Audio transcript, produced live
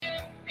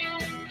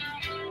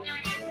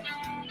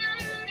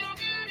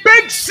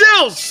Big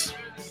Sills.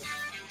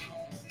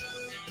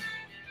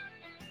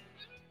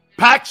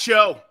 Packed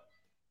show.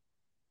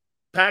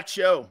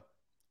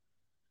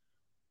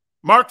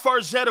 Mark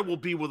Farzetta will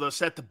be with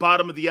us at the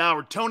bottom of the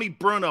hour. Tony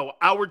Bruno,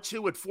 hour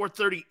 2 at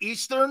 4:30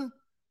 Eastern.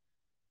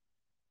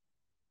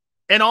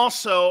 And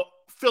also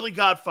Philly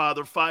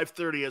Godfather,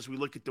 5:30 as we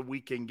look at the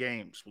weekend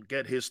games. We'll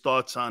get his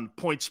thoughts on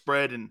point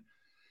spread and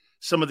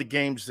some of the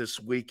games this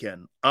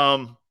weekend.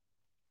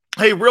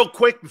 Hey, real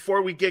quick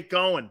before we get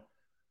going.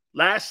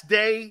 Last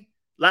day,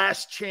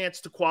 last chance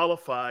to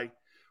qualify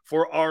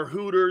for our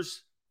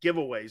Hooters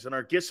giveaways and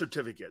our gift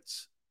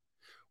certificates.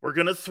 We're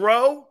going to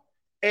throw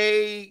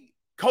a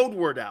code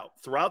word out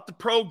throughout the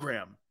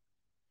program.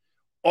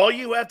 All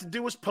you have to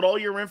do is put all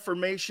your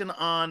information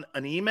on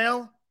an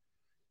email,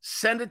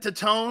 send it to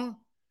Tone.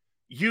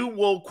 You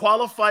will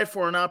qualify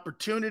for an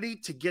opportunity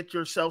to get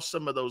yourself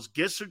some of those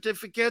gift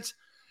certificates.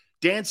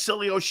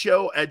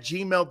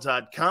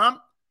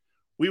 DanSilioShow@gmail.com.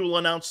 We will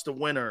announce the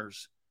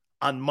winners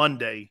on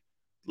Monday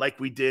like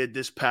we did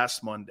this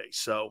past Monday.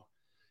 So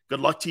good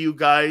luck to you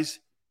guys.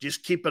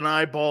 Just keep an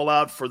eyeball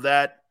out for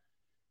that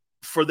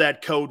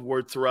code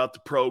word throughout the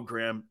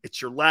program.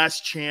 It's your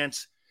last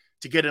chance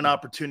to get an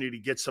opportunity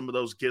to get some of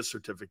those gift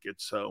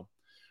certificates. So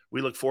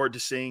we look forward to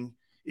seeing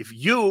if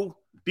you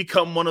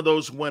become one of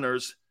those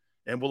winners,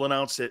 and we'll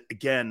announce it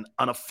again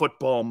on a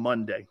football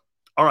Monday.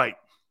 All right.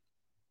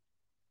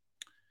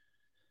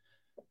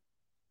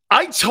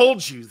 I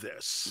told you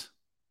this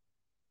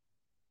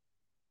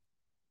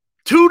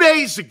 2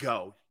 days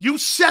ago. You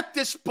set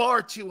this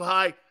bar too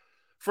high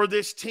for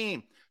this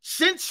team.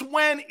 Since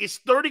when is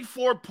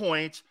 34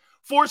 points,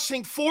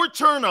 forcing 4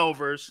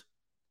 turnovers,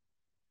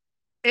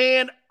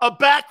 and a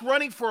back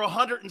running for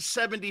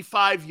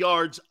 175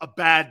 yards a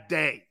bad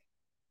day?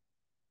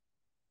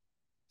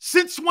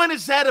 Since when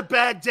is that a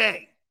bad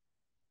day?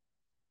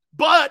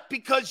 But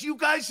because you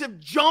guys have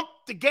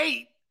jumped the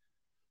gate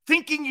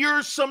thinking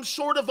you're some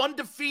sort of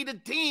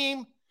undefeated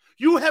team,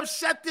 you have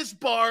set this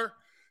bar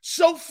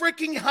so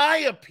freaking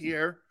high up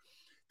here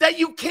that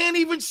you can't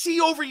even see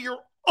over your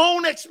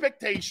own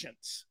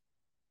expectations.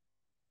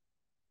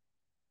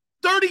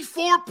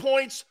 34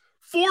 points,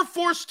 4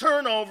 forced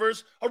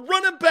turnovers, a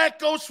running back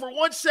goes for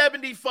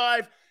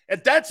 175,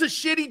 and that's a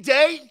shitty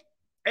day?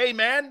 Hey,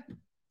 man,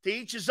 to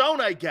each his own,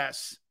 I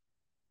guess.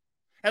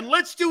 And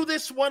let's do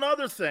this one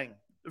other thing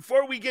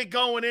before we get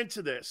going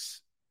into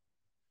this.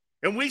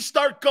 And we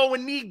start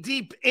going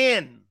knee-deep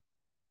in.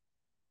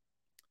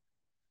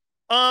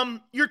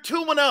 You're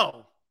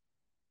 2-0.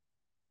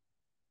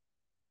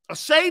 I'll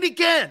say it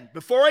again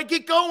before I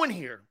get going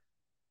here.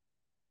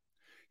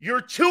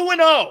 You're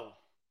 2-0.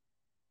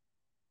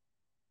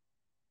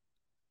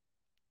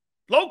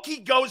 Loki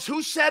goes,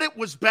 who said it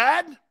was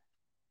bad?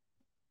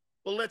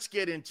 Well, let's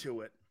get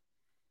into it.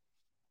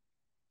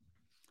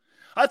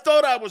 I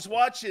thought I was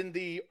watching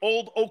the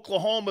old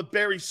Oklahoma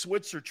Barry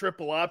Switzer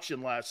triple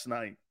option last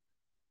night.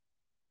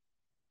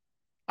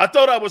 I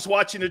thought I was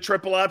watching a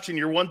triple option.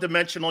 You're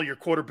one-dimensional. Your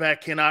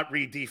quarterback cannot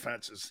read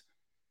defenses.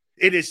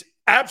 It is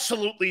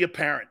absolutely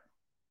apparent.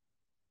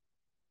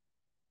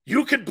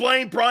 You can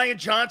blame Brian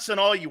Johnson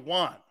all you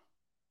want.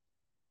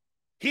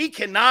 He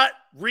cannot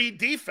read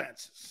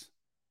defenses.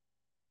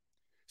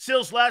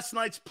 Sills, last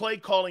night's play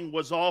calling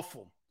was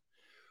awful.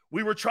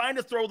 We were trying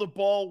to throw the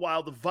ball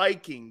while the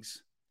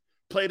Vikings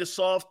played a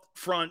soft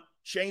front.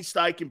 Shane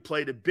Steichen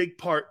played a big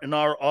part in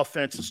our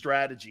offensive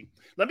strategy.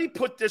 Let me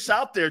put this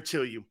out there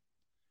to you.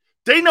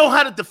 They know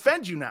how to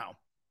defend you now.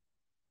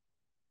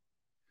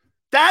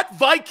 That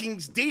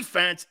Vikings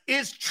defense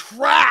is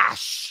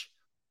trash.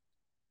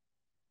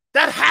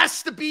 That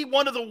has to be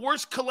one of the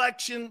worst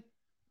collection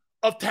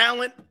of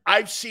talent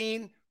I've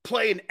seen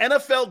play an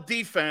NFL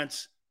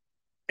defense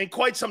in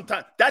quite some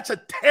time. That's a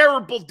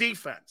terrible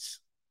defense.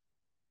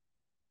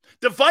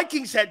 The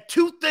Vikings had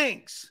 2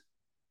 things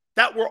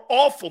that were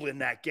awful in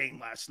that game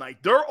last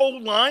night. Their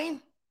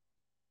O-line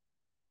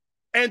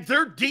and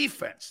their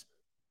defense.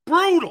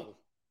 Brutal.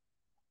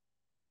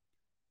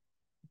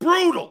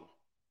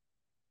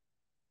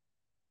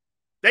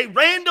 They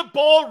ran the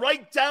ball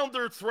right down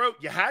their throat.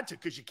 You had to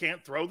because you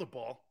can't throw the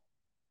ball.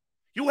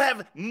 You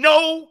have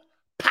no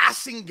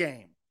passing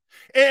game.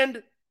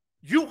 And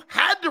you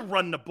had to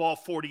run the ball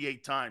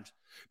 48 times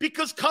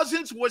because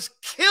Cousins was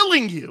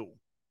killing you.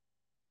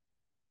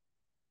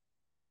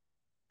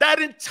 That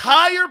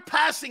entire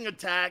passing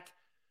attack,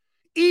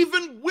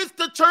 even with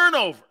the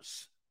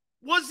turnovers,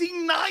 was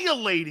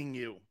annihilating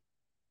you.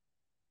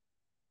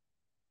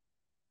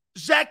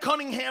 Zach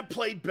Cunningham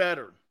played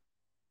better.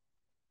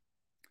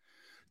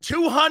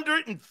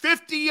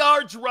 250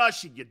 yards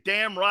rushing. You're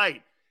damn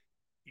right.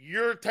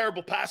 You're a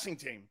terrible passing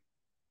team.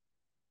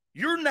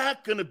 You're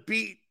not going to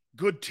beat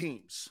good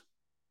teams.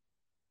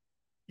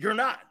 You're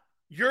not.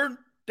 You're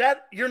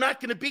not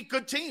going to beat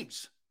good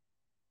teams.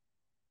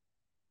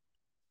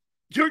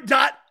 You're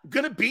not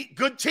going to beat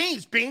good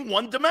teams being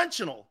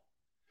one-dimensional.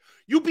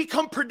 You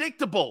become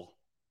predictable.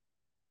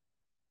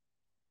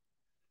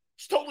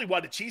 It's totally why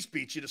the Chiefs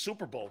beat you the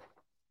Super Bowl.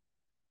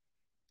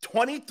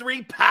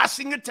 23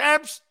 passing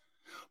attempts.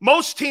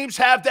 Most teams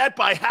have that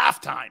by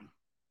halftime.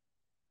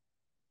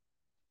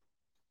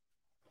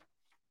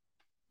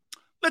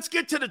 Let's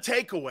get to the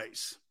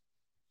takeaways.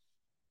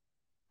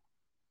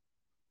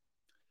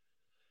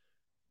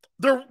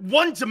 They're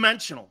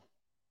one-dimensional.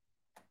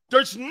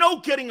 There's no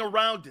getting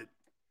around it.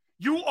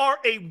 You are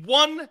a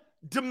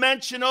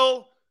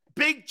one-dimensional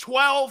Big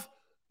 12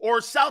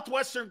 or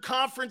Southwestern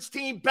Conference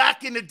team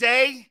back in the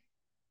day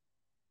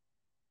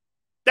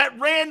that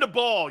ran the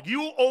ball.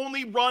 You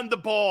only run the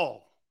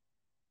ball.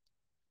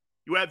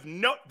 You have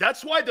no –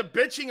 that's why the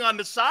bitching on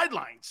the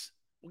sidelines.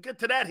 We'll get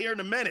to that here in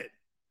a minute.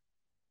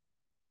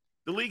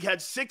 The league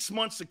had 6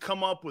 months to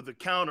come up with a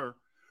counter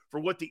for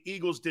what the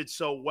Eagles did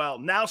so well.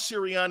 Now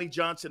Sirianni,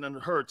 Johnson, and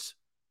Hurts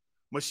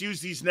must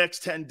use these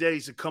next 10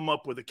 days to come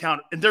up with a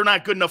counter. And they're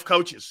not good enough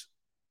coaches.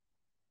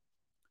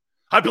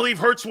 I believe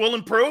Hurts will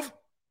improve.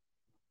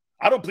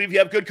 I don't believe you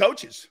have good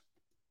coaches.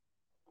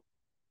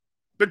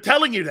 Been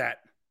telling you that.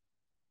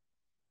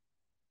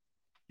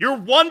 You're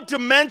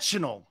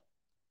one-dimensional.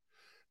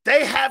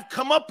 They have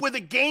come up with a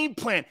game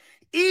plan.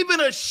 Even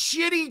a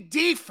shitty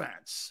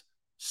defense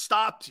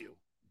stopped you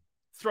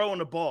throwing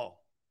the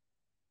ball.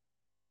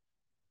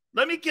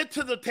 Let me get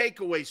to the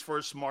takeaways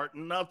first,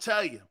 Martin, and I'll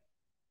tell you.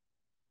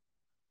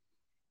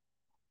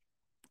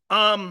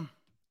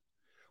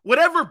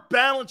 Whatever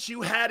balance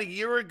you had a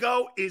year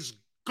ago is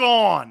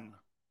gone.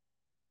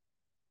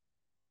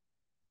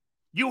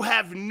 You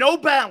have no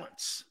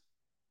balance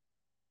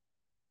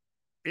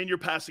in your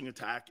passing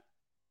attack.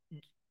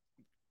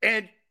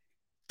 And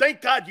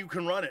thank God you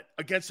can run it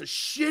against a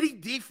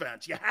shitty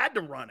defense. You had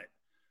to run it.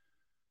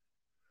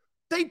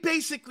 They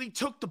basically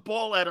took the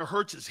ball out of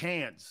Hurts'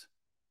 hands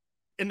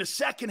in the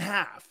second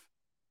half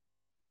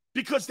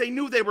because they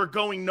knew they were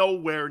going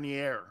nowhere in the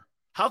air.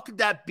 How could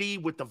that be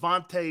with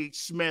Devontae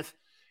Smith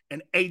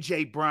and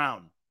A.J.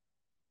 Brown?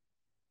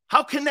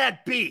 How can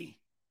that be?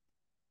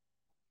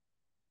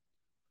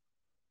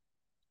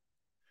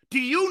 Do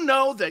you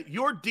know that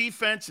your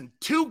defense in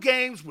 2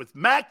 games with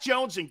Mac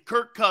Jones and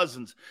Kirk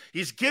Cousins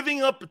is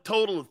giving up a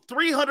total of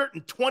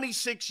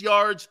 326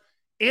 yards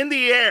in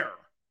the air?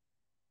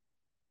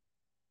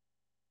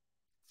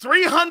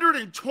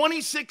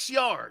 326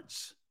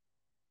 yards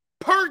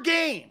per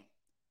game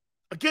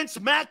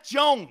against Mac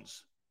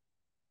Jones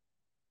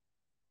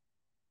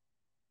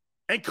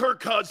and Kirk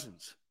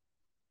Cousins.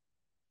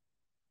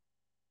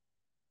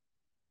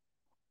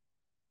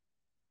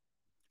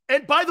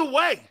 And by the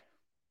way,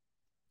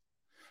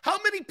 how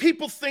many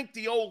people think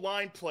the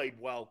O-line played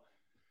well?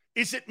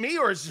 Is it me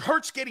or is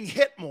Hurts getting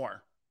hit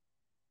more?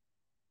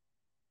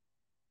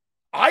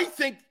 I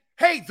think,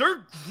 hey,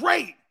 they're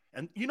great.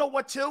 And you know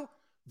what, too?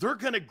 They're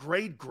going to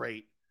grade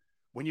great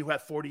when you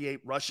have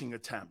 48 rushing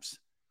attempts.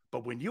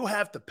 But when you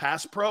have the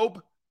pass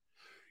probe,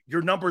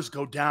 your numbers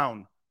go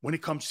down when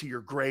it comes to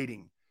your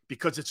grading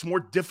because it's more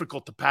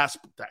difficult to pass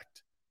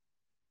protect.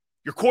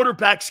 Your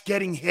quarterback's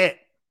getting hit.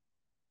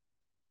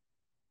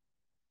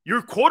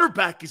 Your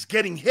quarterback is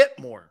getting hit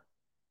more.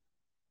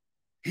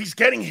 He's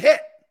getting hit.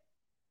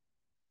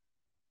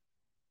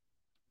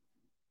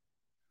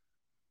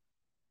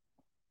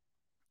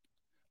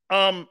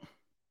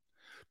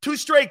 Two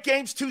straight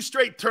games, 2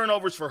 straight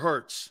turnovers for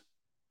Hurts.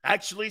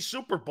 Actually,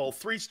 Super Bowl,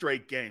 3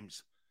 straight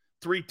games,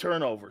 3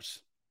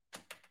 turnovers.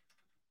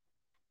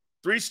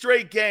 3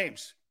 straight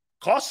games.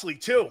 Costly,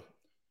 too.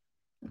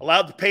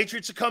 Allowed the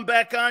Patriots to come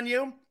back on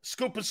you.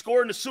 Scoop and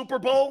score in the Super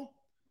Bowl.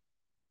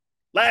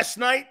 Last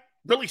night,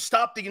 really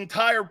stopped the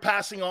entire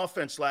passing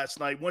offense last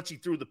night. Once he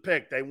threw the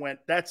pick, they went,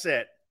 that's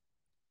it.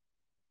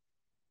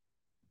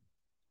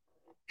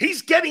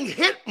 He's getting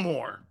hit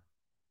more.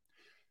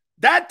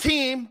 That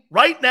team,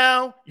 right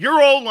now,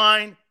 your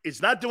O-line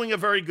is not doing a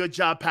very good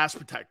job pass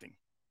protecting.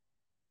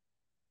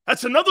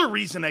 That's another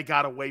reason they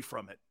got away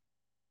from it.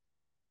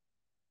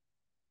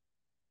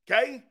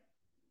 Okay?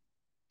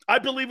 I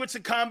believe it's a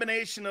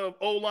combination of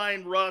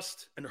O-line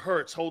rust and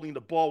Hurts holding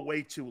the ball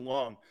way too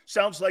long.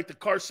 Sounds like the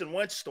Carson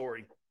Wentz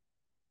story.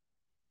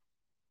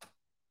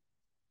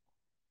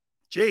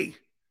 Gee,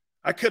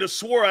 I could have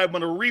swore I'm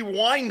going to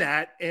rewind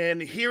that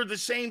and hear the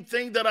same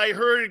thing that I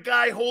heard a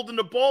guy holding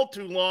the ball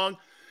too long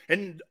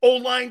and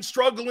O-line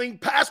struggling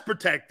pass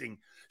protecting.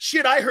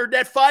 Shit, I heard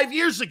that 5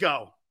 years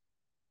ago.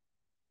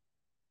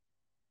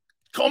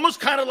 It's almost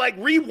kind of like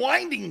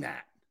rewinding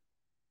that.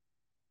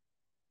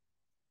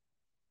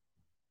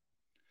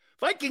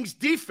 Vikings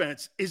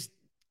defense is,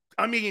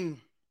 one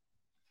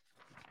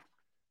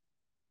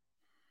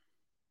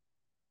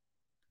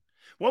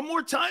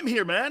more time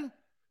here, man,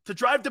 to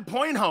drive the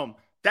point home.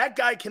 That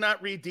guy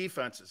cannot read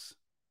defenses.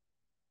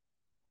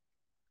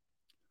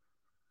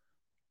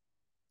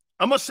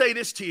 I'm going to say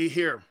this to you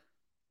here.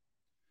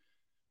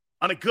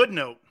 On a good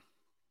note,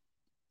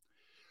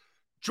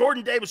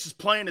 Jordan Davis is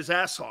playing his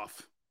ass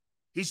off.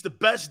 He's the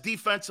best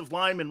defensive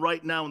lineman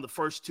right now in the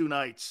first 2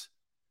 nights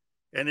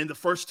and in the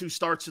first 2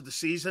 starts of the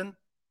season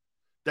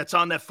that's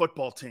on that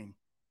football team.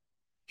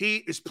 He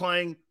is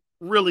playing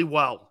really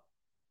well.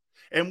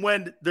 And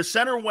when the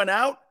center went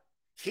out,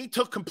 he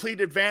took complete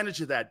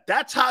advantage of that.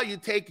 That's how you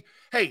take,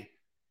 hey,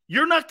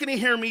 you're not going to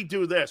hear me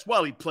do this.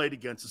 Well, he played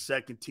against a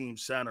second-team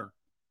center.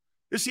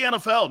 It's the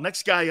NFL.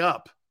 Next guy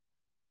up.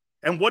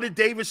 And what did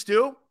Davis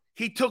do?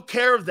 He took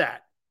care of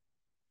that.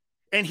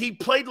 and he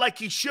played like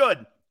he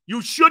should,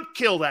 you should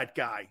kill that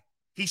guy.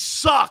 He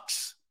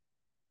sucks.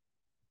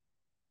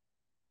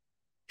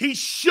 He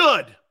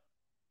should.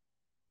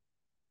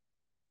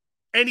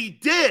 And he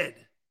did.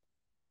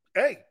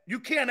 Hey, you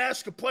can't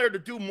ask a player to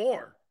do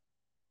more.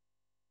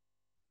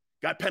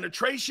 Got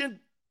penetration?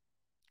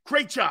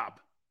 Great job.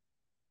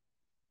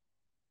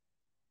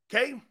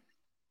 Okay?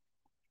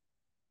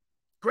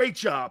 Great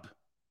job.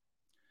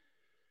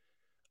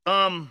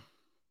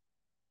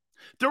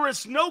 There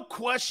is no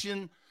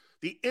question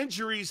the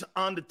injuries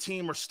on the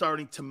team are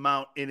starting to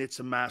mount, and it's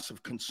a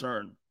massive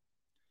concern.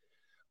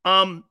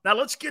 Now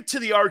let's get to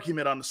the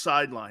argument on the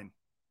sideline.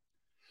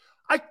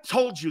 I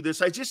told you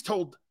this. I just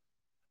told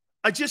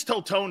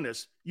Tone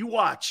this. You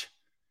watch.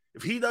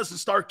 If he doesn't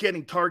start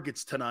getting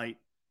targets tonight,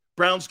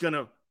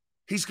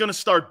 he's gonna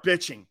start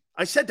bitching.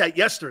 I said that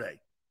yesterday.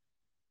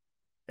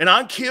 And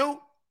on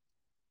cue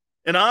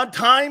and on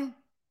time,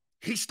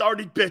 he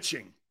started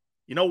bitching.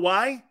 You know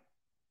why?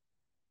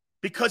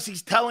 Because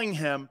he's telling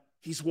him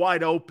he's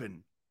wide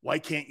open. Why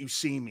can't you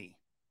see me?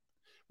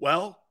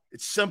 Well,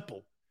 it's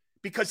simple.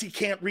 Because he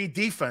can't read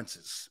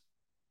defenses.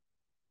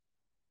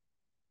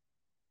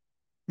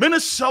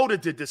 Minnesota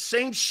did the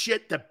same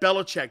shit that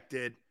Belichick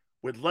did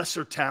with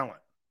lesser talent.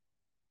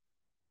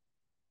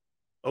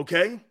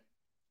 Okay?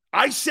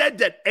 I said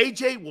that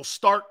AJ will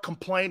start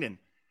complaining.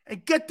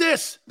 And get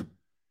this,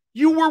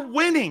 you were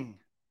winning.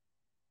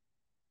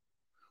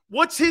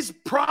 What's his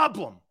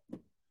problem?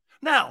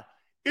 Now,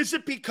 is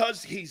it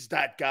because he's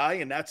that guy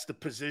and that's the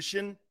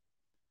position?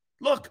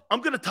 Look,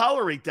 I'm going to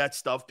tolerate that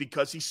stuff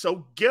because he's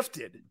so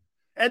gifted.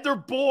 And they're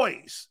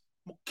boys.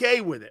 I'm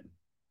okay with it.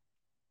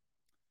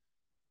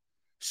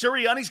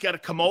 Sirianni's got to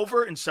come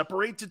over and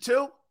separate the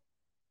two.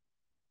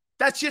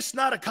 That's just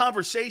not a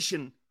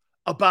conversation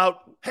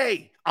about,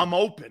 hey, I'm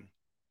open.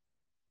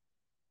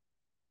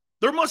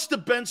 There must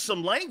have been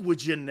some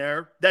language in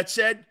there that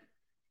said,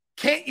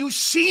 can't you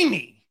see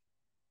me?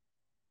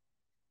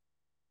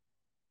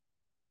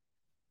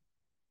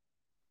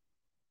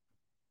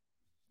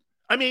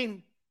 I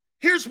mean,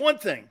 here's one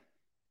thing.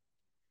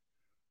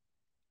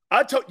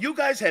 I told you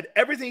guys had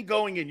everything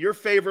going in your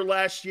favor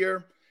last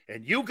year,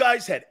 and you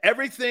guys had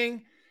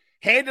everything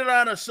handed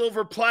on a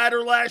silver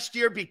platter last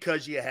year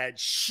because you had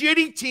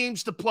shitty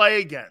teams to play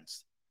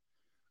against.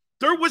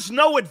 There was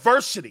no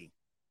adversity.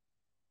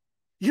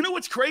 You know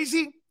what's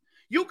crazy?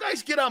 You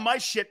guys get on my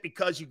shit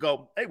because you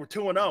go, hey, we're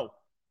 2-0.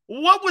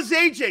 What was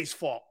AJ's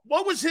fault?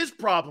 What was his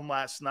problem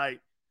last night?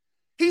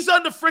 He's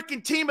on the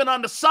freaking team and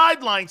on the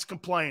sidelines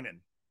complaining.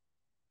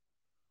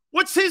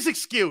 What's his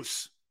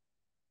excuse?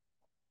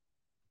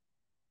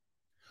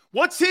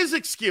 What's his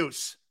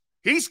excuse?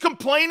 He's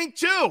complaining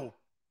too.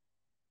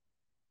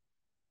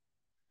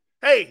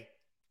 Hey,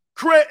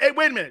 Chris, hey,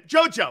 wait a minute.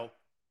 JoJo,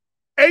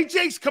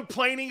 AJ's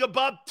complaining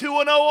about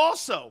 2-0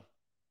 also.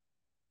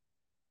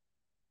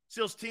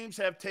 Seals teams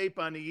have tape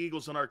on the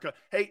Eagles on our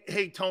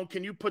Hey, Tone,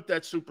 can you put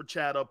that super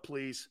chat up,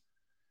 please,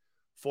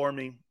 for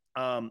me?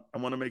 I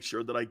want to make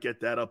sure that I get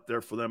that up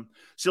there for them.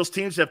 Seals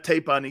teams have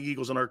tape on the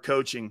Eagles on our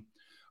coaching,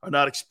 are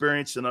not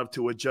experienced enough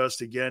to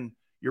adjust. Again,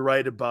 you're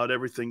right about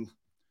everything.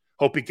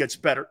 Hope it gets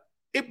better.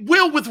 It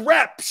will with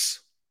reps.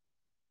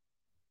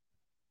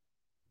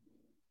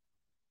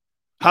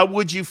 How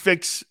would you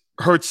fix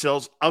Hurts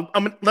sales?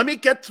 Let me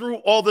get through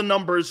all the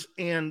numbers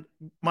and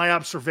my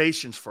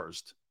observations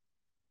first.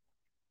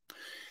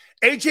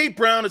 A.J.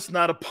 Brown is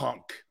not a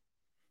punk.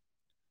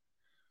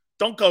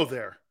 Don't go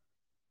there.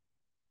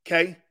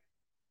 Okay?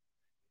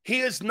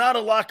 He is not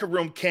a locker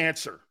room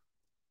cancer.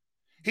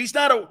 He's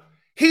not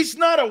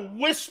a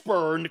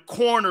whisperer in the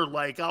corner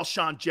like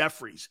Alshon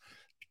Jeffries.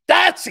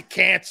 That's a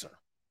cancer.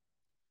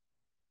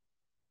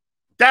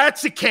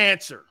 That's a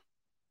cancer.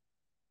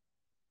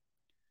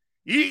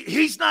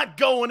 He's not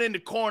going in the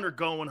corner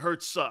going,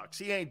 Hurts sucks.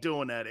 He ain't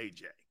doing that,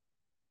 AJ.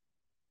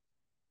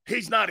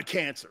 He's not a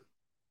cancer.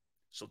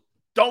 So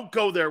don't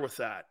go there with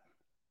that.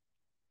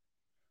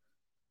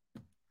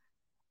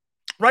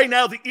 Right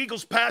now, the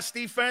Eagles' pass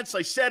defense,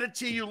 I said it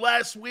to you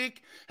last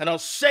week, and I'll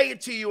say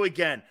it to you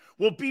again,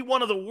 will be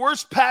one of the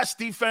worst pass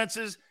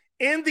defenses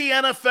in the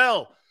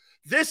NFL.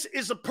 This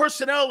is a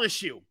personnel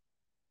issue.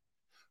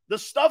 The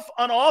stuff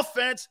on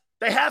offense,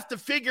 they have to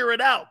figure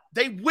it out.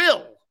 They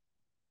will.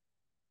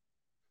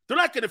 They're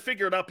not going to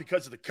figure it out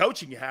because of the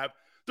coaching you have.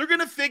 They're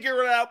going to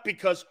figure it out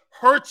because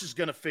Hurts is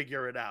going to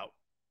figure it out.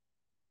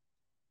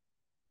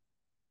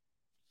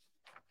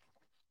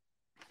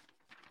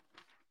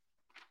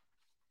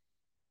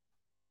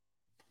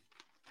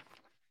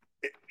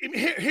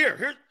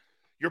 Here.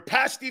 Your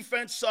pass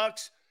defense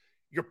sucks.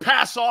 Your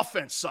pass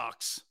offense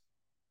sucks.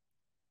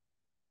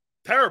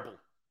 Terrible.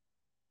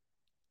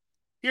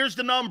 Here's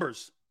the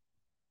numbers.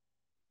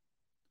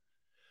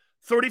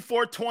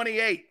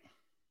 34-28.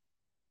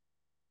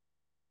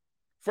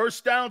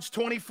 First downs,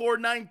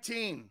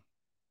 24-19.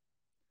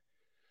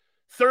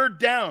 Third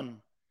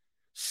down,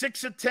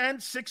 6 of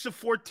 10, 6 of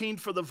 14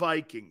 for the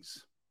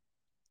Vikings.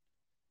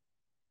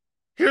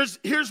 Here's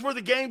where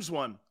the game's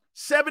won.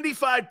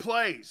 75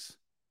 plays.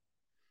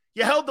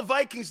 You held the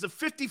Vikings to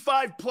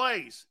 55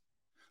 plays.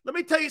 Let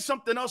me tell you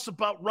something else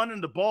about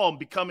running the ball and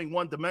becoming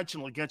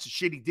one-dimensional against a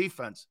shitty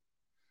defense.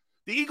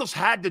 The Eagles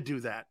had to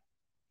do that.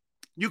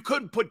 You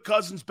couldn't put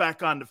Cousins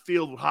back on the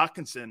field with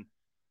Hawkinson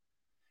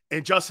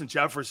and Justin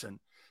Jefferson.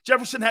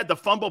 Jefferson had the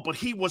fumble, but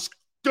he was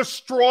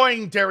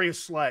destroying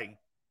Darius Slay.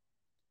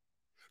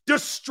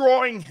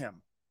 Destroying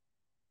him.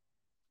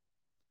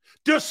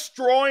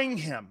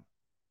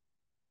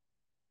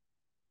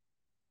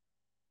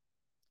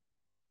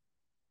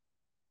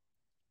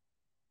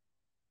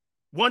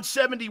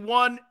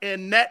 171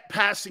 in net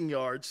passing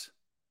yards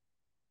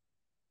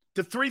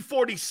to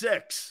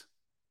 346.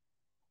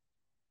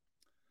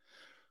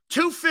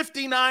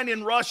 259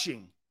 in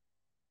rushing.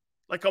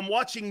 Like I'm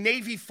watching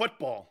Navy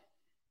football.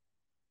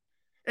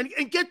 And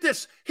get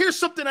this. Here's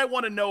something I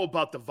want to know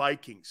about the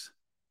Vikings.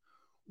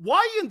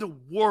 Why in the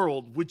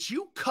world would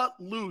you cut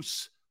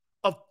loose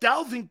of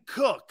Dalvin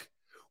Cook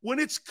when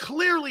it's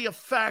clearly a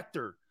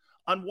factor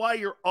on why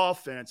your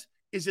offense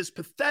is as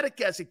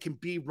pathetic as it can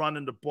be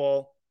running the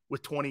ball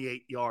with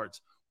 28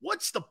 yards?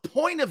 What's the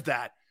point of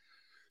that?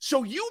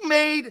 So you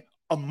made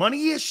a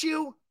money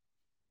issue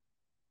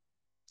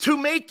to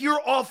make your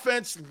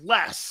offense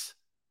less.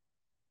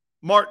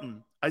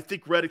 Martin, I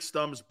think Reddick's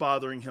thumb is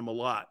bothering him a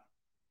lot.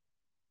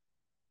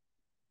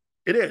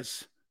 It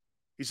is.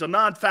 He's a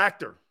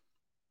non-factor,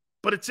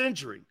 but it's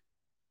injury.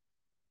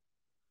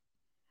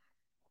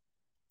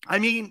 I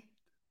mean,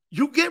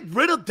 you get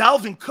rid of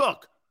Dalvin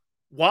Cook.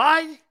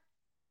 Why?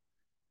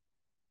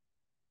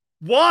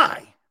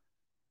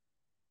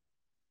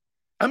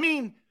 I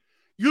mean,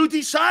 you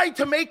decide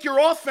to make your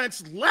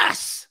offense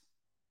less.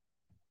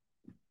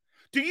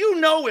 Do you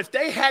know if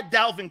they had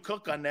Dalvin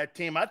Cook on that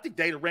team, I think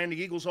they'd have ran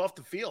the Eagles off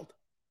the field.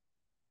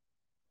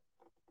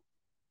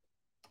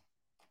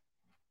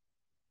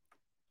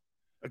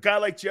 A guy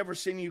like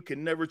Jefferson, you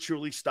can never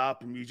truly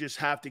stop him. You just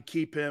have to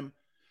keep him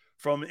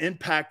from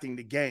impacting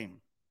the game.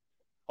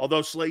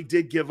 Although Slay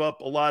did give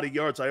up a lot of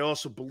yards, I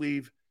also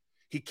believe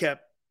he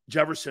kept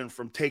Jefferson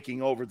from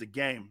taking over the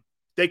game.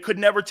 They could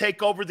never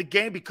take over the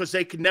game because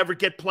they could never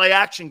get play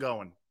action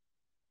going.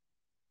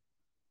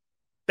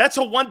 That's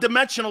a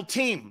one-dimensional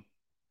team,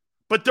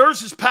 but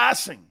theirs is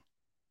passing.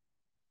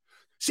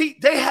 See,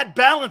 they had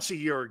balance a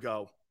year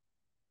ago.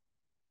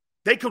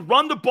 They could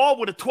run the ball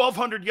with a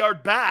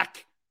 1,200-yard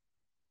back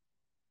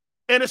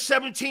and a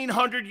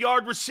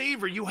 1,700-yard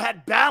receiver. You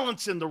had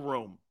balance in the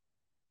room.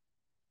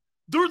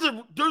 They're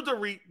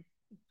the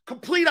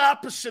complete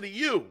opposite of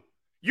you.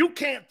 You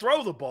can't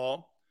throw the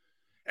ball,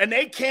 and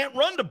they can't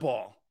run the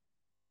ball.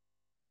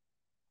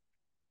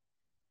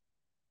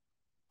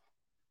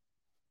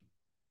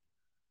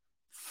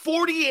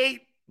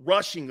 $48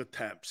 rushing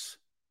attempts.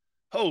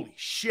 Holy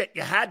shit,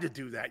 you had to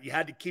do that. You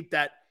had to keep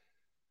that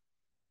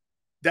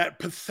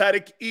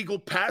pathetic Eagle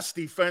pass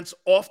defense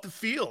off the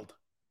field.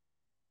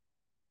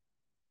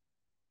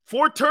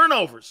 4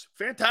 turnovers.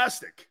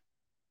 Fantastic.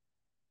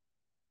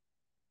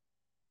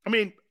 I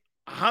mean,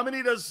 how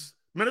many does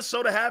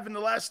Minnesota have in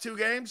the last 2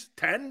 games?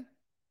 10?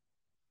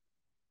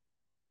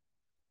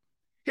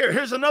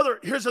 Here's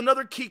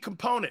another key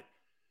component.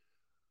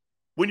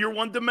 When you're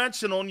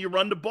one-dimensional and you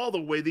run the ball the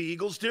way the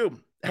Eagles do,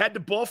 had the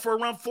ball for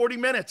around 40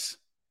 minutes.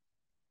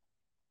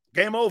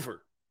 Game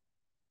over.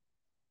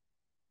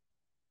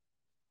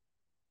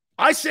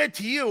 I said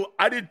to you,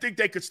 I didn't think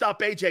they could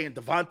stop AJ and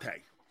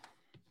Devontae.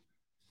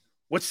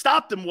 What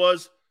stopped them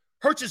was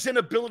Hurts'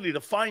 inability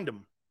to find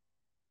him.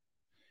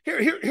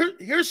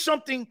 Here's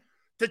something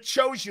that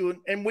shows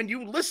you, and when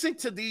you listen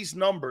to these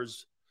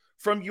numbers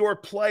from your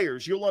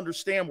players, you'll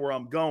understand where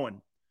I'm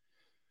going.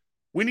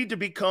 We need to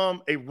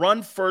become a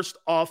run-first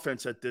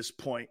offense at this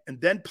point and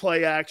then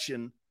play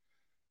action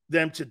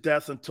them to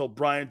death until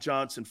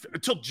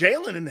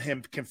Jalen and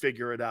him can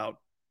figure it out.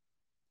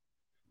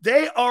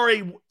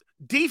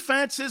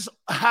 Defenses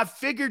have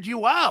figured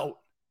you out.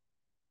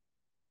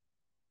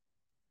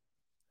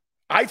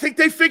 I think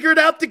they figured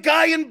out the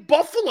guy in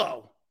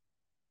Buffalo.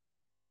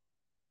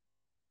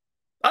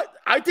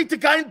 I think the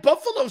guy in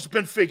Buffalo's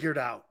been figured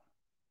out.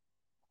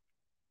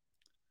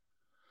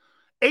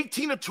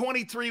 18 of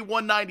 23,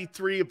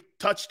 193, a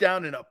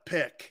touchdown and a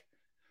pick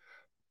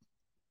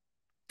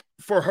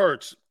for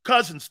Hurts.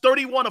 Cousins,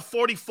 31 of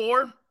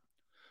 44,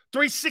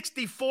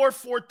 364,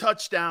 4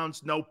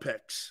 touchdowns, no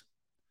picks.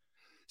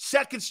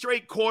 Second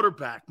straight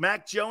quarterback,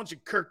 Mac Jones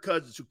and Kirk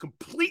Cousins, who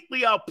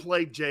completely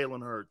outplayed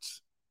Jalen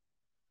Hurts.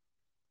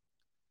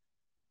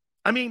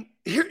 I mean,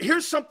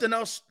 here's something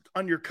else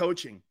on your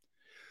coaching.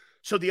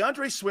 So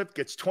DeAndre Swift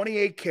gets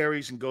 28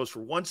 carries and goes for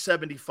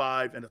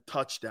 175 and a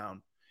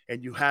touchdown,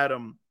 and you had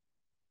him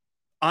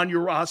on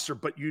your roster,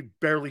 but you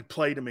barely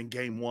played him in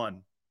game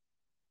 1.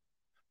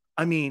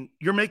 I mean,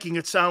 you're making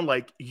it sound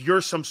like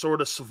you're some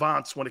sort of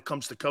savants when it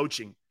comes to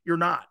coaching. You're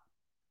not.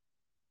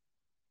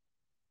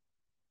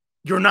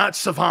 You're not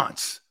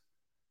savants.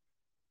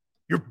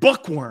 You're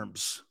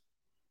bookworms.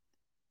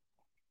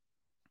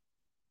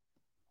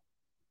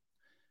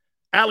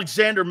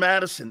 Alexander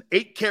Madison,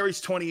 8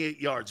 carries, 28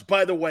 yards.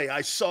 By the way,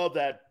 I saw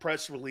that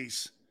press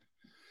release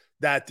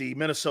that the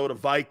Minnesota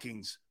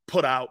Vikings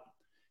put out.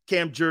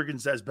 Cam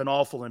Jurgens has been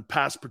awful in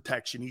pass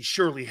protection. He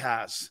surely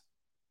has.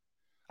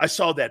 I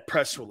saw that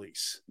press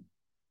release.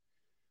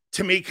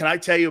 To me, can I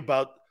tell you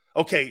about,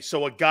 okay,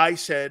 so a guy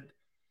said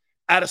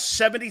out of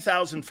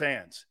 70,000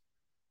 fans,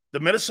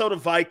 the Minnesota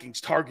Vikings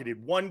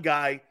targeted one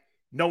guy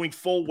knowing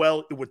full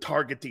well it would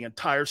target the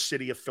entire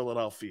city of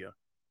Philadelphia.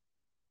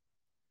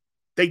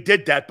 They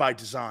did that by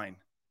design.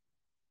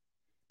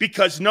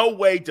 Because no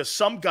way does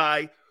some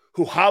guy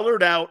who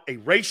hollered out a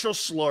racial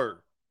slur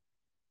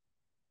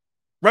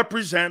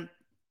represent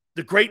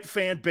the great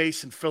fan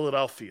base in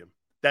Philadelphia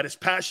that is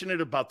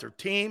passionate about their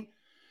team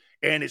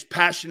and is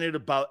passionate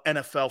about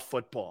NFL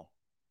football.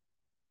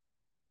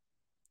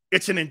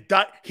 It's an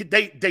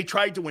they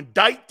tried to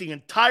indict the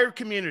entire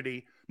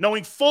community,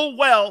 knowing full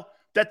well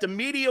that the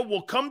media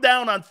will come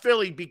down on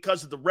Philly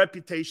because of the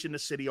reputation the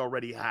city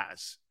already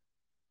has.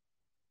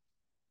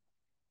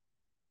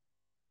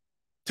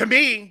 To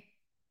me,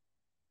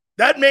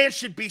 that man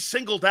should be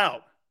singled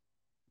out.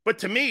 But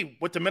to me,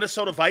 what the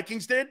Minnesota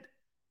Vikings did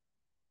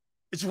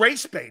is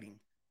race baiting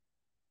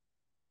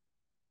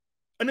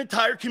an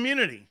entire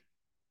community.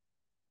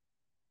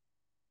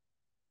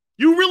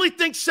 You really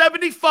think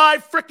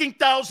 75 freaking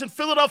thousand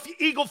Philadelphia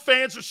Eagle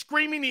fans are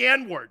screaming the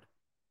N-word?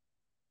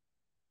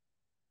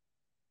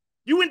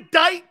 You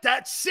indict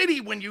that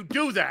city when you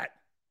do that.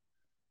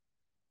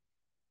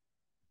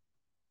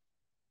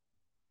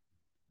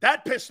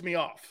 That pissed me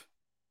off.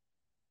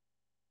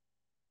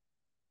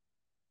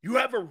 You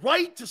have a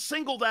right to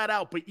single that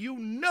out, but you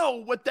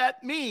know what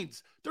that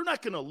means. They're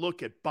not going to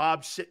look at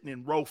Bob sitting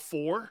in row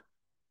 4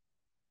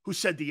 who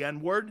said the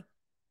N-word.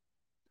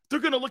 They're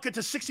going to look at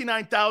the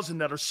 69,000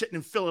 that are sitting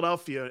in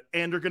Philadelphia,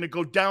 and they're going to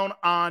go down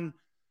on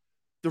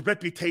the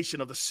reputation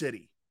of the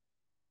city.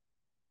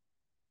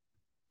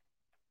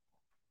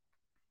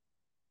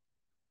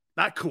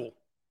 Not cool.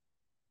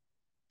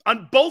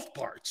 On both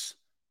parts.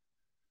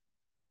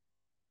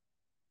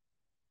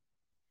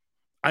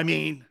 I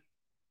mean,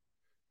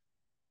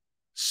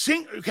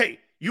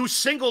 you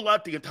single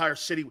out the entire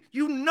city.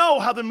 You know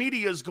how the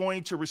media is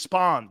going to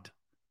respond.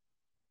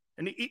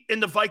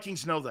 And the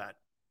Vikings know that.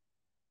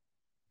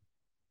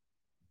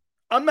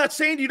 I'm not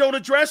saying you don't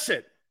address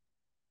it.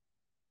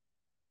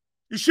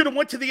 You should have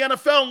went to the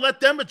NFL and let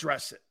them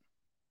address it.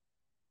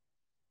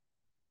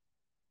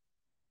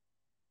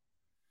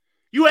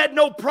 You had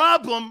no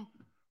problem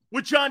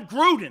with John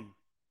Gruden.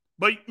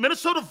 But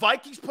Minnesota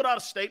Vikings put out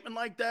a statement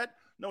like that,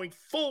 knowing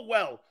full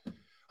well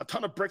a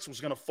ton of bricks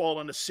was going to fall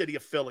on the city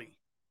of Philly.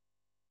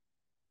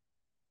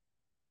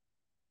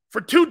 For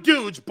two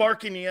dudes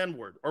barking the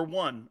N-word, or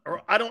one,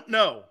 or I don't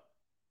know.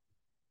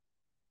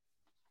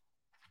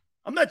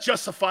 I'm not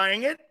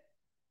justifying it.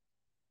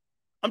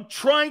 I'm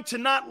trying to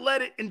not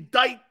let it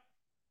indict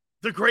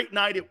the great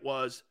night it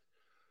was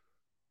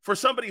for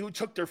somebody who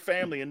took their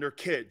family and their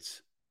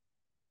kids.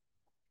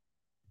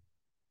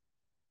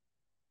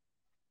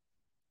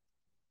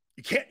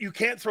 You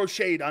can't throw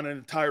shade on an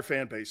entire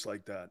fan base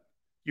like that.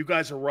 You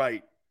guys are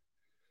right.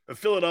 A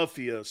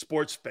Philadelphia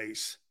sports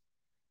base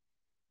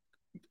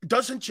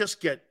doesn't just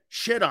get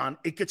shit on,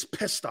 it gets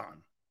pissed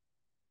on.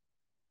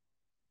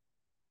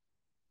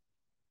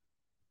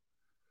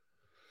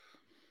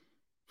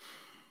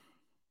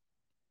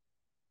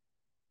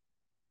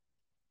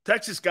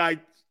 Texas guy,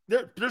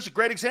 there's a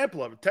great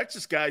example of it.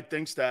 Texas guy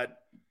thinks that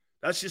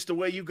that's just the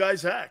way you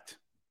guys act.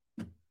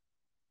 And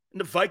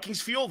the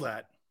Vikings feel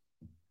that.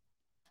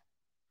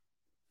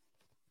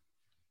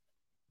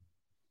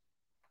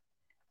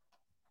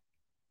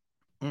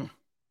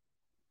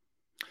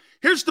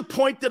 Here's the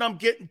point that I'm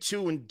getting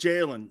to in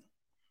Jalen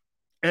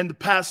and the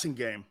passing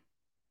game.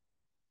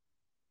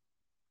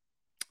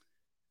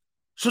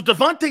 So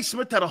Devontae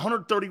Smith had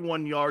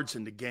 131 yards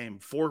in the game,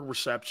 4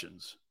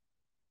 receptions.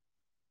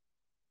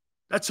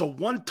 That's a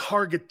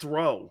one-target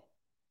throw.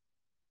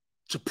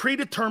 It's a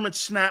predetermined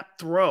snap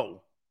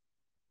throw.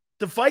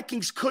 The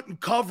Vikings couldn't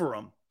cover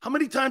him. How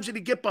many times did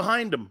he get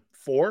behind him?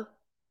 4.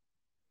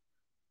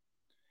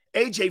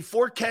 AJ,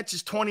 4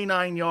 catches,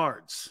 29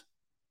 yards.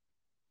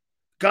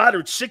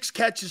 Goddard, 6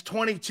 catches,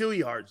 22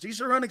 yards.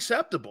 These are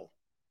unacceptable.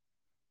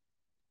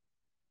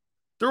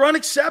 They're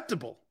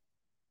unacceptable.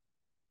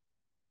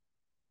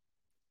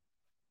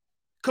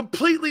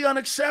 Completely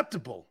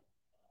unacceptable.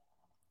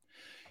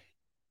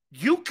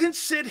 You can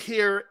sit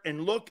here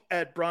and look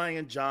at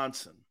Brian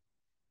Johnson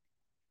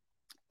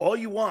all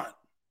you want.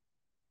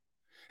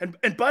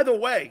 And by the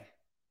way,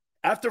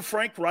 after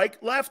Frank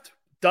Reich left,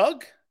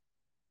 Doug,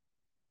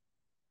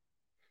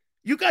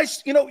 you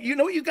guys,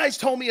 you guys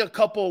told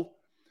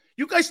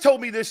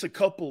me this a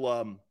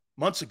couple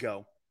months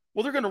ago.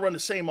 Well, they're going to run the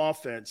same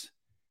offense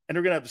and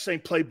they're going to have the same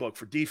playbook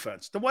for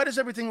defense. Then why does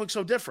everything look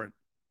so different?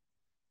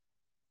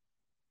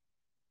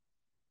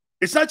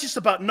 It's not just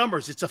about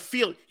numbers. It's a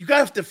feel. You got to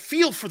have to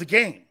feel for the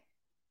game.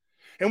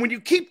 And when you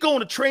keep going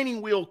to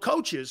training wheel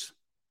coaches,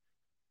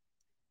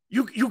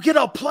 you get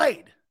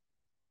outplayed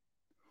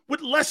with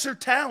lesser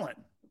talent.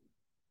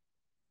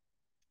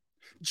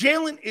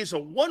 Jalen is a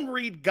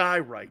one-read guy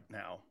right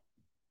now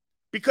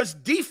because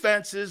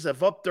defenses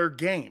have upped their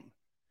game.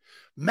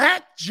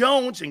 Mac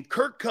Jones and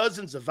Kirk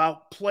Cousins have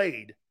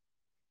outplayed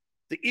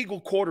the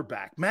Eagle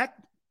quarterback. Mac,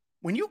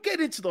 when you get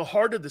into the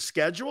heart of the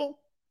schedule,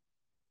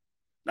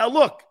 now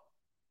look,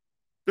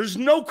 there's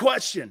no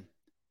question.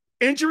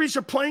 Injuries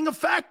are playing a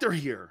factor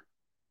here.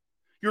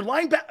 Your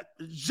linebacker,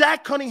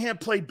 Zach Cunningham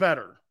played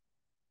better.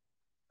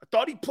 I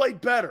thought he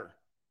played better.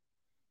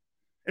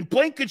 And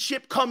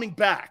Blankenship coming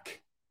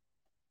back.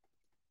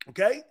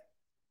 Okay?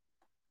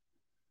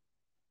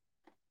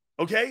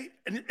 Okay?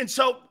 And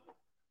so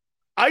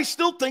I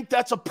still think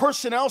that's a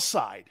personnel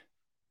side.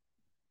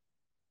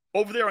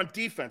 Over there on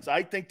defense,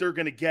 I think they're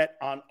going to get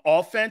on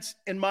offense,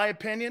 in my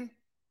opinion.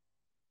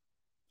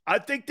 I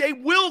think they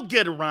will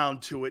get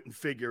around to it and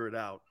figure it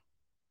out.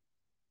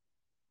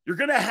 You're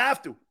going to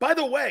have to. By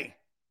the way,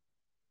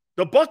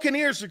 the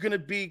Buccaneers are going to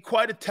be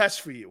quite a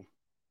test for you.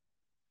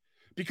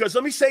 Because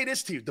let me say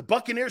this to you. The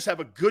Buccaneers have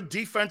a good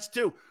defense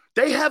too.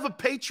 They have a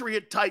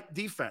Patriot-type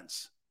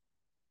defense.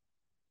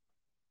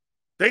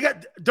 Their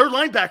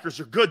linebackers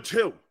are good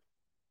too.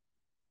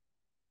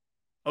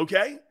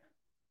 Okay?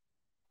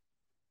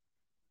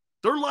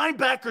 Their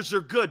linebackers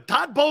are good.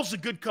 Todd Bowles a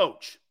good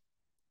coach.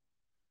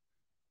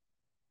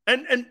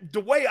 And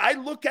the way I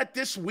look at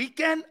this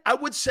weekend, I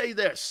would say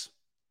this.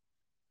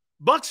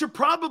 Bucs are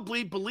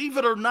probably, believe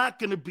it or not,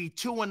 going to be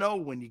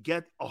 2-0 when you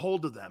get a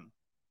hold of them.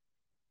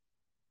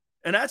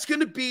 And that's going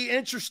to be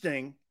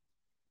interesting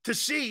to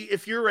see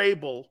if you're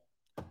able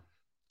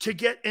to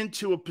get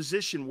into a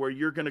position where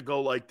you're going to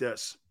go like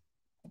this.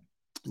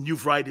 And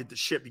you've righted the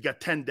ship. You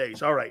got 10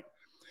 days. All right.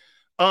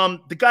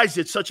 The guys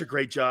did such a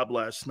great job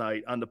last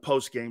night on the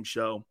post-game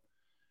show.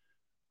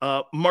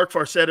 Mark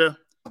Farcetta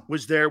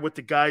was there with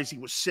the guys. He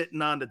was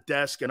sitting on the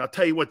desk. And I'll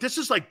tell you what, this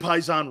is like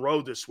Paisan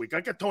Row this week. I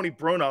got Tony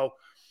Bruno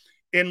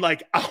in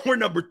like hour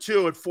number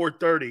 2 at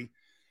 4:30.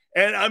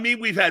 And, I mean,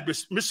 we've had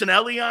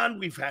Missinelli on.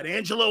 We've had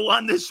Angelo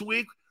on this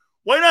week.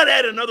 Why not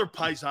add another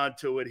Paisan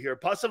to it here?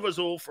 Pasta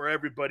Vazul for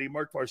everybody.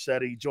 Mark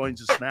Farcetti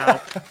joins us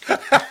now.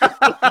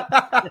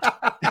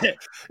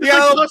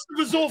 Yeah, Pasta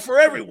Vazul for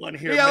everyone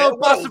here, man.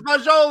 Pasta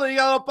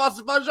Fagioli.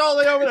 Pasta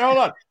Fagioli over there. Hold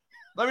on.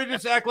 Let me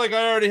just act like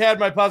I already had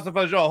my pasta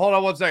fagioli. Hold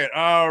on one second.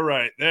 All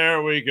right,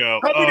 there we go.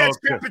 Tell me that's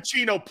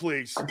cappuccino,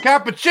 please.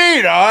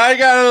 Cappuccino. I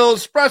got a little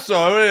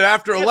espresso.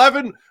 After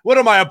 11, what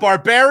am I, a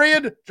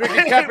barbarian?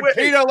 Drinking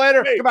cappuccino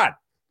later? Come on.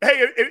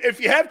 Hey,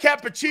 if you have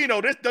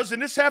cappuccino, doesn't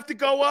this have to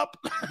go up?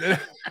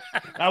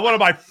 What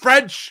am I,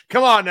 French?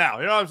 Come on now.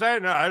 You know what I'm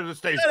saying? No, I just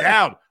stays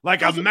down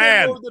like a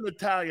man. Northern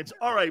Italians.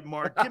 All right,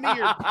 Mark. Give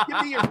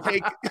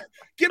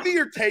me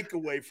your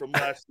takeaway from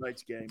last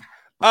night's game.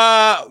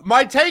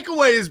 My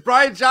takeaway is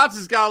Brian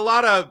Johnson's got a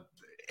lot of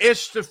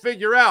ish to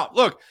figure out.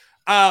 Look,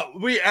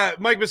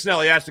 Mike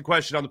Missinelli asked a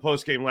question on the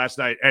post game last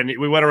night, and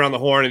we went around the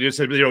horn and just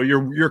said,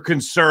 your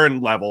concern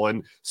level.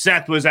 And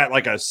Seth was at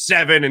like a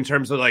 7 in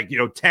terms of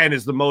 10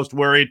 is the most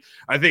worried.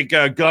 I think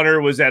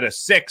Gunner was at a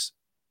 6.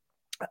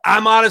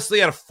 I'm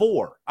honestly at a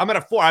 4. I'm at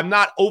a 4. I'm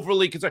not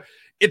overly concerned.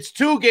 It's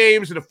 2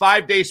 games in a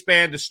 5-day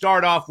span to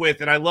start off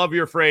with, and I love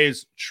your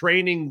phrase,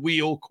 training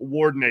wheel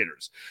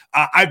coordinators.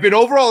 I've been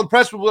overall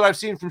impressed with what I've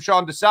seen from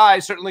Sean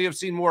Desai. Certainly have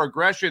seen more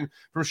aggression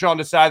from Sean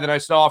Desai than I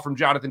saw from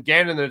Jonathan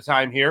Gannon at the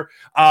time here.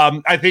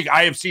 I think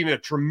I have seen a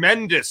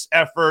tremendous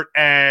effort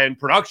and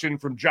production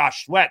from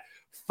Josh Sweat.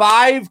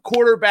 5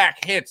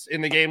 quarterback hits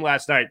in the game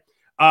last night.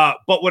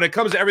 But when it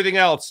comes to everything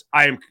else,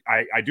 I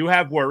do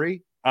have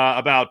worry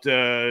about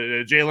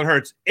Jalen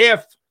Hurts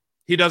if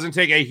he doesn't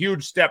take a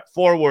huge step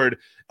forward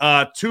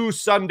 2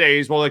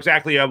 Sundays, well,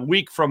 exactly a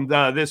week from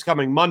this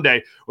coming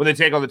Monday when they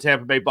take on the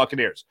Tampa Bay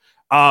Buccaneers.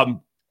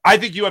 I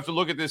think you have to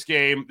look at this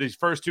game, these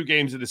first 2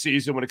 games of the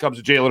season when it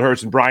comes to Jalen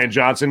Hurts and Brian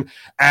Johnson,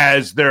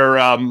 as their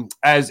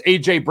as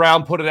A.J.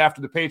 Brown put it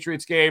after the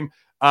Patriots game.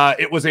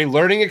 It was a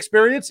learning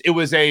experience. It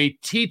was a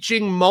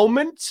teaching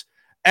moment.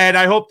 And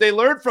I hope they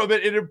learn from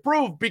it and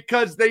improve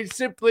because they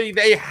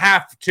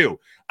have to.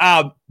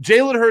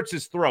 Jalen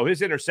Hurts' throw,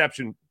 his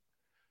interception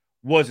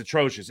was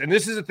atrocious. And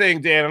this is the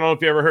thing, Dan, I don't know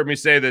if you ever heard me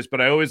say this, but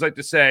I always like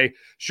to say,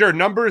 sure,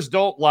 numbers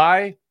don't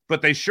lie,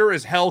 but they sure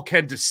as hell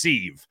can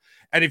deceive.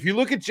 And if you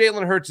look at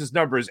Jalen Hurts'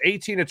 numbers,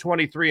 18 to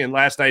 23 in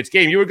last night's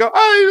game, you would go,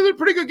 oh, it was a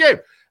pretty good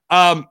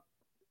game.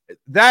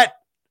 That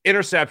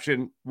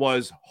interception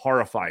was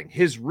horrifying.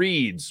 His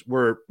reads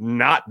were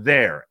not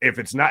there. If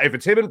it's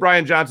him and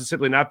Brian Johnson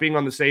simply not being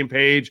on the same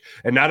page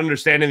and not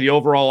understanding the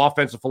overall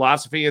offensive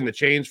philosophy and the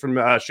change from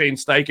Shane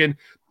Steichen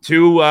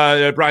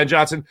to Brian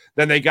Johnson,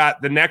 then they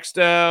got the next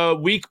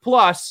week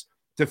plus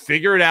to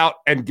figure it out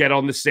and get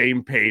on the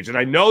same page. And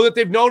I know that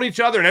they've known each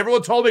other, and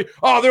everyone told me,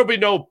 oh, there'll be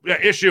no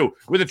issue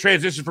with the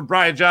transition from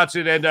Brian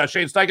Johnson and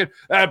Shane Steichen.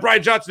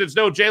 Brian Johnson has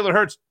known Jalen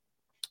Hurts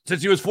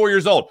since he was 4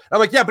 years old. I'm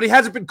like, yeah, but he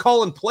hasn't been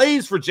calling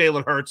plays for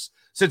Jalen Hurts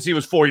since he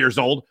was 4 years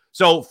old.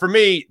 So for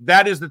me,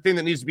 that is the thing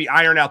that needs to be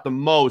ironed out the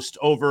most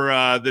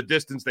over the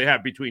distance they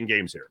have between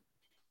games here.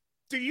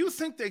 Do you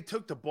think they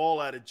took the ball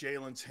out of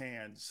Jalen's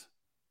hands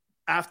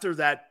after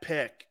that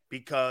pick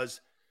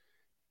because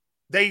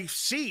they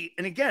see,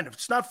 and again, if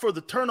it's not for the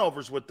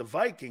turnovers with the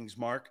Vikings,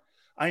 Mark,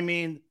 I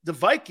mean, the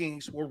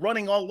Vikings were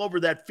running all over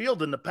that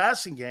field in the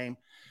passing game,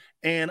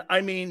 And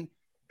I mean,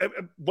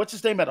 what's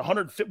his name had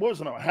 150? What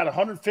was it? Had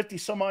 150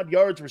 some odd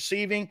yards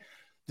receiving.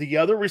 The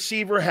other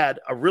receiver had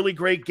a really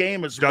great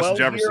game as Justin well.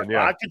 Jefferson, here.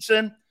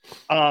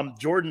 Hockenson,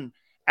 Jordan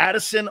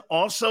Addison.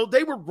 Also,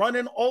 they were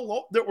running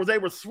they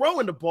were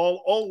throwing the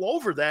ball all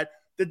over that.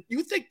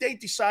 You think they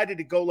decided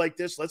to go like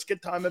this? Let's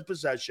get time in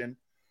possession.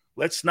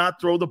 Let's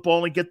not throw the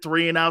ball and get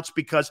 3 and outs,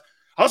 because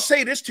I'll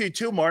say this to you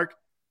too, Mark.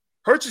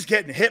 Hurts is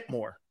getting hit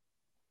more.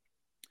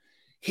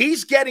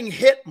 He's getting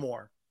hit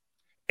more.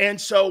 And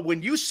so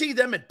when you see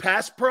them at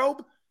pass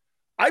probe,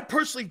 I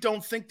personally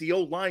don't think the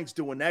O-line's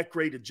doing that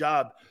great a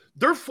job.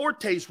 Their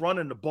forte is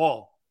running the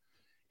ball.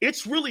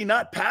 It's really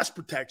not pass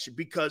protection,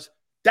 because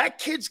that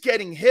kid's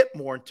getting hit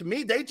more. And to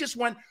me, they just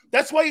went –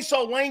 that's why you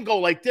saw Lane go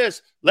like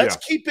this. Let's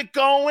keep it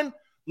going.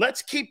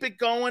 Let's keep it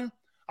going.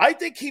 I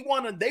think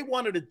they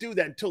wanted to do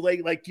that until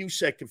they, like you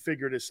said, can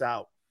figure this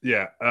out.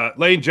 Yeah,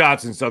 Lane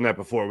Johnson's done that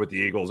before with the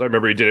Eagles. I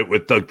remember he did it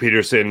with Doug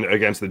Peterson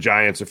against the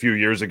Giants a few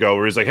years ago,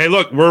 where he's like, hey,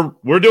 look,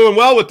 we're doing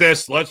well with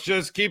this. Let's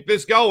just keep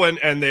this going.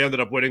 And they ended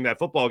up winning that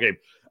football game.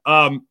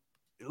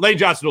 Lane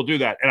Johnson will do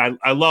that, and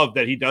I love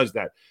that he does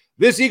that.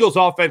 This Eagles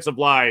offensive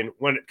line,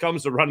 when it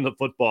comes to running the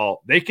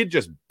football, they could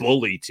just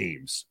bully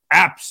teams.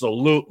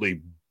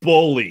 Absolutely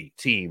bully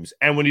teams.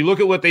 And when you look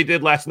at what they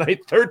did last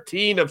night,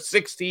 13 of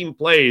 16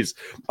 plays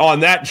on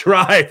that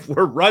drive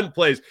were run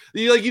plays.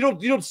 You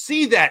don't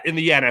see that in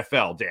the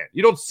NFL, Dan.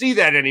 You don't see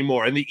that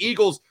anymore. And the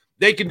Eagles,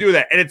 they can do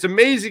that. And it's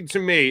amazing to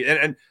me.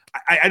 And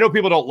I know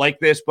people don't like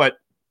this, but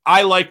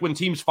I like when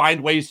teams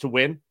find ways to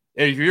win.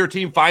 And if your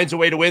team finds a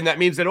way to win, that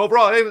means that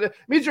overall, it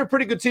means you're a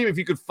pretty good team if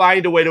you could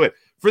find a way to win.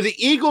 For the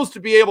Eagles to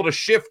be able to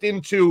shift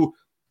into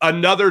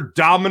another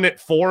dominant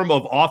form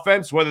of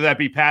offense, whether that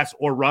be pass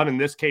or run, in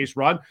this case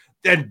run,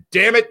 then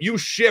damn it, you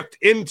shift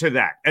into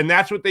that. And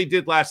that's what they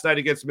did last night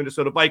against the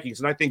Minnesota Vikings.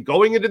 And I think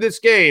going into this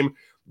game,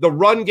 the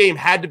run game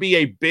had to be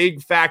a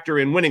big factor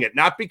in winning it.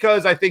 Not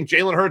because I think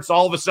Jalen Hurts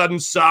all of a sudden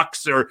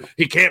sucks or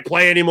he can't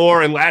play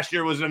anymore and last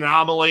year was an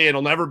anomaly and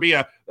he'll never be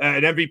an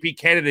MVP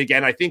candidate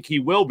again. I think he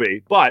will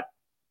be. But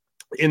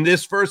in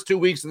this first 2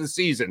 weeks of the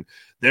season,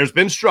 there's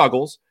been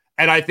struggles.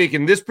 And I think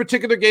in this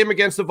particular game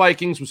against the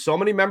Vikings, with so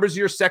many members of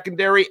your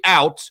secondary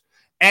out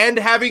and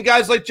having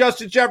guys like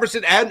Justin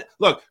Jefferson, and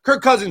look,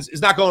 Kirk Cousins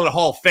is not going to the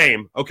Hall of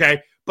Fame,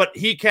 okay? But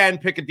he can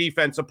pick a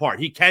defense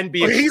apart. He can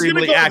be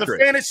extremely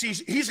accurate.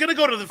 He's going to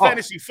go to the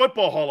Fantasy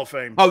Football Hall of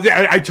Fame. Oh,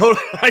 yeah, I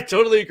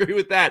totally agree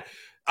with that.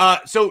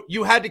 So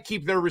you had to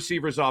keep their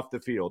receivers off the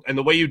field. And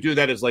the way you do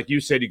that is, like you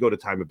said, you go to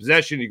time of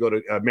possession, you go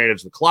to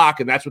manage the clock.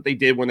 And that's what they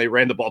did when they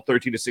ran the ball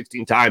 13 to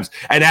 16 times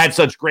and had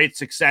such great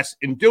success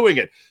in doing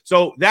it.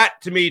 So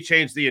that, to me,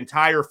 changed the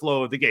entire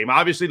flow of the game.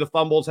 Obviously, the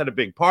fumbles had a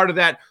big part of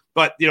that.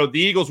 But, the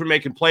Eagles were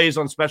making plays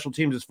on special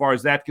teams as far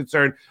as that's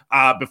concerned.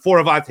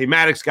 Before Avonte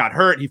Maddox got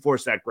hurt, he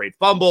forced that great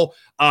fumble.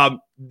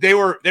 They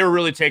were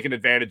really taking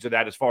advantage of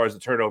that as far as the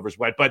turnovers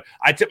went. But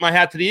I tip my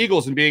hat to the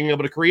Eagles in being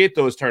able to create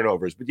those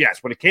turnovers. But,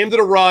 yes, when it came to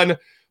the run,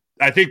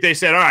 I think they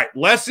said, all right,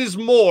 less is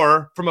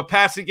more from a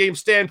passing game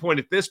standpoint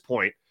at this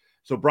point.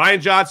 So Brian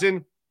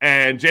Johnson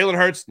and Jalen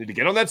Hurts need to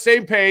get on that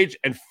same page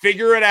and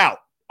figure it out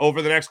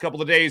over the next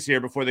couple of days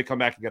here before they come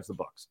back against the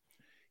Bucs.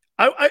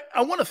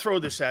 I want to throw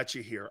this at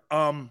you here.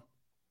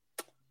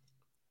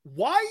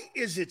 Why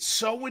is it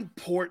so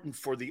important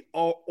for the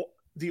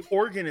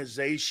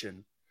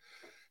organization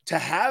to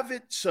have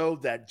it so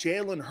that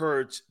Jalen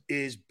Hurts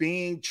is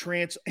being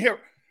here?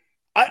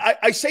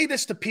 I say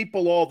this to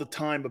people all the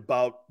time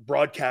about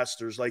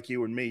broadcasters like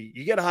you and me.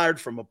 You get hired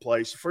from a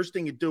place. The first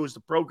thing you do is the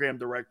program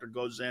director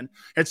goes in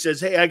and says,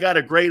 hey, I got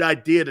a great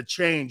idea to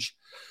change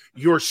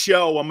your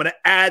show. I'm going to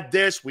add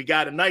this. We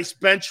got a nice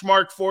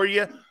benchmark for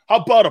you. How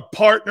about a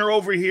partner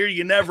over here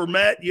you never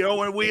met?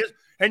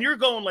 And you're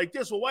going like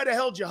this. Well, why the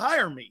hell did you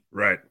hire me?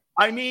 Right.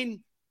 I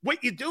mean,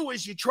 what you do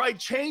is you try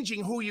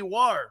changing who you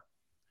are.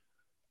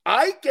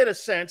 I get a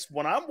sense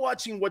when I'm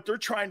watching what they're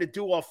trying to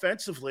do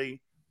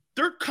offensively,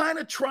 they're kind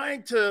of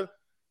trying to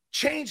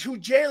change who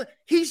Jalen.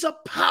 He's a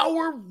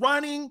power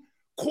running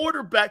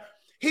quarterback.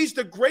 He's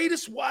the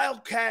greatest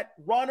Wildcat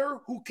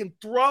runner who can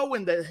throw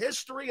in the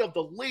history of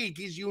the league.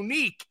 He's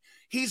unique.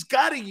 He's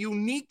got a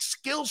unique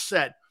skill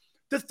set.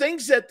 The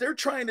things that they're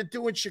trying to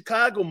do in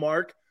Chicago,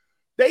 Mark,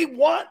 they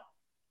want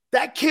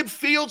that kid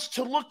Fields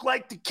to look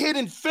like the kid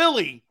in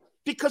Philly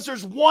because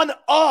there's one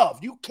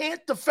of. You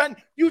can't defend.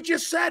 You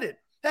just said it.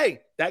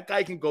 Hey, that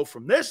guy can go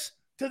from this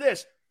to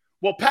this.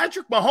 Well,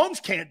 Patrick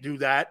Mahomes can't do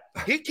that.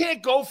 He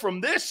can't go from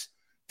this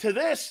to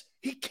this.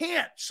 He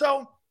can't.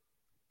 So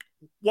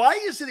why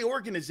is the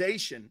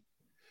organization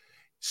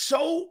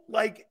so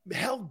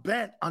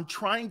hell-bent on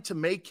trying to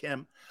make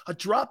him a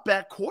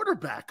drop-back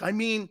quarterback? I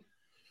mean,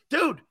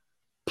 dude,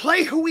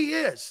 play who he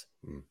is.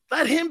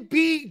 Let him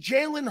be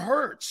Jalen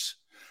Hurts.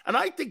 And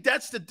I think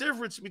that's the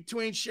difference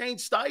between Shane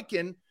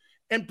Steichen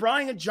and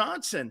Brian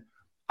Johnson.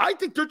 I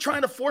think they're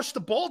trying to force the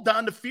ball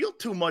down the field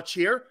too much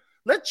here.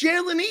 Let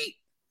Jalen eat.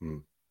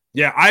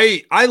 Yeah,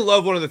 I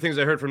love one of the things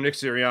I heard from Nick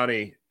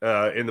Sirianni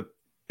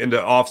in in the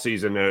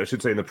offseason, I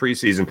should say in the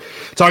preseason,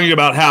 talking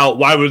about how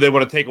why would they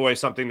want to take away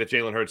something that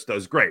Jalen Hurts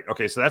does great.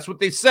 Okay, so that's what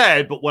they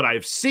said, but what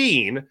I've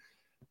seen,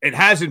 it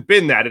hasn't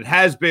been that. It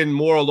has been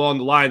more along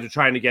the lines of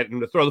trying to get him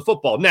to throw the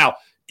football. Now,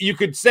 you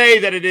could say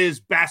that it is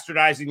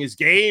bastardizing his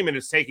game and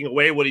it's taking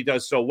away what he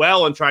does so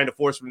well and trying to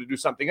force him to do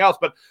something else,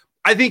 but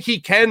I think he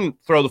can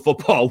throw the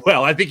football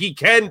well. I think he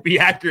can be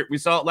accurate. We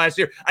saw it last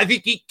year. I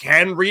think he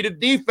can read a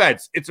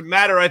defense. It's a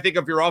matter, I think,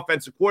 of your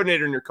offensive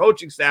coordinator and your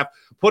coaching staff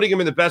putting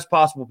him in the best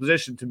possible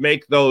position to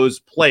make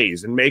those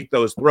plays and make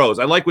those throws.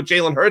 I like what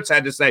Jalen Hurts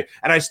had to say,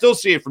 and I still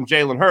see it from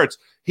Jalen Hurts.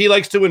 He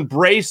likes to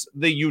embrace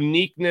the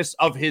uniqueness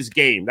of his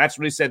game. That's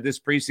what he said this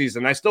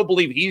preseason. I still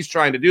believe he's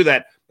trying to do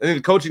that. I think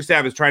the coaching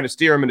staff is trying to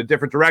steer him in a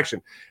different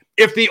direction.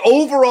 If the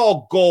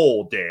overall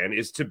goal, Dan,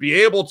 is to be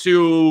able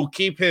to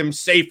keep him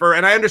safer,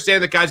 and I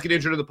understand that guys get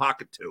injured in the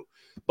pocket too,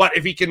 but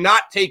if he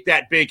cannot take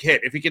that big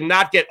hit, if he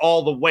cannot get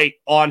all the weight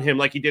on him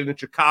like he did in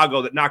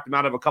Chicago that knocked him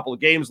out of a couple of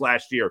games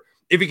last year,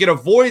 if he can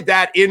avoid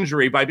that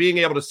injury by being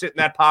able to sit in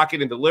that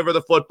pocket and deliver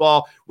the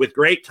football with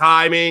great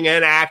timing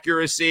and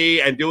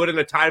accuracy and do it in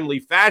a timely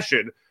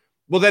fashion,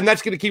 well, then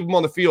that's going to keep him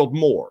on the field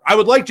more. I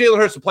would like Jalen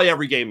Hurts to play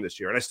every game this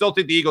year, and I still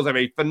think the Eagles have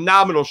a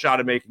phenomenal shot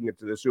at making it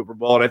to the Super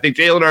Bowl, and I think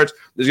Jalen Hurts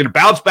is going to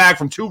bounce back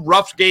from 2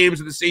 rough games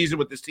of the season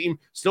with this team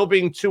still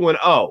being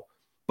 2-0,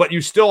 but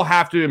you still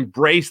have to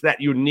embrace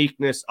that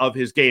uniqueness of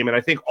his game, and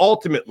I think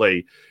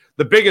ultimately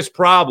the biggest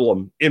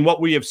problem in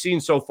what we have seen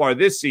so far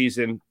this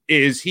season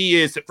is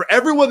he is, for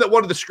everyone that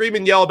wanted to scream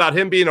and yell about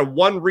him being a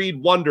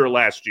one-read wonder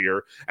last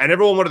year, and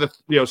everyone wanted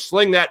to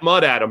sling that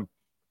mud at him,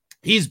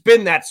 he's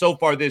been that so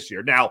far this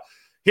year. Now,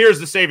 here's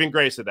the saving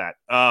grace of that.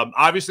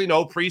 Obviously,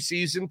 no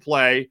preseason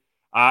play.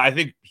 I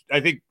think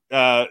Nick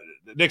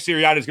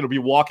Sirianni is going to be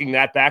walking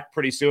that back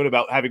pretty soon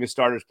about having his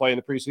starters play in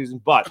the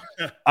preseason. But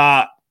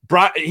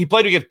he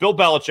played against Bill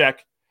Belichick,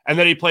 and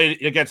then he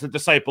played against the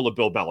disciple of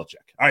Bill Belichick.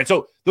 All right,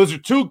 so those are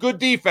 2 good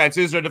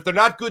defenses, and if they're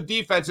not good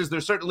defenses,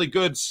 they're certainly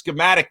good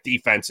schematic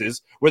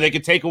defenses where they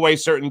can take away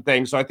certain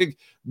things. So I think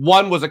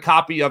one was a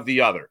copy of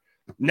the other.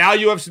 Now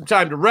you have some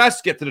time to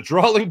rest, get to the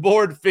drawing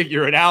board,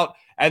 figure it out,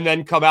 and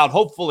then come out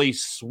hopefully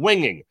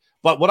swinging.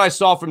 But what I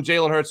saw from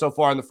Jalen Hurts so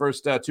far in the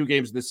first 2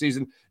 games of the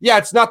season, yeah,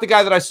 it's not the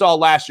guy that I saw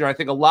last year. I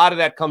think a lot of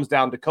that comes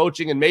down to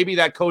coaching, and maybe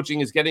that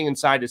coaching is getting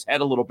inside his head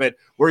a little bit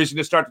where he's going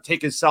to start to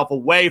take himself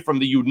away from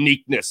the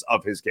uniqueness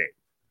of his game.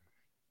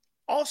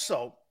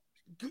 Also,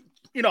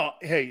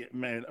 hey,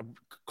 man,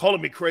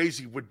 calling me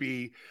crazy would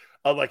be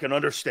like an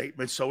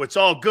understatement, so it's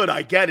all good.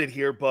 I get it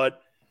here,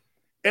 but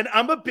and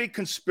I'm a big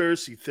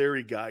conspiracy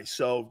theory guy,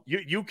 so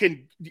you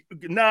can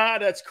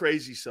that's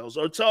crazy, so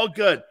it's all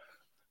good.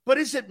 But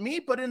is it me?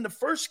 But in the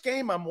first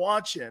game I'm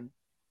watching,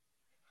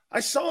 I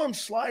saw him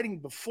sliding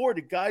before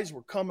the guys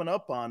were coming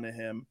up onto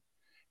him,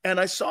 and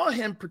I saw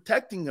him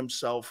protecting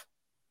himself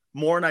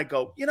more, and I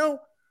go,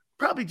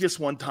 probably just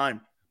one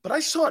time, but I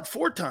saw it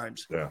 4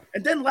 times. Yeah.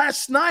 And then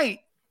last night,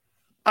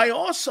 I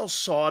also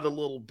saw it a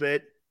little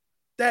bit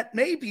that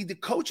maybe the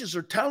coaches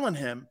are telling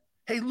him,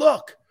 hey,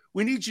 look,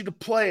 we need you to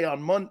play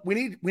on Monday.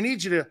 We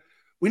need you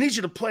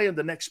to play in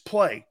the next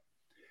play.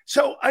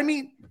 So, I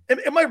mean,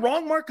 am I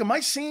wrong, Mark? Am I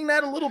seeing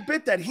that a little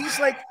bit? That he's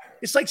like,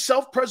 it's like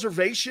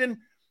self-preservation.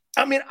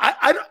 I mean,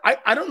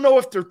 I don't know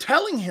if they're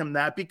telling him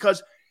that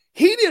because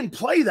he didn't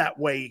play that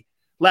way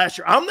last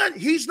year.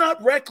 He's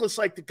not reckless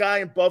like the guy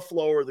in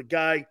Buffalo or the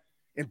guy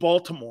in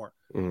Baltimore.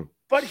 Mm.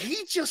 But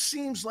he just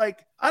seems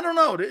like, I don't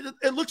know.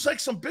 It looks like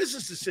some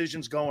business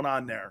decisions going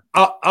on there.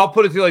 I'll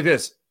put it to you like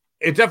this.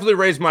 It definitely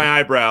raised my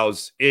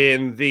eyebrows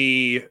in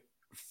the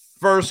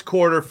first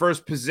quarter,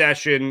 first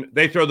possession.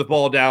 They throw the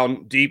ball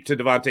down deep to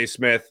Devontae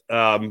Smith.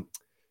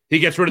 He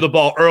gets rid of the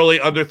ball early,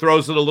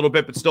 underthrows it a little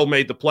bit, but still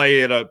made the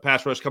play at a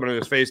pass rush coming in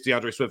his face.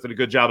 DeAndre Swift did a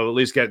good job of at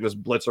least getting this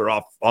blitzer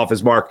off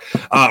his mark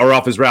or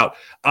off his route.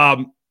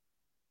 And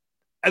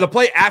the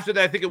play after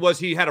that, I think it was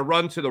he had a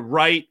run to the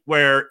right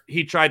where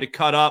he tried to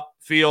cut up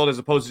field as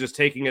opposed to just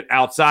taking it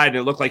outside, and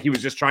it looked like he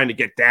was just trying to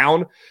get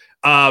down.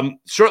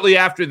 Shortly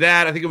after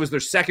that, I think it was their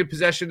second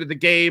possession of the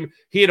game.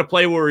 He had a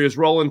play where he was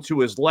rolling to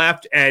his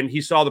left and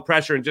he saw the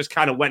pressure and just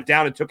kind of went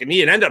down and took a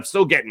knee and ended up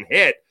still getting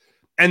hit.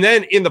 And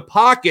then in the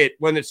pocket,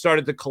 when it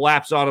started to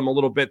collapse on him a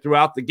little bit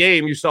throughout the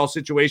game, you saw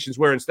situations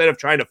where instead of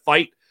trying to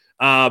fight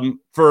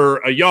for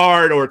a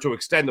yard or to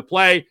extend the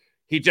play,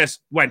 he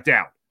just went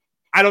down.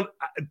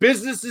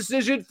 Business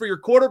decision for your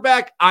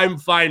quarterback, I'm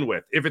fine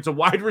with. If it's a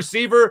wide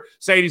receiver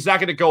saying he's not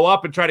going to go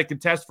up and try to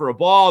contest for a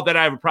ball, then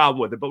I have a problem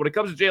with it. But when it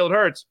comes to Jalen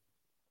Hurts,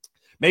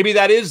 maybe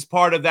that is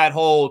part of that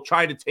whole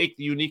trying to take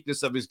the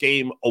uniqueness of his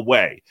game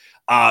away.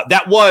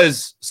 That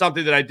was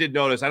something that I did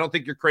notice. I don't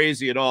think you're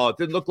crazy at all. It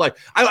didn't look like,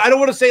 I don't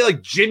want to say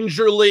like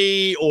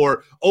gingerly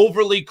or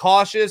overly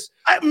cautious.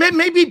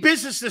 Maybe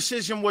business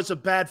decision was a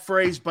bad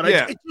phrase, but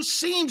it just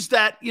seems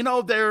that,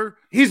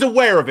 he's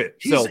aware of it.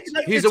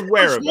 He's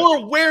aware of it. More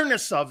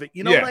awareness of it.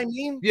 You know what I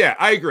mean? Yeah,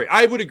 I agree.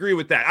 I would agree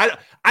with that.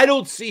 I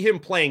don't see him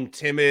playing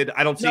timid.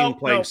 I don't see him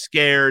playing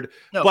scared.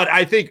 No. But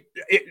I think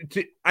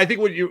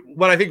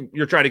what I think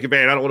you're trying to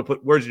convey, and I don't want to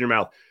put words in your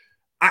mouth.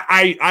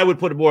 I would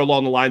put it more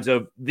along the lines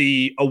of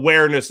the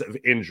awareness of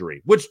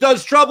injury, which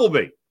does trouble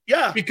me.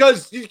 Yeah.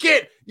 Because you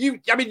can't, you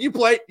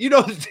play,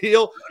 the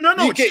deal. No,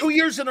 it's 2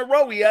 years in a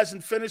row he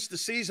hasn't finished the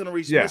season, or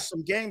he's missed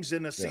some games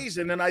in the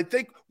season. And I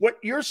think what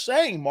you're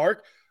saying,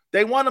 Mark,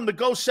 they want him to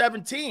go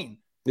 17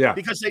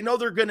 because they know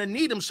they're going to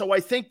need him. So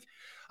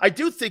I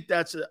do think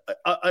that's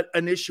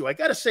an issue. I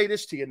got to say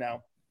this to you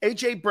now.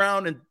 A.J.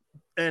 Brown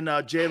and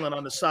Jalen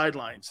on the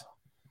sidelines.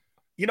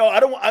 I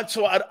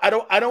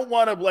don't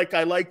want to, like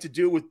I like to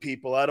do with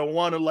people. I don't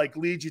want to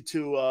lead you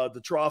to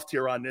the trough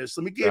here on this.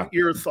 Let me give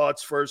your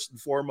thoughts first and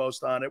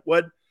foremost on it.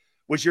 What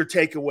was your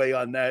takeaway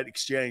on that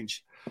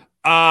exchange?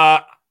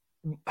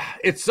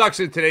 It sucks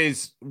in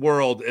today's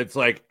world. It's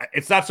like,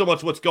 it's not so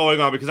much what's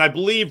going on, because I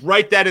believe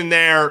right then and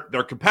there,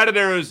 they're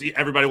competitors.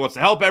 Everybody wants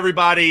to help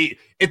everybody.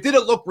 It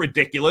didn't look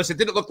ridiculous. It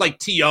didn't look like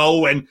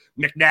T.O. and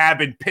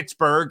McNabb in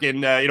Pittsburgh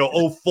in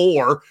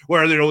 04,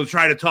 where they're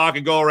trying to talk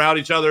and go around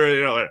each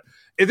other.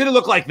 It didn't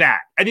look like that.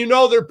 And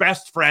they're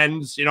best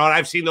friends, and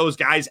I've seen those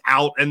guys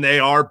out and they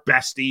are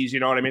besties, you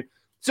know what I mean?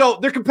 So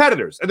they're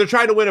competitors and they're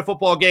trying to win a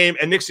football game,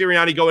 and Nick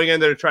Sirianni going in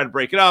there to try to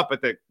break it up. I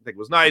think it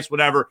was nice,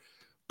 whatever.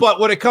 But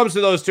when it comes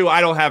to those two,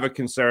 I don't have a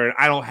concern.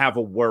 I don't have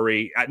a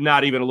worry,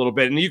 not even a little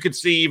bit. And you could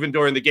see even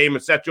during the game,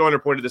 and Seth Joyner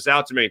pointed this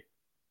out to me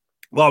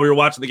while we were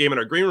watching the game in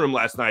our green room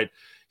last night.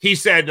 He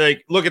said,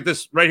 look at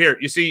this right here.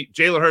 You see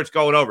Jalen Hurts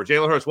going over.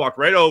 Jalen Hurts walked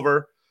right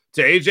over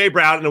to A.J.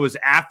 Brown, and it was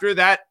after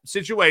that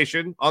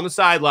situation on the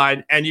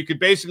sideline, and you could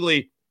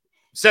basically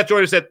 – Seth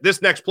Joyner said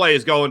this next play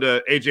is going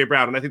to A.J.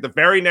 Brown, and I think the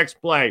very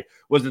next play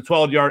was the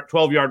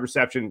 12-yard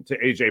reception to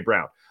A.J.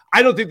 Brown.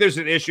 I don't think there's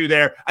an issue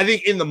there. I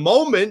think in the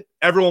moment,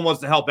 everyone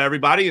wants to help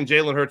everybody, and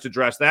Jalen Hurts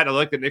addressed that. I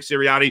like that Nick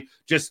Sirianni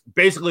just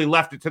basically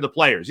left it to the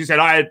players. He said,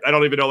 I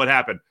don't even know what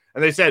happened.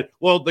 And they said,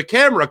 well, the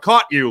camera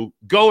caught you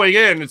going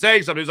in and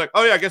saying something. He's like,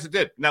 oh, yeah, I guess it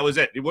did. And that was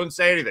it. He wouldn't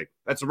say anything.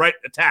 That's the right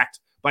attacked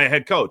by a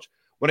head coach.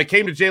 When it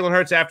came to Jalen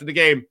Hurts after the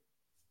game,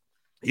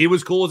 he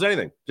was cool as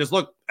anything. Just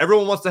look,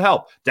 everyone wants to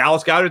help.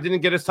 Dallas Goedert didn't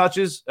get his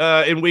touches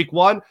in week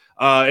one.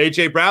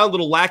 A.J. Brown, a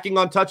little lacking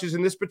on touches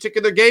in this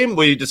particular game.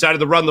 We decided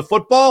to run the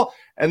football,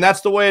 and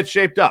that's the way it's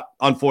shaped up,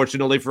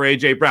 unfortunately, for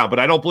A.J. Brown. But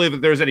I don't believe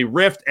that there's any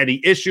rift,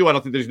 any issue. I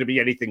don't think there's going to be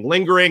anything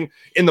lingering.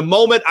 In the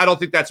moment, I don't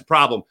think that's a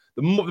problem.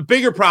 The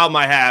bigger problem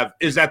I have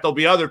is that there'll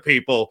be other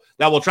people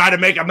that will try to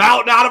make a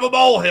mountain out of a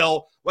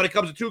molehill when it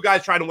comes to two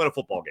guys trying to win a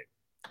football game.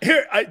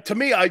 Here, to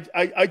me,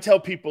 I tell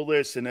people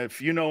this, and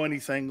if you know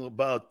anything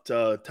about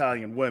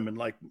Italian women,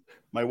 like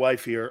my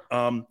wife here,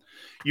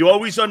 you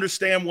always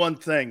understand one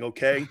thing,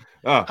 okay?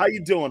 How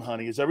you doing,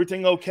 honey? Is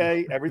everything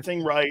okay?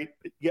 Everything right?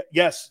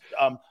 Yes.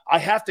 I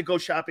have to go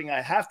shopping.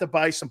 I have to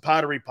buy some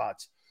pottery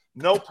pots.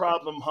 No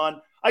problem,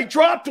 hon. I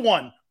dropped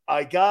one.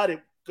 I got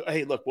it.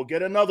 Hey, look, we'll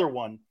get another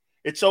one.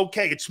 It's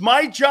okay. It's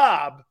my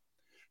job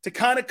to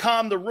kind of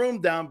calm the room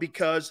down,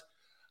 because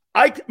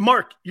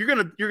Mark, you're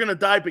gonna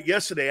die. But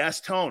yesterday,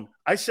 ask Tone.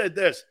 I said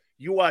this: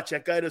 you watch,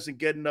 that guy doesn't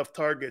get enough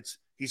targets.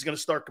 He's gonna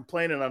start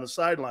complaining on the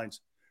sidelines.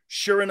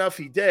 Sure enough,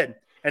 he did,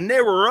 and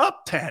they were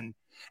up 10.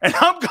 And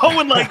I'm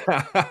going like,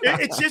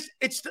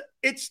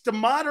 it's the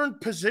modern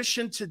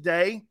position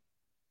today.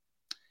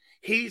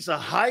 He's a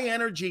high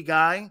energy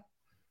guy.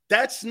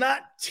 That's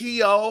not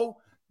T.O.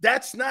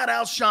 That's not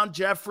Alshon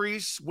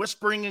Jeffries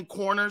whispering in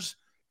corners.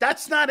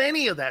 That's not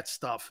any of that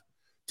stuff.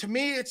 To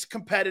me, it's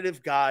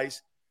competitive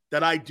guys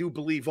that I do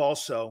believe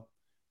also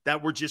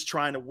that we're just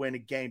trying to win a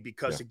game,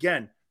 because,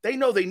 again, they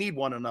know they need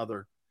one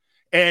another.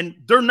 And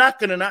they're not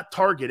going to not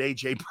target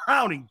A.J.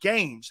 Brown in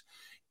games,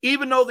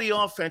 even though the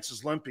offense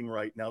is limping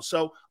right now.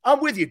 So I'm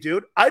with you,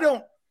 dude. I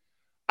don't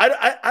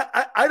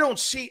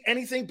see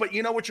anything, but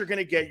you know what you're going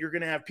to get? You're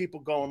going to have people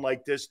going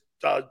like this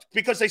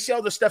because they see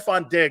all the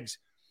Stephon Diggs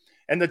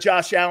and the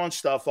Josh Allen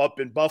stuff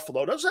up in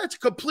Buffalo. That's a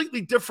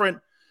completely different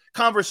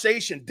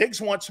conversation. Diggs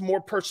wants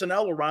more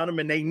personnel around him,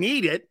 and they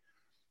need it.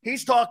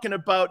 He's talking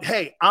about,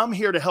 hey, I'm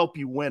here to help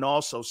you win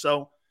also.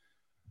 So,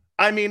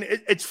 I mean,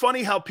 it's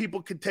funny how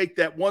people could take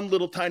that one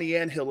little tiny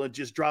anthill and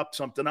just drop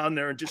something on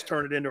there and just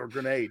turn it into a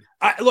grenade.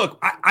 I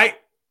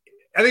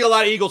think a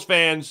lot of Eagles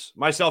fans,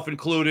 myself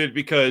included,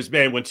 because,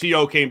 man, when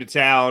T.O. came to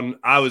town,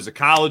 I was a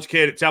college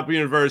kid at Temple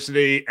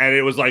University, and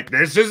it was like,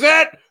 this is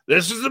it.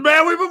 This is the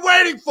man we've been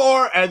waiting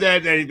for. And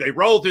then they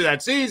roll through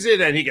that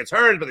season, and he gets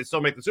hurt, but they still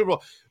make the Super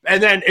Bowl.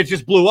 And then it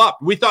just blew up.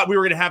 We thought we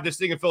were going to have this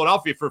thing in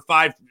Philadelphia for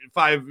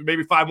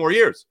maybe five more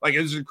years. Like,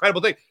 it was an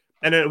incredible thing.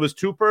 And it was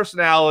two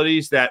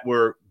personalities that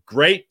were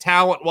great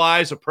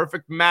talent-wise, a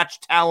perfect match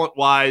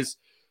talent-wise,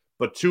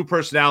 but two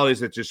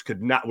personalities that just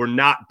were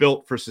not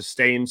built for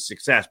sustained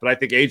success. But I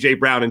think A.J.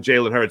 Brown and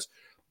Jalen Hurts,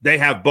 they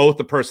have both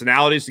the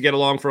personalities to get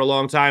along for a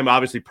long time.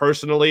 Obviously,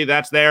 personally,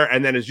 that's there.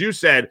 And then, as you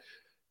said,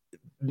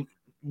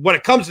 when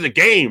it comes to the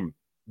game,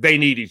 they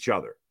need each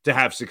other to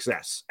have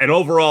success. And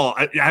overall,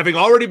 having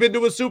already been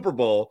to a Super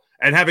Bowl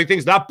and having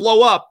things not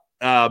blow up,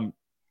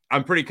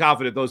 I'm pretty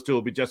confident those two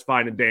will be just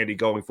fine and dandy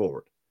going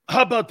forward.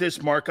 How about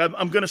this, Mark?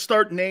 I'm going to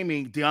start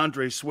naming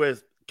DeAndre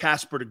Swift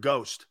Casper the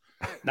Ghost.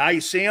 Now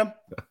you see him,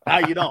 now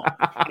you don't.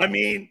 I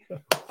mean,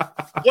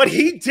 what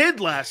he did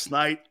last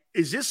night,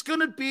 is this going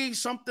to be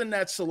something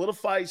that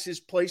solidifies his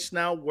place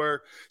now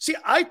where, see,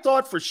 I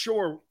thought for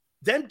sure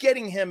them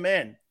getting him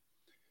in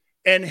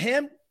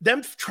and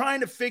them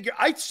trying to figure,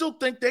 I still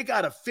think they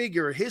got to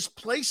figure his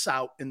place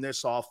out in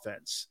this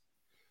offense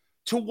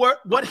to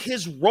what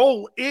his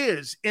role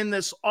is in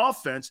this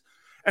offense.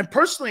 And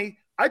personally,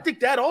 I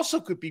think that also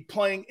could be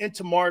playing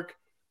into Mark,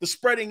 the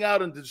spreading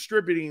out and the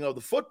distributing of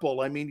the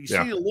football. I mean, you see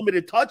the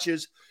limited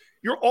touches.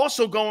 You're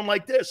also going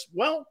like this.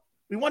 Well,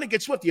 we want to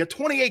get Swift. He had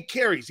 28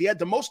 carries. He had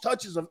the most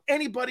touches of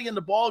anybody in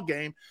the ball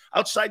game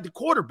outside the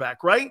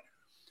quarterback, right?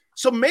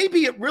 So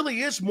maybe it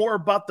really is more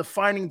about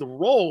defining the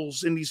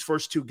roles in these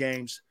first two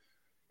games.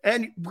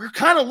 And we're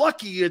kind of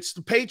lucky it's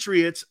the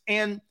Patriots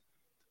and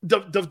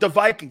the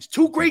Vikings.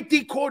 Two great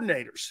D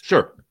coordinators.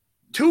 Sure.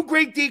 Two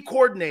great D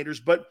coordinators,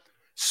 but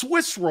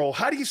Swiss role,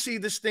 how do you see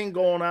this thing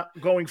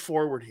going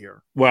forward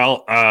here?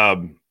 Well,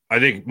 I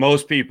think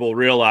most people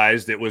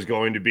realized it was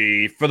going to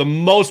be, for the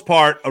most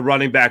part, a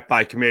running back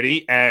by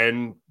committee,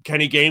 and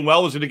Kenny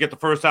Gainwell was going to get the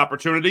first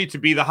opportunity to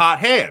be the hot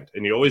hand,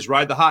 and you always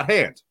ride the hot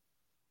hand.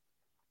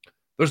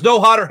 There's no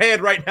hotter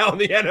hand right now in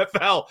the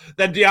NFL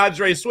than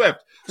DeAndre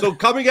Swift. So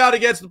coming out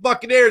against the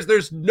Buccaneers,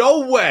 there's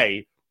no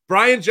way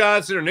Brian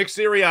Johnson or Nick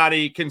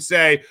Sirianni can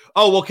say,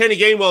 oh, well, Kenny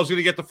Gainwell is going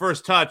to get the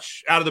first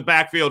touch out of the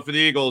backfield for the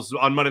Eagles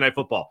on Monday Night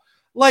Football.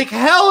 Like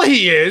hell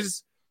he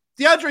is.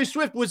 DeAndre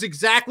Swift was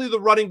exactly the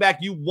running back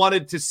you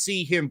wanted to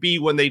see him be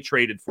when they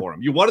traded for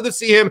him. You wanted to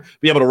see him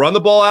be able to run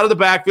the ball out of the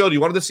backfield. You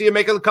wanted to see him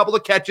make a couple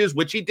of catches,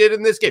 which he did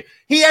in this game.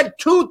 He had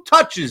 2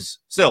 touches,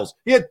 Sills.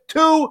 He had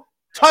 2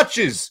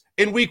 touches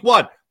in week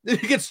 1. He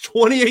gets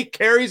 28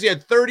 carries. He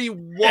had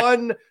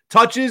 31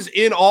 touches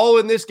in all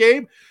in this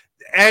game.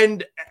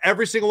 And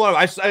every single one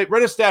of them, I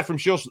read a stat from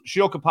Shil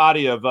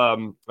Kapati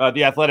of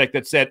The Athletic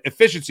that said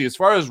efficiency, as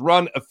far as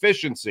run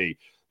efficiency,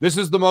 this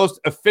is the most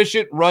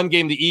efficient run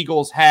game the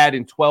Eagles had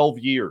in 12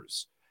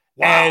 years.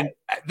 Wow. And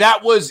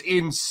that was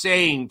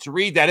insane to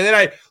read that. And then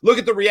I look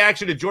at the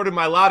reaction to Jordan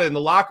Mailata in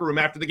the locker room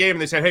after the game,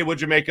 and they said, hey,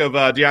 what'd you make of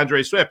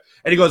DeAndre Swift?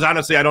 And he goes,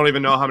 honestly, I don't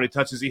even know how many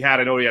touches he had.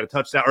 I know he had a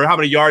touchdown, or how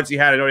many yards he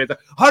had. I know he had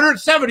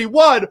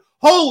 171.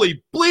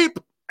 Holy bleep.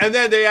 And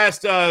then they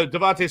asked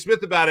Devontae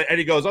Smith about it, and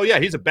he goes, oh, yeah,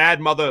 he's a bad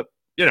mother.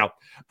 He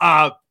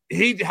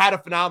had a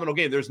phenomenal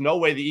game. There's no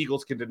way the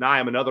Eagles can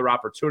deny him another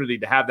opportunity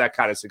to have that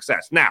kind of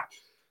success. Now,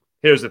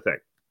 here's the thing.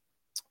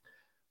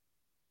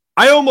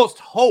 I almost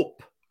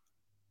hope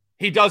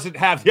he doesn't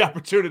have the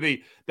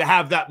opportunity to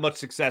have that much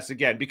success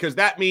again, because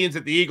that means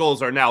that the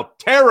Eagles are now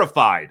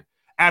terrified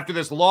after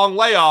this long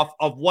layoff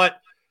of what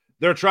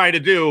they're trying to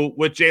do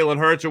with Jalen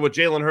Hurts, or what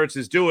Jalen Hurts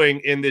is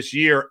doing in this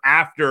year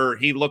after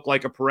he looked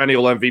like a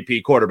perennial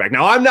MVP quarterback.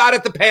 Now, I'm not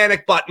at the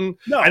panic button.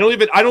 No. I don't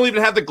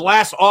even have the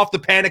glass off the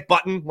panic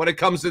button when it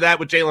comes to that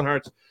with Jalen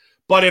Hurts.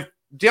 But if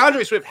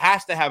DeAndre Swift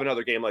has to have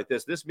another game like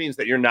this means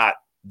that you're not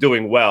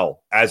doing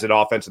well as an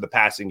offense in the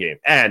passing game.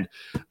 And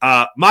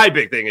my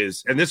big thing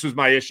is, and this was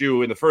my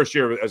issue in the first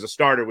year as a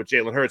starter with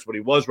Jalen Hurts when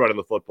he was running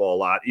the football a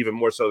lot, even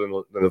more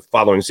so than the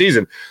following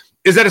season,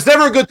 is that it's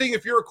never a good thing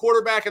if you're a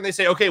quarterback and they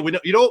say, okay,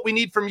 you know what we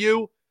need from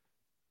you?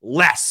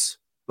 Less.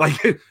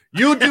 Like,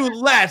 you do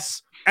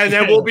less, and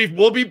then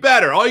we'll be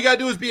better. All you got to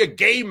do is be a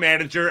game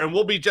manager, and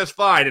we'll be just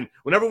fine. And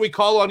whenever we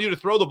call on you to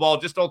throw the ball,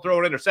 just don't throw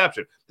an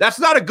interception. That's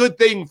not a good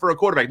thing for a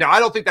quarterback. Now,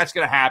 I don't think that's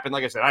going to happen.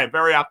 Like I said, I am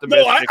very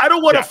optimistic. No, I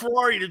don't want a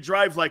Ferrari to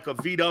drive like a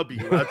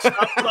VW. That's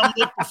not what I'm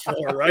looking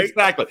for, right?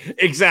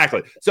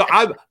 Exactly. So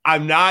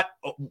I'm not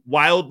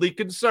wildly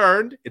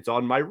concerned. It's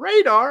on my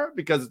radar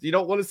because you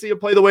don't want to see him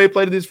play the way he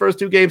played in these first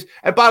 2 games.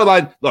 And bottom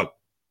line, look,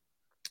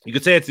 you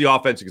could say it's the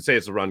offense. You could say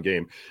it's the run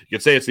game. You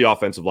could say it's the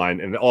offensive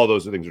line, and all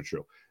those things are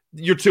true.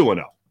 You're 2-0.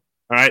 All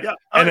right. Yeah,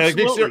 and like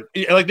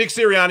Nick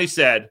Sirianni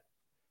said,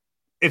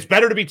 it's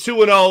better to be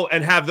 2-0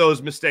 and have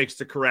those mistakes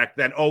to correct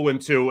than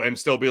 0-2 and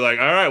still be like,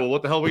 all right, well,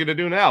 what the hell are we going to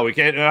do now?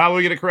 How are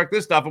we going to correct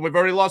this stuff? And we've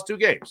already lost 2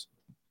 games.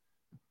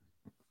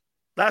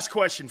 Last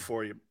question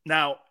for you.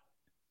 Now,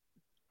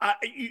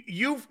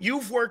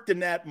 you've worked in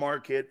that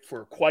market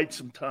for quite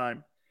some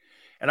time.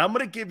 And I'm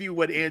going to give you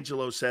what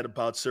Angelo said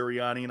about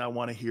Sirianni, and I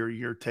want to hear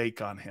your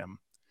take on him.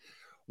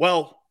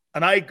 Well,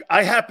 and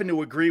I happen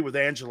to agree with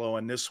Angelo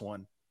on this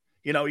one.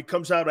 You know, he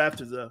comes out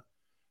after the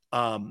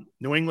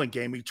New England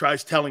game. He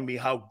tries telling me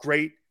how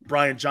great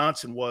Brian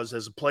Johnson was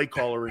as a play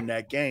caller in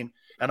that game.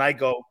 And I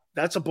go,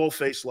 that's a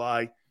bull-faced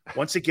lie.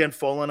 Once again,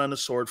 falling on the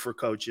sword for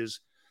coaches.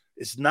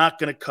 It's not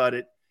going to cut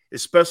it,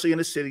 especially in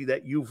a city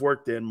that you've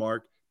worked in,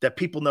 Mark, that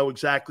people know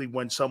exactly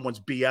when someone's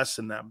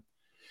BSing them.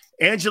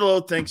 Angelo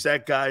thinks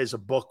that guy is a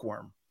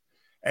bookworm,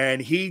 and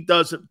he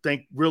doesn't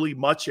think really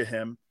much of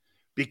him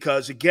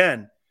because,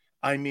 again,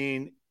 I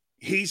mean,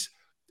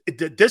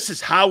 this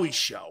is Howie's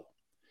show.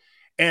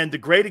 And the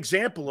great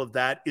example of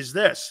that is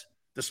the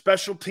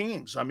special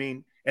teams. I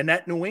mean, in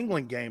that New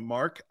England game,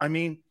 Mark, I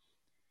mean,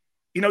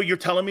 you know, you're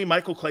telling me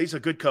Michael Clay's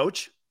a good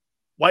coach?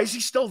 Why is he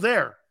still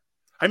there?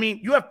 I mean,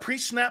 you have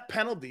pre-snap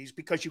penalties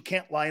because you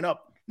can't line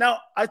up. Now,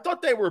 I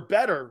thought they were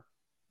better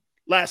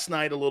last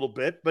night a little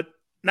bit, but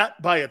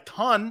not by a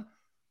ton,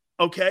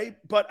 okay?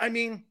 But, I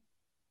mean,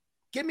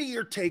 give me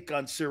your take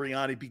on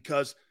Sirianni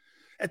because,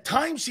 At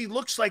times, he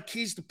looks like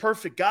he's the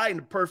perfect guy and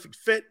the perfect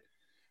fit.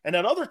 And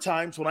at other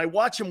times, when I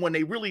watch him, when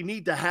they really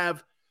need to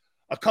have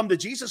a come to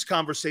Jesus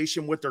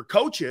conversation with their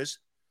coaches,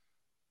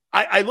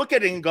 I look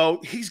at it and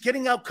go, he's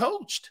getting out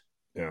coached.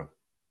 Yeah.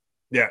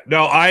 Yeah.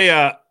 No,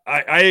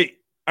 I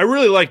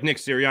really like Nick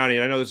Sirianni,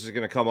 and I know this is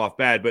going to come off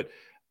bad, but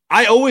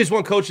I always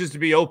want coaches to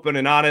be open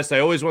and honest. I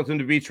always want them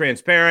to be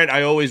transparent.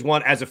 I always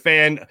want, as a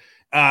fan,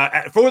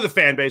 for the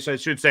fan base, I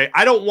should say,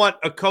 I don't want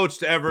a coach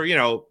to ever,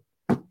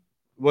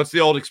 what's the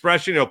old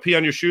expression? Pee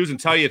on your shoes and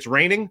tell you it's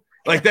raining.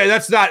 Like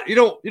that's not, you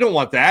don't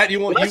want that.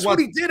 That's what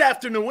he did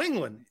after New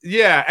England.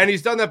 Yeah, and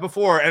he's done that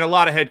before, and a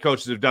lot of head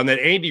coaches have done that.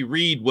 Andy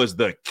Reid was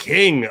the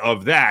king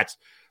of that.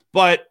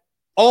 But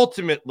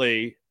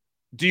ultimately,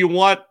 do you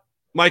want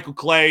Michael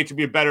Clay to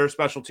be a better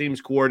special teams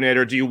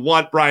coordinator? Do you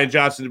want Brian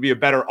Johnson to be a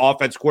better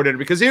offense coordinator?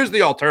 Because here's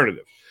the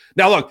alternative.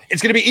 Now, look,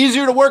 it's going to be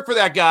easier to work for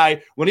that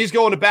guy when he's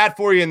going to bat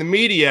for you in the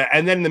media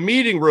and then in the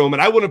meeting room.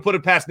 And I wouldn't put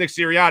it past Nick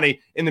Sirianni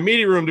in the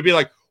meeting room to be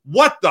like,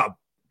 what the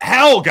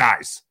hell,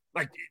 guys?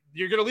 Like,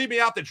 you're going to leave me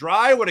out to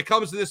dry when it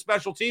comes to this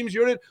special teams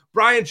unit?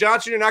 Brian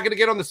Johnson, you're not going to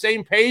get on the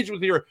same page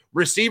with your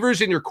receivers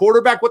and your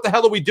quarterback? What the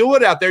hell are we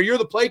doing out there? You're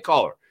the play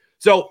caller.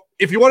 So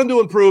if you want them to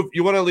improve,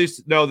 you want to at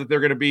least know that they're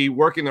going to be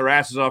working their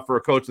asses off for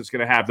a coach that's going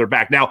to have their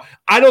back. Now,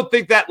 I don't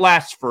think that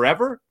lasts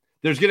forever.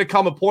 There's going to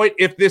come a point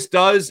if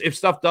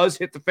stuff does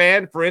hit the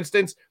fan, for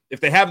instance, if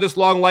they have this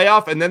long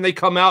layoff and then they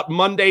come out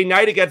Monday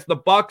night against the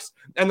Bucs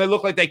and they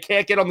look like they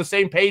can't get on the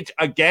same page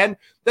again,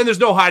 then there's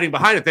no hiding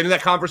behind it. Then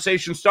that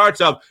conversation starts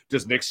of,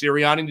 does Nick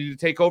Sirianni need to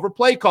take over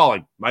play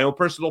calling? My own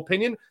personal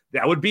opinion,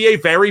 that would be a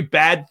very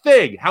bad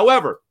thing.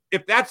 However,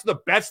 if that's the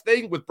best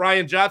thing with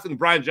Brian Johnson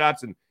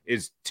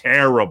is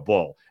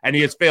terrible, and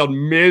he has failed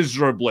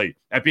miserably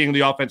at being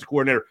the offensive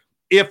coordinator,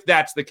 if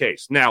that's the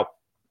case. Now,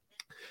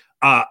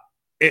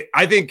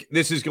 I think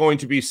this is going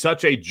to be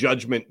such a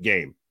judgment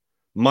game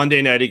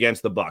Monday night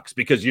against the Bucs,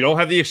 because you don't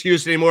have the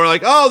excuse anymore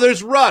like, oh,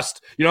 there's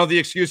rust. You don't have the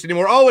excuse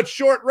anymore. Oh, it's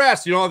short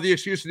rest. You don't have the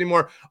excuse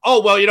anymore.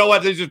 Oh, well, you know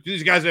what?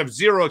 These guys have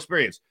zero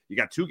experience. You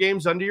got 2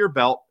 games under your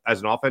belt as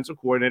an offensive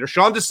coordinator.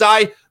 Sean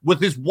Desai, with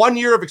his 1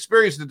 year of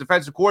experience as a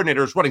defensive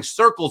coordinator, is running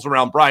circles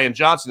around Brian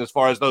Johnson as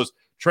far as those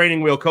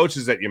training wheel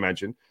coaches that you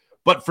mentioned.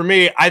 But for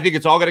me, I think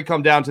it's all going to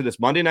come down to this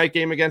Monday night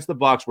game against the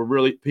Bucs,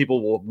 where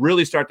people will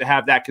really start to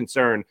have that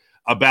concern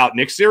about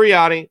Nick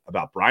Sirianni,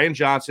 about Brian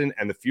Johnson,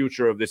 and the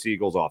future of this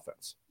Eagles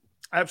offense.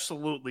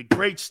 Absolutely.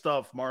 Great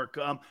stuff, Mark.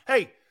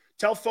 Hey,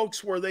 tell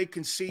folks where they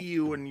can see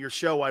you and your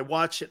show. I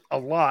watch it a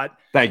lot.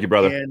 Thank you,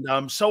 brother. And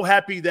I'm so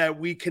happy that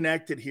we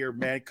connected here,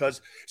 man, because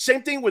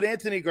same thing with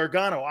Anthony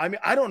Gargano. I mean,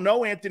 I don't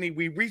know Anthony.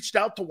 We reached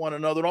out to one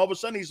another, and all of a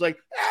sudden he's like,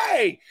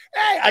 hey.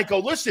 I go,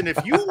 listen,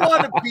 if you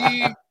want to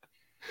be –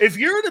 if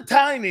you're in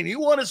Italian and you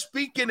want to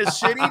speak in a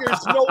city,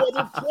 there's no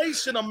other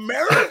place in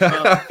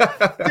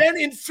America than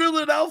in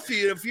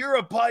Philadelphia. If you're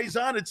a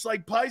Paisan, it's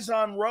like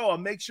Paisan Row. I'll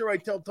make sure I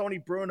tell Tony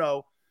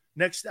Bruno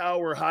next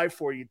hour hi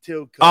for you,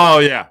 too. Oh,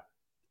 yeah.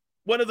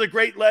 One of the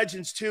great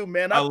legends, too,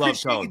 man. I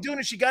appreciate Tony. you doing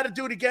this. You got to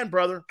do it again,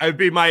 brother. It would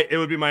be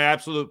my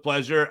absolute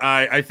pleasure.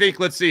 I think,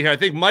 let's see here. I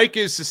think Mike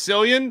is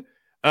Sicilian.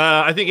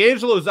 I think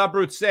Angelo is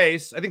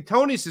Abruzzese. I think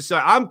Tony's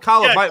Sicilian. I'm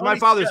Calabrese. My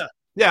father's –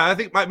 yeah, I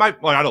think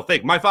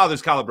my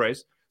father's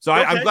Calabrese. So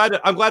okay.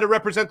 I'm glad to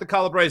represent the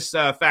Calabrese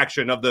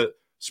faction of the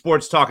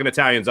sports talking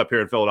Italians up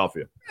here in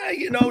Philadelphia.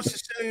 Yeah,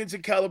 Sicilians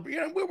and Calabrese,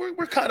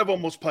 we're kind of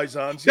almost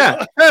paisans.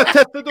 Yeah,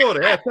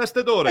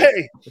 testadore.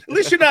 Hey, at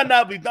least you're not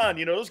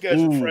Napolitan. Those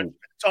guys are French.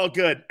 It's all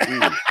good.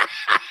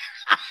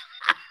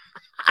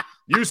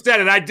 You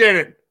said it. I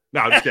didn't.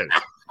 No, I'm just kidding.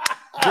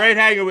 Great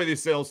hanging with you,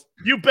 Sills.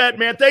 You bet,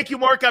 man. Thank you,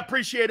 Mark. I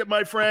appreciate it,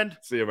 my friend.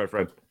 See you, my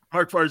friend.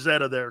 Mark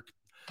Farzetta there.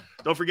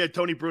 Don't forget,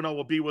 Tony Bruno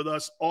will be with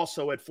us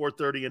also at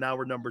 4:30 in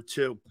hour number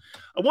 2.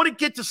 I want to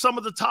get to some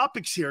of the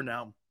topics here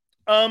now.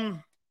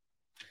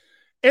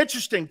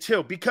 Interesting,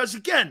 too, because,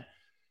 again,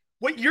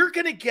 what you're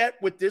going to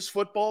get with this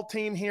football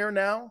team here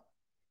now,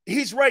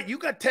 he's right. You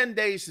got 10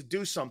 days to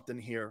do something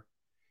here.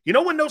 You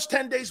know when those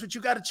 10 days, what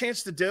you got a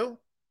chance to do?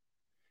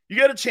 You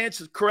got a chance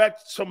to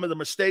correct some of the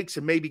mistakes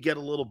and maybe get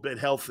a little bit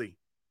healthy.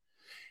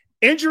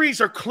 Injuries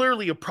are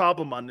clearly a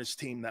problem on this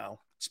team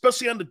now,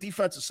 especially on the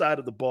defensive side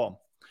of the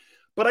ball.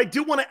 But I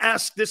do want to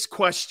ask this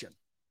question.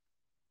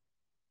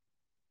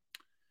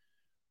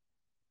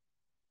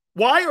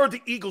 Why are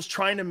the Eagles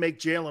trying to make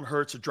Jalen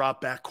Hurts a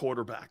drop-back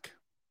quarterback?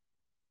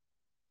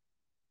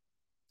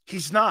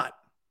 He's not.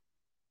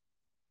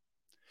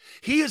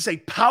 He is a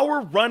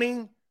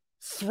power-running,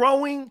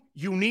 throwing,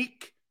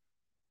 unique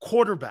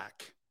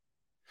quarterback.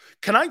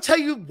 Can I tell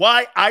you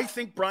why I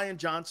think Brian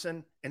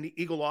Johnson and the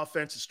Eagle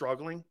offense is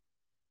struggling?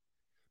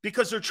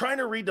 Because they're trying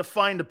to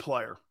redefine the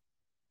player.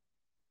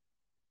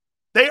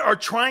 They are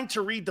trying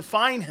to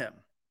redefine him.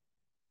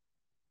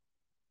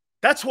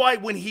 That's why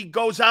when he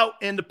goes out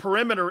in the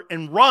perimeter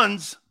and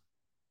runs,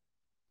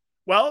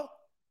 well,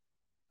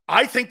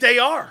 I think they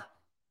are.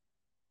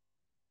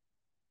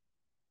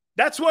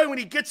 That's why when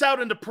he gets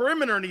out in the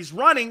perimeter and he's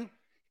running,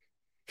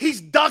 he's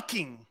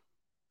ducking.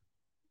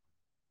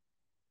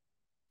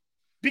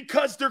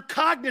 Because they're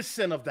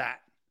cognizant of that.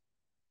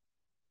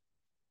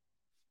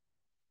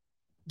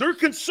 They're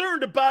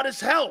concerned about his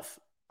health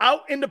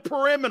out in the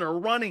perimeter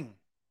running.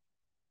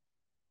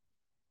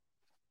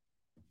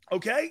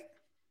 Okay?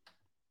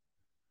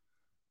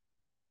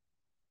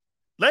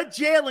 Let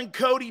Jalen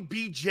Cody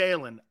be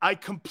Jalen. I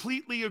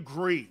completely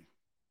agree.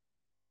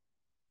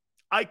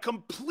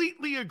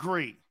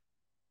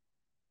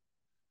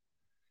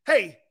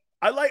 Hey,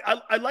 I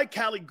like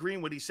Callie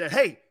Green when he said,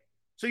 hey,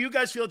 so you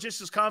guys feel just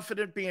as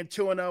confident being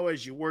 2-0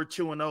 as you were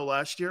 2-0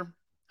 last year?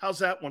 How's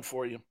that one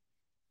for you?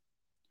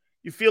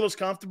 You feel as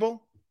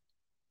comfortable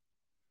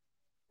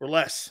or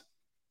less?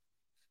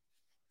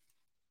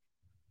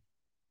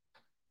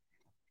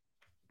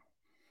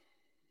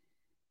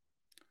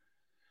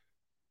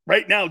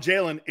 Right now,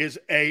 Jalen is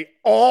an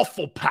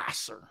awful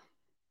passer.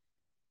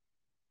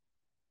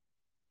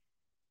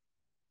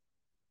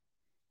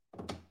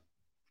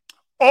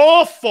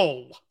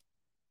 Awful.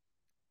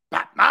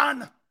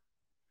 Batman.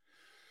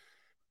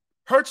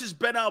 Hurts has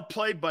been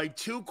outplayed by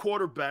two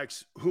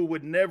quarterbacks who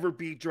would never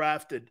be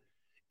drafted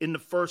in the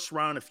first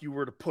round if you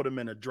were to put him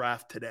in a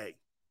draft today.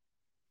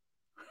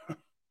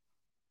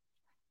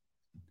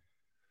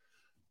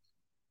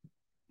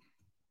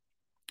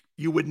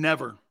 You would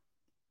never.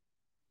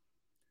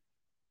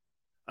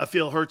 I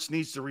feel Hurts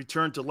needs to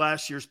return to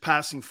last year's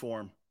passing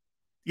form.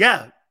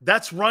 Yeah,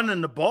 that's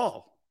running the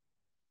ball.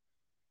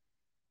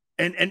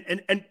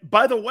 And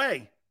by the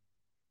way,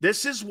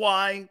 this is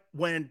why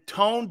when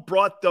Tone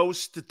brought those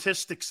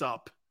statistics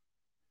up,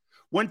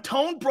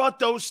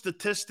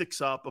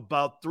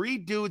 about 3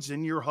 dudes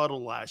in your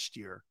huddle last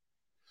year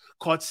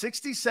caught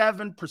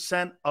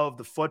 67% of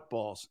the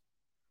footballs,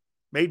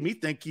 made me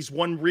think he's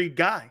one read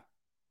guy.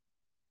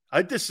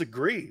 I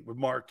disagree with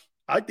Mark.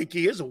 I think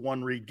he is a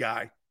one read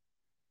guy.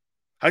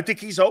 I think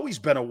he's always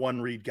been a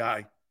one read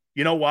guy.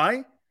 You know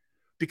why?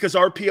 Because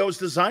RPO is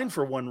designed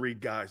for one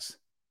read guys.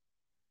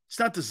 It's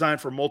not designed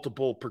for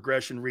multiple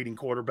progression reading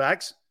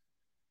quarterbacks.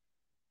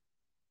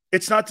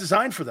 It's not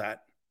designed for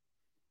that.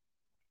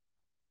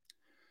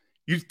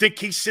 You think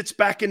he sits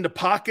back in the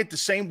pocket the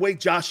same way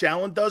Josh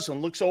Allen does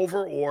and looks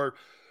over, or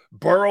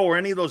Burrow or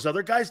any of those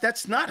other guys?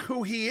 That's not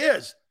who he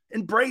is.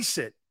 Embrace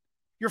it.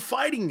 You're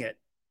fighting it.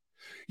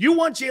 You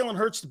want Jalen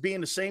Hurts to be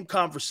in the same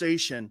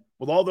conversation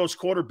with all those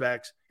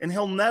quarterbacks, and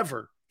he'll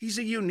never. He's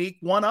a unique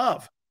one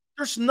of.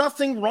 There's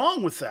nothing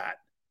wrong with that.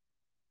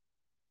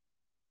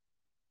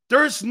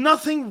 There's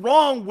nothing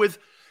wrong with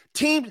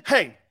teams.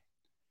 Hey,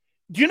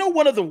 do you know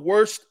one of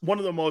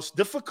the most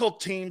difficult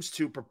teams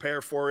to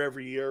prepare for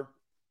every year?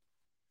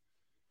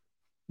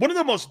 One of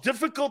the most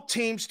difficult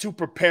teams to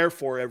prepare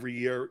for every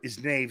year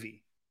is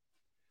Navy.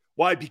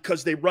 Why?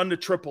 Because they run the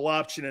triple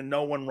option and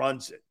no one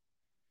runs it.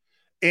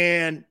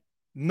 And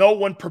no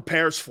one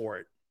prepares for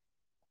it.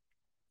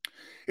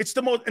 It's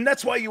the most, and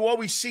that's why you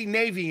always see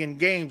Navy in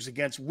games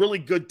against really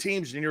good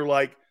teams, and you're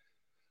like,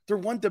 they're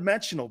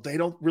one-dimensional. They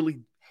don't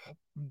really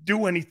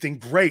do anything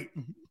great.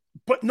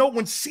 But no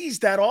one sees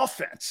that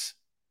offense.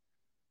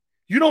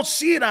 You don't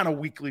see it on a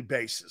weekly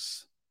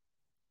basis.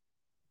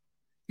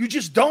 You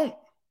just don't.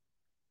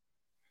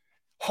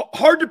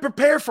 Hard to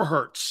prepare for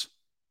Hurts.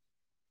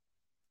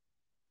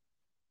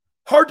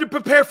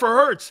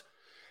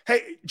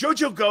 Hey,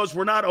 JoJo goes,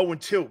 we're not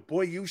 0-2.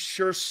 Boy, you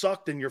sure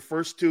sucked in your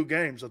first 2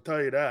 games, I'll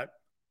tell you that.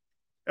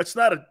 That's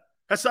not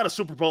a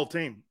Super Bowl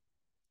team.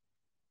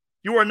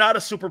 You are not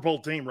a Super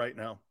Bowl team right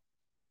now.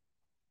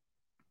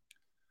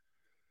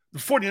 The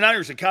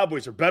 49ers and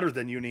Cowboys are better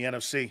than you in the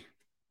NFC.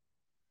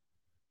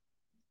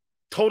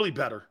 Totally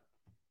better.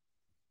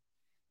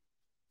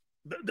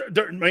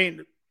 I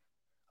mean,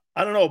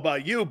 I don't know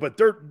about you, but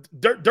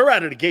they're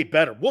out of the gate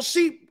better. We'll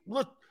see.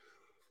 Look,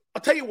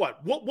 I'll tell you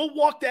what. We'll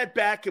walk that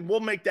back and we'll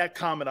make that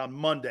comment on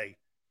Monday.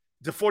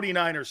 The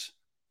 49ers.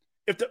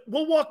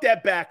 We'll walk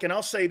that back, and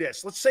I'll say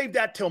this. Let's save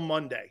that till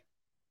Monday.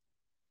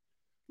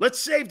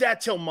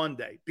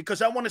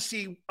 Because I want to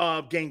see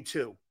game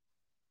 2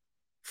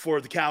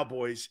 for the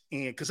Cowboys,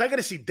 and because I got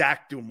to see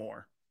Dak do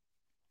more.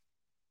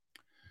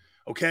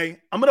 Okay,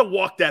 I'm going to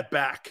walk that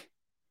back,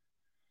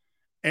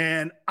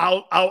 and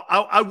I'll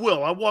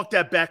walk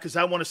that back because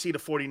I want to see the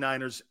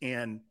 49ers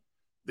and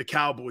the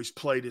Cowboys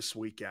play this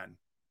weekend.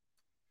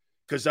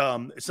 Because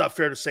it's not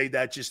fair to say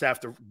that just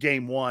after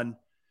game 1.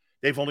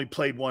 They've only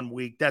played 1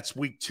 week. That's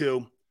week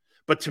 2.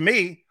 But to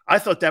me, I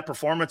thought that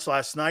performance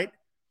last night,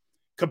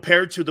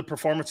 compared to the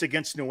performance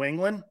against New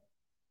England,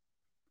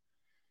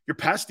 your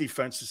pass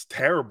defense is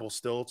terrible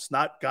still. It's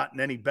not gotten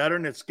any better,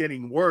 and it's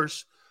getting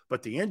worse.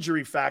 But the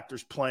injury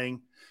factor's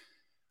playing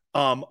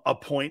a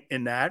point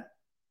in that.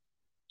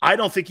 I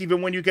don't think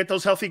even when you get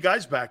those healthy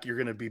guys back, you're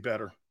going to be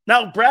better.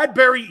 Now,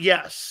 Bradbury,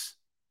 yes.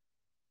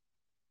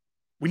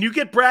 When you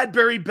get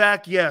Bradbury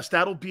back, yes,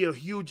 that'll be a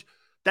huge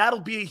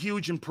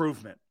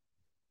improvement.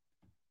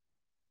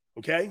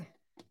 Okay?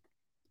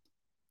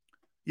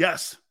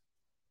 Yes.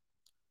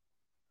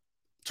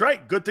 That's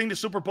right. Good thing the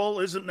Super Bowl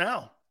isn't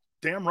now.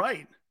 Damn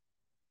right.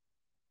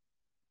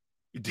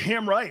 You're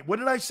damn right. What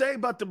did I say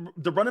about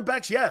the running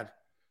backs? Yeah.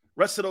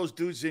 Rest of those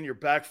dudes in your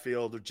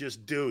backfield are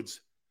just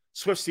dudes.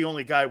 Swift's the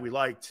only guy we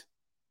liked.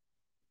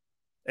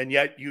 And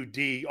yet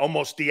you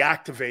almost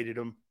deactivated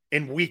him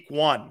in week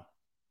 1.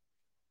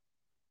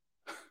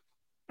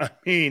 I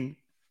mean,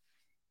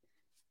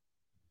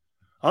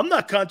 I'm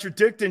not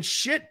contradicting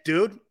shit,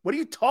 dude. What are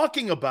you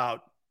talking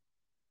about?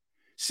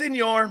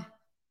 Senor,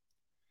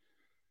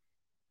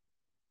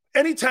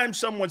 anytime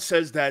someone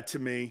says that to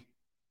me,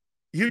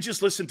 you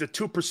just listen to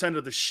 2%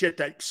 of the shit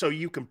that so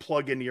you can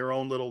plug into your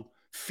own little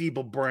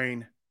feeble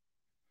brain.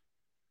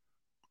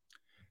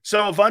 So,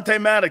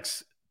 Avonte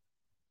Maddox,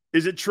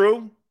 is it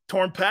true?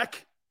 Torn pec?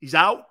 He's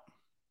out?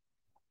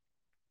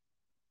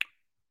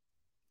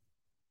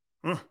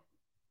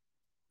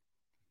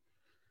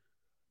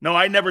 No,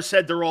 I never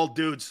said they're all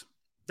dudes.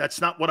 That's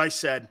not what I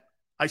said.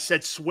 I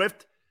said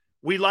Swift.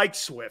 We like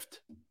Swift.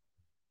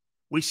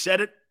 We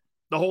said it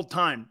the whole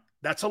time.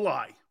 That's a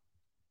lie.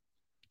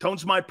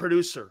 Tone's my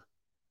producer.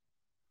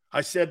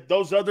 I said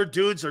those other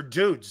dudes are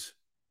dudes.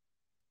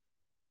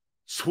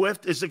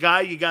 Swift is a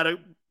guy you got to,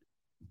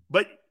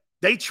 but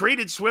they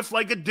treated Swift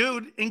like a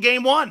dude in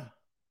game 1.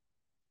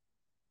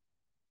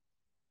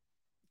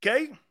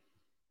 Okay?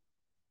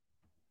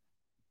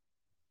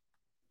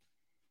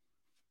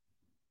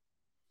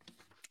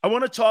 I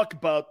want to talk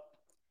about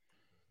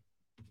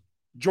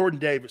Jordan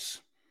Davis.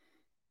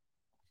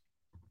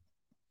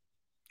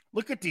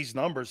 Look at these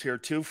numbers here,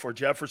 too, for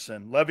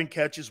Jefferson. 11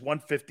 catches,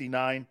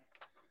 159.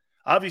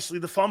 Obviously,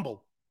 the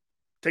fumble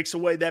takes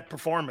away that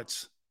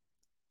performance.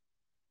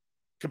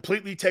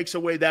 Completely takes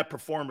away that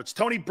performance.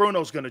 Tony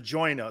Bruno's going to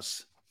join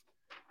us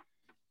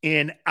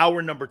in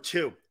hour number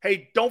 2.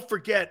 Hey, don't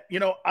forget,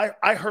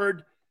 I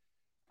heard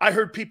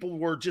people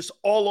were just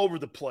all over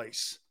the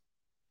place.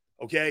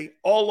 Okay,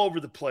 all over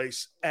the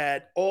place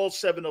at all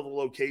 7 of the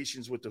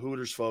locations with the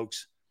Hooters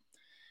folks.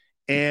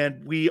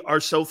 And we are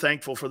so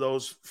thankful for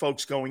those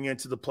folks going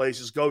into the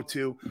places. Go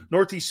to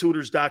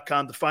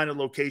northeasthooters.com to find a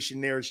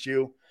location nearest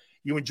you.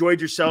 You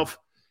enjoyed yourself.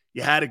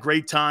 You had a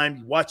great time.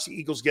 You watched the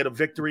Eagles get a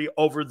victory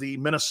over the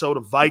Minnesota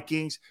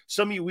Vikings.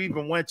 Some of you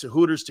even went to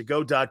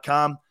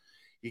hooters2go.com.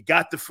 You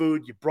got the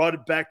food. You brought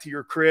it back to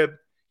your crib.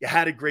 You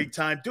had a great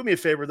time. Do me a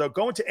favor, though.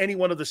 Go into any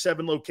one of the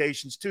 7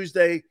 locations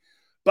Tuesday.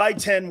 Buy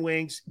 10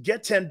 wings,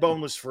 get 10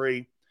 boneless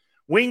free.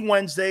 Wing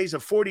Wednesdays, a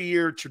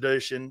 40-year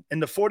tradition,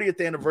 and the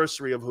 40th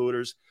anniversary of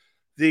Hooters.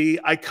 The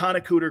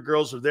iconic Hooter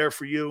girls are there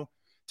for you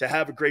to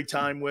have a great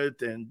time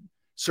with and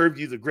serve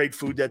you the great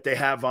food that they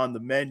have on the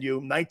menu.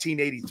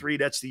 1983,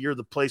 that's the year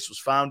the place was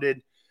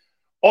founded.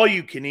 All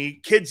you can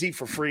eat. Kids eat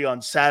for free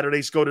on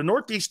Saturdays. Go to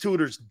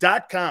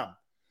northeasthooters.com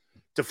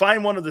to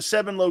find one of the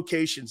 7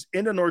 locations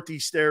in the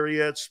Northeast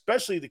area,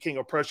 especially the King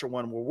of Pressure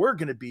one where we're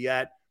going to be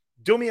at.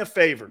 Do me a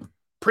favor.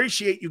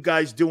 Appreciate you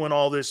guys doing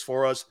all this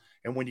for us.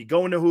 And when you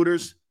go into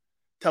Hooters,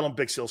 tell them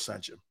Big Sil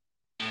sent you.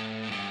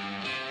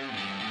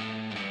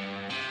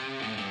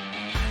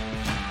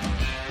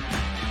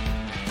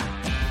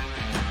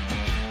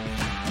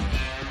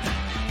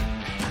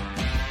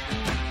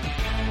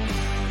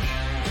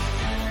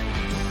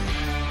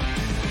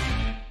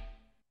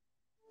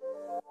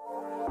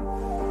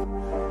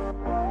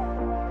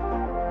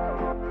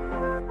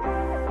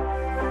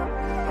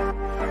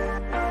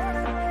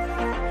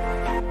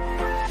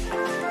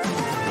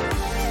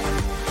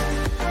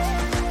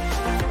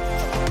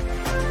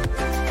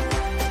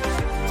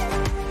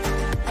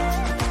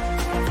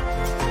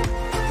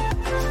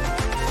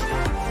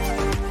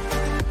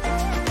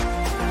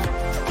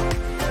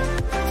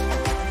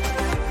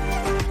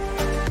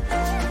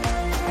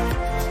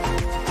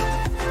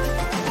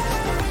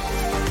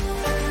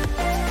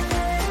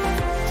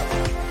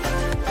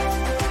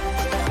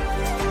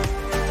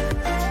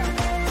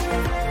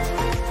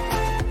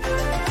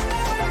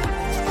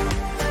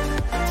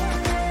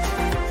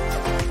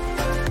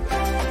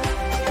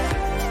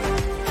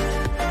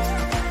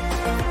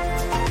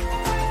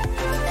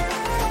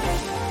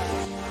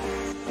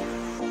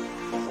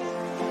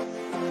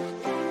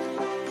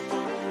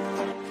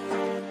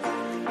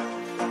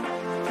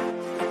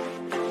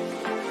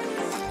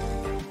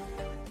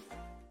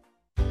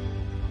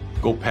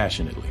 Go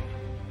passionately.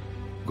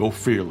 Go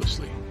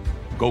fearlessly.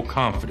 Go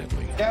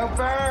confidently. Go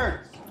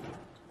Birds!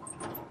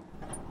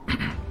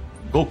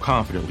 Go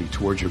confidently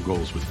towards your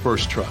goals with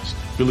First Trust,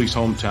 Philly's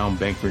hometown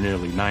bank for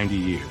nearly 90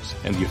 years,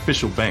 and the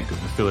official bank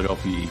of the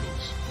Philadelphia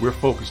Eagles. We're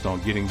focused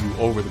on getting you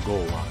over the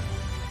goal line.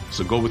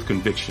 So go with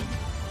conviction.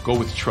 Go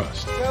with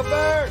trust. Go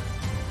Birds!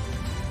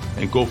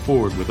 And go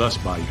forward with us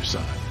by your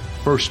side.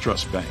 First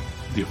Trust Bank,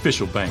 the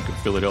official bank of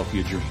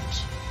Philadelphia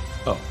dreams.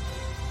 Oh,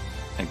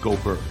 and go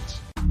Birds.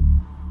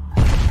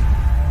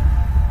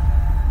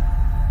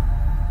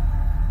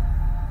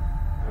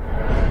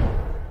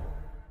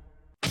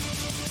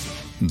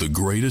 The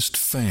greatest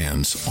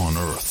fans on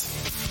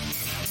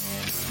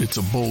earth. It's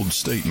a bold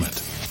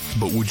statement,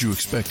 but would you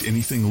expect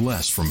anything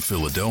less from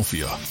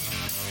Philadelphia?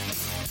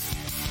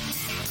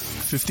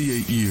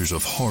 58 years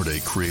of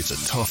heartache creates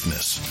a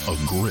toughness, a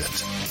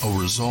grit, a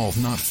resolve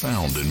not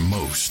found in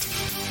most.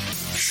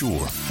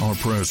 Sure, our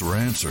prayers were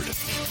answered,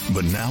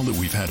 but now that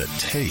we've had a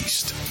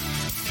taste,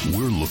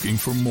 we're looking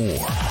for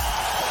more.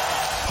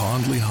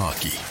 Pondley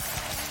Hockey,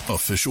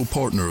 official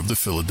partner of the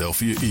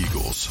Philadelphia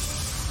Eagles.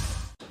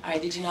 All right,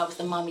 did you know I was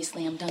the Mommy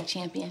Slam Dunk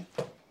Champion?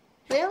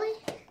 Really?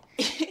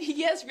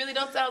 Yes, really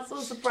don't sound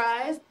so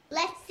surprised.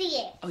 Let's see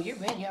it. Oh, you're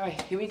ready. All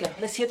right, here we go.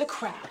 Let's hear the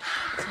crowd.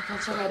 So go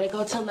to right,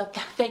 go to left,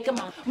 fake a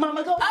mama.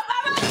 Mama, go up,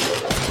 mama!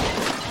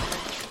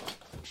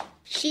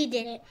 She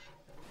did it.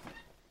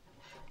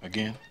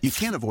 Again? You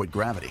can't avoid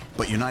gravity,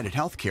 but United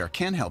Healthcare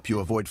can help you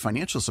avoid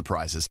financial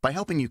surprises by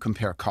helping you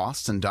compare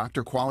costs and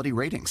doctor quality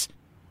ratings.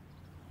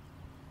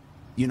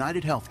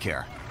 United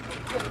Healthcare.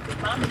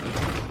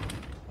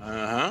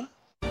 Uh-huh.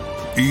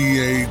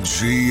 EAGLES.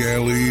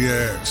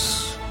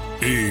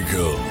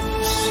 Eagles.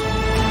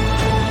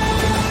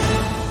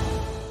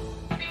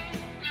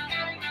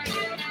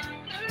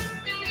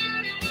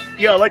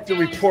 Yeah, I'd like to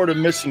report a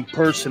missing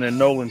person in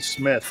Nolan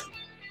Smith.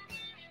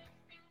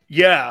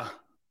 Yeah.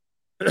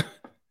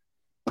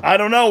 I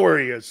don't know where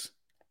he is.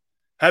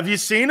 Have you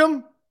seen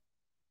him?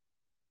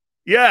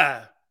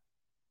 Yeah.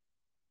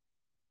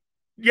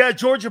 Yeah,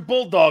 Georgia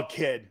Bulldog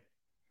kid.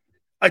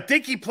 I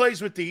think he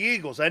plays with the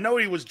Eagles. I know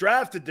he was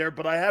drafted there,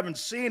 but I haven't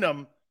seen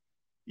him.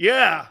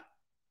 Yeah.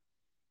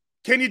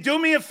 Can you do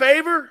me a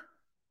favor?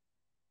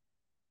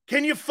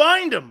 Can you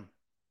find him?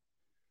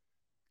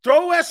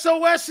 Throw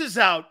SOSs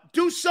out.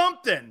 Do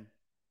something.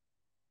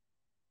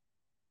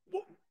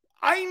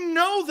 I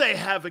know they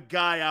have a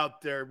guy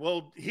out there.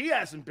 Well, he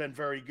hasn't been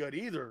very good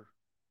either,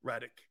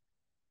 Reddick.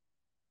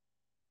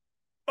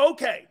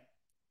 Okay.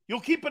 You'll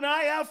keep an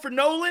eye out for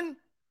Nolan?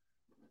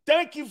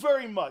 Thank you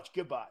very much.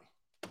 Goodbye.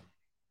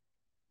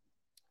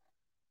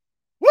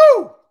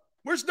 Woo!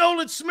 Where's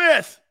Nolan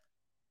Smith?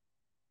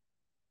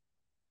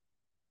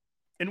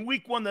 In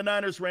week one, the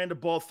Niners ran the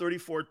ball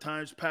 34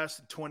 times, passed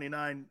it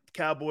 29.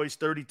 Cowboys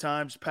 30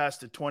 times,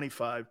 passed it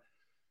 25.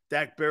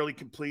 Dak barely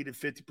completed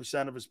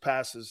 50% of his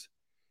passes.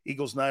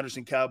 Eagles, Niners,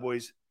 and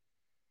Cowboys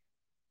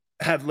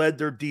have led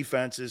their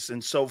defenses,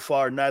 and so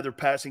far, neither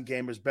passing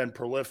game has been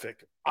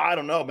prolific. I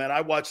don't know, man. I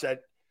watched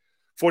that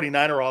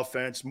 49er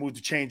offense move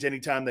the chains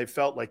anytime they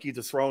felt like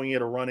either throwing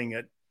it or running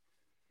it.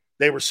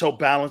 They were so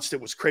balanced,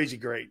 it was crazy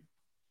great.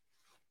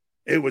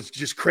 It was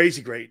just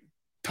crazy great.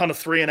 Ton of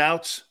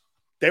 3-and-outs.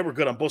 They were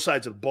good on both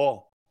sides of the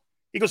ball.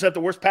 Eagles have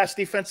the worst pass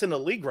defense in the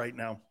league right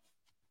now.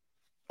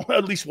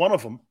 At least one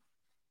of them.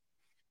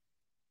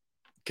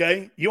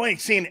 Okay? You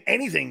ain't seeing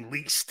anything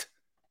least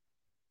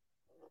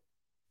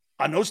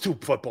on those two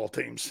football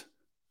teams.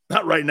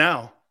 Not right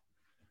now.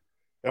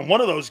 And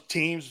one of those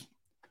teams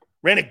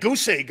ran a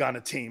goose egg on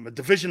a team, a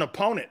division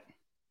opponent.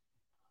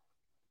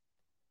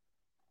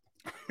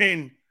 I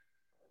mean,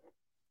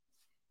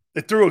 they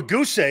threw a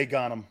goose egg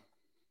on them.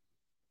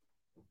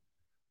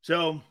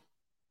 So,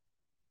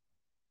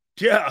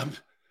 yeah,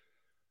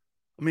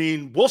 I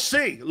mean, we'll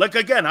see. Like,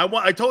 again,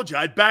 I told you,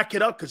 I'd back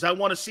it up because I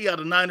want to see how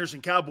the Niners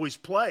and Cowboys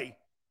play.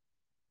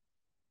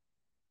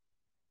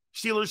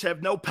 Steelers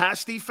have no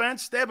pass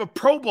defense. They have a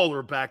Pro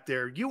Bowler back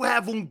there. You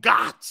have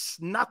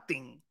Ungats,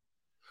 nothing.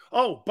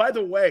 Oh, by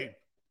the way,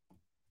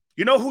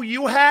 you know who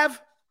you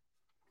have?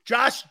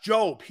 Josh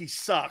Jobe. He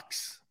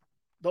sucks.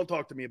 Don't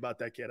talk to me about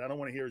that kid. I don't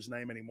want to hear his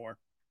name anymore.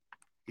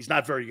 He's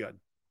not very good.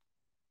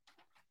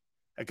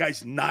 That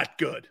guy's not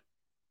good.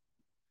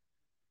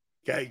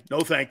 Okay?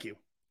 No, thank you.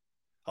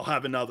 I'll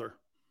have another.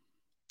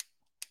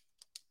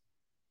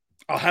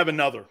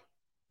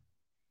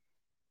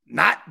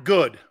 Not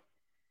good.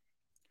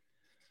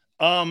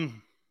 Yeah,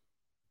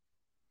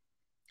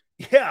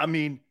 I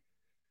mean,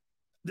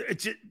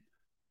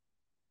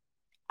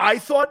 I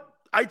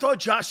thought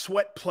Josh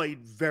Sweat played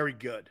very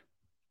good.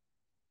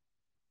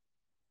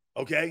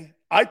 Okay?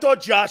 I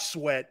thought Josh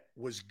Sweat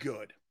was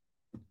good.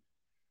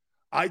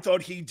 I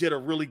thought he did a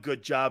really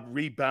good job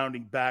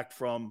rebounding back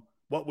from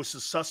what was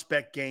a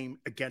suspect game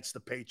against the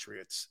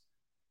Patriots.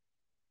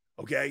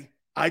 Okay?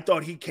 I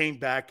thought he came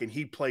back and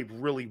he played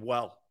really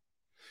well.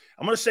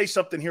 I'm going to say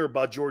something here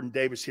about Jordan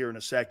Davis here in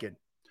a second.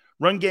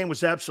 Run game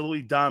was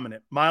absolutely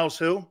dominant. Miles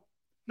who?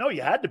 No,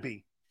 you had to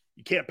be.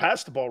 You can't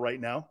pass the ball right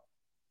now.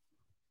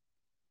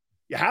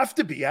 You have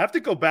to be. You have to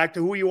go back to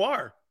who you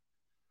are.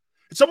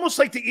 It's almost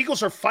like the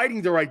Eagles are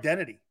fighting their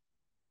identity.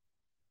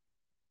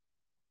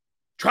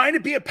 Trying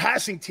to be a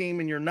passing team,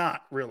 and you're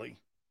not, really.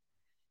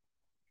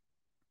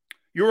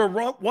 You're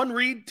a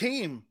one-read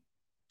team.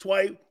 That's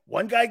why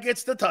one guy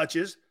gets the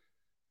touches,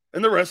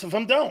 and the rest of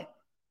them don't.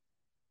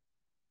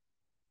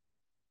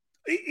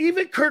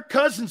 Even Kirk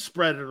Cousins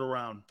spread it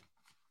around.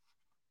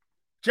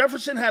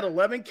 Jefferson had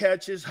 11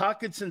 catches,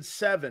 Hockenson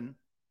 7.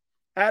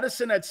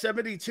 Addison had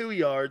 72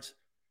 yards.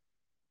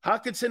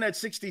 Hockenson had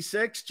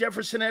 66.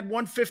 Jefferson had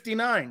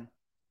 159.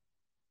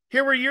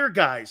 Here are your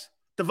guys.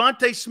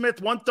 Devontae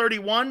Smith,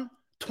 131,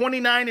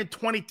 29, and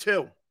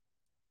 22.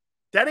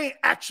 That ain't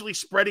actually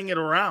spreading it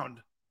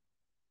around.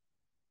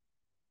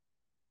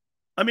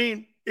 I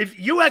mean, if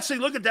you actually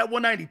look at that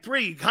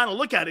 193, you kind of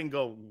look at it and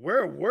go,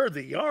 where were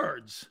the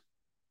yards?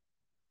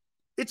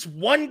 It's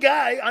one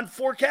guy on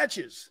 4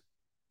 catches.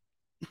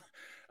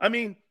 I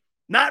mean,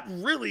 not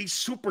really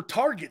super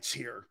targets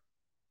here.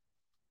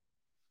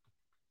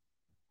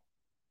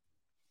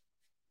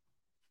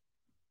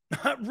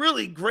 Not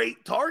really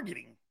great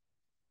targeting.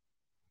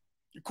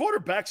 Your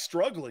quarterback's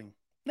struggling.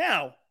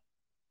 Now,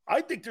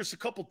 I think there's a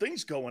couple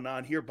things going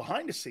on here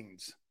behind the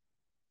scenes.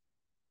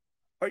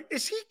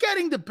 Is he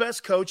getting the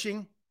best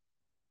coaching?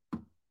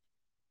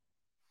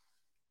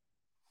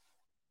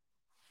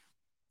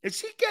 Is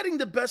he getting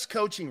the best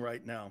coaching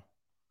right now?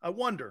 I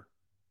wonder.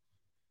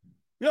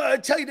 I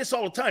tell you this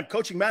all the time.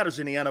 Coaching matters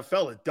in the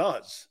NFL. It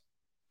does.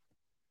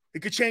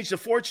 It could change the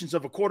fortunes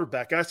of a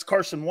quarterback. Ask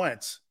Carson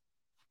Wentz.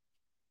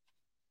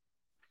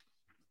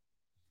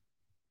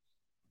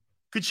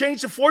 Could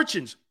change the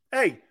fortunes.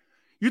 Hey,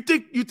 you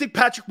think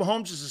Patrick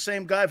Mahomes is the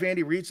same guy if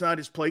Andy Reid's not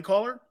his play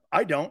caller?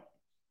 I don't.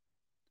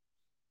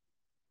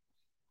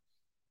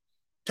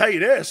 Tell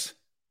you this.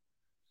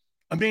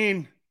 I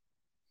mean,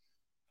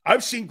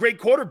 I've seen great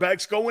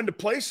quarterbacks go into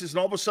places and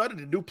all of a sudden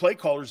the new play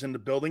caller's in the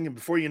building, and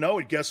before you know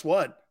it, guess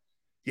what?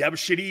 You have a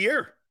shitty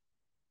year.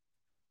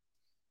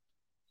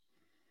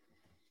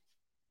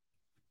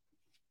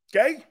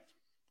 Okay?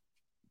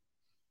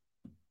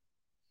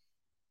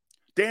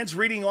 Dan's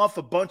reading off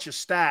a bunch of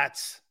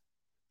stats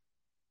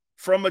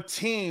from a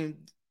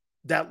team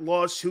that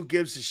lost. Who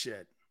gives a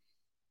shit?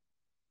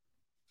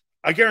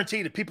 I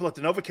guarantee the people at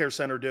the NovaCare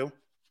Center do.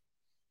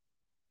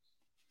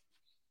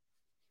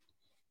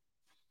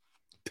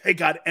 They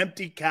got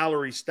empty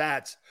calorie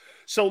stats.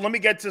 So let me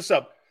get this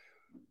up.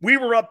 We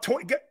were up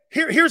 20.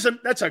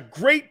 That's a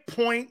great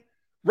point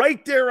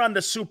right there on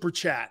the super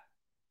chat.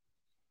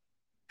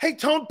 Hey,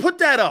 Tone, put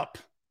that up.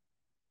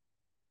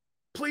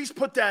 Please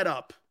put that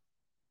up.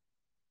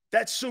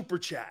 That's super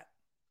chat.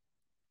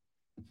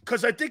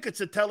 Because I think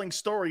it's a telling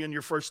story in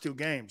your first two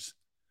games.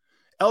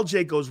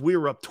 LJ goes, we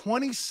were up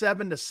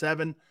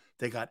 27-7.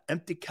 They got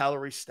empty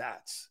calorie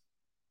stats.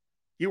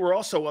 You were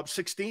also up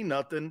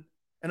 16-0,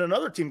 and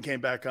another team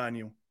came back on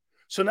you.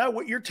 So now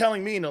what you're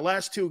telling me in the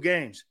last two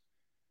games,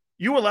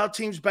 you allowed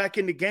teams back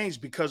into games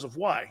because of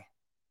why?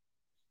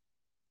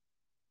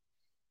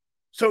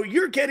 So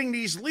you're getting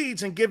these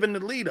leads and giving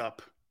the lead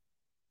up.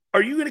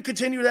 Are you going to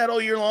continue that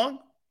all year long?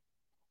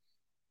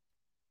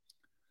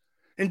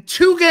 In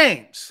two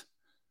games,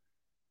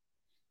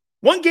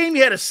 one game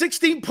you had a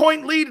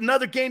 16-point lead,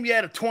 another game you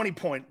had a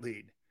 20-point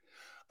lead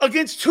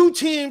against two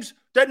teams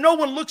that no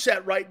one looks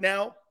at right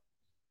now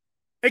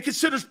and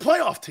considers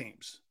playoff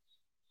teams.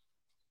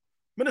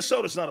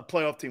 Minnesota's not a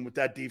playoff team with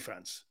that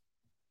defense.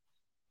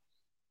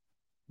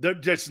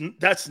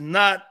 That's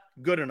not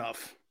good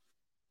enough.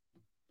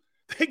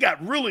 They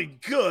got really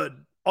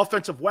good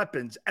offensive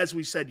weapons, as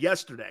we said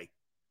yesterday.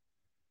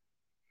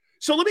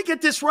 So let me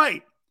get this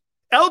right.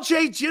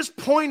 LJ just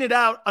pointed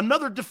out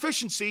another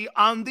deficiency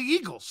on the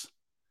Eagles.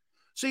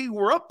 So you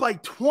were up by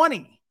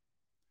 20.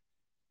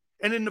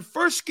 And in the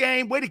first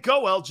game, way to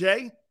go,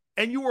 LJ,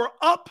 and you were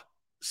up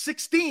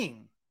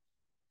 16.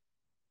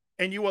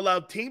 And you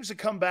allowed teams to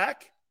come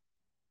back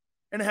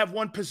and have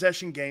one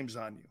possession games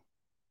on you.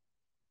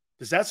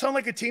 Does that sound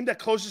like a team that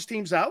closes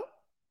teams out?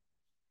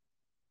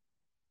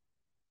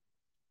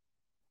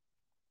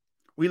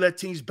 We let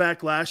teams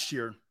back last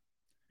year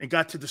and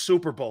got to the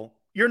Super Bowl.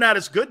 You're not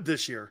as good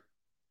this year.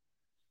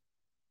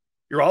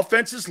 Your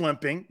offense is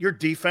limping. Your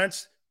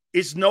defense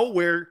is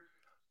nowhere.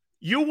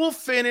 You will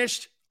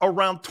finish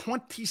around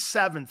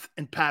 27th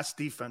in pass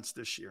defense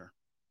this year.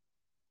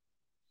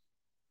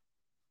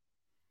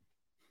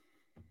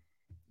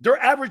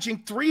 They're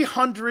averaging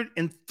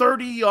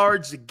 330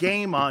 yards a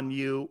game on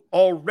you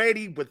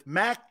already with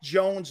Mac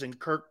Jones and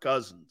Kirk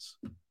Cousins.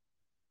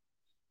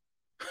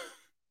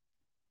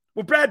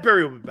 Well,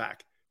 Bradbury will be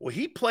back. Well,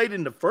 he played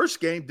in the first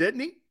game,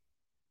 didn't he?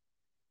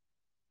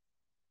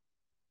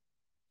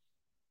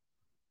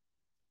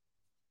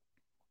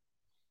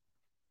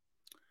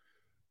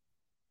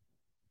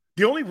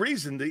 The only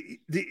reason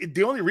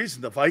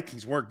the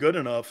Vikings weren't good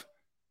enough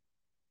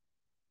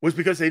was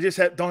because they just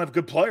don't have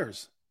good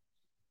players.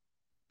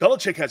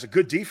 Belichick has a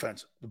good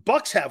defense. The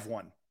Bucs have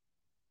one.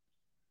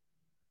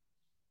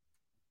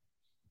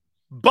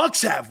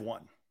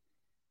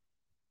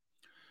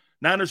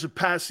 Niners are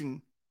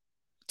passing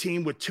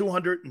team with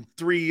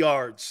 203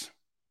 yards.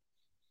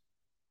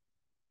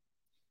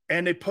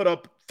 And they put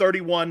up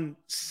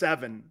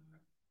 31-7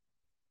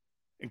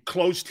 and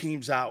closed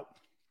teams out.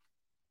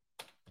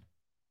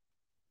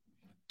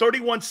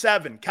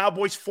 31-7.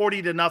 Cowboys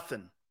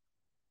 40-0.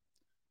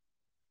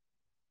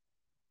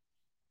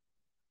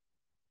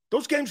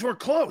 Those games were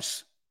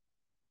close.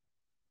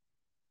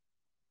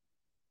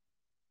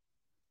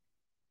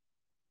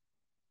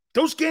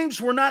 Those games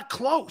were not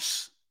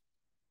close.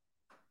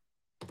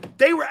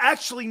 They were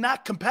actually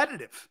not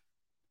competitive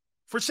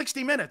for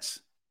 60 minutes.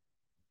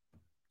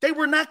 They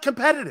were not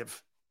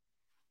competitive.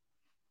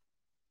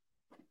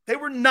 They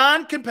were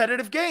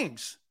non-competitive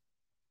games.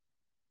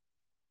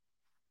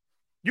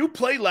 You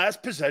play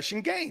last possession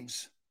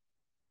games.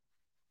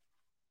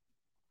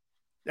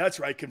 That's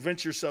right.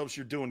 Convince yourselves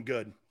you're doing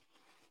good.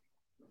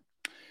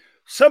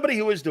 Somebody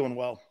who is doing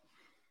well,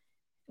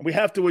 and we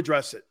have to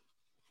address it,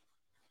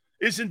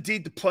 is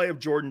indeed the play of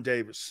Jordan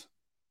Davis.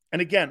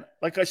 And again,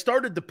 like I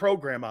started the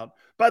program out.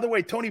 By the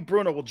way, Tony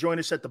Bruno will join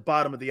us at the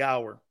bottom of the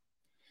hour.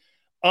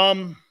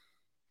 I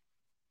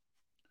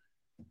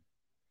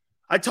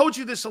told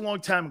you this a long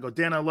time ago.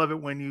 Dan, I love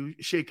it when you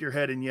shake your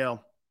head and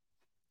yell.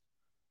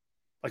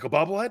 Like a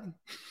bobblehead?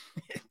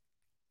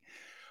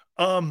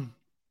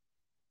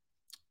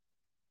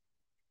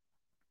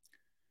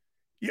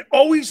 You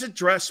always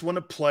address when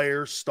a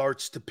player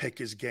starts to pick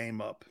his game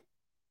up.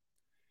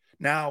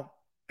 Now,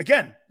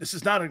 again, this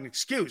is not an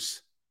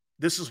excuse.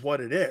 This is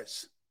what it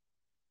is.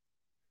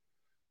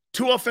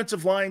 2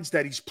 offensive lines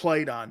that he's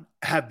played on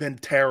have been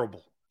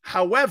terrible.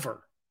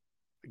 However,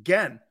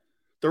 again,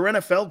 they're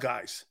NFL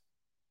guys.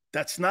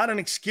 That's not an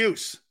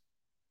excuse.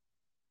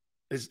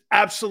 It's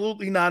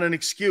absolutely not an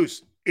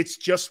excuse. It's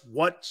just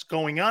what's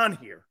going on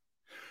here.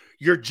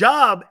 Your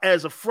job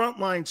as a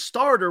frontline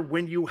starter,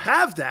 when you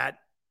have that,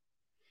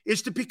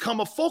 is to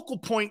become a focal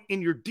point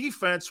in your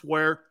defense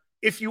where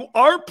if you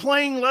are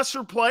playing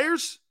lesser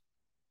players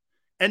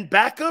and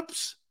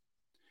backups,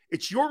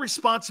 it's your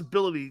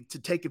responsibility to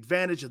take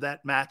advantage of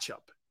that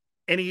matchup.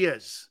 And he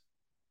is.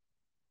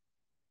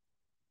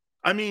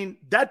 I mean,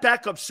 that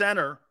backup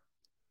center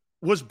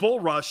was bull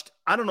rushed,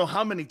 I don't know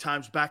how many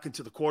times back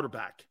into the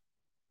quarterback.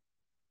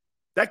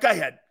 That guy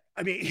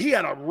he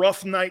had a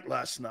rough night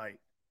last night.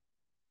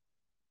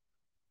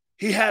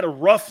 He had a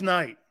rough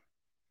night.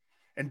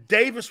 And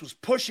Davis was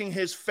pushing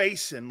his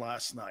face in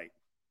last night.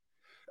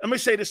 Let me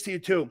say this to you,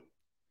 too.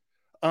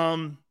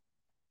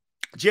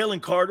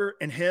 Jalen Carter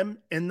and him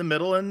in the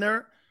middle in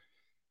there,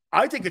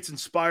 I think it's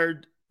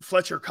inspired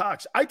Fletcher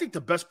Cox. I think the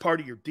best part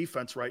of your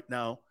defense right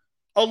now,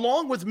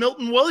 along with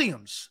Milton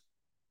Williams,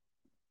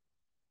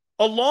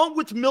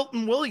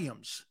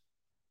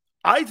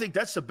 I think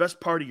that's the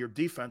best part of your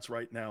defense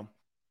right now.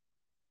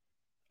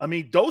 I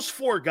mean, those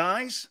 4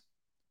 guys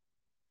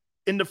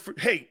in the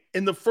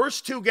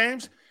first 2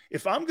 games,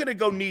 if I'm going to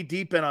go knee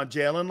deep in on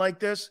Jalen like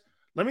this,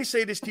 let me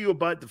say this to you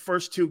about the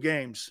first 2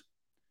 games,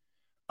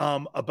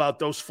 about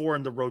those 4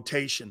 in the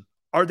rotation.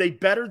 Are they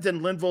better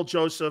than Linval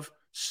Joseph,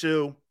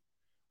 Sue,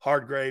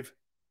 Hardgrave,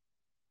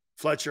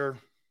 Fletcher?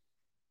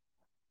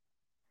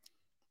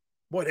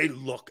 Boy, they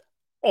look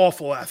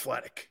awful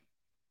athletic.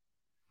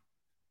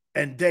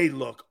 And they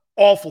look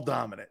awful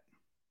dominant.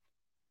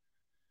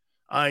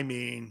 I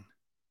mean,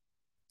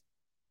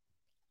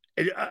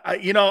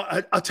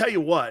 I'll tell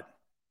you what.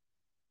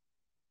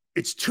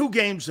 It's 2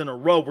 games in a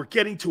row. We're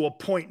getting to a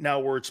point now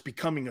where it's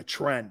becoming a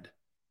trend.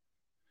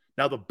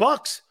 Now the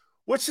Bucks,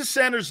 what's the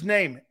center's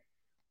name?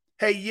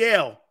 Hey,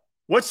 Yale,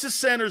 what's the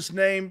center's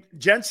name?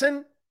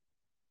 Jensen?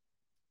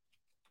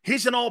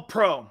 He's an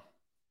all-pro.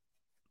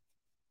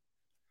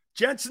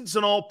 Jensen's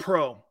an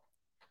all-pro.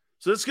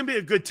 So this is going to be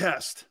a good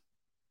test.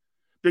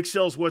 Big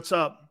Sills, what's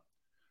up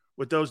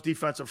with those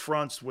defensive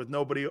fronts with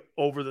nobody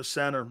over the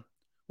center?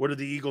 What are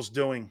the Eagles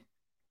doing?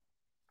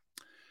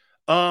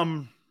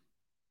 I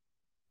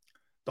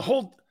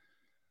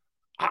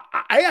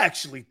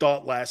actually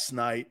thought last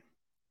night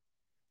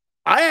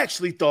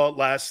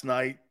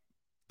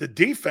the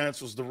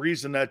defense was the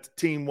reason that the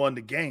team won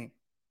the game,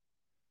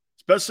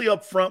 especially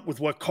up front with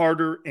what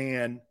Carter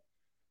and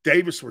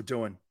Davis were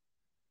doing.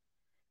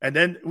 And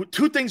then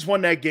 2 things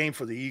won that game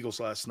for the Eagles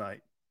last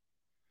night.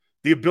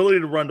 The ability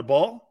to run the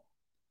ball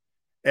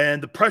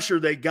and the pressure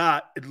they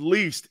got, at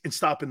least, in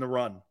stopping the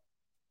run.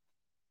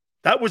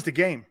 That was the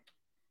game.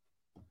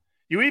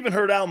 You even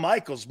heard Al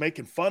Michaels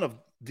making fun of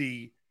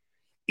the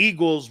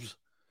Eagles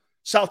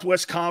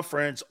Southwest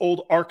Conference,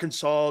 old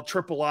Arkansas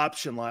triple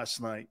option last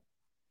night.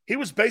 He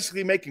was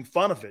basically making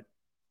fun of it.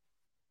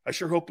 I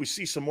sure hope we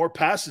see some more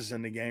passes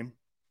in the game.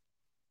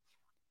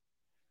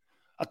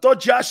 I thought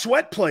Josh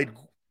Sweat played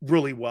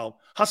really well.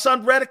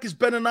 Hassan Reddick has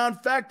been a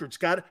non-factor.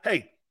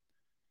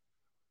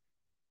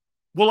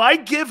 Will I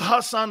give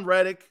Hassan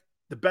Reddick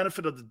the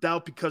benefit of the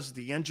doubt because of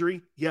the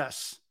injury?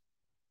 Yes.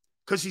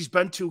 Because he's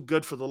been too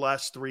good for the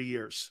last 3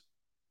 years.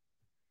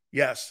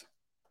 Yes.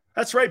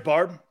 That's right,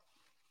 Barb.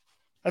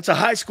 That's a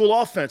high school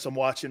offense I'm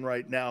watching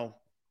right now.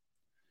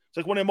 It's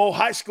like one of them old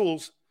high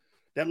schools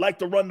that like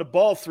to run the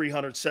ball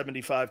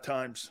 375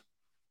 times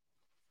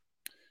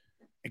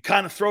and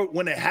kind of throw it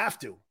when they have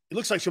to. It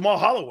looks like Jamal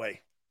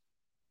Holloway.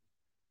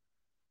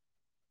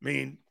 I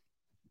mean,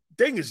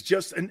 thing is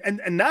just,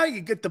 and now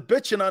you get the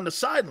bitching on the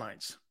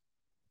sidelines.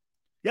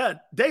 Yeah,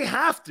 they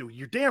have to.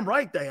 You're damn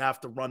right they have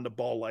to run the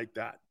ball like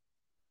that.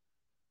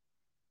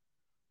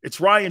 It's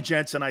Ryan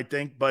Jensen, I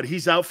think, but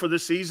he's out for the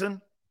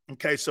season.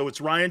 Okay, so it's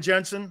Ryan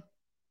Jensen.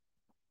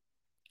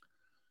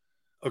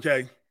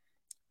 Okay.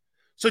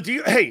 So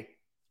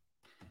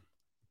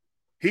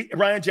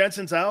Ryan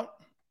Jensen's out?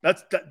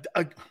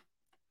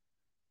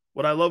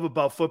 What I love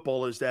about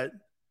football is that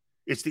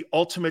it's the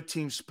ultimate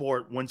team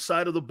sport. When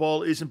side of the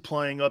ball isn't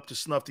playing up to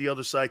snuff, the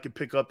other side can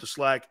pick up the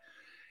slack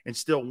and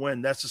still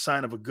win. That's a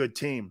sign of a good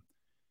team.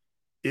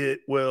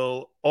 It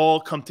will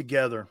all come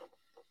together.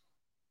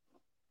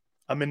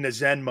 I'm in the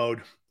Zen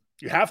mode.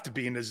 You have to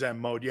be in the Zen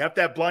mode. You have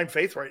to have blind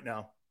faith right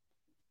now.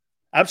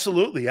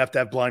 Absolutely, you have to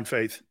have blind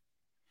faith.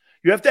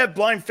 You have to have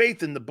blind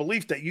faith in the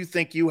belief that you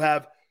think you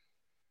have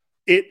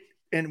it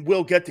and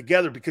will get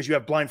together because you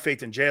have blind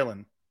faith in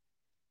Jalen.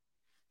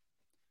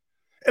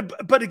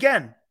 But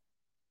again,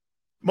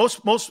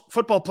 most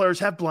football players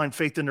have blind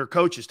faith in their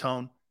coaches,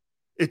 Tone.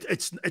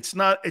 It's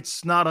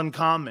not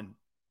uncommon,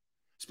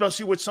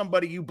 especially with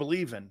somebody you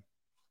believe in.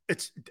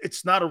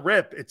 it's not a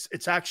rip.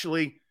 It's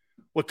actually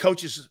what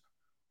coaches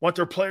want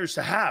their players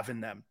to have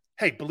in them.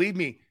 Hey, believe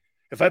me,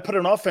 if I put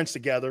an offense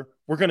together,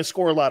 we're going to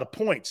score a lot of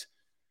points.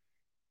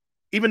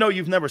 Even though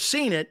you've never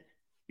seen it,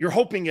 you're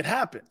hoping it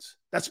happens.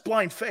 That's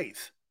blind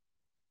faith.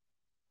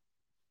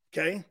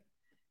 Okay?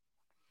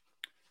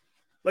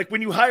 Like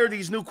when you hire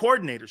these new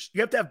coordinators,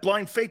 you have to have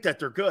blind faith that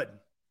they're good.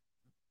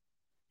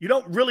 You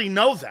don't really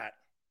know that.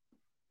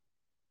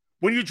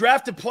 When you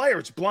draft a player,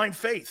 it's blind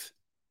faith.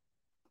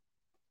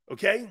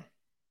 Okay?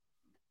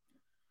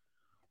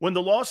 When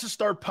the losses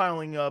start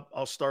piling up,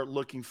 I'll start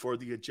looking for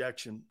the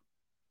eject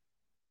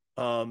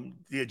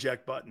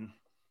button.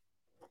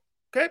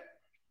 Okay?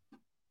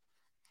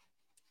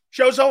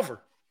 Show's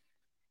over.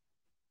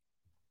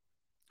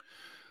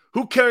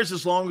 Who cares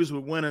as long as we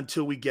win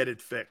until we get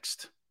it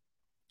fixed?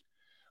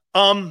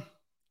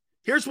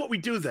 Here's what we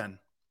do then.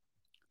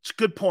 It's a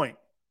good point.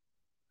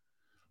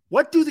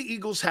 What do the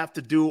Eagles have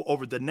to do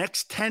over the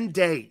next 10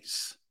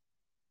 days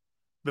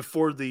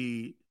before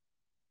the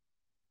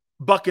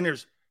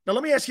Buccaneers? Now,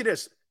 let me ask you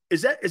this.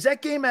 Is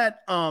that game at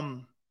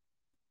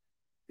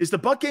is the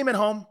Buck game at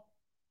home?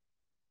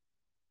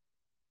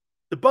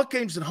 The Buck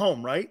game's at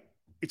home, right?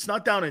 It's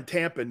not down in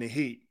Tampa in the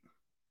heat.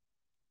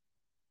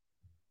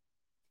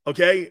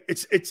 Okay?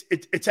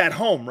 It's at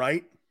home,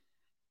 right?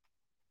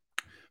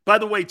 By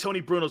the way,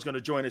 Tony Bruno's going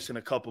to join us in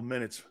a couple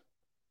minutes.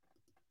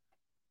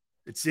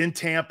 It's in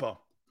Tampa.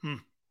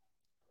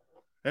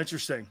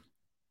 Interesting.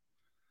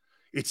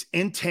 It's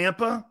in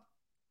Tampa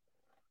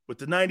with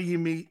the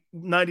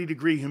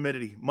 90-degree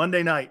humidity.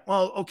 Monday night.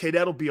 Well, okay,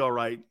 that'll be all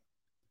right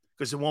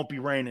because it won't be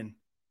raining.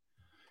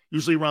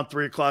 Usually around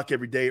 3 o'clock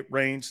every day it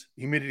rains.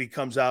 Humidity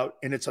comes out,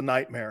 and it's a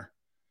nightmare.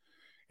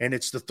 And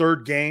it's the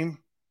third game.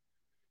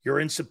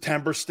 You're in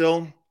September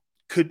still.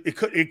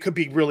 It could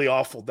be really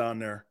awful down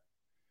there.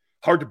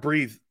 Hard to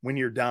breathe when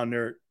you're down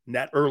there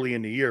that early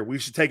in the year. We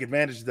used to take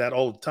advantage of that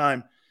all the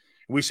time.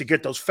 We used to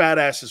get those fat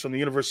asses from the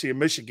University of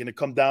Michigan to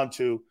come down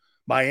to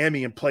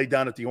Miami and play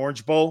down at the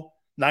Orange Bowl.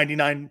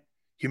 99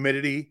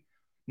 humidity,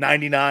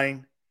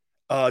 99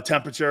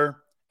 temperature.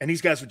 And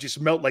these guys would just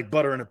melt like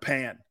butter in a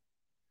pan.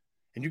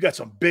 And you got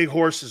some big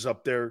horses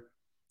up there.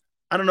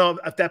 I don't know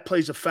if that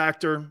plays a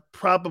factor.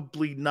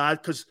 Probably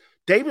not, because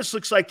Davis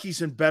looks like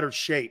he's in better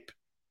shape.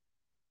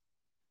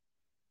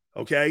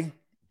 Okay?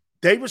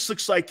 Davis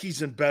looks like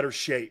he's in better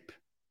shape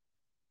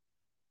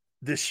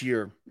this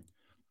year.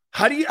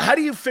 How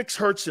do you fix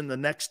Hurts in the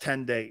next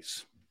 10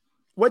 days?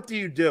 What do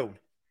you do?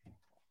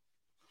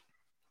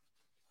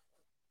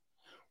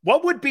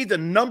 What would be the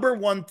number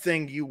one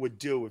thing you would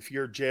do if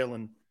you're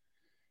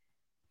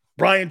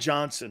Brian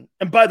Johnson?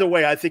 And by the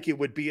way, I think it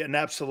would be an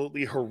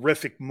absolutely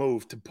horrific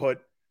move to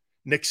put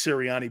Nick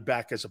Sirianni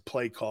back as a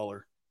play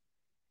caller.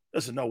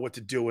 Doesn't know what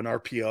to do in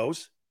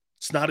RPOs.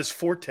 It's not his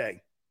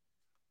forte.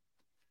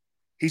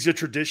 He's a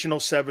traditional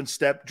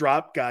 7-step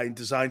drop guy and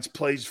designs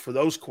plays for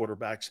those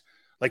quarterbacks,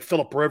 like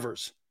Phillip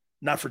Rivers,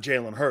 not for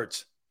Jalen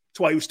Hurts. That's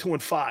why he was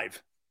 2-5.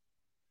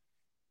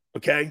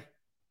 Okay?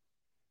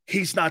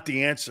 He's not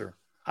the answer.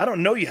 I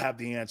don't know you have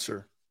the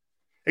answer,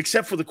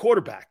 except for the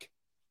quarterback.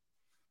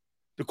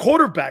 The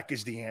quarterback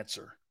is the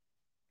answer.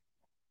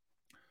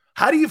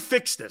 How do you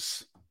fix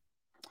this?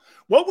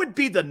 What would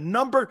be the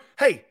number?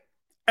 Hey,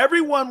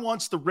 everyone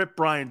wants to rip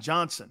Brian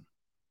Johnson.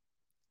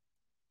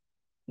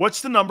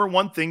 What's the number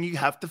one thing you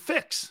have to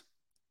fix?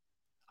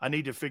 I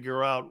need to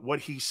figure out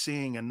what he's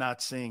seeing and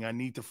not seeing. I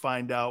need to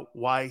find out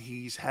why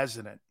he's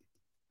hesitant.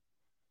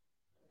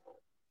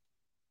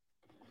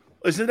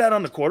 Isn't that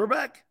on the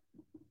quarterback?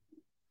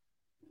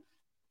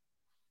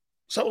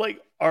 So, like,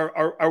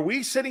 are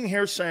we sitting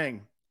here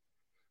saying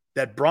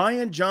that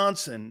Brian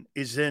Johnson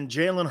is in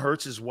Jalen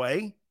Hurts'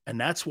 way, and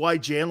that's why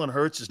Jalen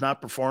Hurts is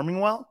not performing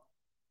well?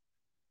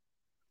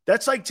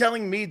 That's like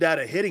telling me that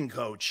a hitting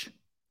coach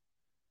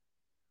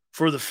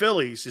for the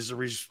Phillies is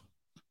a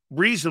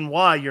reason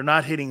why you're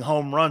not hitting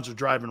home runs or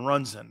driving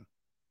runs in.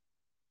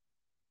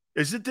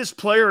 Isn't this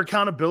player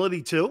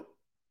accountability too?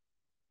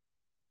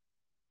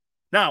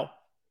 Now,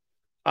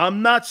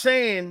 I'm not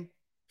saying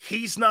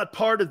he's not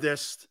part of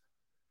this,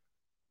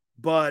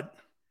 but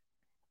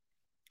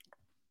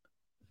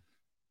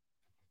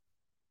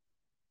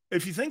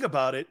if you think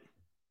about it,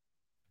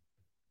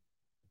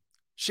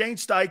 Shane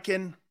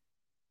Steichen,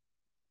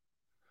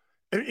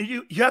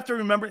 you have to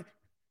remember,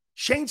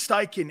 Shane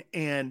Steichen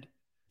and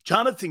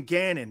Jonathan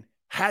Gannon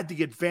had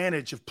the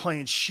advantage of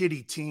playing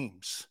shitty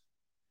teams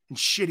and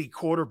shitty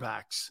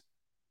quarterbacks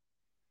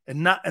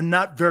and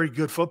not very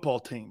good football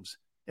teams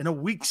in a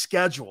weak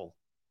schedule.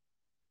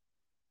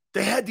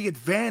 They had the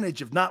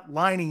advantage of not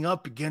lining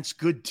up against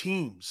good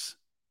teams.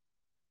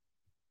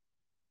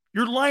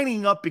 You're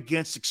lining up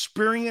against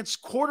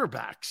experienced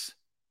quarterbacks.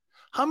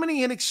 How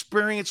many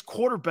inexperienced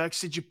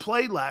quarterbacks did you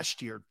play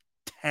last year?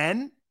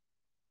 10?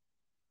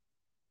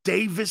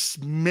 Davis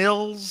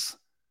Mills,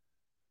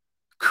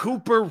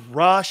 Cooper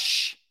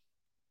Rush,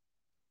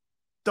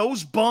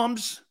 those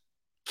bums,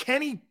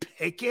 Kenny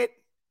Pickett.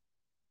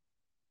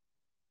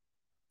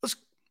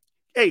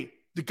 Hey,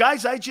 the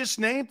guys I just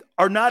named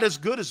are not as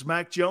good as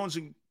Mac Jones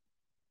and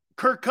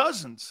Kirk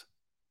Cousins.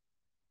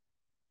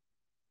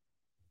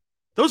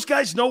 Those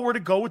guys know where to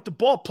go with the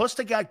ball. Plus,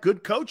 they got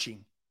good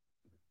coaching.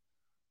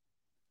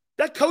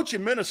 That coach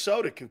in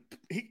Minnesota,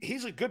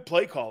 he's a good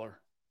play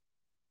caller.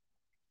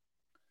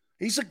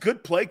 He's a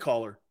good play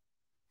caller.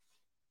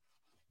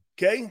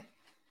 Okay?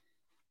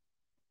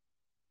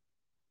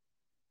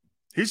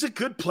 He's a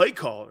good play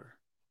caller.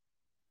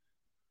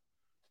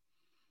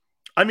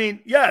 I mean,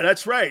 yeah,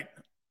 that's right.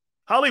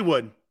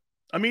 Hollywood.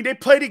 I mean, they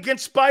played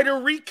against Spider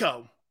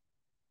Rico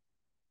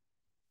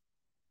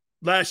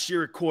last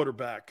year at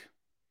quarterback.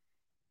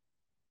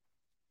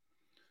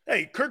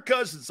 Hey, Kirk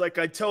Cousins, like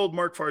I told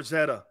Mark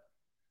Farzetta,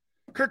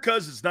 Kirk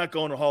Cousins is not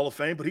going to Hall of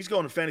Fame, but he's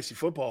going to Fantasy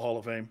Football Hall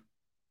of Fame.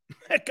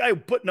 That guy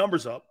put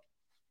numbers up.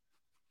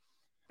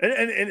 And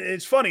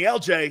it's funny,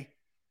 LJ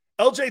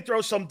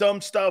throws some dumb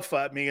stuff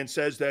at me and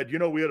says that,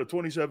 we had a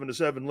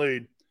 27-7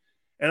 lead.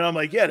 And I'm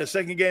like, yeah, the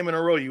second game in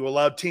a row, you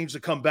allowed teams to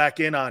come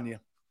back in on you.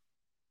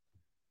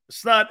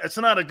 It's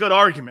not a good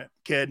argument,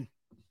 kid.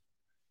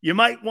 You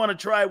might want to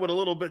try with a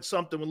little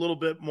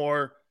bit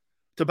more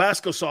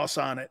Tabasco sauce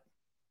on it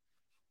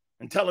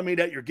and telling me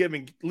that you're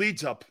giving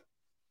leads up.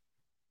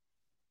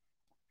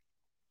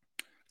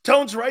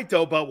 Tone's right,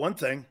 though, about one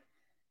thing.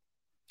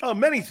 Oh,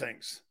 many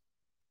things.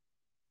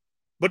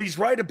 But he's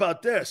right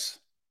about this.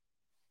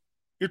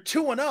 You're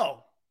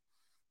 2-0.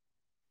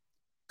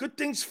 Good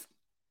things.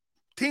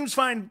 Teams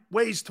find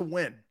ways to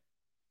win.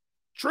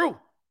 True.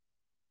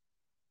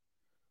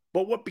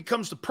 But what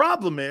becomes the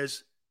problem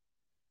is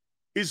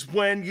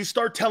when you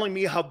start telling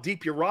me how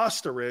deep your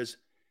roster is,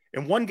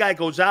 and one guy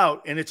goes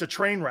out and it's a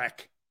train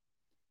wreck.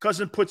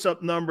 Cousin puts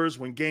up numbers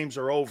when games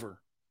are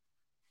over.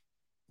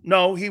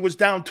 No, he was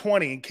down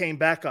 20 and came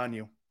back on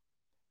you.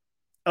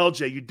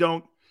 LJ, you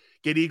don't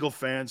get Eagle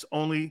fans.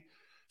 Only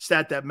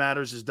stat that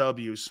matters is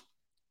W's.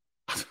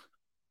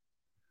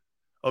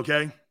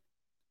 Okay?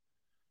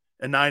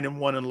 And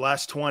 9-1 in the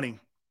last 20.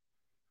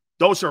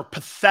 Those are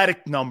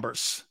pathetic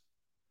numbers.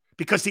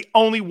 Because the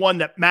only one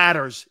that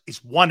matters is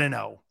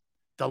 1-0.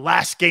 The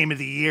last game of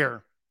the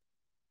year.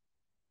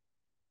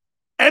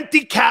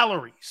 Empty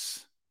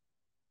calories.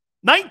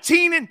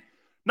 19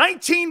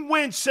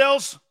 wins,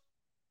 Sills.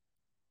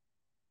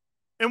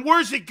 And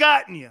where's it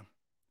gotten you?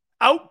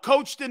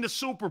 Out-coached in the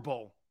Super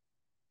Bowl.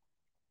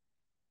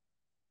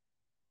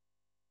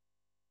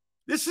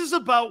 This is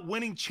about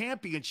winning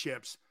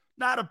championships,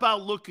 not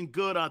about looking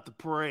good at the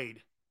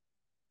parade.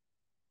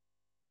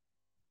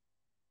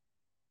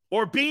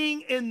 Or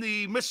being in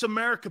the Miss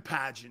America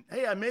pageant.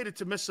 Hey, I made it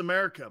to Miss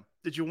America.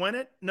 Did you win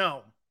it?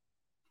 No.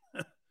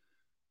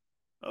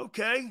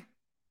 Okay.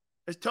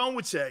 As Tone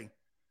would say,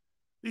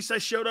 at least I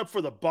showed up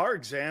for the bar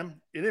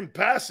exam. You didn't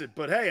pass it,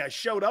 but hey, I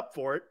showed up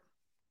for it.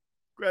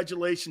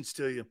 Congratulations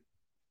to you.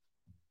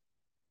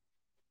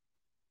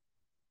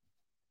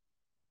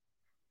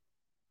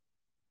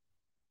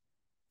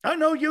 I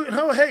know you.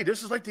 Oh, hey,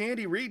 this is like the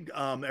Andy Reid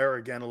era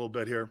again a little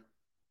bit here.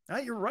 Ah,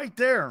 you're right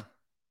there.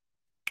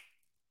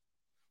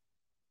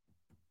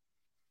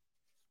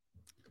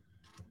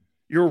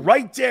 You're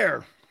right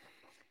there.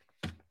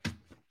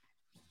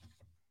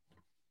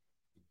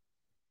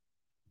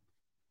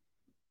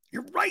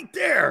 You're right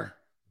there.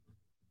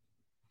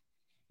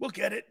 We'll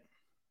get it.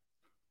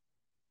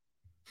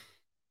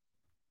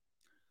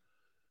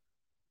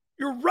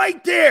 You're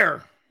right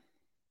there.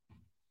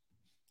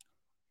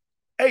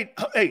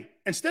 Hey,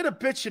 instead of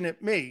bitching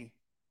at me,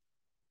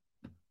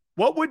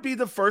 what would be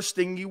the first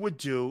thing you would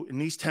do in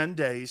these 10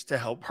 days to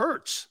help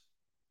Hurts?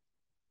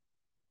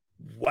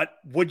 What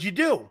would you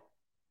do?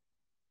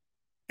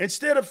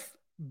 Instead of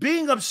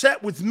being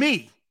upset with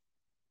me,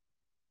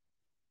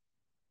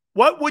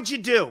 what would you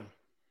do?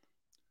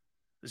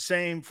 The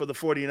same for the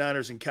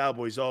 49ers and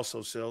Cowboys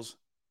also, Sills.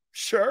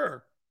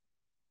 Sure.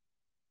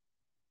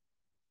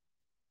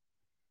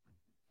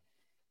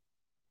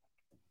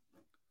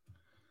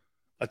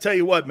 I'll tell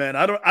you what, man.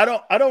 I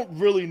don't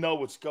really know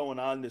what's going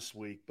on this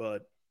week,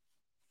 but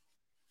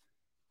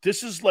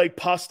this is like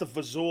pasta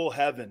fazool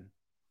heaven.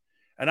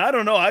 And I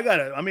don't know. I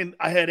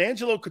had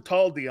Angelo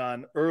Cataldi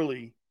on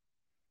early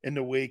in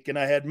the week, and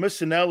I had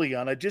Missinelli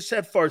on. I just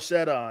had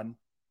Farcetta on.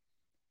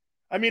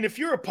 I mean, if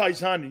you're a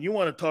Paisan and you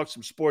want to talk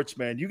some sports,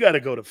 man, you got to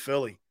go to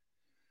Philly.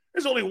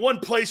 There's only one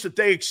place that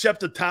they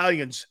accept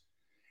Italians.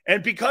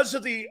 And because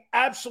of the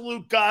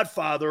absolute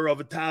godfather of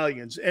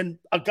Italians and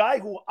a guy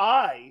who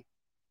I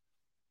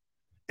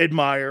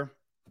admire,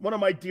 one of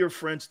my dear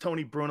friends,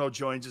 Tony Bruno,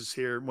 joins us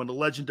here, one of the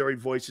legendary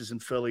voices in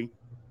Philly.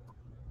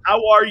 How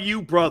are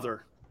you,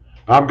 brother?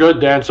 I'm good,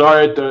 Dan.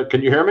 Sorry,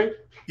 can you hear me?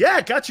 Yeah,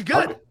 got you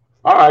good. Okay.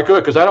 All right,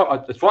 good. Because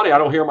it's funny, I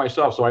don't hear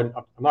myself, so I'm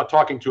not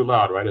talking too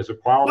loud, right? Is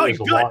it quality?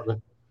 No, you're good.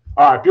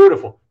 All right,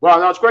 beautiful. Well,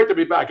 no, it's great to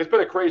be back. It's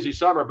been a crazy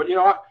summer, but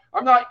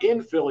I'm not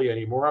in Philly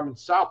anymore. I'm in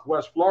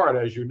Southwest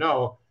Florida, as you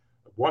know.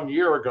 1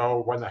 year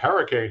ago, when the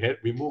hurricane hit,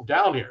 we moved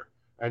down here,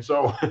 and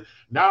so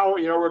now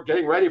we're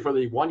getting ready for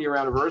the 1 year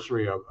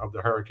anniversary of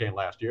the hurricane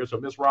last year. So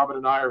Miss Robin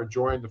and I are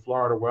enjoying the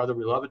Florida weather.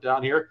 We love it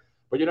down here,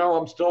 but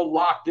I'm still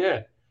locked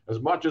in.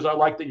 As much as I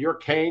like your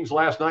Canes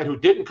last night, who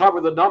didn't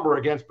cover the number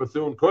against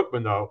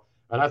Bethune-Cookman, though.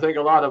 And I think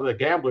a lot of the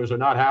gamblers are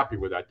not happy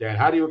with that, Dan.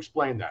 How do you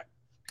explain that?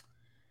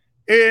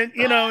 And,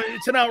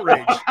 it's an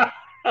outrage.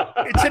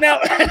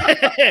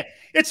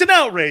 It's an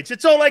outrage.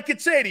 It's all I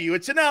could say to you.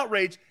 It's an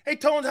outrage. Hey,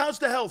 Tone, how's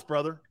the health,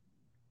 brother?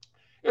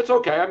 It's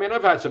okay. I mean,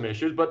 I've had some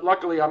issues, but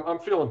luckily I'm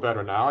feeling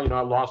better now.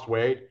 I lost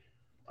weight.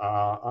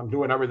 I'm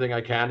doing everything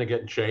I can to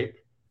get in shape.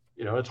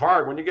 It's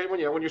hard when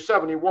you're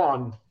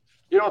 71,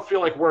 you don't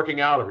feel like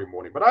working out every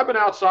morning. But I've been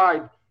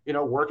outside,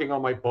 working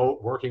on my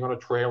boat, working on a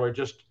trailer,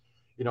 just,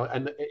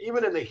 and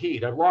even in the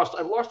heat, I've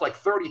lost like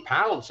 30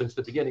 pounds since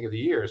the beginning of the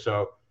year.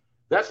 So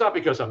that's not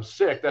because I'm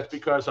sick. That's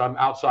because I'm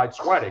outside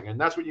sweating. And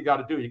that's what you got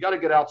to do. You got to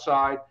get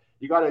outside.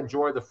 You got to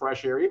enjoy the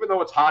fresh air. Even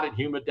though it's hot and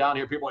humid down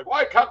here, people are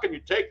like, how can you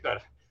take the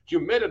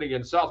humidity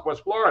in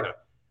Southwest Florida?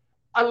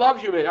 I love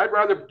humidity. I'd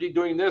rather be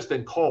doing this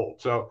than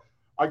cold. So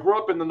I grew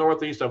up in the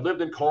Northeast. I've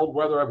lived in cold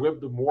weather. I've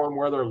lived in warm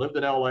weather. I lived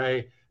in LA.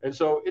 And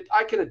so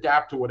I can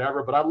adapt to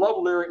whatever, but I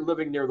love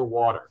living near the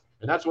water.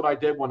 And that's what I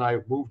did when I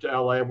moved to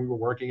LA and we were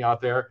working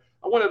out there.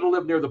 I wanted to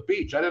live near the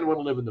beach. I didn't want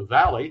to live in the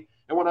valley.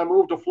 And when I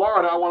moved to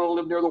Florida, I wanted to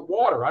live near the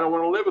water. I don't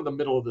want to live in the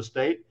middle of the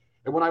state.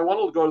 And when I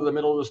wanted to go to the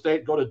middle of the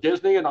state, go to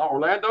Disney in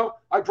Orlando,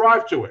 I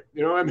drive to it.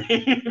 You know what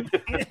I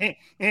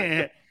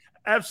mean?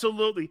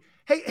 Absolutely.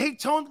 Hey,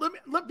 Tone,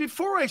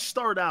 before I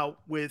start out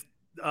with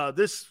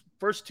this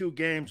first two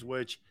games,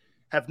 which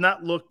have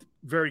not looked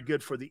very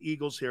good for the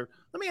Eagles here,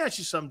 let me ask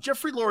you something.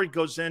 Jeffrey Lurie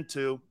goes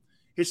into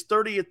his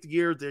 30th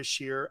year this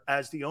year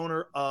as the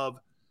owner of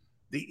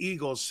the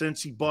Eagles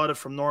since he bought it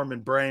from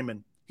Norman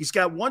Brayman. He's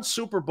got one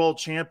Super Bowl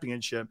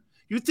championship.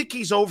 You think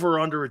he's over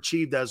or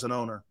underachieved as an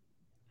owner?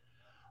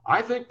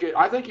 I think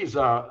he's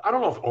I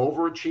don't know if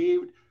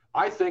overachieved.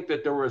 I think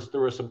that there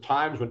were some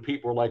times when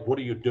people were like, "What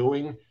are you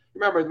doing?"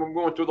 Remember when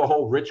we went through the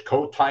whole Rich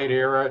Kotite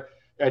era,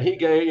 and he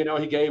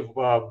gave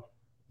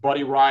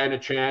Buddy Ryan a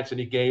chance, and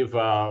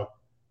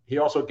he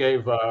also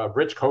gave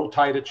Rich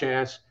Kotite a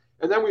chance,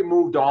 and then we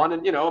moved on,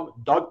 and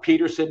Doug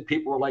Peterson.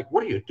 People were like,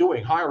 "What are you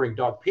doing hiring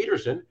Doug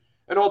Peterson?"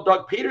 And all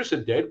Doug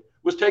Peterson did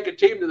was take a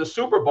team to the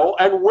Super Bowl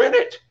and win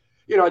it.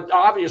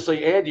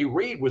 Obviously Andy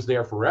Reid was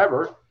there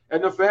forever,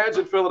 and the fans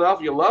in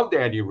Philadelphia loved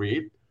Andy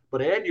Reid.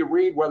 But Andy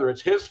Reid, whether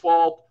it's his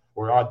fault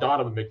or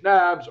Donovan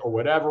McNabb's or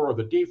whatever, or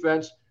the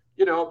defense,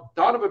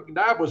 Donovan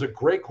McNabb was a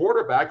great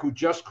quarterback who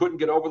just couldn't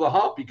get over the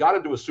hump. He got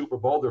into a Super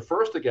Bowl, their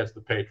first against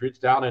the Patriots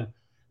down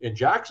in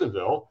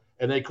Jacksonville,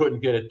 and they couldn't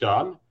get it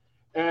done.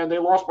 And they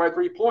lost by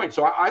 3 points.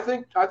 So I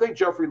think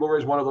Jeffrey Lurie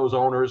is one of those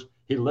owners.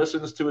 He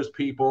listens to his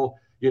people.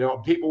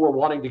 People were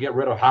wanting to get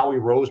rid of Howie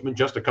Roseman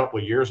just a couple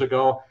of years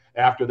ago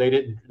after they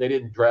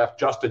didn't draft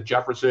Justin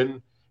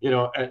Jefferson.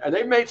 And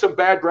they made some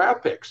bad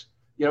draft picks.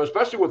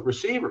 Especially with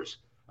receivers.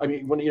 I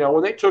mean, when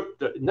they took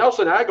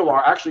Nelson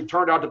Aguilar, actually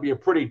turned out to be a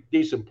pretty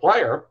decent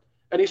player,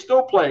 and he's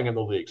still playing in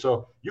the league.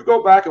 So you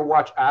go back and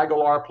watch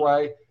Aguilar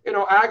play.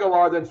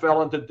 Aguilar then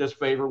fell into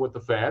disfavor with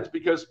the fans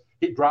because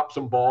he dropped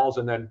some balls,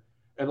 and a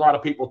lot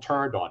of people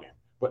turned on him.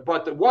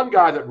 But the one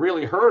guy that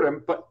really hurt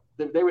him, but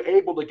they were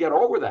able to get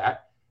over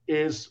that,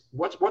 is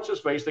what's his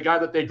face, the guy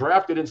that they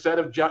drafted instead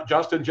of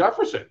Justin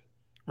Jefferson,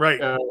 right?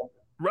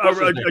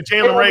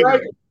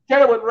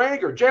 Jalen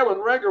Reagor.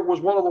 Jalen Reagor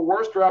was one of the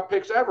worst draft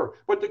picks ever.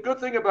 But the good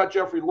thing about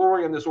Jeffrey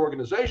Lurie and this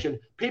organization,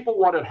 people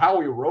wanted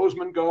Howie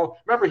Roseman go.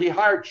 Remember, he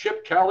hired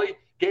Chip Kelly,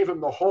 gave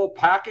him the whole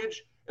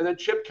package, and then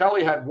Chip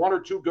Kelly had 1 or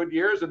 2 good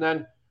years, and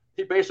then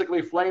he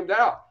basically flamed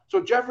out.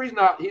 So Jeffrey's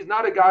not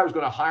a guy who's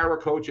going to hire a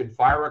coach and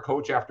fire a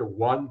coach after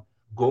one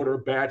good or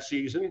bad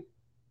season.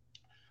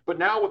 But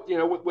now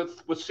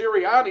with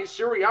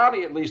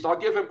Sirianni, at least I'll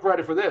give him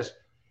credit for this.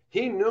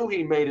 He knew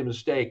he made a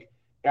mistake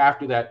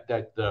after that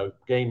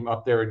game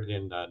up there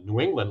in New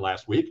England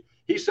last week.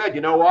 He said,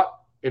 "You know what?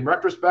 In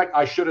retrospect,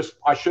 I should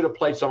have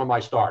played some of my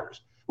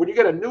starters." When you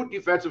get a new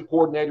defensive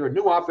coordinator, a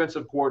new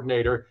offensive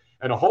coordinator,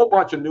 and a whole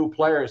bunch of new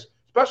players,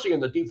 especially in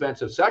the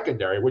defensive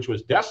secondary, which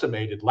was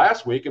decimated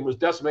last week and was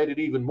decimated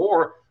even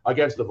more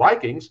against the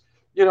Vikings.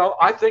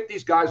 I think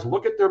these guys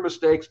look at their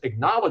mistakes,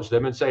 acknowledge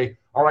them, and say,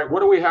 all right,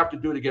 what do we have to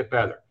do to get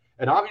better?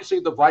 And obviously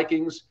the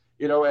Vikings,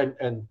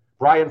 and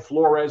Brian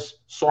Flores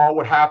saw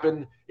what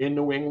happened in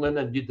New England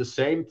and did the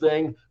same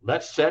thing.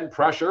 Let's send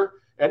pressure.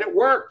 And it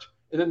worked.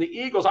 And then the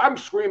Eagles, I'm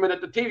screaming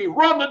at the TV,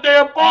 run the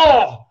damn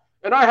ball.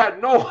 And I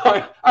had no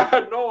idea.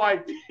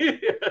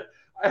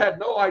 I had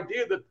no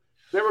idea that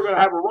they were going to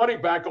have a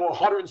running back go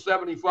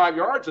 175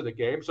 yards in the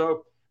game.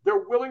 So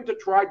they're willing to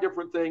try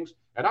different things.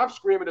 And I'm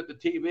screaming at the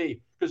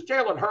TV because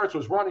Jalen Hurts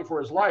was running for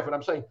his life. And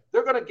I'm saying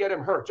they're going to get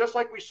him hurt, just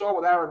like we saw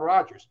with Aaron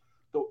Rodgers.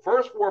 The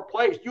first 4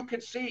 plays, you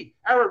could see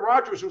Aaron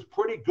Rodgers was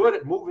pretty good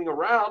at moving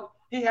around.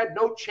 He had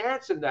no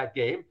chance in that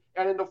game.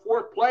 And in the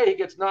 4th play, he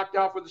gets knocked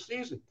out for the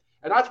season.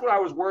 And that's what I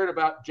was worried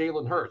about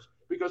Jalen Hurts,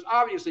 because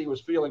obviously he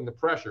was feeling the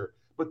pressure.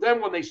 But then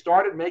when they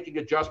started making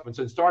adjustments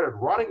and started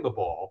running the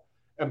ball,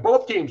 and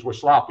both teams were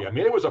sloppy. I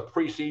mean, it was a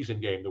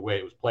preseason game the way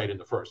it was played in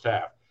the first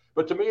half.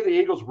 But to me, the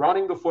Eagles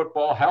running the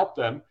football helped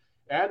them.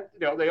 And,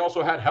 they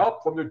also had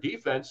help from their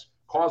defense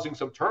causing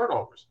some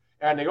turnovers.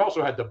 And they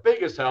also had the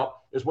biggest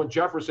help is when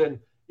Jefferson,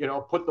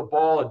 put the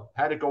ball and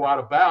had to go out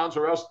of bounds,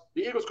 or else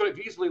the Eagles could have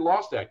easily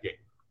lost that game.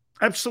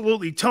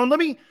 Absolutely. Tone, let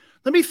me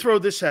throw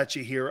this at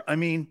you here. I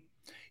mean,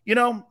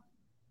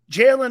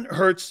 Jalen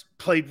Hurts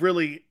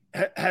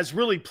has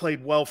really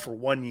played well for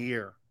 1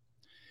 year.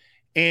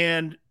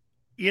 And,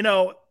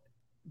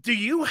 do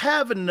you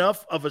have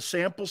enough of a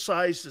sample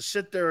size to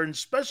sit there, and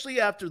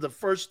especially after the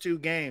first 2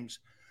 games,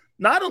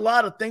 not a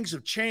lot of things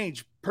have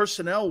changed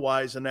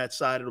personnel-wise on that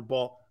side of the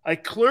ball. I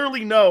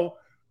clearly know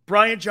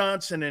Brian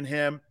Johnson and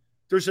him,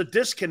 there's a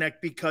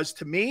disconnect because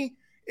to me,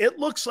 it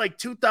looks like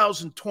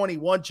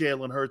 2021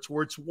 Jalen Hurts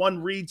where it's one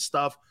read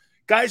stuff.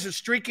 Guys are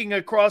streaking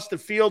across the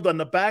field on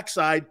the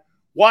backside,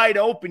 wide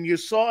open. You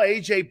saw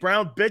A.J.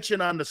 Brown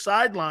bitching on the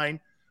sideline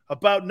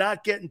about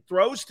not getting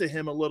throws to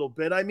him a little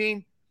bit. I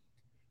mean,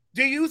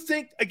 do you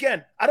think,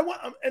 again, I don't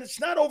want, and it's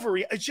not over,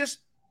 it's just,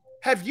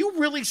 have you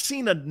really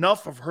seen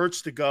enough of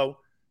Hurts to go,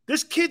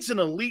 this kid's an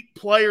elite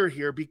player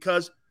here?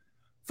 Because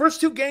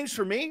first 2 games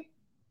for me,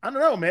 I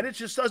don't know, man. It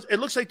just does. It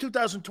looks like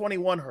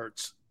 2021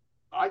 Hurts.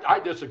 I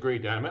disagree,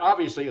 Dan. I mean,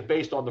 obviously,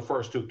 based on the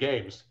first 2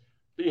 games,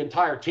 the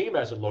entire team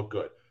hasn't looked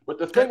good. But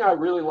the thing I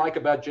really like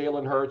about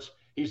Jalen Hurts,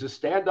 he's a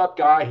stand-up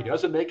guy. He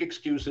doesn't make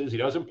excuses. He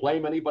doesn't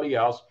blame anybody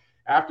else.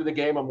 After the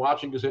game, I'm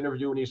watching his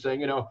interview, and he's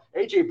saying,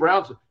 A.J.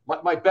 Brown's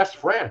my best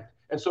friend.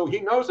 And so he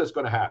knows that's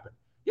going to happen.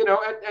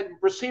 And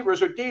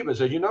receivers are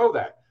divas, and you know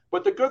that.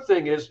 But the good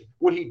thing is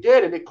what he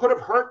did, and it could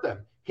have hurt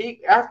them.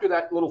 After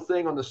that little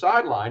thing on the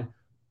sideline,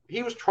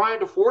 he was trying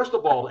to force the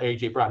ball to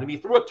A.J. Brown. And he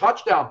threw a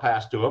touchdown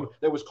pass to him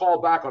that was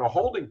called back on a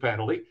holding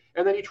penalty.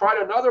 And then he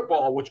tried another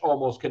ball, which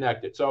almost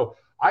connected. So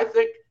I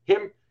think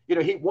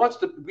he wants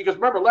to, because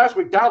remember last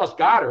week, Dallas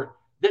Goedert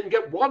didn't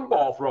get one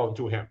ball thrown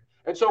to him.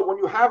 And so when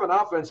you have an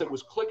offense that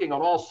was clicking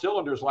on all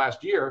cylinders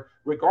last year,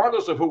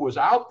 regardless of who was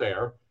out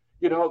there,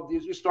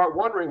 you start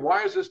wondering,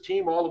 why is this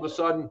team all of a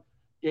sudden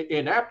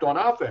inept on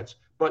offense?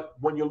 But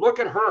when you look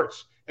at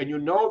Hurts and you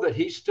know that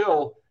he's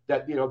still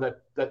that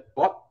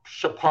butt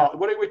shapal,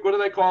 what do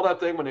they call that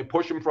thing when they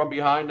push him from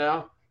behind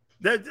now?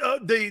 The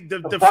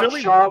butt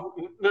Philly shove.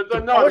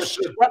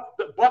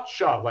 The butt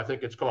shove, I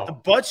think it's called. The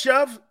butt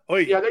shove? Oh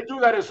yeah, they do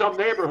that in some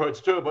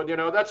neighborhoods too, but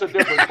that's a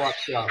different butt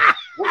shove.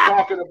 We're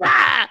talking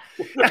about.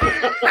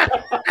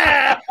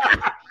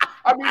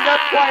 I mean, that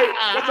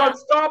play, it's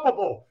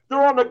unstoppable.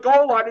 They're on the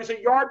goal line. He's a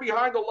yard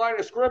behind the line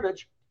of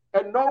scrimmage,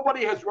 and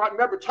nobody has run.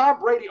 Remember, Tom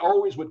Brady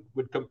always would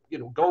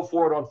go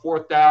for it on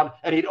 4th down,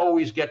 and he'd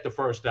always get the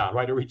first down,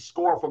 right? Or he'd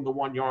score from the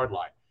 1 yard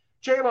line.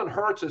 Jalen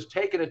Hurts has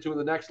taken it to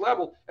the next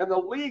level, and the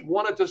league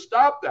wanted to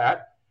stop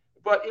that.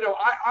 But,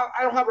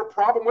 I don't have a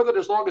problem with it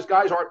as long as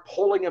guys aren't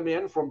pulling him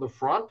in from the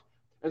front.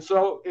 And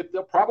so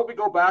they'll probably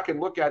go back and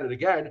look at it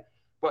again.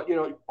 But,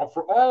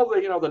 for all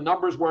the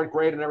numbers weren't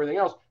great and everything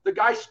else, the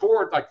guy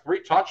scored like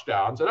 3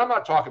 touchdowns. And I'm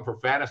not talking for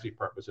fantasy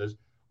purposes.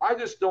 I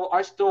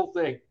still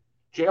think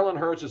Jalen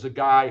Hurts is a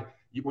guy,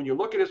 when you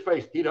look at his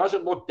face, he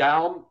doesn't look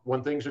down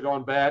when things are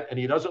going bad, and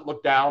he doesn't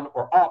look down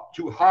or up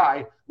too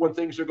high when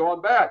things are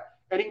going bad.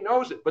 And he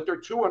knows it. But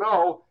they're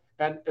 2-0.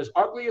 And as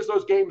ugly as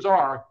those games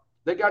are,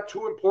 they got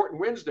 2 important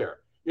wins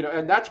there.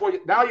 And that's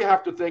what now you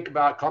have to think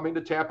about coming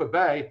to Tampa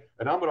Bay.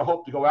 And I'm going to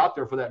hope to go out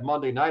there for that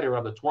Monday nighter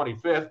on the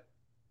 25th.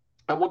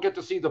 And we'll get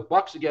to see the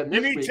Bucks again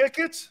this week. You need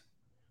tickets?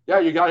 Yeah,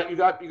 you got.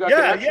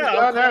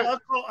 Yeah.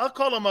 I'll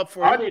call them up for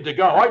you. I need to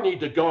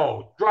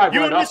go. Drive you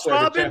right and up Miss there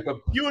Robin? to Tampa.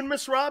 You and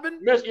Miss Robin?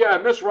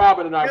 Miss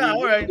Robin and I. Yeah,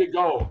 we right. need to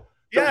go.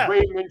 Yeah.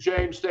 Raymond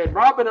James said,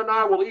 Robin and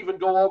I will even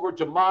go over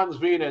to Mons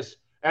Venus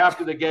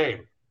after the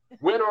game.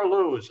 Win or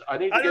lose. I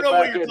don't know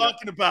what you're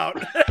talking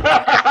about.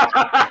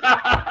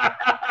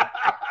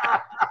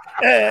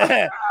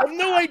 I have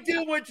no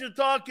idea what you're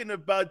talking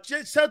about.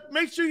 Just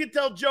make sure you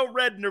tell Joe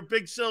Redner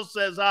Big Sil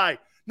says hi.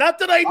 Not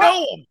that I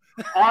know him.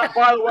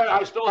 By the way,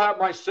 I still have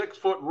my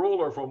 6-foot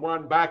ruler from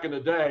one back in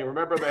the day.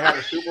 Remember they had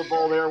a Super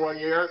Bowl there one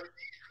year?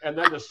 And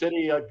then the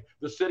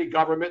city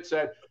government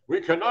said,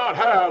 we cannot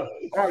have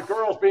our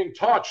girls being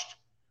touched.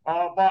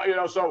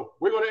 So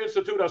we're going to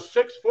institute a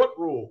 6-foot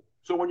rule.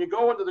 So when you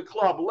go into the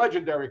club,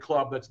 legendary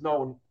club that's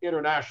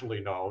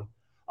internationally known,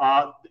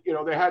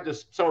 they had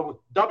this.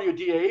 So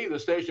WDAE, the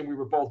station we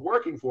were both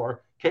working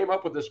for, came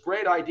up with this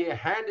great idea,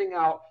 handing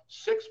out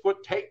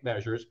 6-foot tape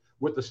measures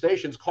with the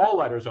station's call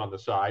letters on the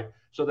side,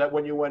 so that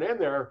when you went in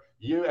there,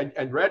 you and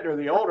Redner,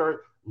 the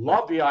owner,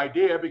 loved the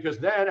idea because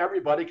then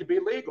everybody could be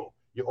legal.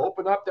 You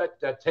open up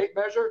that tape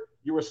measure,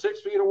 you were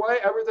 6 feet away,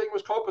 everything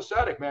was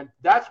copacetic, man.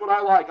 That's what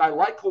I like. I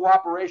like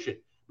cooperation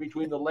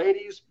between the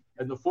ladies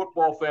and the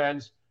football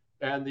fans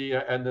and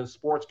the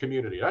sports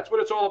community. That's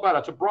what it's all about.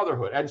 It's a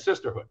brotherhood and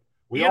sisterhood.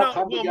 We all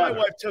come together. My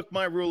wife took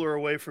my ruler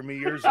away from me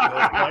years ago.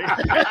 Right?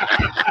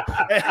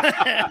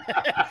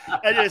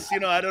 I just,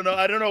 I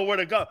don't know where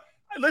to go.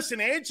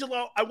 Listen,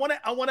 Angelo, I want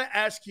to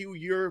ask you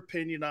your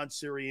opinion on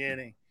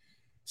Sirianni.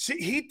 See,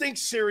 he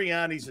thinks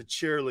Sirianni's a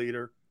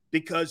cheerleader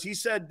because he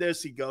said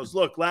this. He goes,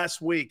 look,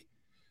 last week,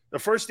 the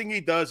first thing he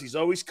does, he's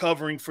always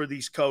covering for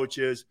these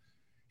coaches.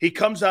 He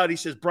comes out, he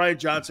says, Brian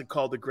Johnson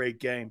called a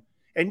great game.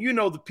 And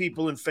the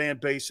people in fan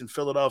base in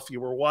Philadelphia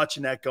were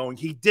watching that going,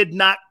 he did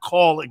not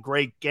call a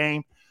great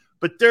game,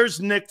 but there's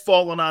Nick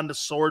falling on the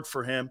sword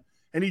for him,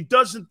 and he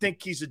doesn't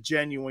think he's a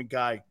genuine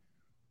guy.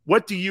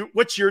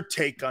 What's your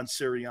take on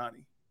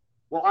Sirianni?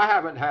 Well, I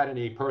haven't had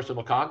any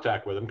personal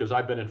contact with him because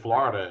I've been in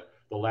Florida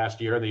the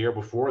last year and the year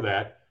before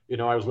that.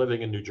 I was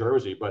living in New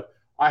Jersey, but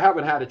I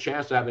haven't had a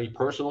chance to have any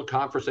personal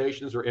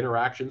conversations or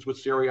interactions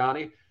with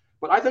Sirianni.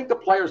 But I think the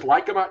players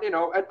like him,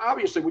 and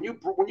obviously when you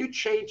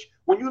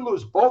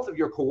lose both of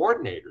your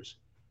coordinators,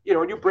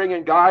 and you bring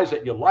in guys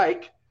that you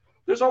like,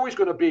 there's always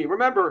going to be. You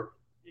remember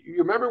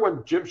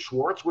when Jim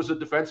Schwartz was a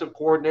defensive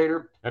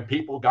coordinator and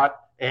people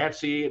got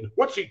antsy and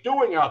what's he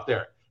doing out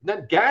there? And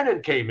then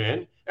Gannon came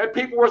in and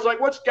people were like,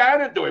 what's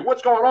Gannon doing?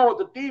 What's going on with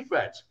the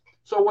defense?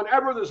 So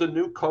whenever there's a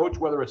new coach,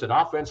 whether it's an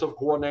offensive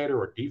coordinator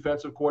or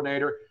defensive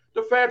coordinator,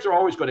 the fans are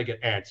always going to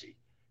get antsy.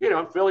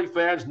 Philly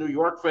fans, New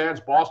York fans,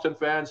 Boston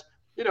fans,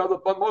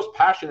 the most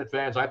passionate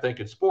fans, I think,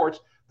 in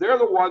sports, they're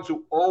the ones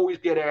who always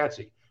get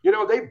antsy.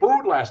 They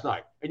booed last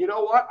night. And you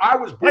know what? I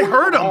was booing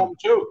from home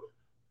too.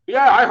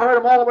 Yeah, I heard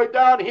them all the way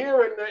down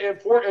here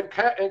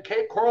in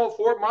Cape Coral,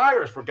 Fort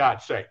Myers, for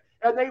God's sake.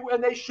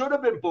 And they should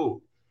have been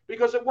booed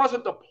because it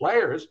wasn't the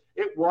players.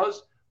 It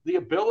was the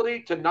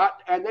ability to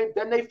not – and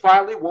then they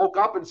finally woke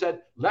up and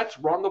said, let's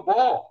run the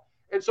ball.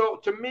 And so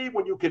to me,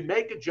 when you can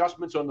make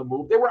adjustments on the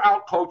move, they were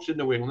out-coached in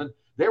New England.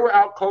 They were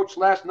out-coached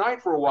last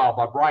night for a while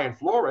by Brian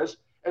Flores.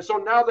 And so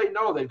now they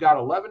know they've got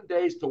 11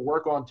 days to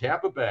work on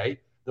Tampa Bay.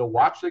 They'll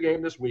watch the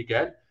game this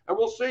weekend, and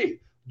we'll see.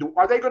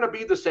 Are they going to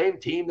be the same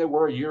team they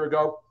were a year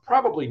ago?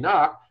 Probably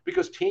not,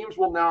 because teams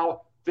will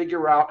now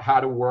figure out how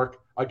to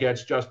work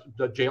against just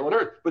the Jalen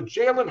Hurts. But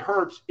Jalen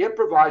Hurts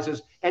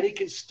improvises, and he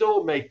can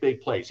still make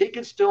big plays. He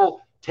can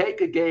still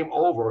take a game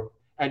over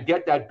and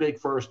get that big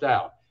first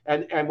down.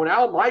 And when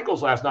Al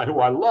Michaels last night, who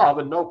I love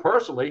and know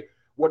personally,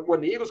 when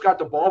the Eagles got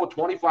the ball with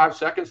 25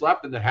 seconds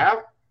left in the half,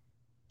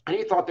 and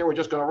he thought they were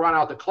just going to run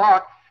out the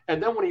clock,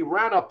 and then when he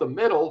ran up the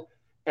middle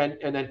and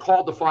then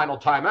called the final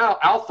timeout,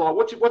 Al thought,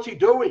 what's he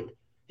doing?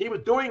 He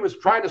was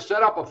trying to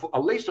set up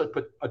at least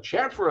a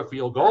chance for a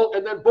field goal,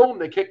 and then boom,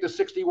 they kicked a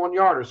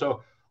 61-yarder.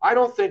 So I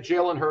don't think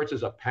Jalen Hurts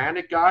is a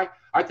panic guy.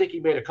 I think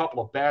he made a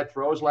couple of bad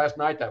throws last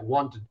night. That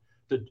one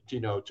to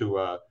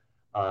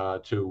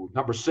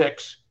number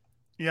 6.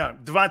 Yeah,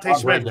 Devontae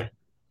Smith.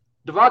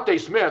 Devontae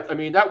Smith. I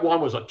mean, that one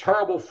was a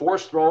terrible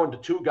forced throw into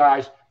two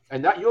guys,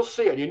 and that you'll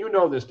see it. And you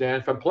know this,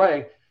 Dan, from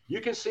playing.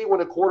 You can see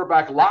when a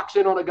quarterback locks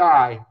in on a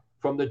guy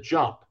from the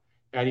jump,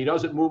 and he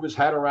doesn't move his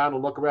head around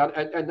and look around.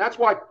 And that's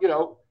why,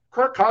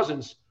 Kirk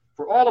Cousins,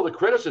 for all of the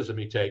criticism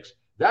he takes,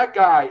 that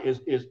guy is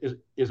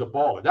a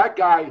baller. That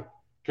guy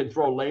can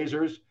throw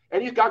lasers,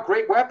 and he's got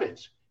great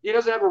weapons. He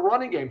doesn't have a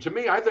running game. To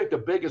me, I think the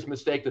biggest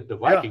mistake that the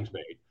Vikings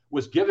made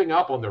was giving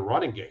up on their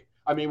running game.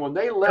 I mean, when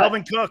they let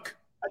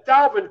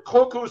Dalvin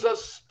Cook, who's a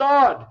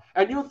stud,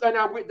 and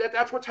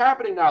that's what's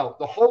happening now.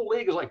 The whole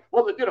league is like,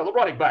 well, the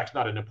running back's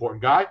not an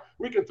important guy.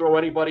 We can throw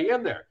anybody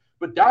in there.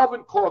 But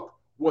Dalvin Cook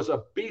was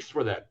a beast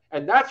for them.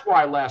 And that's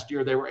why last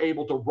year they were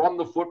able to run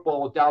the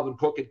football with Dalvin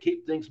Cook and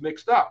keep things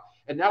mixed up.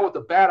 And now with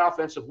the bad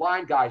offensive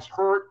line guys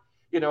hurt,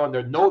 and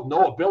there's no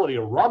ability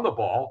to run the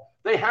ball,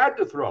 they had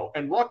to throw.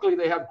 And luckily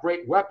they have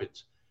great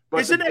weapons.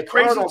 But isn't that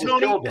crazy,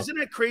 Tony? Isn't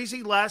that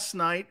crazy? Last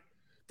night,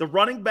 the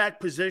running back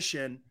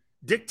position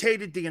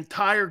dictated the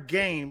entire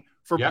game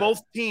for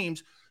both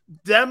teams.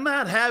 Them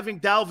not having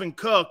Dalvin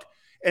Cook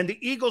and the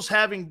Eagles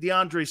having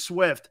DeAndre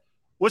Swift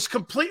was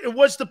complete. It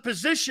was the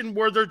position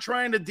where they're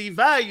trying to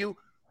devalue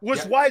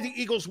was why the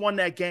Eagles won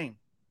that game.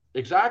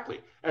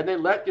 Exactly. And they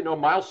let,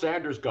 Miles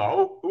Sanders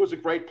go, who was a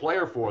great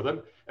player for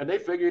them. And they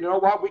figured,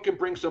 we can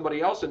bring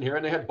somebody else in here.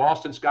 And they had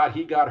Boston Scott.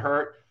 He got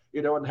hurt,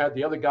 and had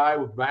the other guy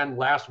who ran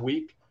last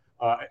week.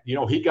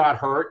 He got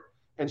hurt.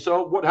 And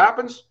so what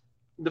happens?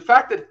 The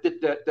fact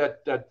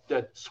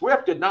that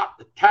Swift did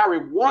not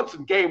carry once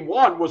in game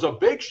one was a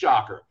big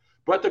shocker.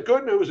 But the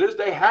good news is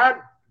they had,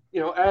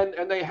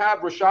 and they have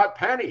Rashad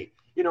Penny,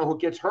 who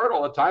gets hurt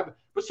all the time.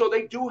 But so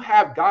they do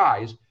have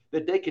guys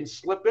that they can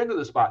slip into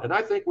the spot. And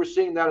I think we're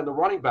seeing that in the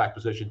running back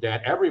position,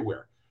 Dan,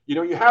 everywhere.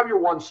 You have your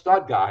one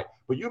stud guy,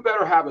 but you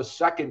better have a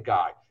second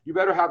guy. You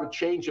better have a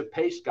change of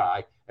pace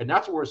guy. And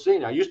that's what we're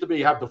seeing now. It used to be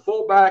you have the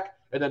fullback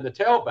and then the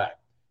tailback.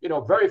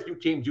 Very few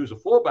teams use a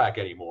fullback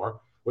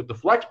anymore with the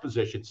flex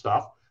position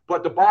stuff.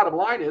 But the bottom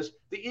line is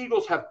the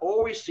Eagles have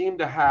always seemed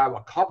to have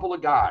a couple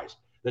of guys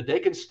that they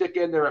can stick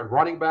in there at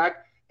running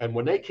back. And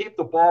when they keep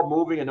the ball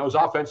moving, and those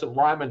offensive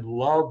linemen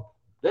love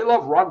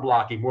run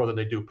blocking more than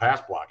they do pass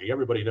blocking.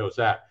 Everybody knows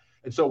that.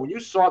 And so when you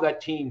saw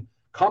that team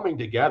coming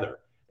together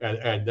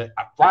and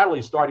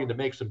finally starting to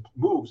make some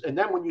moves, and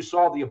then when you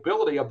saw the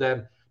ability of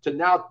them to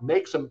now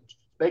make some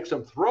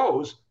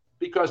throws,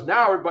 because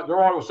now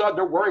they're all of a sudden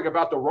they're worrying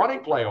about the running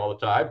play all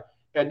the time.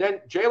 And then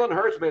Jalen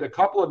Hurts made a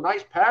couple of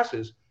nice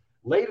passes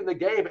late in the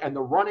game, and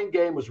the running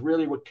game was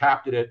really what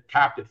capped it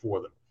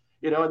for them.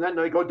 And then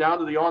they go down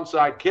to the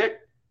onside kick.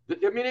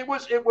 I mean, it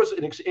was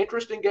an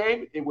interesting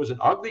game. It was an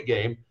ugly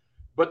game.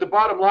 But the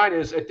bottom line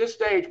is, at this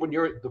stage, when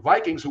you're the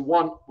Vikings who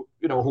won,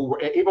 who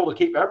were able to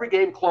keep every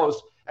game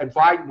close and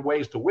find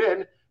ways to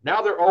win,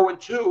 Now they're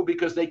 0-2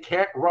 because they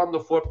can't run the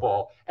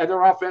football, and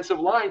their offensive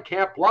line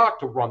can't block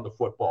to run the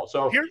football.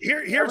 So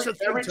here's the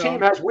thing, every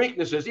team has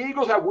weaknesses. The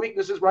Eagles have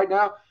weaknesses right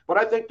now, but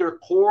I think their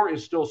core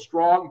is still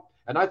strong,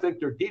 and I think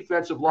their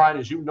defensive line,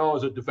 as you know,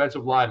 as a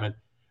defensive lineman,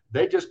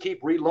 they just keep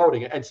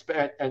reloading.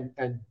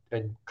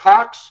 And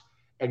Cox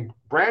and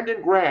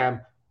Brandon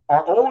Graham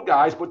are old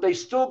guys, but they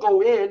still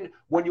go in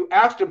when you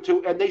ask them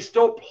to, and they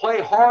still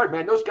play hard,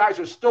 man. Those guys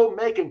are still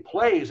making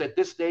plays at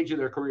this stage of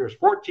their careers.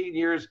 14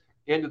 years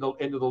into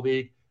the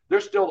league, they're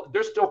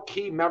still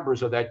key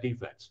members of that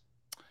defense.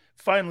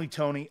 Finally,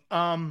 Tony,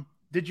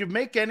 did you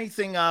make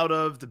anything out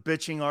of the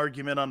bitching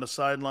argument on the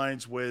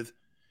sidelines with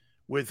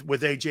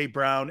AJ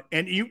Brown?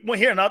 And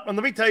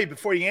let me tell you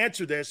before you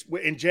answer this,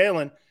 in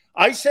Jalen,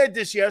 I said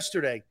this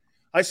yesterday.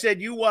 I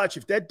said, you watch,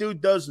 if that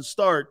dude doesn't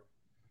start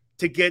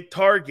to get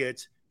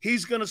targets,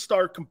 he's going to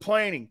start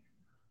complaining.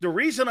 The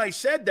reason I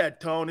said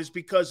that, Tone, is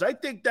because I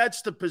think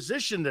that's the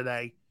position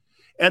today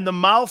and the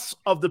mouth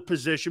of the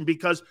position.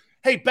 Because,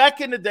 hey,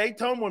 back in the day,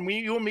 Tone, when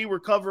you and me were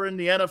covering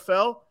the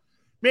NFL,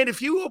 man,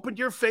 if you opened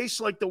your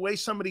face like the way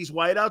some of these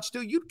wideouts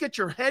do, you'd get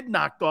your head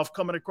knocked off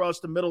coming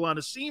across the middle on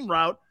a seam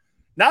route.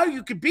 Now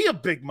you could be a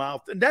big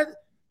mouth. And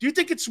do you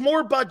think it's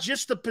more about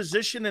just the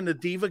position and the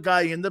diva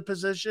guy in the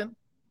position?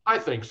 I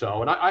think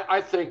so. And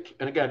I think,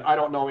 and again, I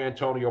don't know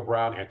Antonio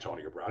Brown. I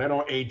don't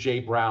know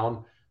A.J.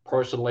 Brown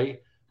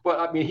personally,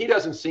 but I mean, he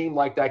doesn't seem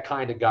like that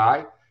kind of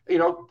guy.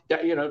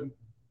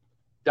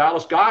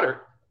 Dallas Goedert,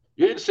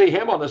 you didn't see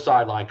him on the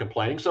sideline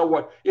complaining. So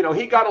what,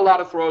 he got a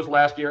lot of throws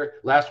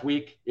last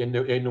week in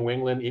New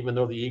England, even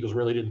though the Eagles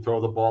really didn't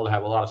throw the ball to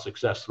have a lot of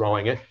success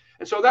throwing it.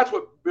 And so that's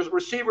what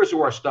receivers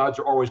who are studs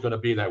are always going to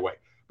be that way.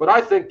 But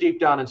I think deep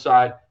down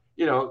inside,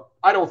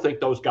 I don't think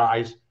those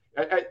guys,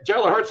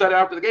 Jalen Hurts said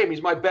after the game,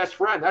 he's my best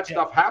friend. That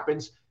stuff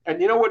happens.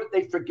 And you know what?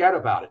 They forget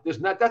about it.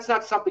 That's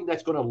not something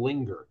that's going to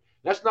linger.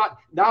 That's not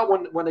now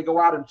when they go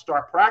out and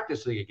start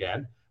practicing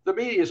again, the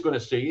media is going to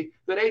see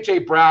that A.J.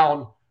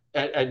 Brown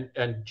and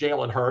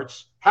Jalen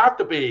Hurts have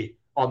to be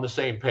on the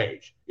same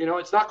page.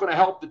 It's not going to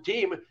help the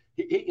team.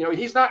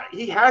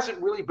 He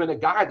hasn't really been a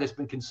guy that's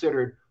been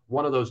considered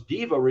one of those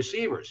diva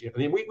receivers. I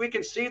mean, we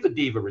can see the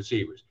diva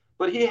receivers,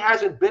 but he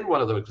hasn't been one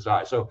of those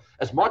guys. So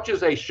as much as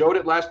they showed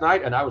it last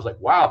night, and I was like,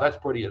 wow, that's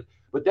pretty.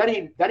 But then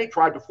he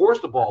tried to force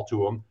the ball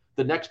to him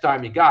the next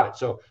time he got it.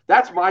 So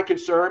that's my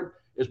concern,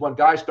 is when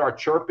guys start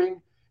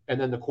chirping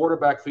and then the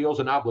quarterback feels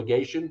an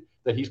obligation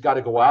that he's got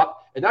to go out.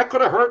 And that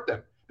could have hurt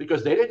them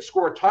because they didn't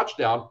score a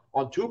touchdown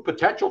on two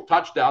potential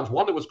touchdowns,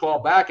 one that was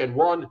called back and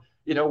one,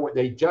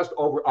 they just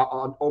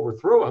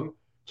overthrew him.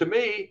 To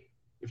me,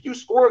 if you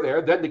score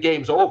there, then the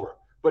game's over.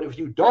 But if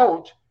you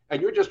don't,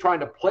 and you're just trying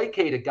to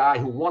placate a guy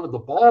who wanted the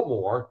ball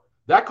more,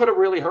 that could have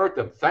really hurt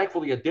them.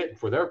 Thankfully, it didn't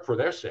for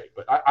their sake.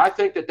 But I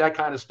think that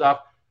kind of stuff,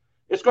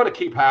 it's going to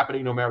keep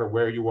happening no matter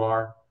where you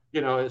are,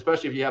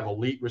 especially if you have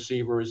elite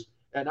receivers.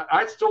 And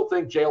I still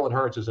think Jalen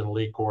Hurts is an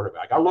elite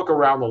quarterback. I look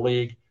around the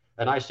league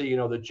and I see,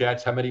 the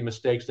Jets, how many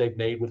mistakes they've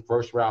made with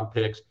first-round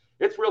picks.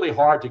 It's really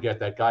hard to get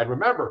that guy. And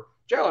remember,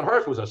 Jalen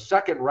Hurts was a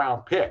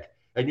second-round pick.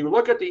 And you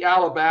look at the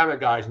Alabama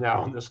guys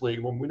now in this league,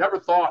 when we never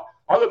thought,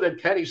 other than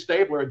Kenny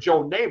Stabler and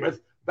Joe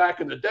Namath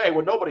back in the day,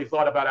 when nobody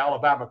thought about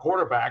Alabama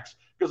quarterbacks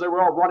because they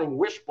were all running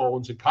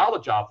wishbones in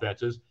college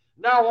offenses.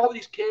 Now all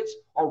these kids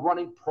are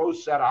running pro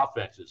set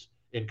offenses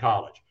in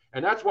college.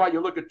 And that's why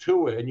you look at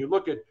Tua and you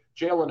look at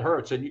Jalen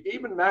Hurts and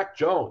even Mac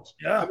Jones.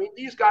 Yeah. I mean,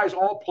 these guys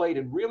all played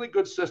in really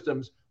good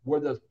systems where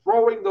they're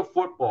throwing the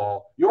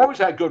football. You always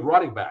had good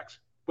running backs,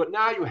 but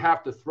now you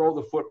have to throw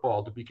the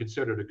football to be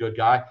considered a good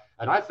guy.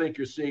 And I think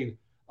you're seeing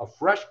a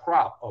fresh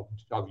crop of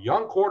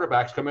young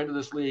quarterbacks come into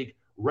this league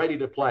ready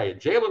to play. And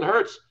Jalen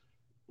Hurts,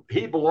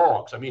 he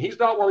belongs. I mean, he's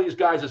not one of these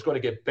guys that's going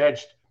to get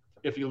benched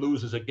if he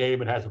loses a game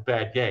and has a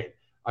bad game.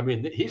 I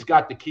mean, he's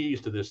got the keys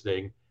to this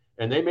thing,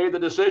 and they made the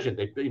decision.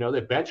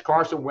 They benched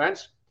Carson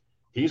Wentz.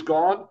 He's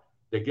gone.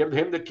 They give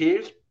him the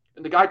keys,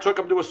 and the guy took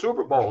him to a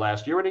Super Bowl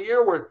last year in a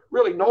year where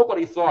really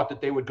nobody thought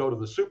that they would go to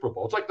the Super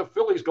Bowl. It's like the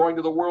Phillies going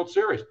to the World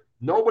Series.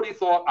 Nobody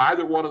thought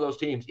either one of those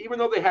teams, even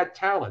though they had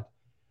talent,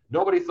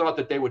 nobody thought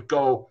that they would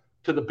go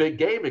to the big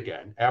game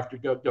again after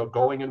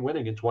going and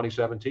winning in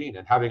 2017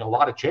 and having a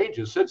lot of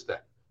changes since then.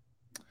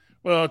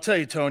 Well, I'll tell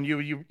you, Tone,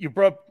 you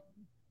brought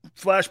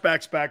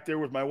flashbacks back there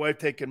with my wife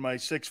taking my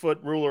 6-foot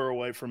ruler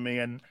away from me,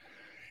 and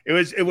it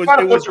was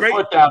put great.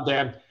 Your foot down,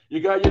 Dan. You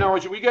got,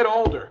 as we get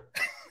older,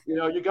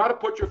 you got to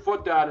put your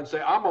foot down and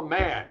say, "I'm a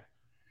man.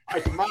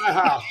 It's my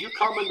house. You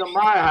come into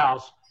my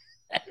house."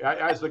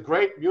 As the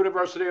great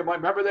University of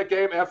remember that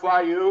game,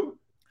 FIU?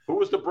 Who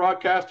was the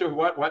broadcaster who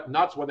went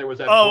nuts when there was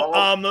that?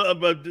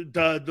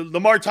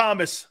 Lamar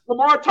Thomas.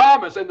 Lamar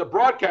Thomas in the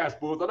broadcast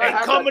booth. And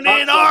I coming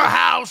in our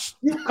house.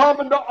 You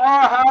come into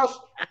our house,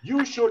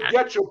 you should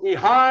get your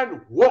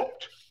behind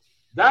whooped.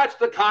 That's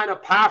the kind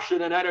of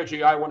passion and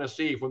energy I want to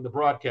see from the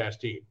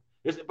broadcast team.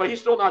 But he's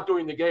still not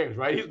doing the games,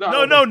 right? He's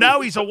not. No.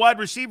 Now he's a wide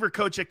receiver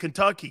coach at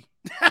Kentucky.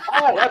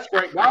 Oh, that's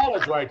great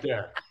knowledge right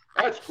there.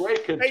 That's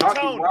great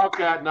Kentucky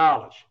Wildcat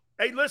knowledge.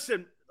 Hey,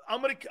 listen,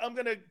 I'm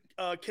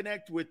gonna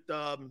connect with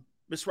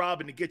Miss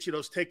Robin to get you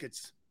those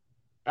tickets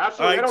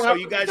Absolutely. All right, so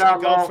you guys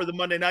can go for the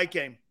Monday night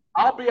game.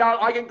 I'll be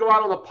out. I can go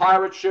out on the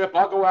pirate ship.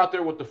 I'll go out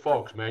there with the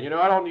folks, man.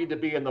 I don't need to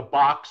be in the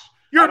box.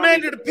 You're a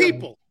man of the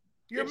people.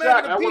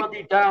 Exactly. I want to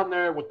be down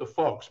there with the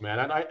folks, man.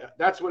 And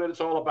that's what it's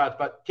all about. It's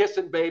about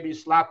kissing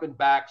babies, slapping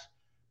backs,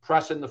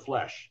 pressing the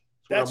flesh.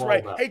 That's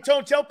right. Hey,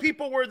 Tone, tell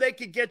people where they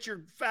could get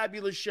your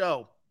fabulous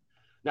show.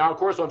 Now, of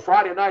course, on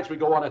Friday nights, we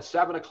go on at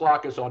 7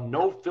 o'clock. It's on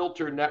No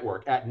Filter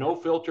Network at No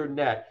Filter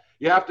Net.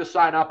 You have to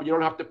sign up, and you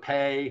don't have to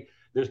pay.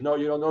 There's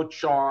no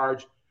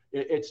charge.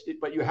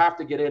 But you have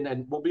to get in,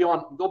 and they'll be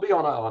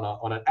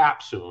on an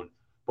app soon.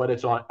 But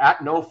it's on at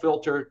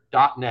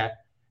nofilter.net,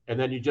 and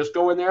then you just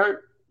go in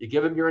there. You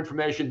give them your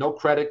information. No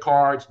credit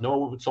cards,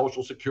 no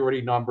social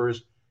security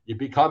numbers. You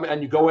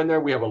go in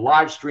there. We have a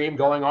live stream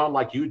going on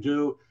like you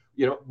do.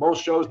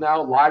 Most shows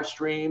now live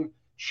stream,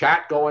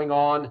 chat going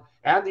on,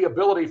 and the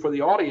ability for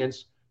the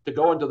audience to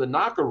go into the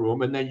knocker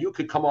room, and then you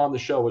could come on the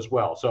show as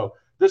well. So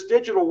this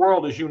digital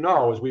world, as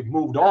we've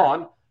moved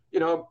on,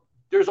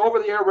 there's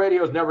over-the-air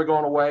radio is never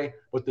going away,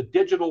 but the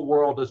digital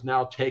world is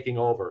now taking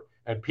over,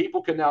 and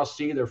people can now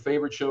see their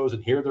favorite shows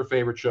and hear their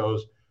favorite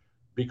shows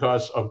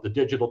because of the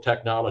digital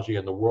technology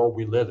and the world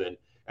we live in.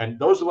 And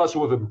those of us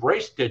who have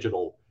embraced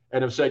digital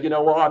and have said,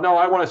 no,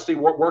 I want to see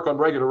work on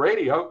regular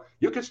radio,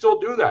 you can still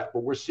do that.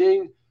 But we're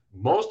seeing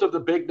most of the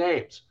big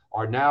names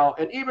are now,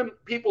 and even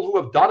people who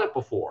have done it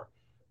before,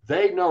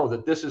 they know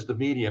that this is the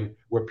medium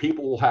where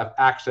people will have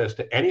access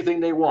to anything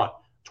they want,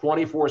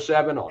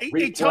 24/7 on replay.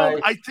 Hey, Tom,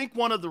 I think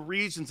one of the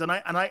reasons, and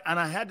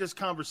I had this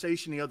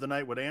conversation the other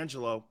night with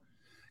Angelo,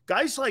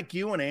 guys like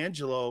you and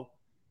Angelo,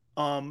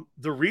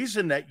 the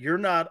reason that you're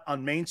not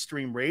on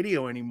mainstream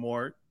radio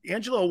anymore,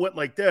 Angelo went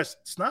like this: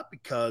 it's not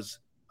because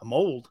I'm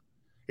old,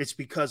 it's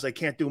because I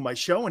can't do my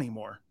show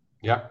anymore.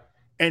 Yeah.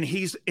 And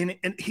he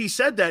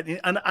said that,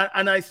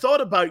 and I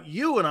thought about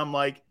you, and I'm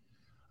like,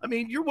 I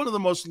mean, you're one of the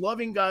most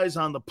loving guys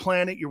on the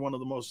planet. You're one of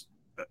the most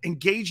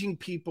engaging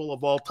people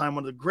of all time,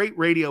 one of the great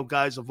radio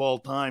guys of all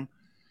time.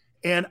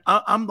 And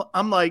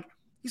I'm like,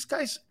 these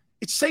guys,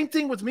 it's the same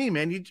thing with me,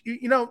 man.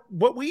 You know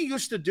what we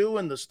used to do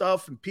and the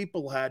stuff, and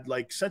people had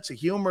like sense of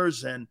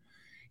humors, and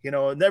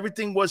and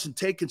everything wasn't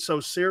taken so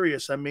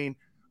serious. I mean,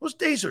 those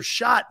days are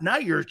shot. Now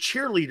you're a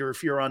cheerleader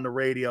if you're on the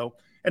radio.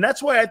 And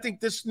that's why I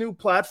think this new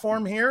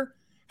platform here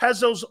has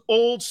those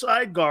old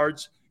side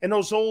guards and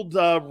those old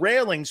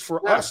railings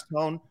for us,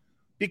 Tone,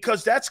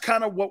 because that's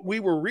kind of what we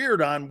were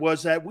reared on,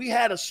 was that we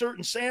had a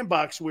certain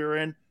sandbox we were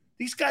in.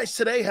 These guys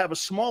today have a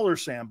smaller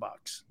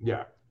sandbox.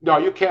 Yeah. No,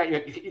 you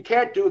can't. You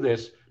can't do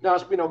this. Now,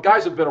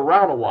 guys have been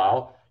around a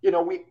while.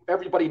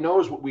 Everybody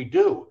knows what we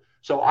do.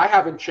 So I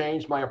haven't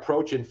changed my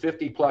approach in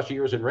 50 plus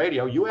years in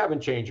radio. You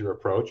haven't changed your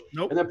approach.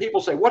 Nope. And then people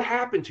say, what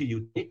happened to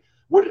you?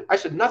 I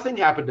said, nothing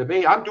happened to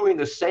me. I'm doing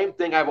the same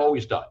thing I've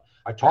always done.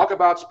 I talk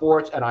about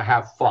sports and I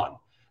have fun.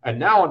 And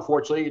now,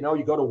 unfortunately,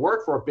 you go to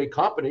work for a big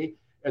company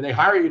and they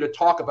hire you to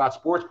talk about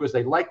sports because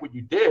they like what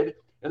you did.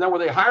 And then when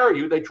they hire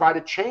you, they try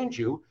to change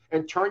you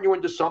and turn you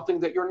into something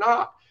that you're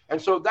not.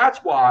 And so that's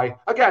why,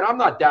 again, I'm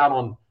not down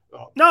on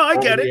I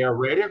get it. Air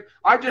radio.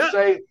 I just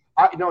say,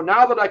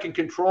 now that I can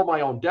control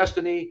my own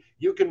destiny,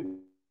 you can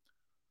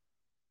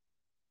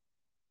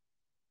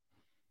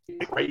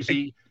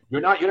crazy.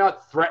 You're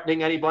not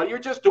threatening anybody. You're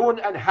just doing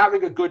and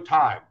having a good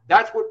time.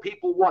 That's what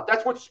people want.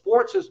 That's what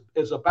sports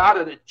is about,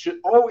 and it should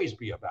always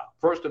be about,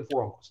 first and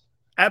foremost.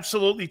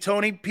 Absolutely,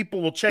 Tony.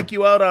 People will check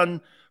you out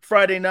on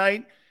Friday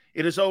night.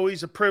 It is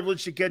always a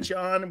privilege to get you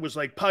on. It was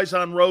like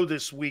Paisan Row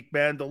this week,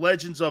 man. The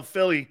legends of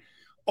Philly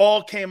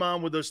all came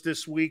on with us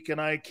this week,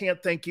 and I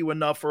can't thank you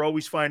enough for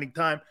always finding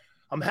time.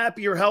 I'm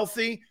happy you're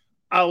healthy.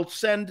 I'll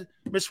send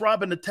Miss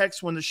Robin a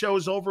text when the show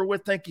is over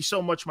with. Thank you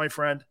so much, my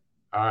friend.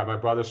 All right, my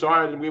brother.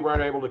 Sorry that we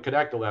weren't able to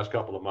connect the last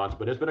couple of months,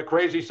 but it's been a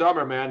crazy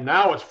summer, man.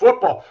 Now it's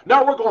football.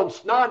 Now we're going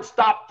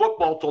nonstop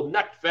football till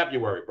next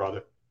February,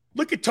 brother.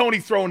 Look at Tony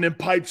throwing them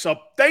pipes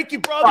up. Thank you,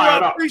 brother.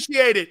 I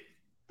appreciate it.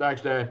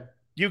 Thanks, Dan.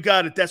 You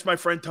got it. That's my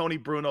friend Tony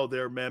Bruno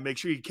there, man. Make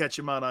sure you catch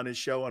him out on his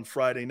show on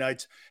Friday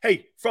nights.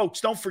 Hey, folks,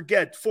 don't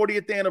forget,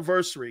 40th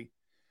anniversary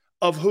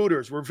of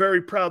Hooters. We're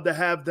very proud to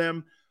have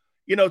them.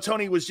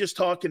 Tony was just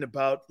talking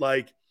about,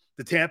 like,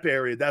 the Tampa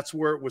area. That's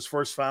where it was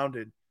first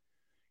founded,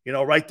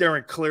 right there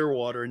in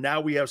Clearwater. And now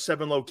we have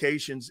 7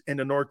 locations in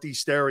the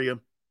Northeast area.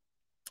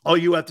 All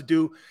you have to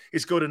do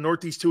is go to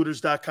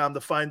northeasthooters.com to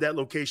find that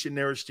location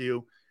nearest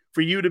you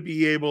for you to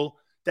be able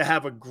to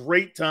have a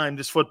great time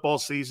this football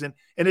season.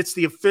 And it's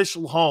the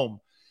official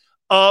home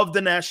of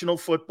the National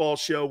Football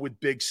Show with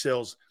Big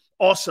Sills.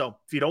 Also,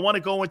 if you don't want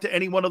to go into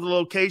any one of the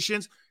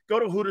locations, go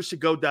to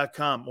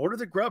HootersToGo.com. Order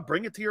the grub.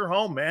 Bring it to your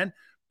home, man.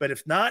 But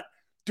if not,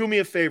 do me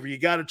a favor. You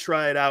got to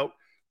try it out.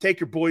 Take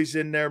your boys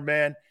in there,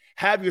 man.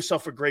 Have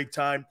yourself a great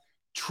time.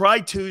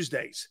 Try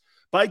Tuesdays.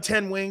 Buy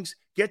 10 wings.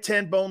 Get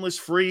 10 boneless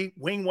free.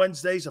 Wing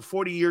Wednesdays, a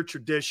 40-year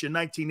tradition,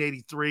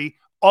 1983.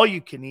 All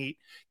you can eat.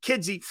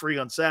 Kids eat free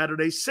on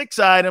Saturdays. 6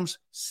 items,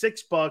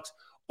 $6.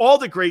 All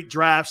the great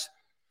drafts.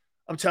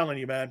 I'm telling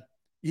you, man,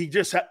 you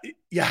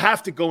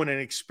have to go in and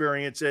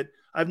experience it.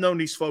 I've known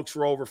these folks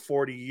for over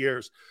 40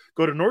 years.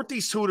 Go to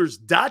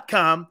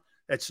northeasthooters.com.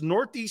 That's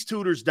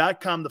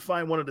northeasttutors.com to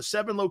find one of the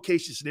 7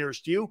 locations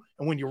nearest you.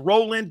 And when you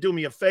roll in, do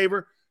me a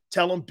favor,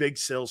 tell them Big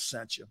Sil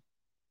sent you.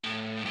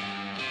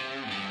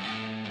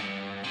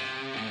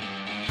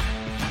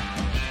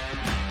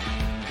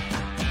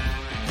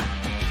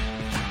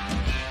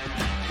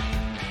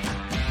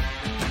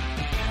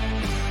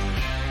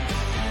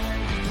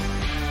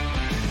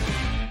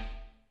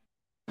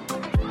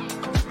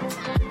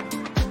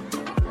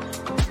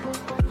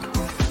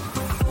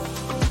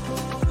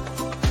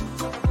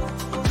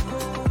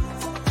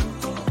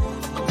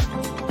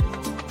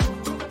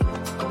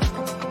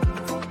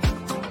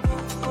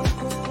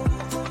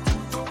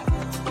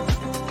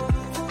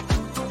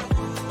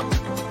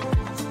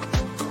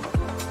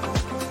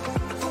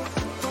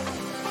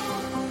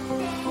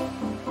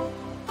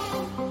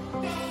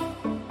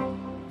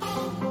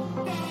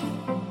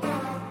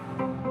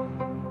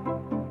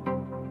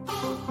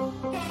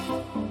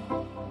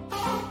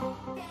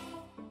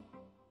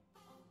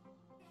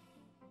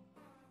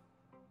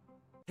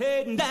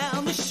 Heading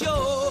down the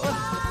shore,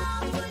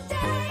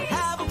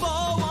 have a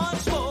ball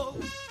once more.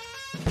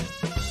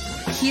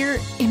 Here,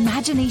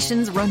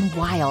 imaginations run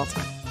wild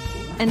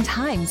and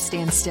time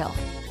stands still.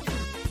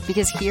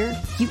 Because here,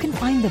 you can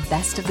find the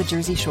best of the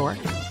Jersey Shore,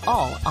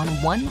 all on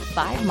one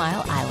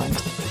 5-mile island.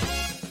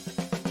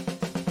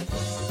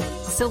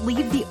 So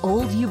leave the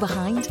old you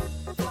behind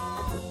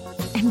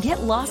and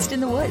get lost in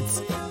the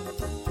woods.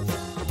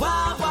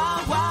 Wild,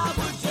 wild,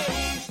 wildwood days.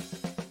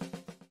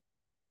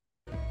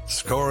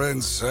 Score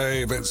and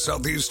save in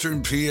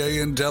southeastern PA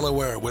and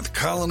Delaware with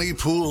Colony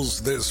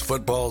Pools this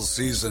football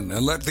season,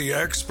 and let the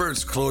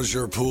experts close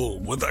your pool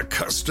with a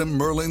custom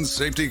Merlin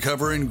safety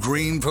cover in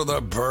green for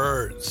the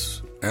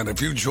birds. And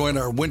if you join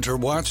our Winter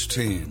Watch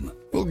team,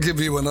 we'll give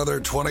you another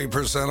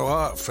 20%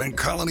 off, and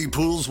Colony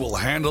Pools will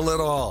handle it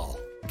all.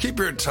 Keep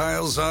your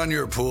tiles on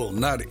your pool,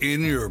 not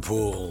in your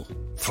pool.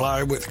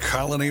 Fly with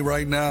Colony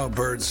right now,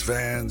 birds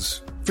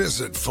fans.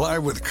 Visit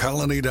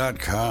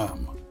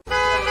flywithcolony.com.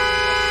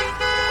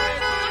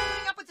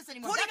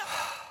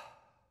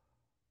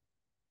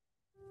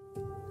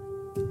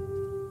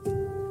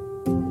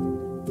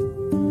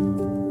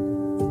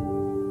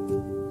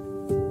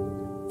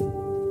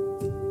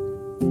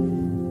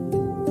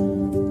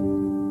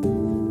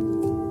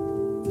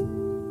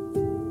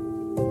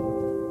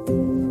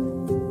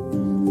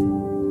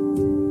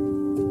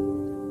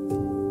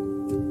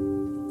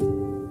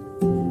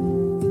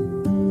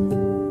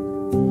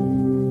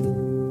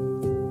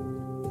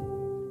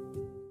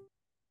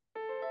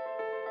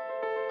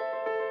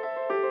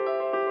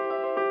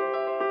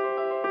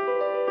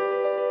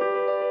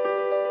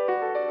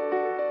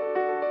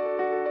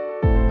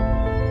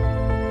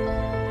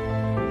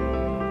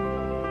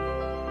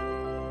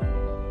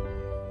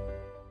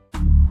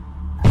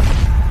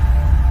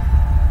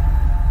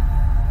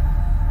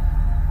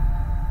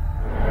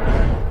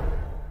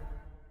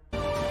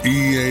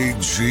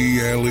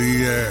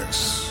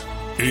 EAGLES,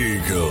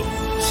 Eagles.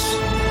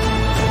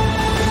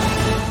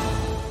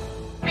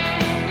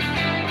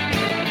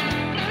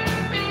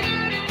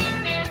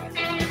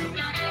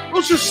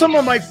 Those are some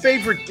of my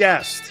favorite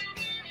guests.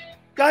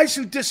 Guys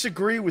who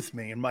disagree with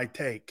me in my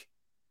take.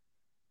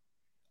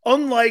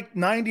 Unlike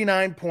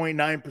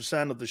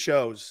 99.9% of the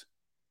shows,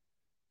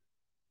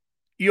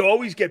 you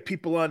always get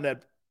people on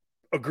that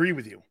agree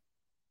with you.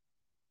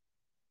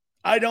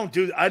 I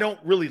don't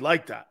really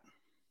like that.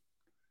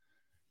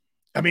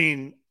 I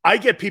mean, I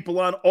get people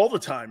on all the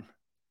time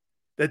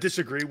that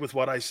disagree with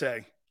what I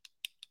say.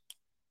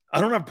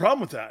 I don't have a problem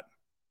with that.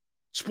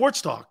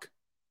 Sports talk.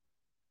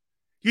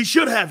 You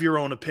should have your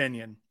own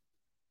opinion.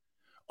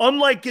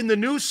 Unlike in the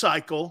news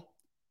cycle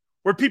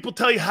where people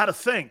tell you how to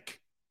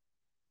think.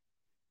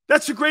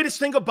 That's the greatest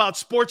thing about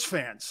sports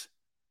fans.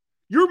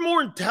 You're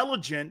more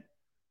intelligent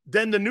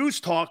than the news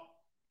talk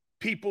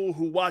people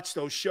who watch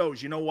those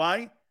shows. You know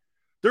why?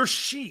 They're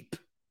sheep.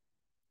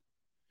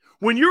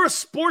 When you're a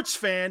sports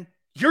fan,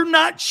 you're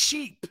not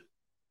sheep.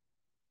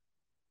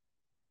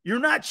 You're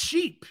not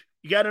sheep.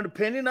 You got an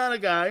opinion on a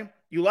guy.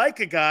 You like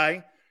a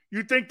guy.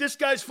 You think this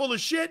guy's full of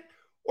shit,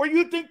 or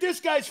you think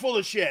this guy's full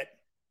of shit.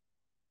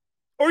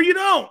 Or you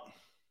don't.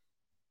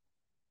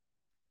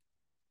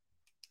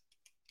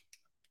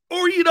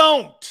 Or you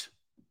don't.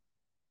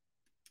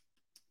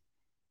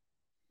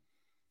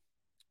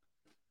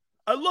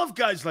 I love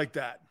guys like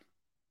that.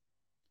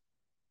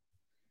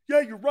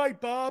 Yeah, you're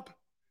right, Bob.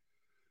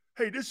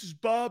 Hey, this is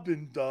Bob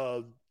and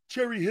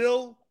Cherry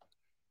Hill.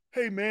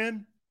 Hey,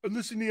 man, I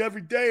listen to you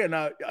every day, and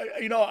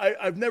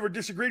I've never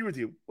disagreed with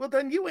you. Well,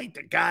 then you ain't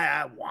the guy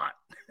I want.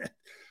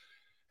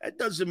 That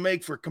doesn't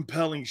make for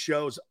compelling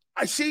shows.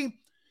 I see,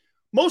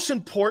 most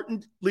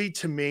importantly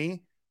to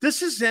me,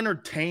 this is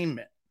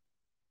entertainment.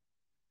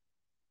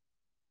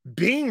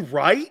 Being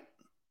right.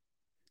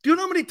 Do you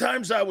know how many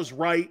times I was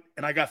right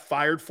and I got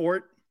fired for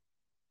it?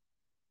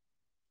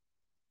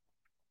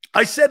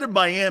 I said in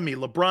Miami,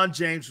 LeBron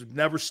James would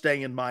never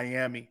stay in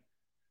Miami.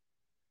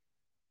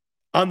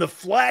 On the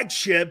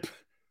flagship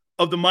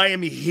of the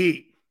Miami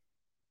Heat.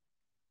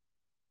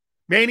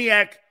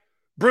 Maniac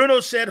Bruno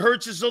said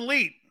Hurts is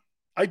elite.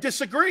 I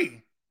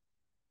disagree.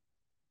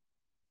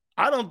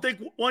 I don't think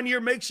 1 year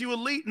makes you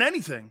elite in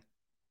anything.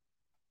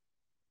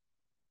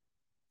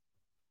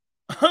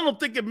 I don't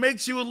think it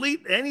makes you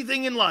elite in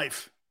anything in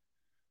life.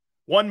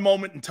 One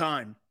moment in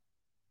time.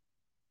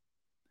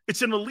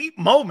 It's an elite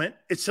moment.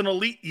 It's an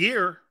elite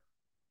year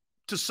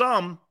to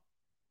some.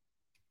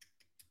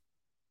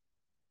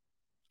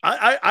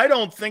 I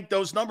don't think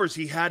those numbers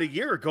he had a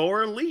year ago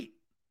are elite.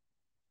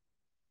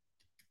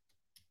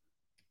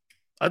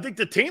 I think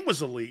the team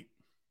was elite.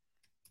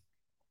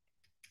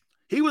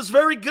 He was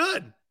very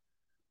good.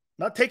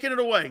 Not taking it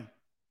away.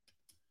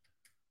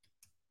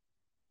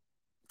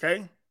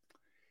 Okay?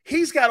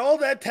 He's got all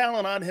that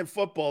talent on his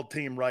football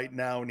team right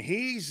now, and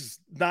he's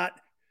not.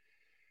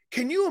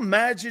 Can you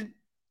imagine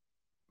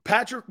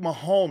Patrick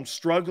Mahomes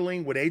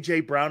struggling with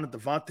A.J. Brown and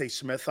Devontae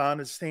Smith on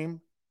his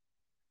team?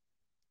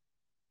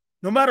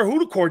 No matter who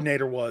the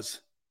coordinator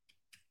was.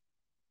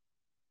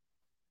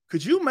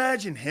 Could you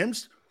imagine him?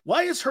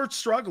 Why is Hurts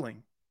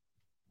struggling?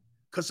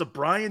 Because of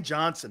Brian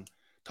Johnson.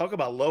 Talk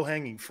about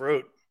low-hanging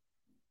fruit.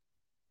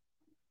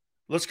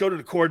 Let's go to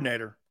the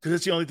coordinator because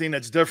it's the only thing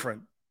that's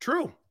different.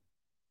 True.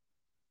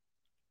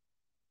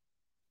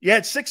 You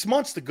had 6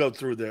 months to go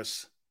through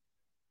this.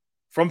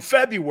 From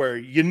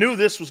February, you knew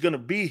this was going to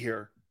be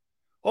here.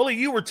 Only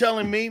you were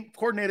telling me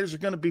coordinators are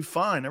going to be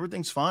fine.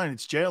 Everything's fine.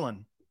 It's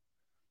Jalen.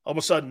 All of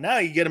a sudden, now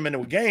you get them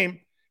into a game.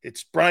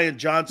 It's Brian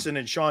Johnson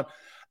and Sean.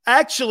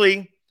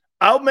 Actually,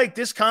 I'll make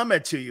this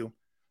comment to you.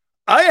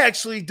 I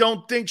actually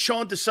don't think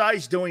Sean Desai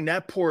is doing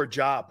that poor a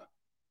job.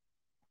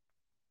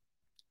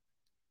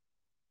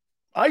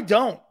 I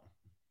don't.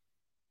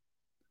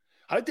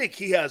 I think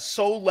he has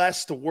so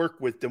less to work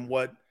with than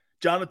what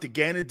Jonathan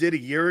Gannon did a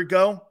year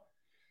ago.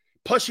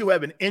 Plus, you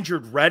have an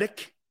injured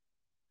Reddick.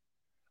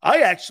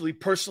 I actually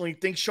personally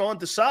think Sean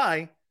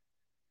Desai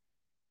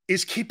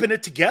is keeping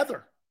it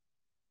together.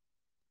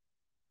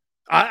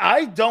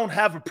 I don't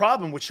have a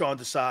problem with Sean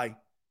Desai.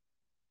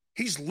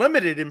 He's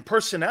limited in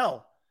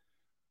personnel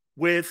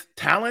with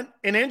talent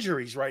and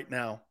injuries right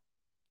now.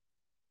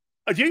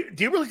 Do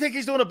you really think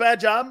he's doing a bad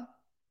job?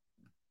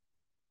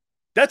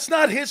 That's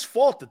not his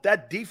fault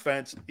that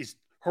defense is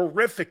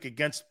horrific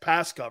against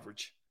pass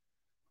coverage.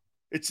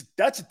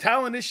 That's a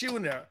talent issue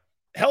and a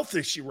health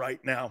issue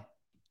right now.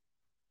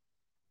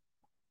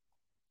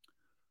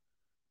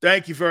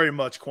 Thank you very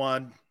much,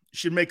 Quan. You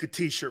should make a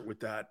T-shirt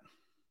with that.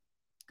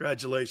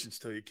 Congratulations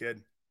to you,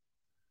 kid.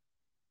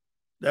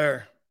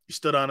 There, you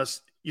stood on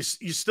us. You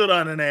stood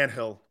on an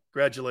anthill.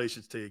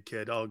 Congratulations to you,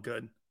 kid. All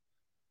good.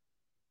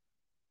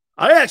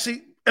 I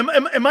actually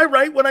am I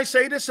right when I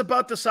say this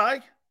about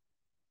Desai?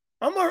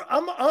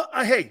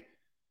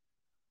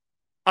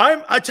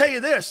 I tell you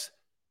this.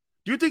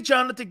 Do you think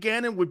Jonathan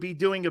Gannon would be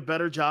doing a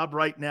better job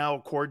right now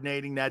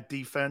coordinating that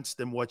defense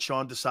than what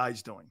Sean Desai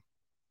is doing?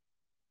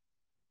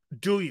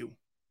 Do you?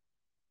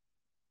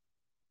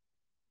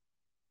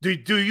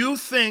 Do you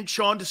think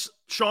Sean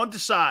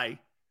Desai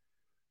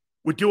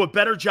would do a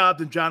better job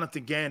than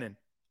Jonathan Gannon?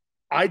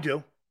 I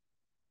do.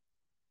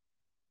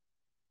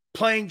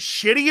 Playing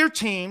shittier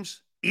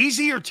teams,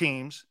 easier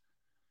teams,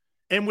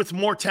 and with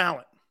more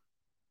talent.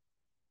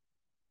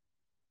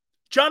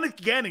 Jonathan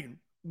Gannon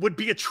would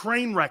be a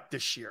train wreck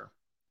this year.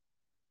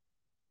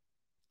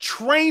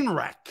 Train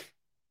wreck.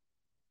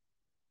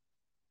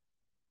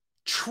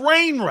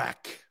 Train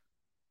wreck.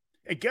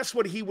 And guess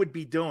what he would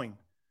be doing?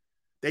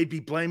 They'd be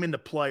blaming the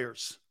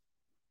players.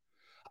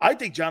 I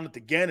think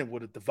Jonathan Gannon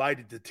would have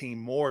divided the team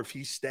more if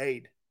he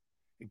stayed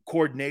and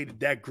coordinated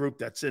that group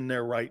that's in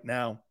there right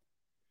now.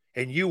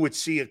 And you would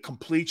see a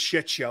complete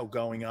shit show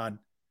going on.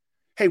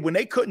 Hey, when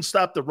they couldn't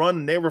stop the run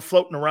and they were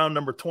floating around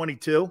number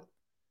 22,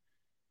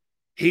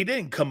 he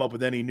didn't come up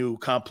with any new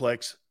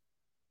complex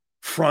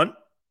front.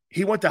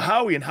 He went to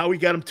Howie, and Howie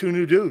got him 2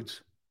 new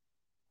dudes.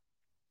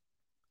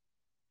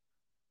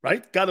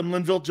 Right? Got him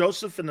Linville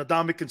Joseph and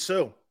Adamic and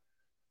Sue.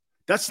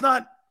 That's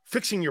not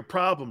fixing your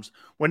problems.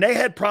 When they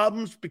had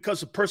problems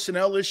because of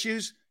personnel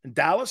issues in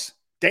Dallas,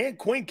 Dan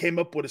Quinn came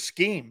up with a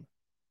scheme.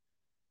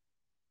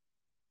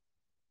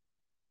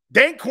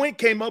 Dan Quinn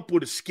came up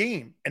with a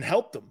scheme and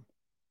helped them.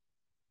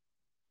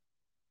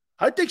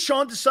 I think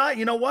Sean Desai,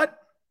 you know what?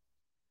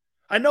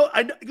 I know.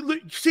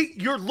 See,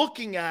 you're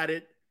looking at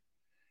it,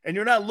 and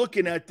you're not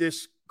looking at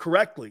this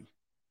correctly.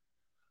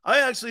 I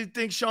actually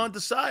think Sean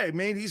Desai, I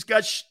mean, he's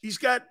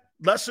got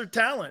lesser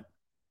talent.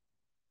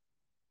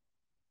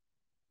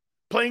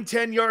 Playing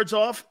 10 yards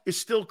off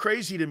is still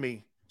crazy to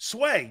me.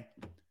 Sway,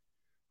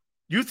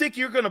 you think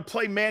you're going to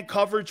play man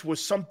coverage with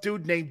some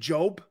dude named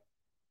Job?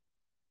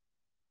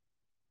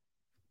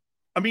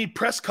 I mean,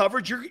 press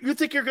coverage. You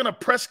think you're going to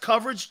press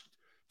coverage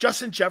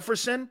Justin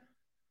Jefferson?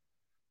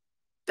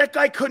 That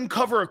guy couldn't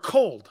cover a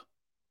cold.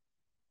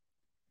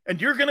 And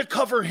you're going to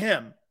cover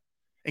him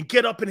and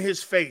get up in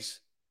his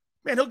face.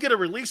 Man, he'll get a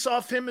release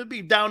off him. He'll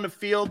be down the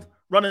field,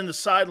 running the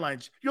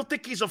sidelines. You'll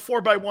think he's a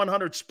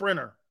 4x100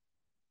 sprinter.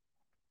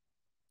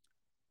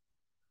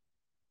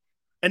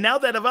 And now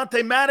that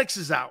Avonte Maddox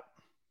is out.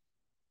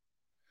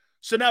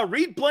 So now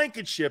Reed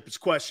Blankenship is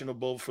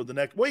questionable for the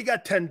next. Well, you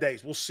got 10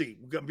 days. We'll see.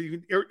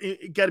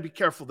 You got to be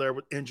careful there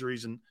with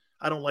injuries, and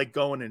I don't like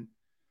going and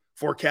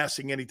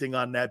forecasting anything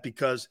on that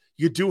because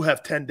you do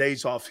have 10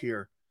 days off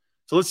here.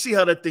 So let's see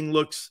how that thing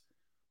looks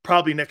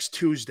probably next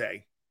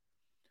Tuesday.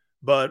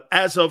 But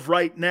as of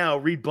right now,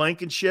 Reed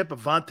Blankenship,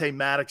 Avonte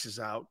Maddox is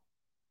out.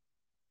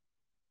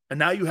 And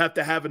now you have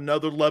to have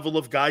another level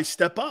of guys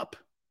step up.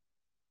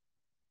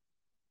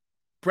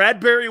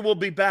 Bradbury will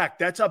be back.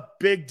 That's a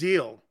big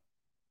deal.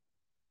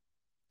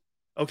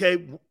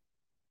 Okay,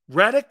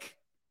 Reddick,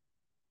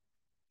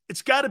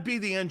 it's got to be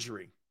the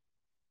injury.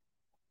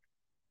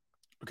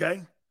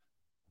 Okay?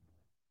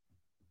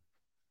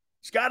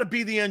 It's got to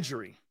be the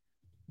injury.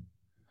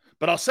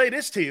 But I'll say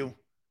this to you.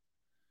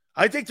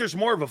 I think there's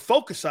more of a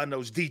focus on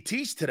those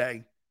DTs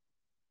today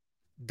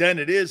than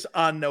it is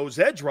on those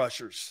edge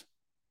rushers.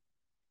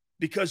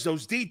 Because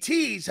those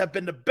DTs have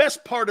been the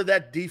best part of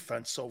that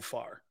defense so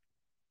far.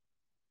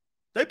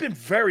 They've been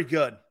very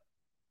good.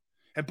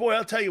 And boy,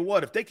 I'll tell you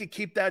what, if they could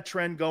keep that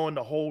trend going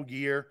the whole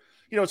year,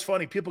 it's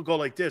funny. People go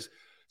like this.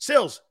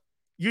 Sills,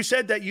 you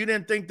said that you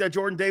didn't think that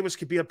Jordan Davis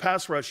could be a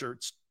pass rusher.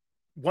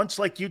 Once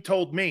like you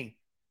told me,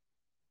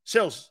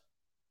 Sills,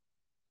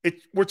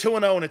 we're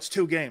 2-0 and it's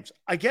 2 games.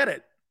 I get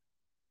it.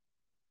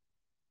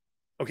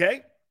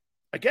 Okay?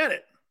 I get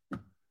it.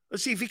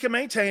 Let's see if he can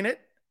maintain it.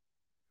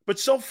 But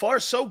so far,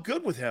 so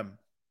good with him.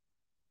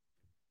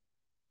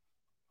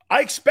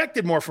 I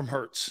expected more from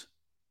Hurts.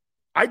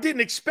 I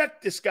didn't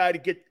expect this guy to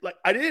get,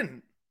 I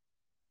didn't.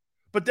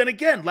 But then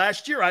again,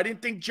 last year, I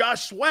didn't think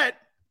Josh Sweat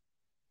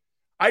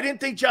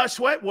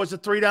was a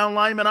 3-down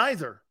lineman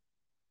either.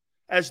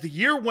 As the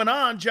year went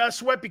on, Josh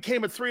Sweat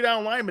became a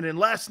 3-down lineman, and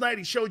last night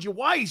he showed you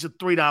why he's a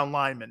 3-down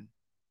lineman.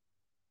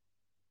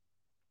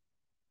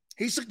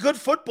 He's a good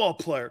football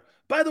player.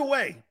 By the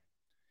way,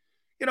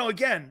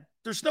 again,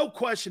 there's no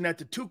question that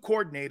the 2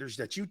 coordinators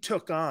that you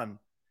took on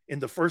in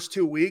the first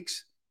 2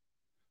 weeks,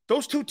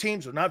 those 2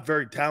 teams are not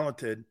very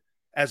talented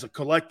as a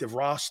collective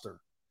roster.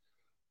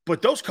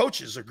 But those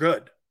coaches are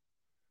good.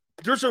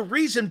 There's a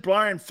reason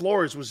Brian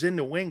Flores was in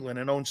New England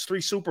and owns 3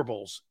 Super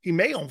Bowls. He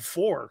may own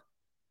 4.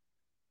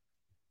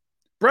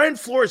 Brian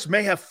Flores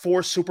may have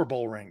 4 Super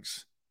Bowl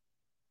rings.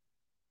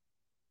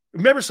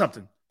 Remember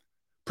something.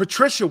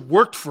 Patricia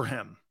worked for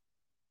him.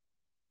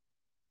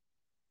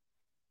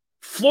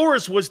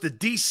 Flores was the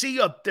DC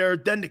up there.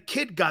 Then the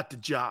kid got the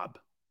job.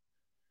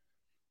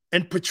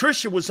 And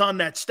Patricia was on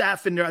that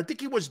staff in there. I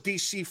think he was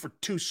DC for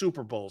 2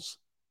 Super Bowls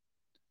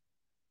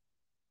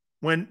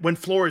when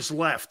Flores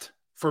left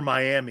for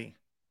Miami.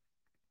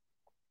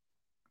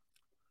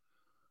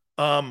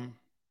 Game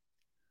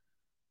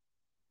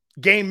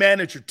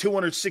manager,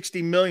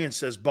 $260 million,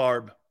 says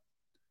Barb.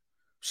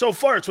 So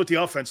far, it's what the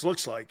offense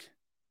looks like.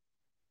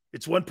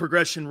 It's one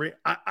progression.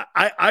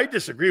 I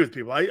disagree with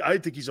people. I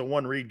think he's a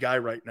one-read guy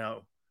right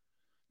now.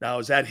 Now,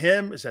 is that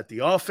him? Is that the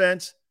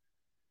offense?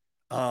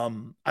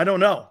 I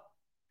don't know.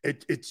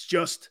 It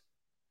just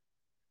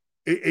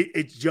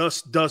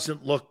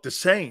doesn't look the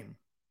same.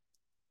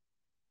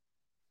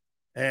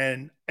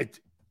 And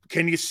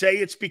can you say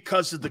it's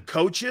because of the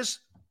coaches?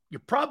 You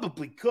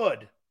probably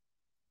could.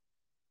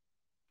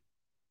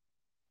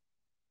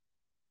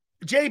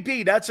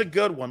 JB, that's a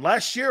good one.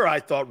 Last year, I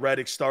thought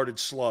Reddick started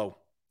slow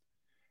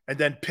and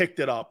then picked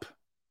it up.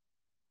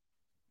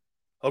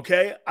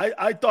 Okay?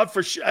 I thought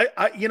for sure,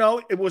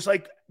 it was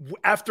like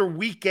after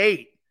week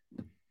 8,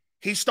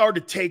 he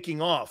started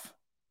taking off.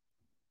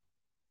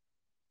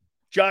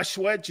 Josh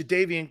Sweat,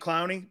 Jadeveon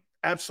Clowney?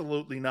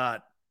 Absolutely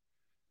not.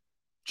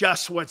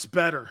 Josh Sweat's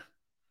better.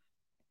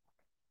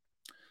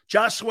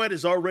 Josh Sweat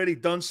has already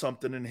done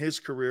something in his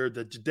career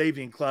that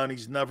Jadeveon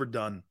Clowney's never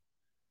done.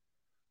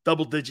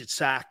 Double-digit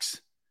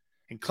sacks.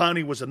 And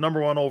Clowney was a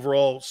number 1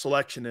 overall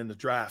selection in the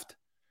draft.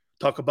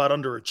 Talk about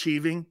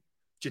underachieving.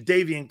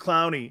 Jadeveon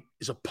Clowney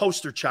is a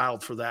poster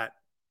child for that.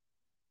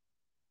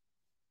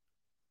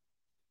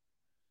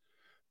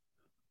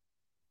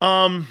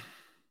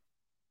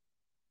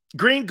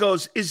 Green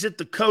goes, is it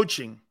the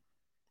coaching?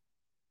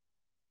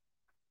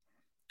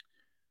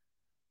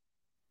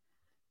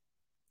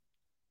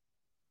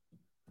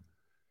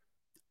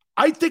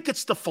 I think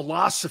it's the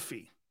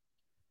philosophy.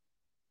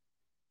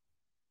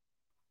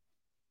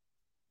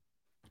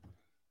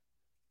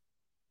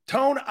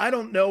 Tone, I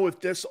don't know if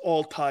this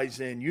all ties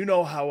in. You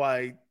know how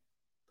I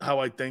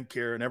think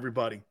here, and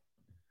everybody.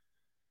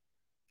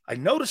 I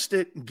noticed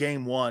it in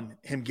game 1,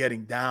 him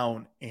getting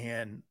down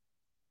and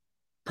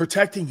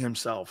protecting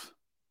himself.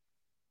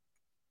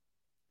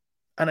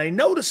 And I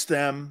noticed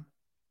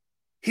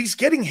he's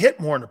getting hit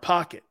more in the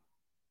pocket,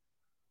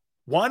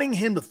 wanting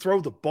him to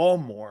throw the ball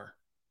more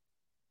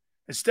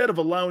instead of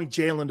allowing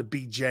Jalen to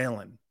be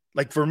Jalen.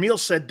 Like Vermeil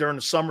said during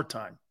the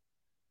summertime.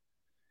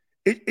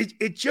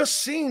 It just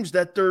seems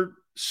that they're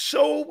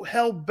so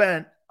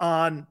hell-bent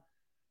on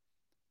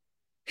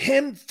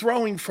him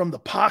throwing from the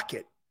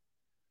pocket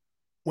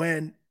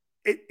when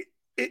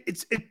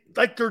it's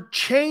like they're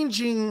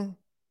changing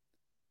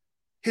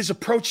his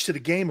approach to the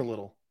game a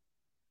little.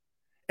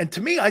 And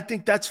to me, I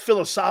think that's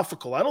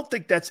philosophical. I don't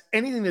think that's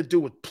anything to do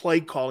with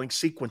play calling,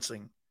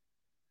 sequencing.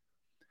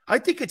 I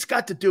think it's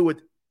got to do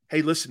with,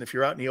 hey, listen, if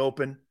you're out in the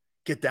open,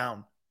 get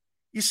down.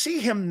 You see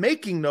him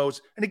making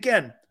those. And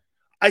again,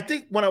 I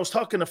think when I was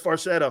talking to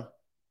Farcetta,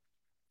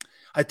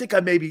 I think I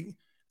maybe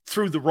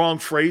threw the wrong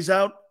phrase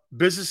out,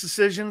 business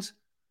decisions.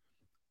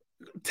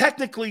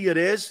 Technically it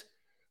is,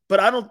 but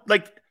I don't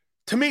like,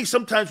 to me,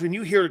 sometimes when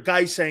you hear a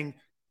guy saying,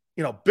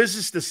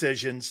 business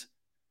decisions,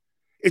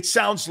 it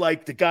sounds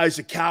like the guy's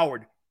a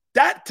coward.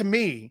 That to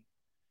me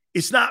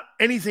is not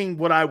anything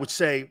what I would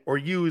say or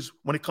use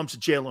when it comes to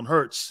Jalen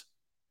Hurts.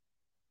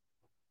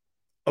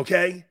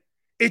 Okay?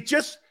 It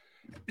just,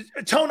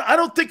 Tone, I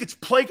don't think it's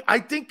play. I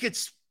think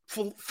it's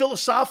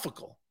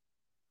philosophical.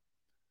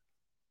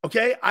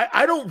 Okay?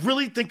 I don't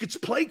really think it's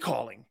play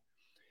calling.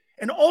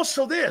 And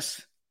also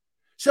this.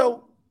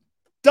 So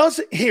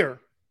doesn't it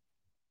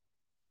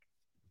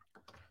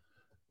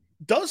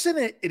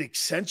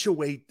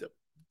accentuate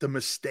the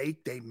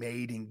mistake they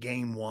made in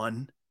game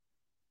 1,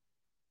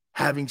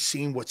 having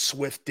seen what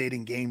Swift did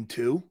in game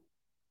 2?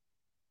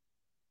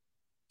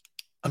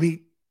 I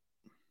mean,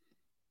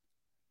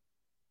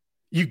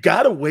 you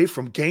got away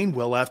from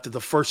Gainwell after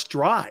the first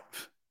drive.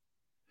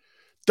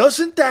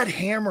 Doesn't that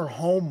hammer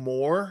home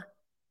more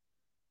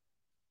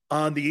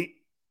on the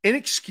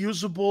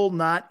inexcusable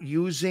not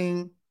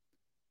using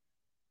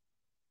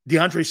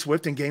DeAndre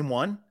Swift in game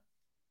 1?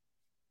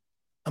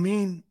 I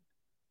mean,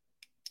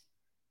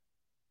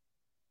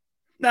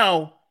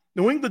 now,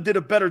 New England did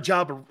a better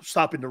job of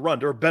stopping the run.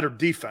 They're a better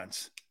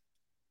defense.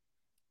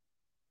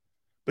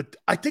 But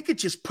I think it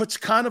just puts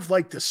kind of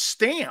like the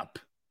stamp.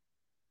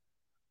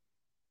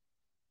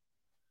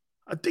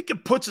 I think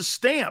it puts a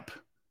stamp.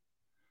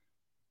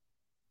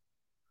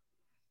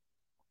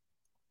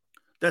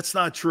 That's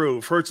not true.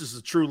 If Hurts is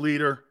a true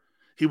leader,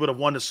 he would have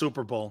won the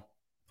Super Bowl.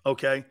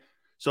 Okay?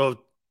 So if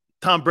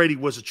Tom Brady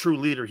was a true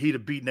leader, he'd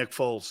have beat Nick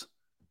Foles.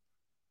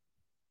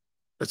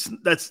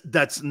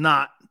 That's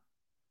not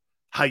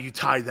how you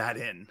tie that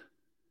in.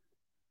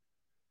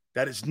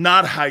 That is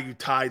not how you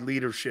tie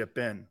leadership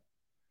in.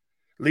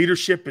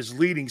 Leadership is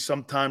leading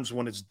sometimes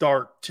when it's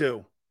dark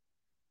too.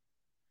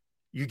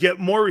 You get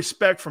more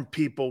respect from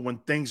people when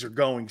things are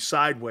going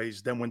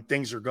sideways than when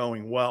things are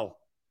going well.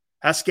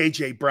 Ask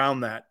A.J. Brown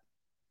that.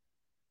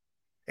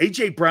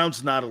 A.J.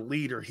 Brown's not a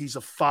leader. He's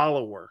a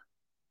follower.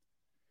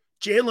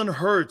 Jalen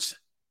Hurts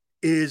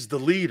is the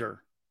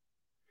leader.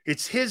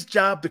 It's his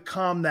job to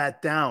calm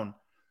that down.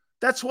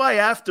 That's why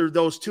after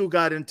those two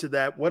got into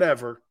that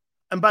whatever,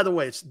 and by the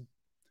way, it's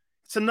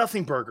a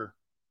nothing burger.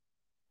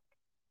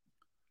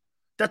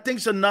 That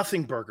thing's a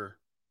nothing burger.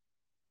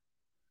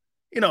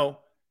 He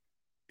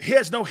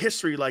has no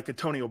history like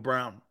Antonio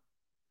Brown.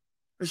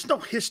 There's no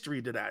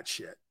history to that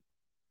shit.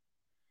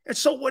 And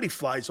so what? He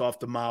flies off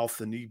the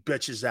mouth and he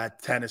bitches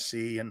at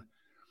Tennessee. And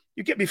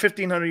you get me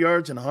 1,500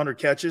 yards and 100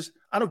 catches.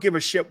 I don't give a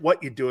shit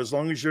what you do as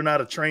long as you're not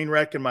a train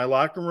wreck in my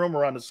locker room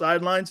or on the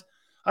sidelines.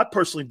 I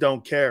personally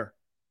don't care.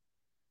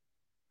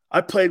 I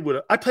played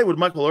with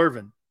Michael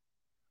Irvin.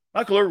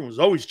 Michael Irvin was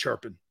always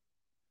chirping.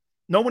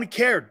 No one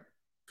cared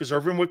because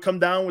Irvin would come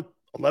down with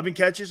 11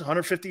 catches,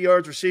 150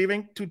 yards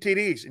receiving, 2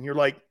 TDs. And you're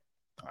like,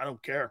 I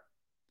don't care.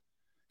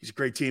 He's a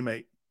great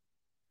teammate.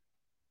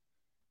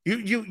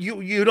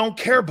 You don't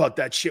care about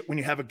that shit when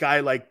you have a guy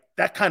like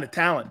that kind of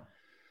talent.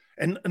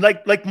 And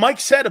like Mike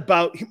said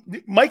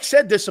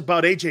this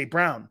about A.J.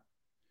 Brown.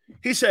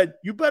 He said,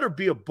 you better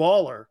be a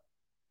baller.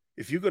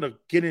 If you're going to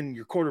get in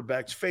your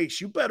quarterback's face,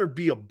 you better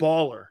be a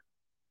baller.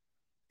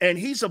 And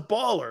he's a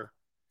baller.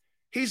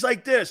 He's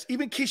like this.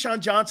 Even Keyshawn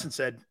Johnson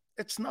said,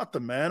 it's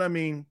nothing, man. I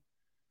mean,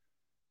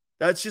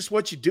 that's just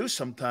what you do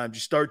sometimes.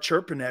 You start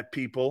chirping at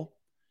people.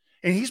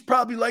 And he's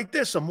probably like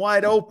this. I'm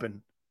wide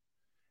open.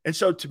 And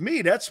so to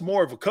me, that's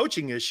more of a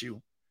coaching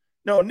issue.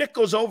 No, Nick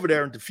goes over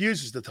there and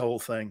diffuses the whole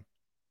thing.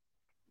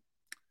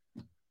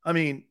 I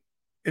mean,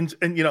 and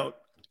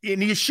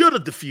he should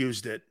have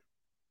diffused it.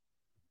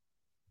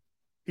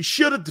 He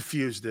should have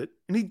diffused it,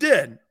 and he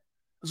did. It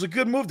was a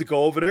good move to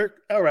go over there.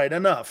 All right,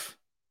 enough.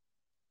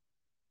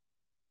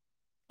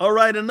 All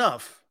right,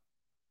 enough.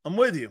 I'm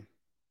with you.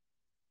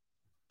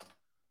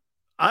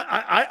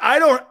 I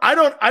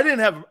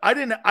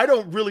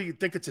don't really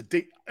think it's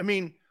I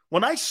mean,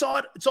 when I saw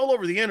it, it's all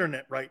over the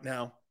internet right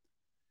now.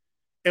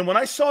 And when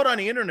I saw it on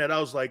the internet, I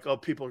was like, oh,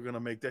 people are going to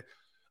make that.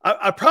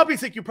 I probably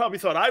think you probably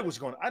thought I was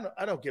going,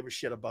 I don't give a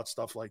shit about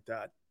stuff like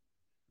that.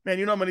 Man,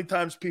 you know how many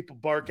times people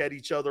bark at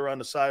each other on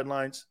the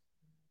sidelines?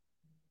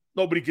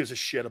 Nobody gives a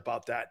shit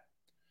about that.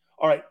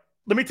 All right,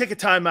 let me take a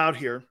time out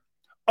here.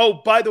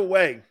 Oh, by the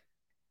way,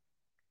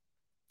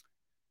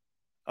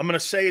 I'm going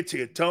to say it to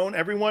you. Tone,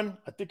 everyone,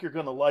 I think you're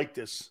going to like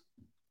this.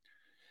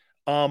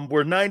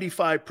 We're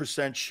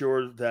 95%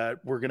 sure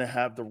that we're going to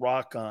have The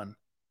Rock on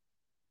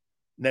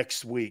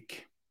next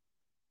week.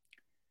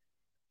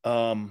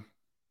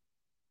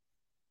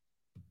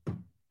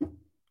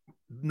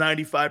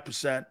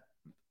 95%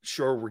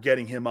 sure we're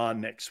getting him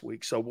on next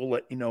week. So we'll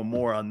let you know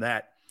more on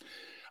that.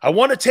 I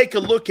want to take a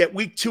look at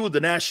week 2 of the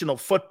National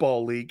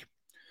Football League.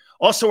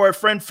 Also, our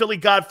friend Philly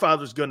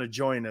Godfather is going to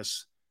join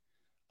us.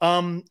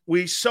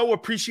 We so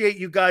appreciate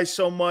you guys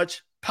so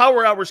much.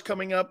 Power Hour's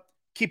coming up.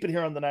 Keep it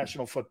here on the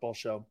National Football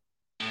Show.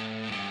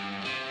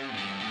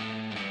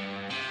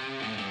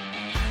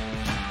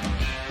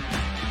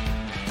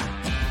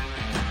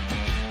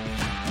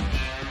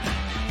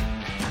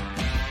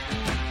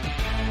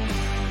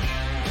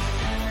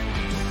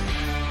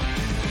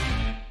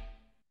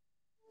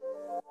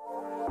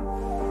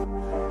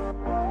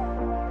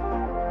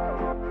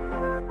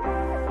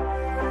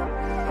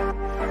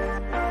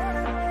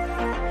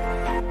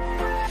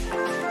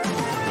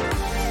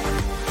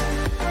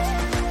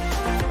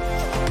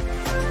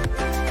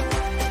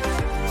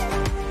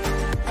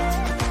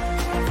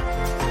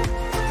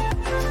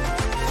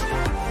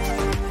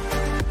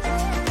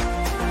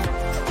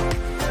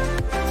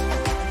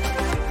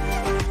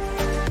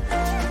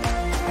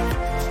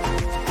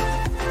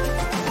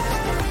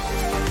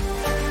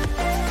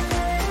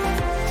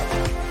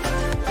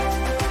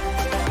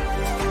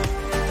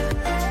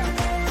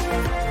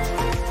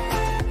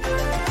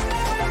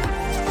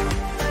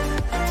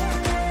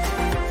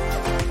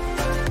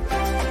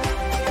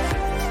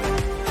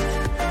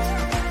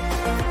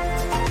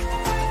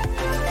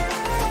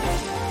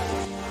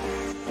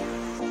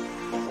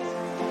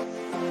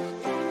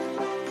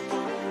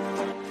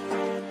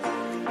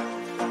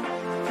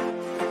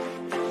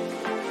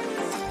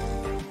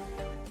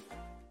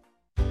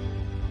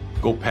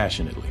 Go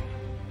passionately.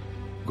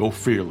 Go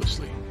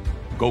fearlessly.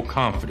 Go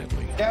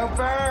confidently. Go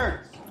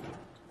Birds!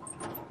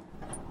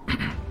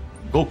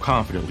 Go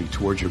confidently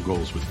towards your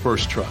goals with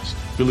First Trust,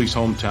 Philly's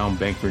hometown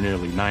bank for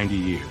nearly 90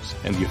 years,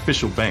 and the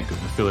official bank of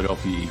the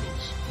Philadelphia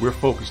Eagles. We're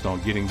focused on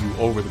getting you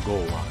over the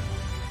goal line.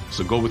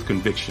 So go with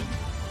conviction,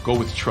 go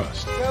with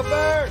trust, Go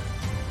Birds!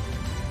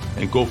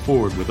 and go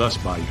forward with us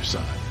by your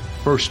side.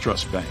 First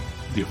Trust Bank,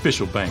 the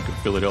official bank of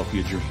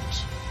Philadelphia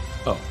dreams.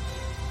 Oh,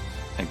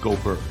 and go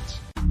Birds.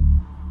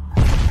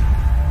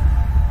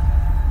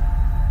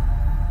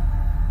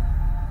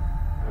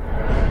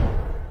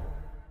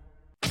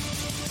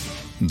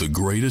 The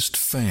greatest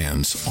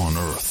fans on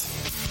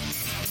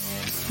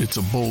earth. It's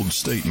a bold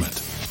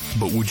statement,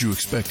 but would you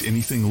expect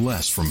anything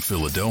less from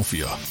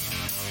Philadelphia?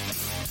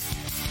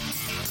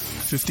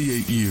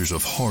 58 years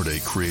of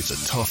heartache creates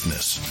a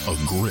toughness, a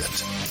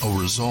grit, a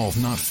resolve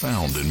not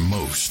found in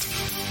most.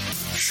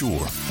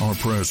 Sure, our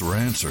prayers were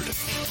answered,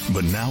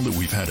 but now that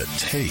we've had a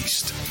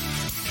taste,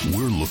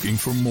 we're looking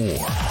for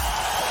more.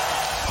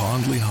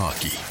 Pondley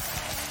Hockey,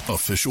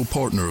 official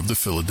partner of the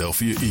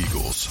Philadelphia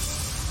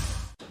Eagles.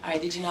 All right,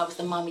 did you know I was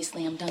the mommy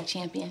slam dunk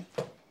champion?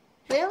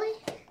 Really?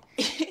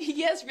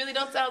 Yes, really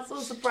don't sound so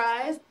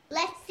surprised.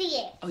 Let's see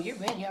it. Oh, you're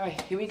ready. All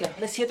right, here we go.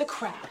 Let's hear the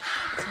crowd.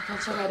 So go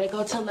to right,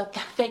 go to left,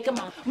 fake a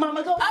mom.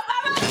 Mama go up,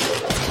 mama!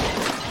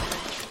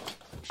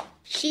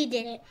 She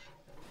did it.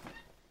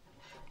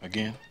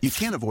 Again? You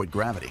can't avoid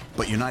gravity,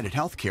 but United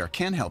Healthcare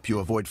can help you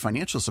avoid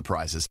financial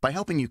surprises by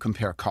helping you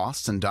compare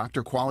costs and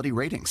doctor quality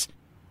ratings.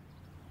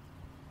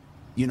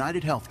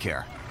 United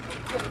Healthcare.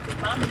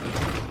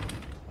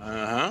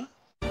 Uh-huh.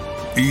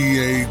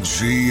 EAGLES.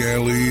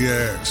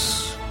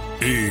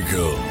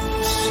 Eagles.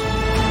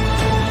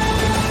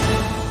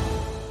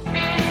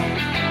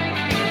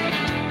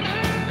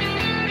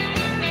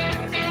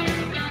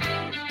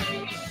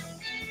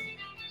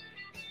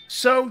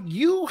 So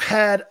you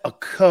had a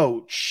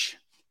coach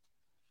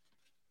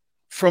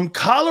from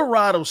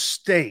Colorado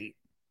State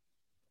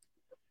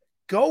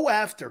go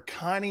after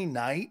Connie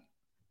Knight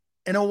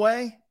in a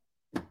way?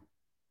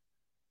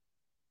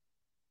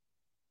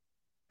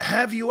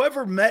 Have you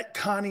ever met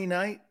Connie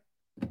Knight?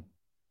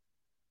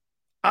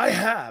 I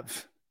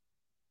have.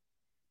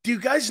 Do you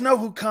guys know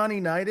who Connie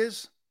Knight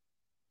is?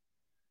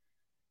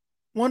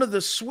 One of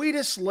the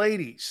sweetest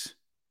ladies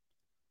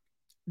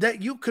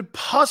that you could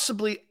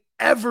possibly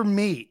ever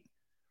meet.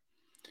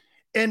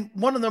 And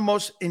one of the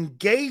most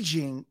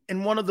engaging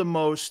and one of the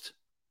most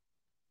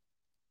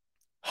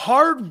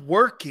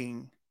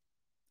hardworking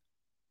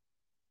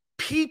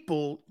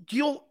people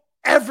you'll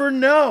ever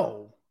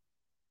know.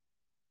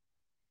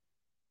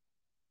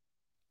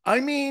 I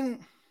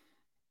mean,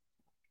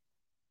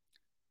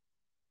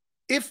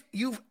 if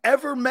you've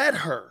ever met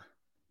her,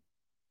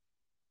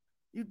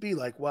 you'd be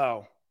like,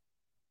 wow.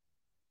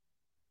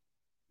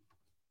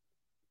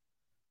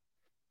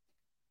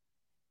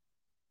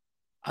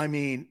 I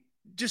mean,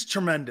 just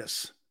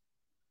tremendous.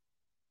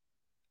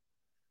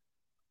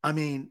 I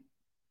mean,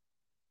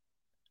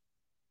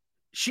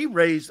 she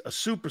raised a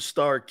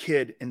superstar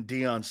kid in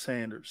Deion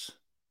Sanders.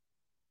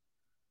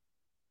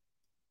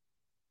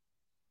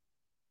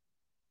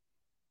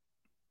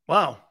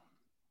 Wow.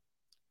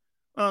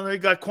 Well, they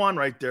got Quan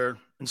right there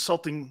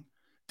insulting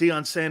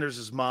Deion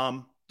Sanders'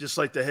 mom, just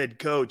like the head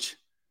coach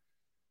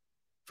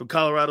from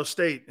Colorado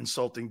State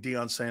insulting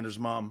Deion Sanders'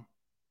 mom.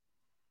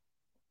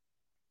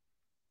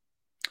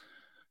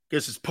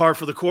 Guess it's par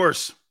for the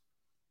course.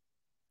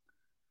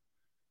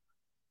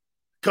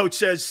 Coach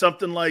says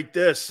something like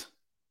this.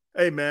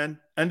 Hey, man,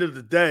 end of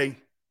the day,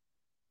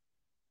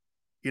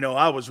 you know,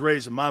 I was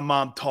raised and my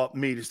mom taught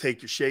me to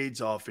take your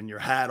shades off and your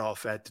hat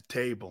off at the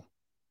table.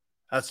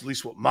 That's at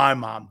least what my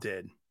mom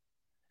did.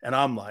 And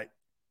I'm like,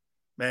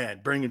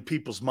 man, bringing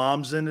people's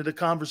moms into the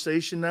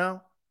conversation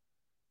now?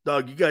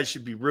 Dog, you guys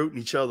should be rooting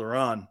each other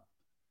on.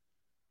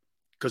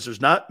 Because there's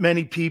not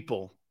many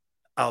people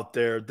out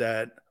there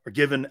that are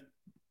giving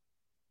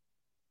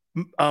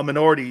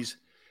minorities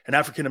and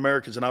African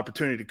Americans an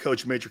opportunity to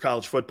coach major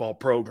college football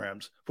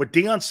programs. What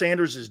Deion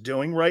Sanders is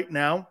doing right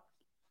now,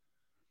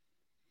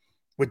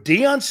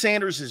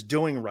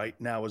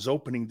 is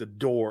opening the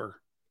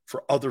door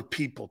for other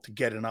people to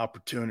get an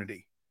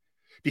opportunity.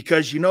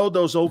 Because you know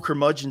those old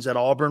curmudgeons at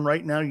Auburn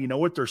right now, you know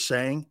what they're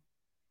saying?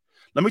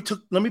 Let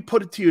me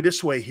put it to you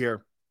this way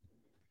here.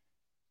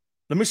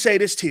 Let me say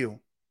this to you.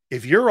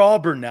 If you're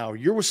Auburn now, or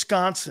you're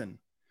Wisconsin,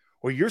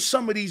 or you're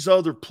some of these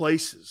other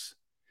places,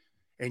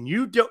 and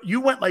you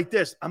went like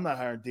this, I'm not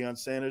hiring Deion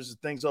Sanders, the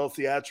thing's all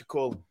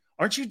theatrical.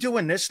 Aren't you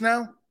doing this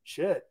now?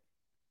 Shit.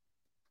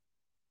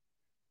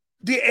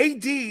 The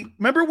AD,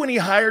 remember when he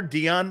hired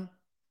Deion?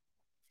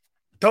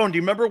 Tone, do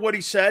you remember what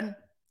he said?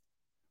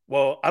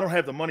 Well, I don't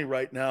have the money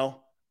right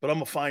now, but I'm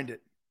going to find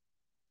it.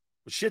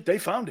 Well, shit, they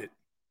found it.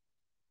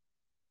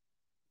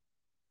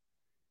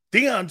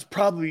 Deion's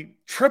probably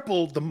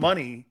tripled the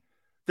money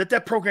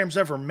that program's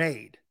ever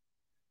made.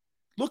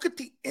 Look at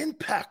the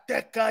impact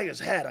that guy has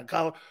had on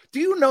college. Do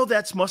you know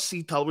that's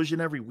must-see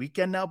television every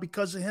weekend now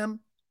because of him?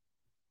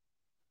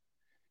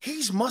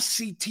 He's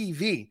must-see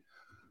TV.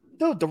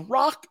 Dude, The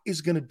Rock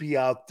is going to be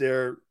out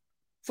there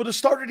for the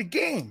start of the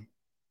game.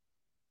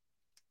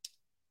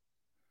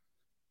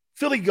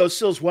 Philly goes,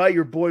 Sills, why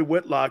your boy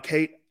Whitlock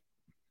hate?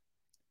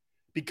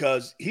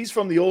 Because he's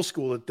from the old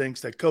school that thinks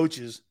that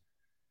coaches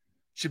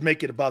should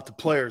make it about the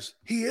players.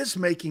 He is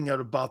making it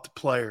about the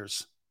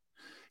players.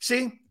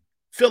 See,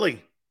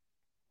 Philly,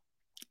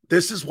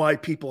 this is why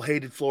people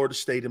hated Florida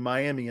State and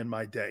Miami in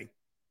my day.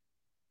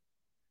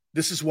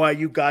 This is why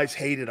you guys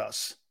hated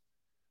us.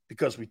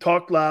 Because we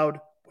talked loud,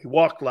 we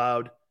walked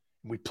loud,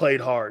 and we played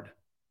hard.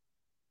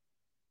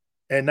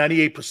 And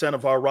 98%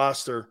 of our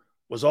roster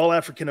was all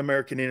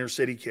African-American inner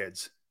city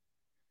kids.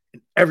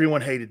 And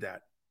everyone hated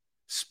that,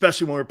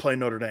 especially when we were playing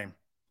Notre Dame.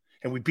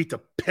 And we beat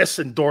the piss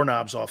and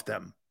doorknobs off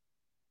them.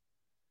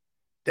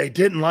 They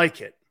didn't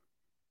like it.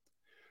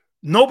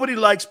 Nobody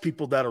likes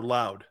people that are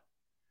loud.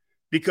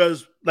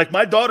 Because, like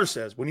my daughter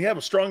says, when you have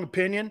a strong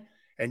opinion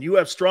and you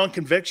have strong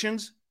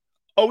convictions,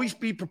 always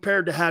be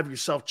prepared to have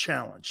yourself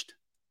challenged.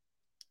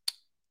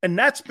 And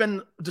that's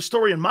been the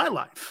story in my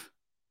life.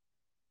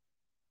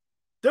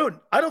 Dude,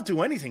 I don't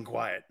do anything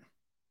quiet.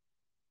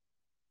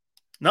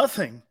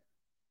 Nothing.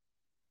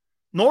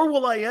 Nor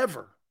will I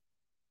ever.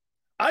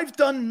 I've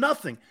done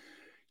nothing.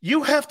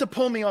 You have to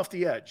pull me off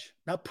the edge,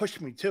 not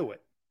push me to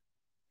it.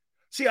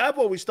 See, I've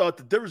always thought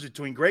the difference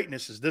between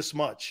greatness is this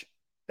much.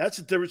 That's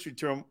the difference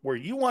between where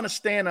you want to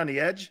stand on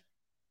the edge.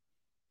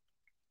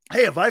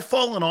 Hey, have I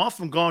fallen off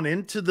and gone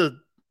into the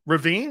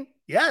ravine?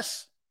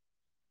 Yes.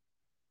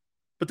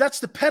 But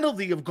that's the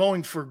penalty of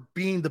going for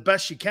being the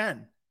best you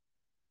can.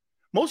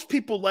 Most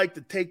people like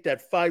to take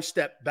that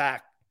 5-step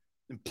back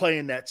and play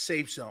in that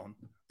safe zone.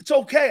 It's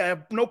okay. I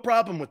have no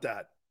problem with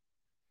that.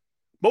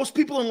 Most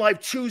people in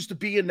life choose to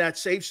be in that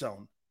safe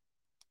zone.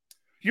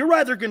 You're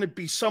either going to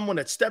be someone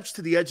that steps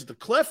to the edge of the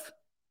cliff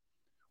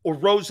or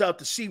rows out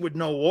to sea with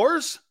no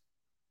oars,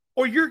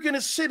 or you're going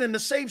to sit in the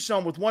safe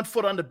zone with 1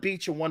 foot on the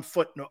beach and 1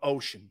 foot in the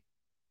ocean.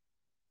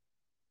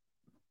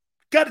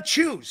 Got to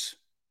choose.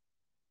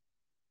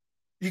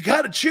 You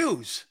got to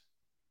choose.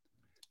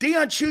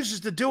 Deion chooses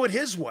to do it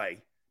his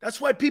way.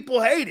 That's why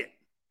people hate it.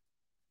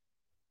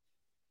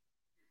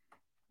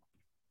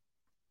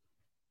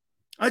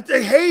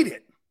 They hate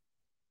it.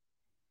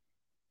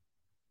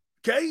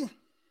 Okay?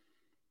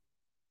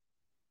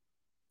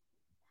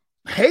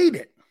 Hate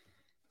it.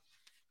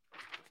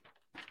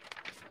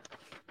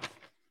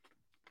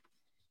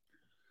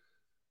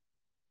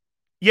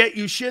 Yet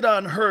you shit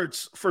on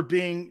Hurts for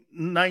being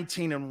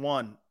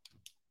 19-1.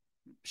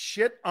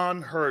 Shit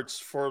on Hurts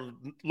for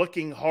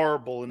looking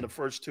horrible in the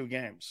first 2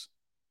 games.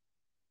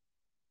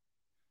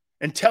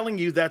 And telling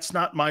you that's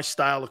not my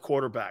style of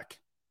quarterback.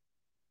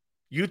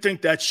 You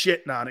think that's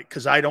shitting on it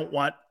because I don't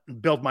want to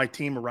build my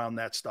team around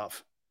that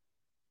stuff.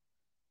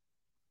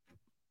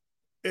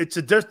 It's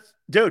a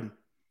dude.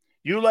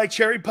 You like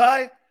cherry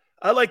pie?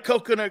 I like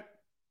coconut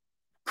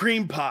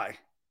cream pie.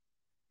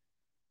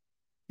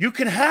 You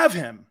can have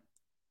him.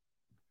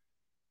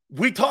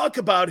 We talk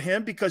about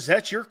him because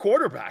that's your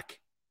quarterback.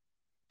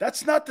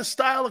 That's not the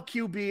style of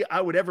QB I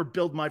would ever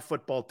build my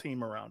football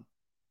team around.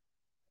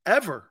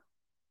 Ever.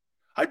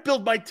 I'd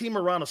build my team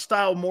around a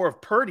style more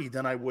of Purdy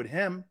than I would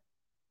him.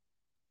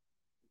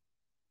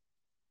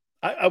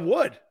 I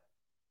would.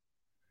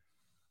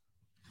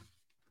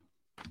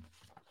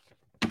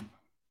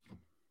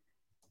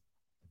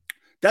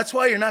 That's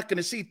why you're not going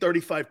to see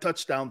 35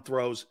 touchdown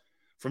throws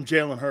from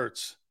Jalen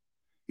Hurts.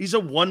 He's a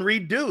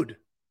one-read dude.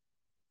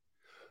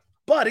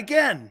 But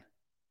again,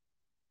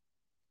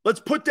 let's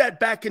put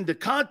that back into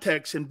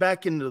context and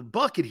back into the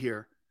bucket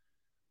here.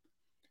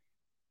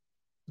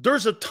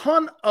 There's a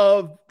ton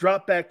of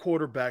drop-back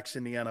quarterbacks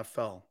in the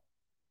NFL.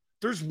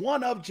 There's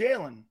one of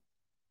Jalen.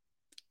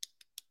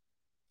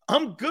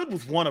 I'm good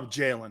with one of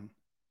Jalen.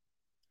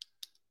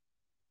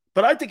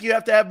 But I think you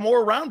have to have more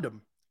around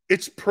him.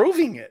 It's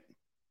proving it.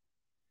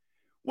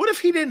 What if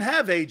he didn't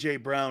have A.J.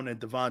 Brown and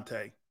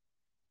Devontae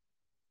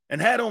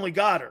and had only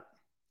Goddard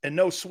and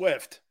no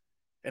Swift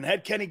and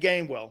had Kenny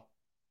Gainwell?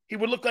 He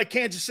would look like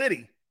Kansas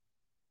City.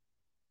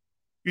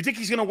 You think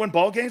he's going to win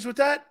ball games with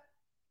that?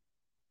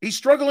 He's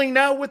struggling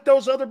now with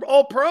those other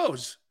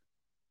all-pros.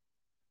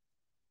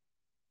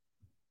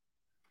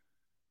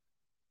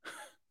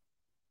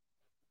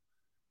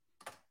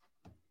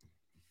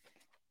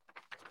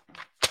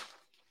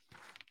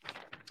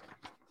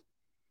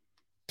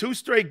 Two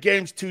straight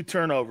games, 2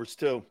 turnovers,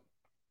 too.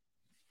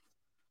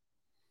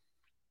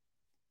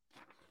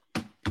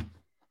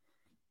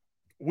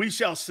 We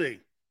shall see.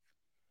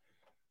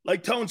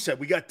 Like Tone said,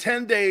 we got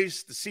 10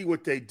 days to see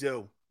what they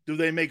do. Do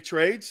they make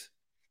trades?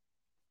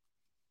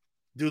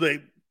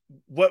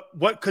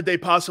 What could they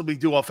possibly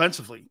do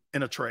offensively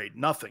in a trade?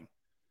 Nothing.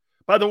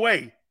 By the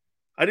way,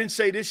 I didn't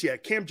say this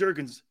yet. Cam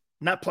Jurgens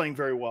not playing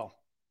very well.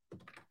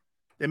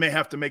 They may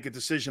have to make a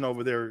decision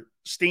over their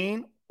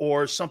Steen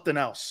or something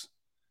else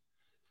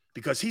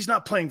because he's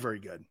not playing very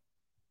good.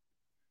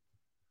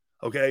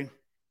 Okay?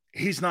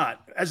 He's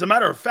not. As a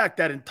matter of fact,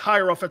 that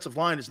entire offensive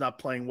line is not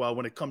playing well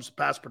when it comes to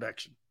pass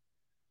protection.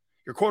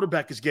 Your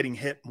quarterback is getting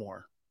hit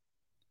more.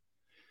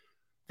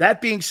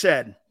 That being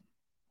said,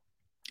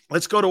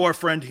 Let's go to our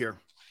friend here.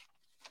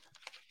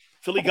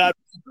 Philly God.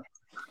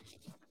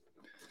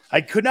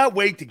 I could not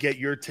wait to get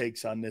your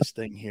takes on this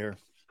thing here.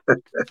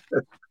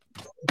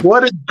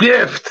 What a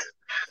gift.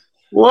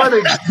 What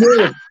a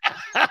gift.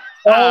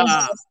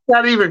 Oh, it's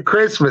not even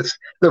Christmas.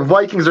 The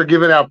Vikings are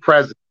giving out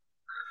presents.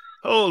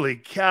 Holy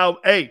cow.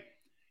 Hey,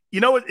 you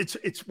know what?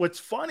 It's what's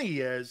funny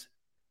is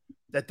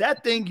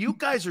that thing, you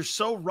guys are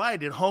so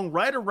right. It hung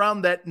right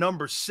around that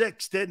number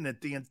 6, didn't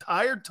it? The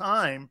entire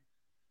time.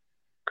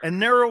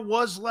 And there it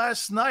was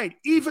last night.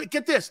 Even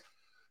get this.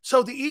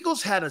 So the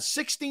Eagles had a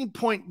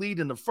 16-point lead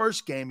in the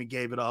first game and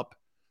gave it up.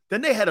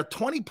 Then they had a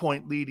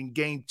 20-point lead in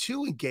game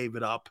 2 and gave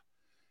it up.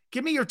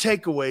 Give me your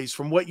takeaways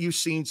from what you've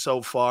seen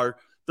so far,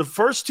 the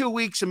first 2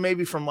 weeks and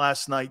maybe from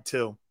last night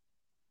too.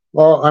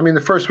 Well, I mean,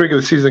 the first week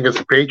of the season against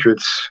the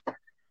Patriots,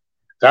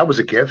 that was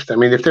a gift. I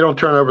mean, if they don't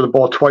turn over the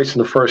ball twice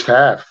in the first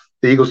half,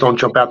 the Eagles don't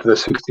jump out to the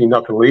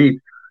 16-0 lead,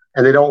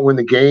 and they don't win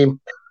the game,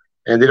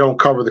 and they don't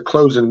cover the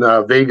closing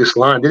Vegas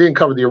line. They didn't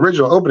cover the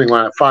original opening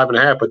line at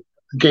 5.5, but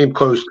the game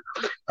closed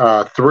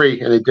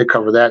 3, and they did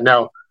cover that.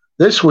 Now,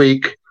 this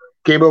week,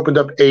 game opened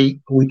up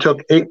 8. We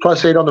took 8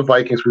 plus 8 on the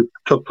Vikings. We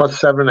took plus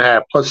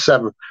 7.5, plus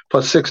 7,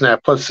 plus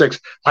 6.5, plus 6.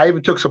 I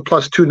even took some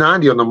plus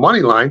 290 on the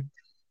money line.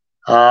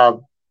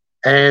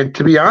 And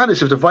to be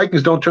honest, if the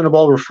Vikings don't turn the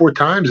ball over 4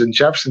 times and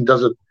Jefferson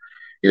doesn't,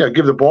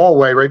 give the ball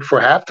away right before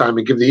halftime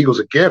and give the Eagles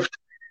a gift,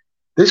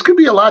 this could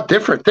be a lot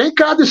different. Thank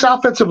God this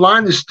offensive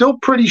line is still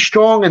pretty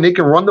strong and they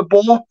can run the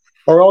ball,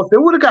 or else it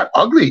would have got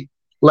ugly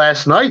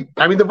last night.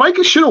 I mean, the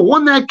Vikings should have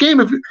won that game.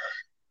 If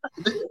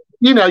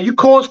you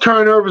cause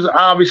turnovers,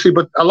 obviously,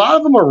 but a lot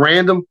of them are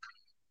random.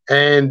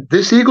 And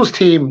this Eagles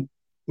team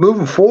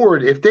moving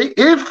forward, if they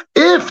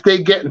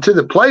get into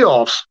the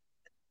playoffs,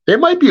 they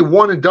might be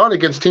one and done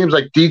against teams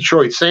like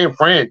Detroit, San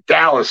Fran,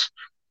 Dallas,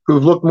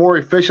 who've looked more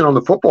efficient on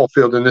the football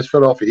field than this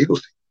Philadelphia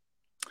Eagles team.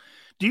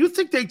 Do you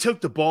think they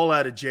took the ball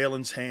out of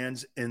Jalen's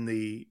hands in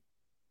the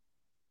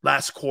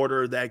last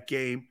quarter of that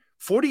game?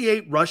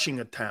 48 rushing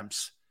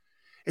attempts.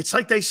 It's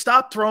like they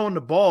stopped throwing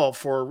the ball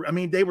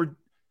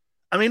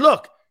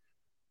look,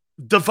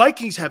 the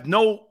Vikings have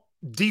no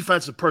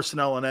defensive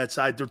personnel on that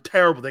side. They're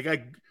terrible. They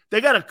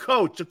got a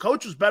coach. The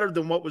coach was better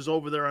than what was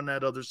over there on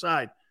that other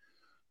side.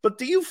 But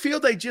do you feel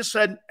they just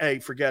said, hey,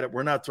 forget it.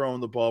 We're not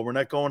throwing the ball. We're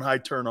not going high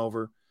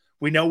turnover.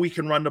 We know we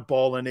can run the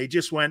ball. And they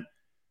just went,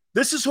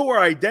 this is who our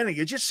identity.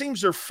 It just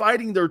seems they're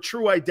fighting their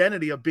true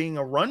identity of being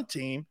a run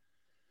team.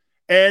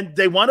 And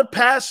they want to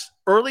pass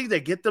early.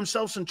 They get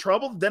themselves in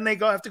trouble. Then they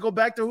have to go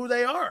back to who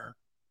they are.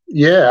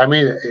 Yeah, I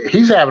mean,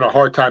 he's having a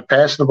hard time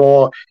passing the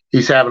ball.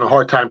 He's having a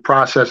hard time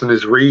processing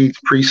his reads,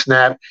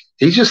 pre-snap.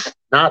 He's just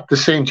not the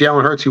same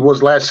Jalen Hurts he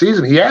was last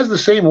season. He has the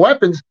same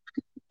weapons,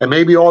 and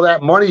maybe all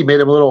that money made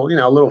him a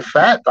little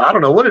fat. I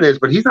don't know what it is,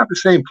 but he's not the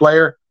same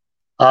player.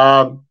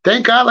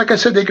 Thank God, like I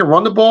said, they can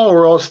run the ball,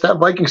 or else that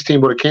Vikings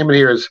team would have came in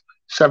here as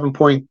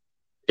 7.8,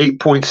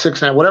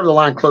 8.6, and whatever the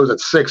line closed at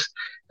 6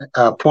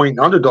 point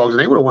underdogs, and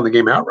they would have won the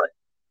game outright.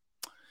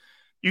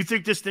 You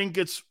think this thing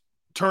gets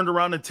turned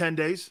around in 10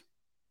 days?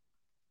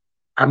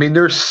 I mean,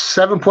 they're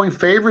 7-point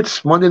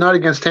favorites Monday night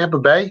against Tampa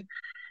Bay,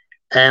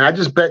 and I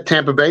just bet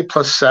Tampa Bay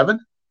plus 7.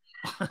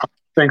 I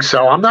think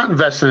so. I'm not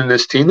investing in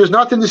this team. There's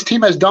nothing this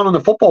team has done on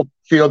the football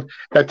field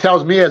that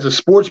tells me as a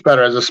sports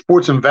bettor, as a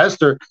sports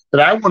investor,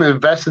 that I want to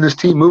invest in this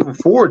team moving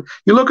forward.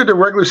 You look at the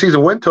regular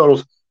season win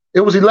totals,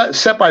 it was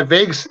set by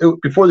Vegas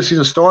before the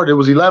season started. It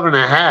was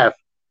 11.5,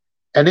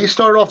 and they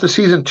started off the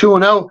season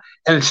 2-0,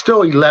 and it's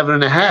still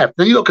 11.5.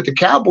 Then you look at the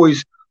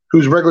Cowboys,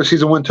 whose regular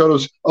season win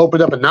totals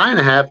opened up at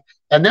 9.5,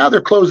 and now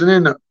they're closing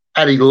in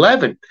at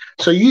 11.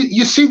 So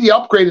you see the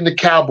upgrade in the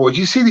Cowboys.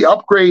 You see the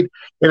upgrade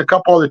in a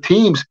couple other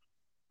teams.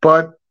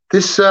 But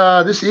this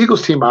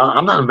Eagles team,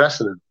 I'm not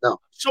investing in. No.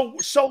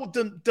 So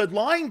the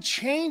line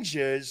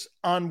changes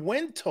on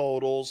win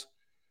totals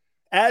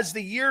as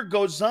the year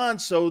goes on.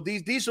 So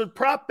these are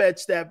prop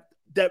bets that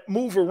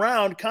move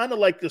around, kind of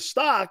like the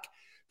stock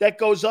that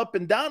goes up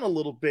and down a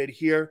little bit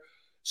here.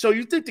 So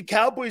you think the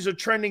Cowboys are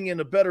trending in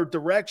a better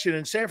direction,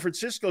 and San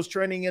Francisco's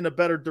trending in a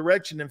better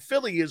direction than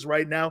Philly is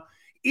right now,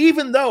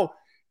 even though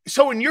 –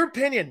 so in your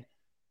opinion,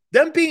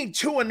 them being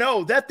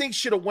 2-0, that thing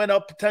should have went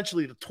up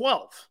potentially to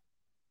 12.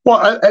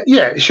 Well,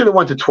 yeah, it should have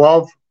went to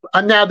 12.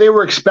 Now, they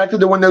were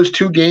expected to win those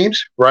 2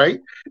 games, right,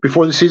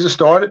 before the season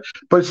started.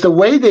 But it's the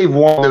way they've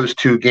won those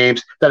 2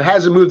 games that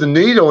hasn't moved the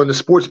needle in the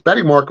sports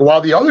betting market,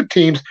 while the other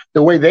teams,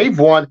 the way they've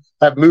won,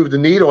 have moved the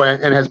needle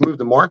and has moved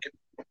the market.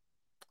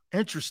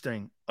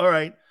 Interesting. All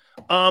right.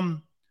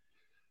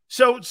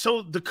 So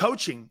the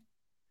coaching,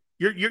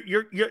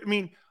 I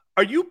mean,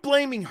 are you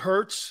blaming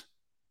Hurts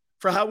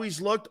for how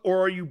he's looked,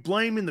 or are you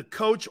blaming the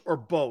coach, or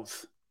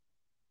both?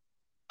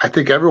 I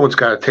think everyone's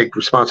got to take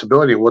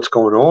responsibility of what's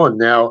going on.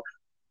 Now,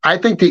 I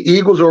think the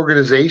Eagles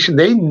organization,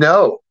 they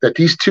know that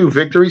these 2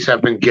 victories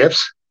have been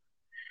gifts,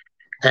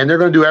 and they're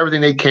going to do everything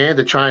they can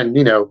to try and,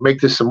 make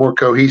this a more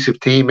cohesive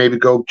team, maybe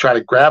go try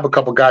to grab a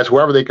couple guys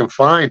wherever they can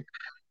find.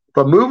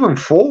 But moving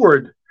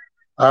forward,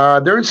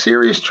 they're in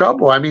serious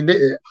trouble. I mean,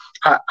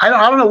 I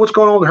don't know what's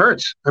going on with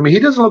Hurts. I mean, he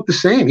doesn't look the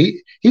same.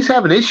 He's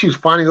having issues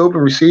finding open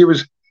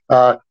receivers,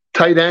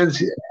 tight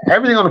ends,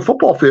 everything on the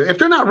football field. If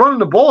they're not running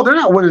the ball, they're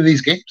not winning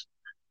these games.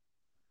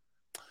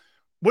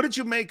 What did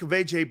you make of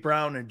A.J.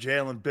 Brown and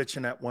Jalen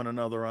bitching at one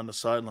another on the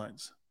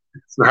sidelines?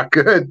 It's not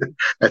good.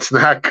 That's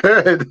not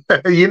good.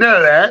 You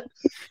know that.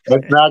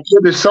 That's not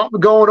good. There's something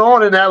going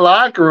on in that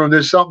locker room.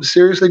 There's something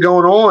seriously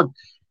going on.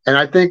 And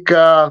I think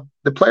the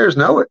players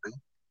know it.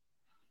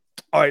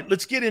 All right,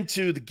 let's get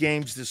into the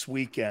games this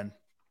weekend.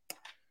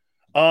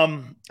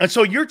 And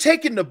so you're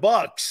taking the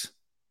Bucks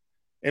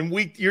in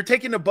week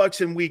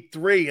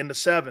 3 and the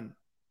 7.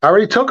 I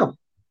already took them.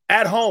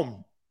 At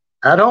home.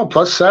 At home,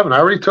 +7. I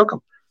already took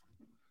them.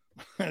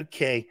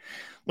 Okay.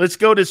 Let's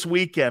go this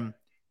weekend.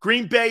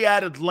 Green Bay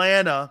at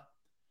Atlanta.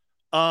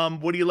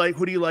 What do you like?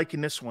 Who do you like in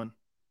this one?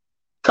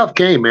 Tough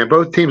game, man.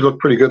 Both teams looked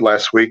pretty good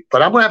last week,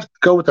 but I'm going to have to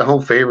go with the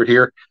home favorite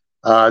here.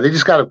 They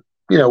just got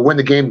to, win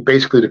the game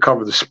basically to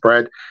cover the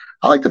spread.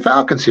 I like the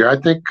Falcons here. I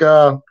think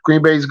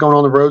Green Bay's going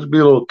on the road. It'll be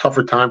a little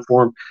tougher time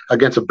for them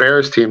against a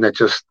Bears team that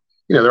just,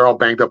 they're all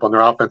banged up on their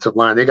offensive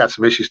line. They got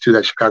some issues too,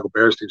 that Chicago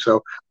Bears team.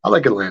 So I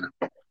like Atlanta.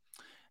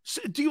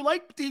 So do you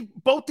like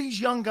both these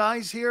young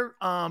guys here?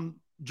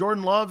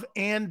 Jordan Love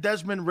and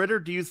Desmond Ridder,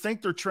 do you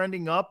think they're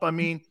trending up? I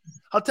mean,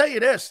 I'll tell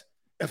you this.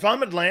 If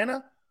I'm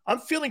Atlanta, I'm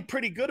feeling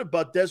pretty good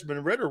about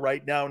Desmond Ridder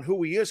right now and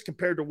who he is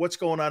compared to what's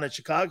going on in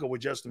Chicago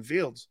with Justin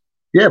Fields.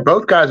 Yeah,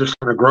 both guys are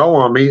starting to grow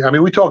on me. I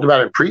mean, we talked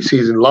about it in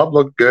preseason. Love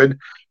looked good.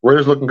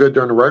 Ridder's looking good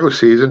during the regular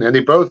season. And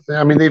they've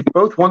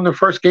both won their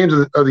first games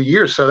of the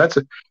year. So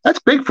that's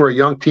big for a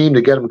young team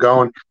to get them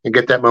going and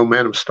get that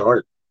momentum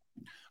started.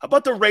 How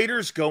about the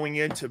Raiders going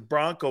into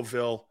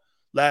Broncoville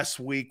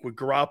last week with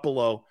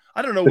Garoppolo?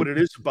 I don't know what it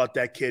is about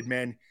that kid,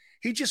 man.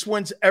 He just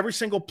wins every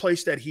single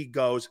place that he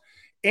goes.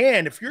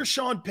 And if you're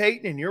Sean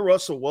Payton and you're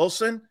Russell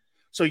Wilson,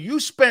 so you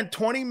spent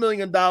 $20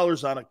 million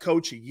on a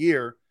coach a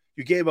year,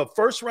 you gave up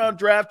first-round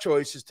draft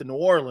choices to New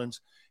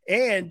Orleans,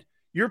 and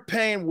you're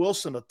paying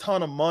Wilson a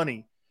ton of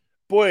money.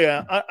 Boy,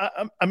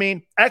 I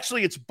mean,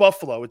 actually it's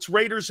Buffalo. It's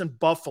Raiders and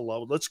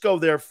Buffalo. Let's go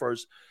there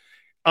first.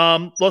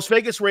 Las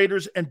Vegas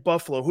Raiders and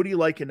Buffalo. Who do you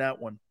like in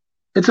that one?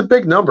 It's a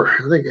big number.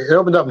 I think it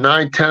opened up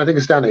 9-10. I think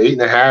it's down to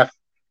 8.5.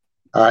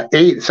 8.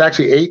 It's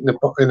actually 8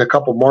 in a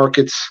couple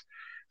markets.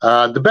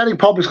 The betting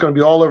public's going to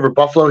be all over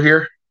Buffalo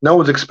here. No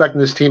one's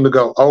expecting this team to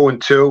go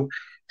 0-2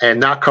 and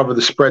not cover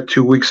the spread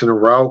 2 weeks in a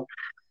row.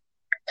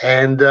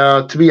 And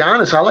to be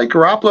honest, I like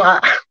Garoppolo.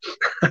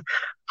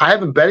 I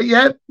haven't bet it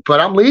yet,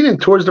 but I'm leaning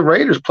towards the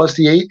Raiders plus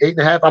the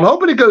 8.5. I'm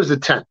hoping it goes to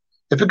 10.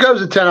 If it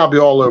goes to 10, I'll be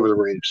all over the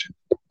Raiders.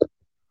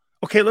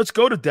 Okay, let's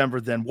go to Denver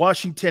then.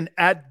 Washington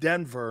at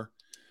Denver.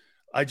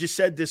 I just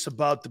said this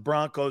about the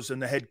Broncos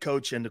and the head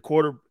coach and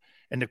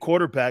the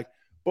quarterback.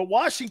 But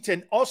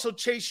Washington, also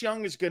Chase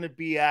Young is going to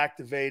be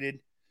activated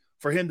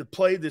for him to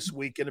play this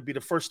week. And it'll be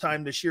the first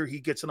time this year he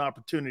gets an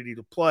opportunity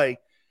to play.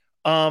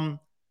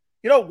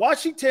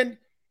 Washington,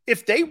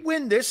 if they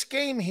win this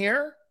game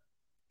here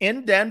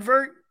in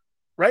Denver,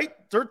 right,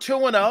 they're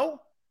 2-0.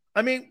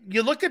 I mean,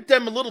 you look at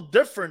them a little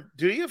different,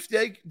 do you, if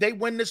they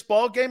win this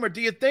ball game? Or do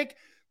you think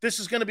this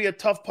is going to be a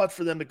tough putt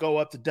for them to go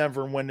up to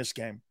Denver and win this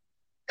game?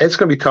 It's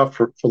going to be tough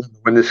for them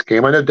to win this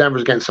game. I know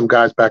Denver's getting some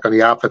guys back on the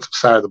offensive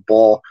side of the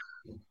ball.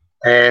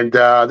 And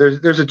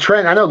there's a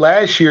trend. I know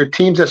last year,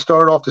 teams that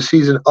started off the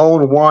season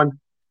 0-1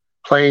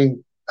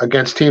 playing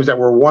against teams that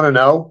were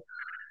 1-0,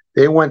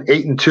 they went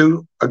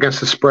 8-2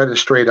 against the spread and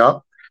straight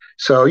up.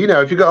 So,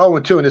 if you go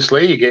 0-2 in this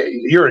league,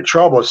 you're in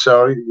trouble.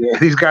 So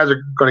these guys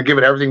are going to give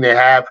it everything they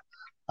have.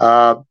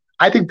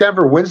 I think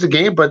Denver wins the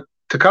game, but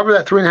to cover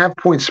that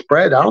 3.5-point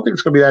spread, I don't think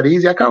it's going to be that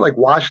easy. I kind of like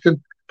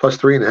Washington plus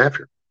 3.5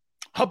 here.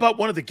 How about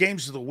one of the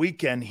games of the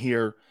weekend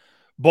here?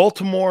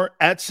 Baltimore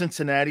at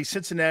Cincinnati.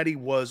 Cincinnati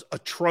was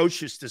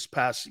atrocious this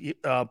past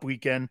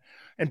weekend.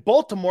 And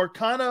Baltimore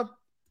they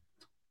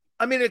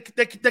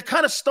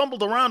kind of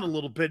stumbled around a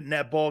little bit in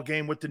that ball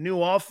game with the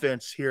new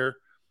offense here.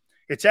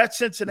 It's at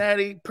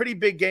Cincinnati. Pretty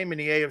big game in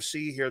the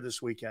AFC here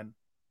this weekend.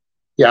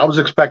 Yeah, I was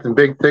expecting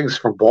big things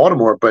from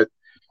Baltimore, but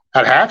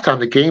at halftime,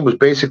 the game was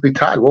basically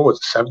tied. What was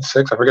it,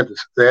 7-6? I forget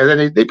this.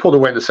 They pulled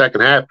away in the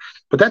second half.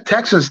 But that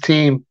Texans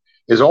team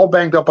is all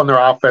banged up on their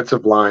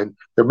offensive line.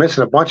 They're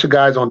missing a bunch of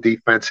guys on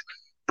defense.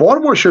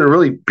 Baltimore should have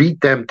really beat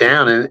them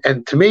down.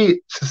 And to me,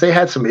 since they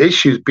had some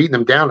issues beating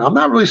them down, I'm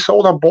not really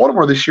sold on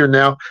Baltimore this year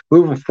now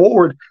moving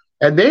forward.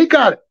 And they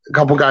got a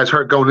couple guys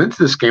hurt going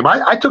into this game.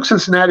 I took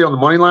Cincinnati on the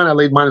money line. I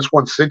laid minus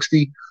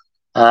 160.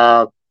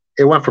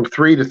 It went from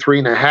 3 to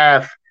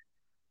 3.5.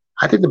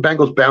 I think the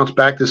Bengals bounced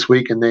back this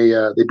week, and they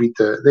beat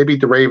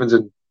the Ravens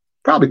and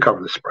probably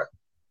cover the spread.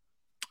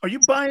 Are you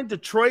buying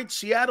Detroit?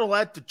 Seattle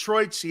at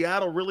Detroit.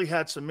 Seattle really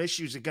had some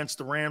issues against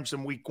the Rams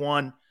in week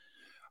 1.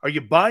 Are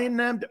you buying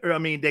them? I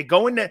mean,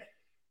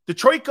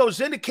 Detroit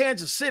goes into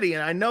Kansas City,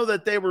 and I know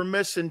that they were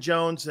missing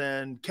Jones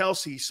and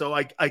Kelsey, so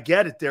I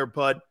get it there.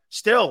 But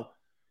still,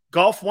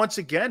 Goff once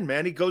again,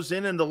 man, he goes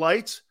in the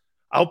lights,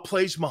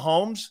 outplays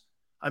Mahomes.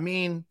 I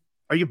mean,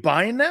 are you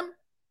buying them?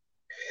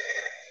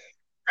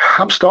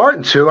 I'm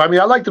starting to. I mean,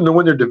 I like them to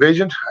win their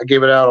division. I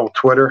gave it out on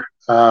Twitter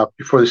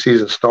before the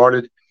season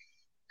started.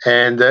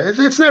 And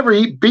it's never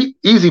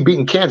easy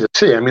beating Kansas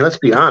City. I mean, let's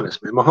be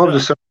honest, man. Mahomes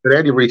is so good.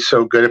 Andy Reid's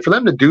so good. And for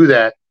them to do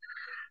that,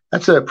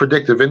 that's a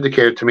predictive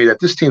indicator to me that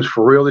this team's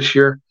for real this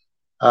year.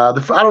 I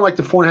don't like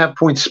the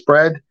 4.5-point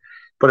spread,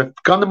 but if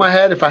gun to my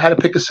head, if I had to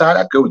pick a side,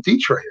 I'd go with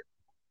Detroit.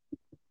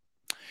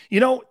 You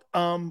know,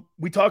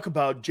 we talk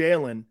about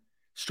Jalen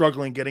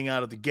struggling getting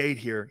out of the gate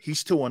here.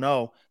 He's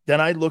 2-0.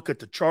 Then I look at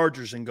the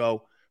Chargers and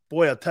go,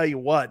 boy, I'll tell you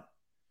what.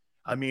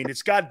 I mean,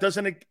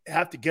 doesn't it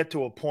have to get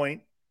to a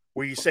point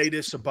where you say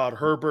this about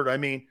Herbert? I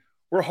mean,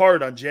 we're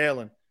hard on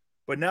Jalen,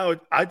 but now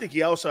I think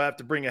you also have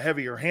to bring a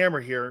heavier hammer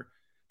here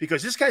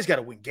because this guy's got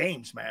to win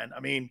games, man. I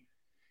mean,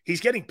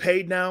 he's getting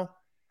paid now.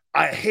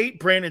 I hate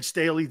Brandon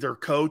Staley, their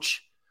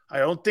coach. I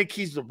don't think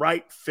he's the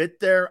right fit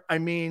there. I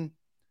mean,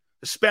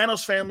 the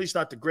Spanos family's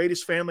not the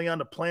greatest family on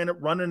the planet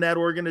running that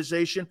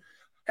organization.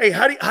 Hey,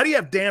 how do you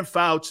have Dan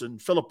Fouts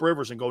and Phillip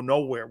Rivers and go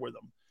nowhere with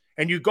them?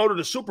 And you go to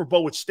the Super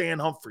Bowl with Stan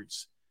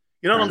Humphries.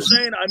 You know what I'm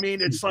saying? I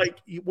mean, it's like,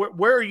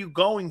 where are you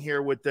going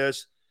here with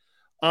this?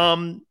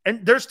 And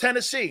there's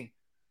Tennessee.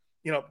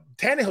 You know,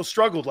 Tannehill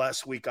struggled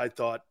last week, I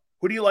thought.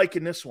 Who do you like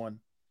in this one?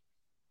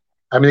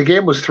 I mean, the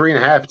game was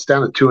 3.5. It's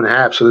down to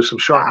 2.5. So there's some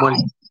sharp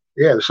money.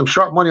 Yeah, there's some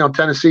sharp money on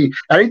Tennessee.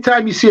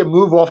 Anytime you see a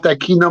move off that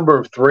key number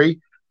of 3, it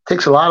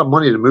takes a lot of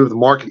money to move the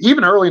market,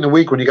 even early in the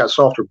week when you got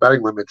softer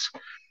betting limits.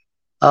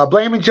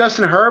 Blaming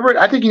Justin Herbert,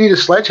 I think you need a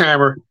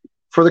sledgehammer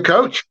for the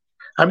coach.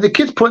 I mean, the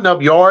kid's putting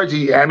up yards.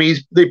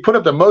 They put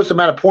up the most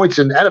amount of points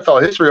in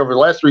NFL history over the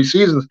last 3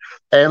 seasons.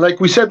 And like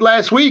we said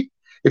last week,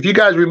 if you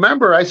guys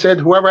remember, I said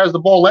whoever has the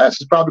ball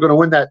last is probably going to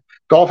win that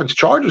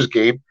Dolphins-Chargers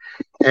game.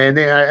 And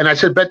I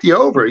said bet the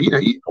over.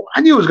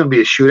 I knew it was going to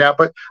be a shootout,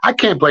 but I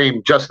can't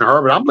blame Justin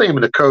Herbert. I'm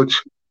blaming the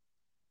coach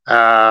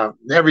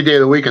every day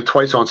of the week and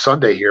twice on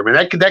Sunday here. Man,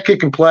 that kid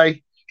can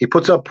play. He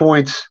puts up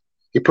points.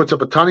 He puts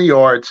up a ton of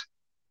yards.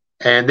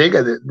 And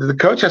the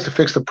coach has to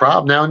fix the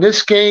problem. Now, in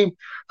this game,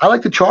 I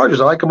like the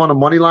Chargers. I like them on the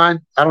money line.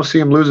 I don't see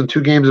them losing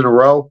 2 games in a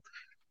row.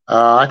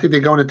 I think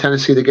they're going to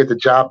Tennessee to get the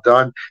job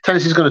done.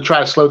 Tennessee's going to try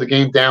to slow the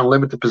game down,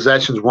 limit the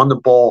possessions, run the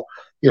ball,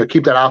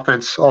 keep that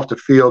offense off the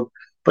field.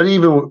 But I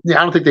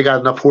don't think they got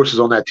enough horses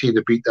on that team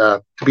to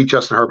beat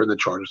Justin Herbert and the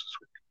Chargers this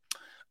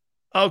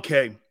week.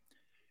 Okay.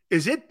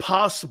 Is it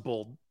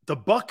possible the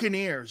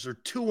Buccaneers are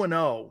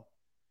 2-0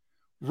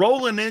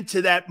 rolling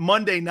into that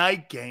Monday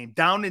night game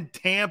down in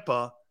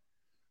Tampa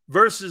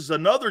versus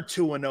another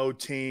 2-0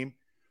 team?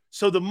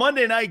 So the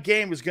Monday night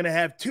game is going to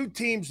have 2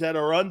 teams that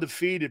are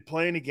undefeated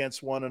playing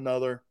against one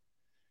another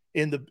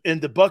in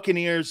the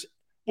Buccaneers.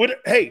 With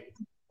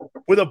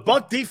a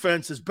Buck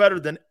defense is better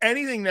than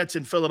anything that's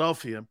in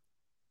Philadelphia.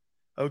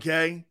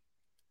 Okay.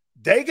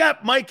 They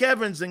got Mike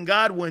Evans and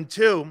Godwin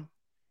too.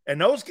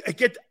 And those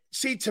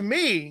to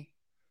me,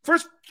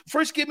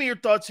 first give me your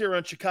thoughts here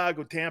on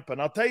Chicago, Tampa.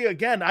 And I'll tell you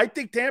again, I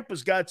think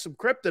Tampa's got some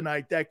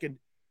kryptonite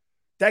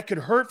that could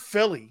hurt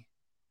Philly.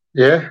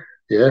 Yeah.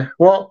 Yeah.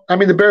 Well, I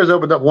mean, the Bears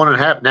opened up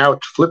 1.5. Now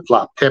it's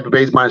flip-flop. Tampa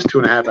Bay's minus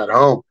 2.5 at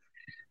home.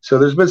 So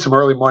there's been some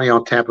early money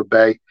on Tampa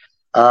Bay.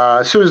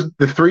 As soon as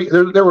the 3,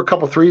 there were a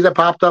couple of 3s that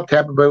popped up.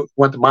 Tampa Bay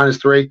went to minus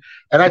 3,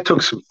 and I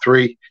took some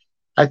 3.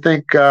 I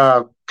think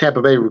Tampa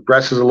Bay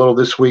regresses a little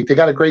this week. They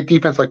got a great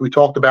defense like we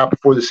talked about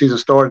before the season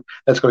started.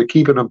 That's going to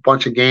keep it in a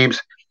bunch of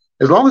games.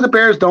 As long as the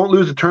Bears don't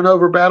lose the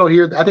turnover battle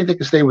here, I think they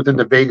can stay within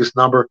the Vegas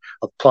number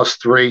of plus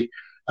 3.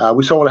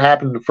 We saw what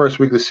happened in the first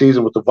week of the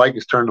season with the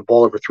Vikings turning the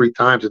ball over 3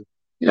 times. And,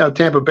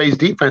 Tampa Bay's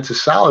defense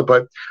is solid,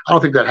 but I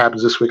don't think that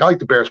happens this week. I like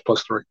the Bears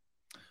plus 3.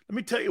 Let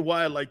me tell you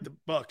why I like the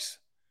Bucs.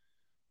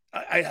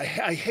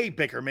 I hate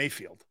Baker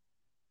Mayfield.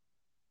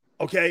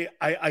 Okay,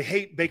 I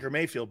hate Baker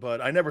Mayfield,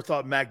 but I never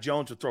thought Mac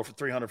Jones would throw for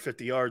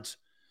 350 yards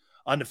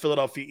on the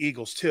Philadelphia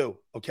Eagles too,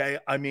 okay?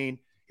 I mean,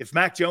 if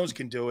Mac Jones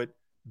can do it,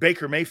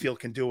 Baker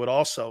Mayfield can do it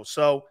also.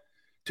 So,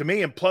 to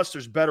me, and plus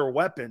there's better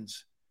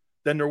weapons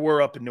than there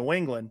were up in New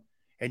England,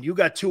 and you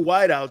got 2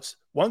 wideouts.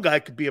 One guy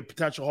could be a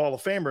potential Hall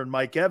of Famer in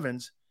Mike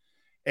Evans,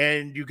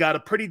 and you got a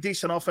pretty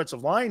decent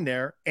offensive line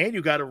there, and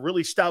you got a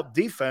really stout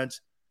defense.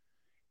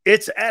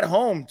 It's at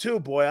home too,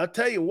 boy. I'll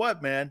tell you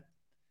what, man.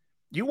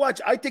 You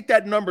watch, I think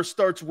that number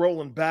starts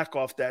rolling back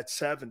off that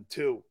 7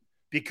 too,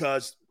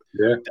 because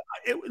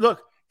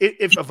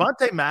if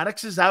Avonte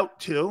Maddox is out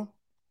too,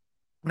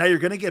 now you're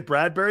going to get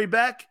Bradbury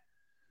back.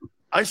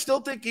 I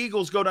still think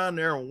Eagles go down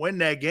there and win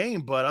that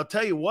game, but I'll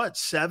tell you what,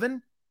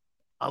 7,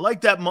 I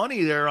like that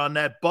money there on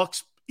that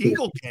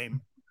Bucs-Eagle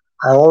game.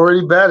 I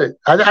already bet it.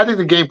 I think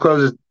the game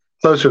closes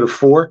closer to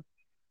 4.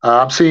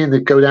 I'm seeing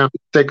it go down to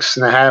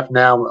 6.5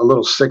 now. A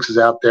little 6 is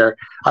out there.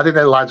 I think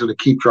that line's going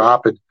to keep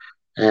dropping.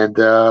 And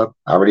I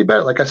already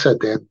bet it. Like I said,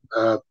 Dan,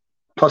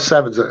 plus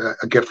 7's a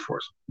gift for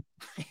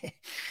us.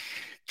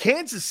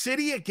 Kansas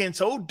City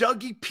against old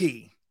Dougie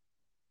P.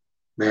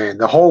 Man,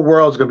 the whole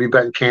world's going to be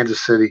betting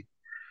Kansas City.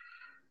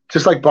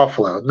 Just like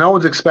Buffalo. No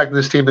one's expecting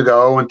this team to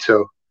go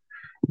 0-2.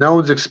 No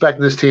one's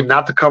expecting this team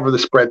not to cover the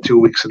spread 2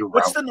 weeks in a row.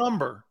 What's the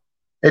number?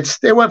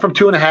 It went from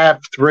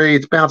 2.5, 3.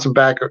 It's bouncing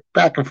back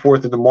and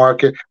forth in the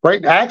market.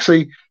 Right?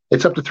 Actually,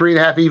 It's up to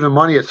 3.5 even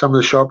money at some of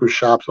the sharper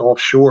shops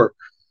offshore.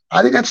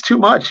 I think that's too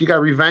much. You got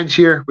revenge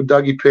here with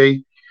Dougie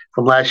P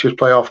from last year's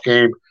playoff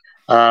game.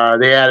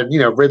 They added,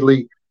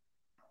 Ridley.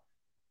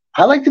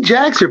 I like the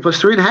Jags here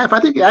plus 3.5. I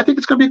think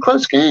it's going to be a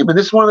close game, and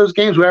this is one of those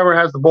games. Whoever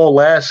has the ball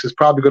last is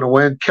probably going to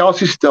win.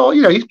 Kelsey's still,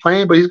 he's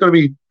playing, but he's going to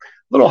be a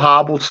little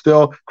hobbled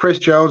still. Chris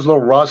Jones, a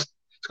little rust.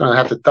 He's going to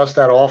have to dust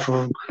that off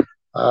of him.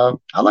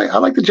 I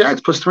like the Jags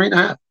plus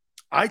 3.5.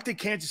 I think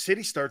Kansas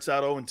City starts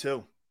out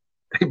 0-2.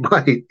 They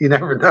might. You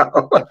never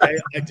know.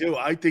 I do.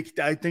 I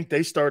think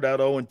they start out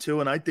 0-2,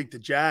 and I think the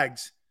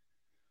Jags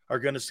are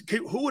going to.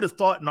 Who would have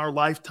thought in our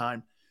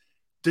lifetime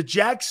the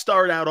Jags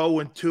start out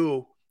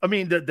 0-2? I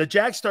mean, the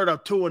Jags start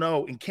out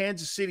 2-0, and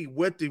Kansas City,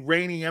 with the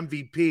reigning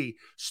MVP,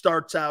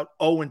 starts out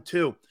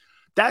 0-2.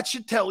 That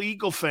should tell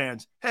Eagle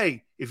fans,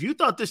 hey, if you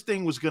thought this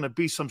thing was going to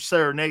be some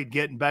serenade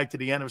getting back to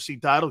the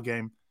NFC title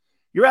game,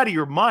 you're out of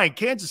your mind.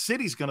 Kansas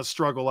City's going to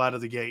struggle out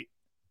of the gate.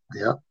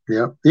 Yeah.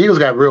 The Eagles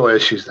got real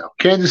issues, though.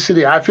 Kansas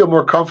City, I feel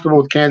more comfortable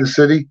with Kansas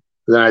City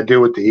than I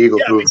do with the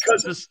Eagles.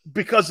 Yeah,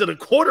 because of the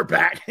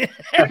quarterback. and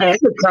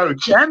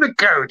the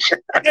coach.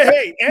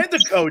 Hey, and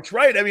the coach,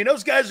 right? I mean,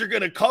 those guys are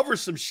going to cover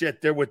some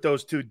shit there with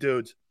those two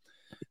dudes.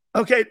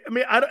 Okay, I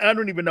mean, I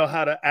don't even know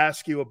how to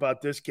ask you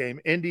about this game.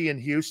 Indy and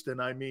Houston,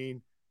 I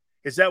mean,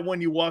 is that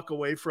one you walk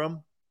away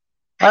from?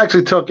 I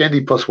actually took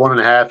Indy plus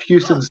 1.5.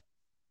 Houston's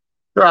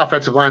their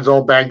offensive line's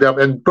all banged up,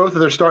 and both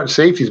of their starting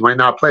safeties might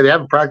not play. They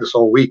haven't practiced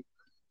all week.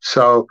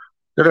 So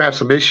they're going to have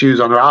some issues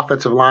on their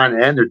offensive line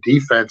and their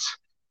defense.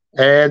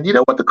 And you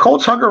know what? The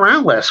Colts hung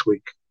around last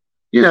week.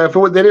 If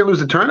they didn't lose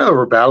the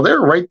turnover battle, they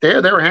were right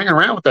there. They were hanging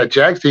around with that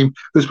Jags team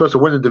who's supposed to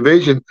win the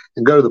division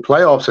and go to the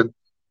playoffs and,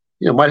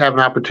 might have an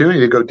opportunity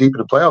to go deep in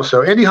the playoffs.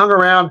 So Indy hung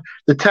around.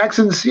 The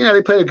Texans,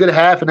 they played a good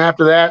half, and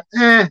after that,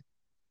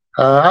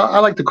 I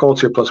like the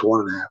Colts here plus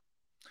 1.5.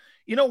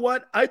 You know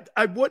what?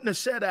 I wouldn't have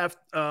said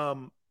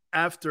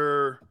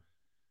after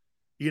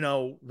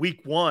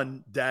week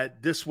one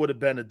that this would have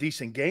been a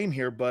decent game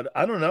here, but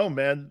I don't know,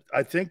 man.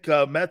 I think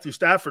Matthew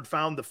Stafford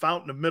found the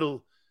fountain of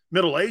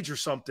middle age or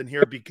something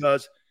here,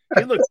 because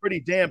he looked pretty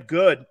damn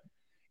good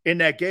in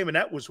that game, and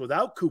that was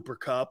without Cooper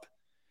Kupp.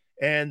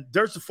 And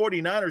there's the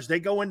 49ers.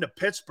 They go into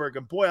Pittsburgh,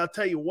 and boy, I'll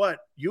tell you what,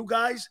 you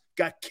guys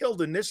got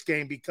killed in this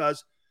game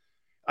because,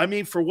 I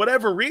mean, for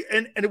whatever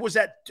reason, and it was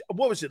at,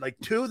 what was it, like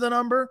 2 the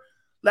number?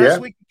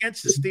 Last week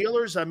against the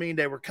Steelers, I mean,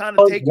 they were kind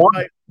of taken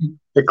by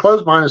 – They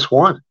closed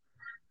 -1.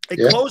 They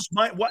closed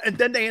and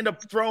then they end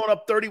up throwing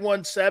up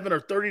 31-7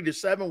 or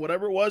 30-7,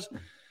 whatever it was.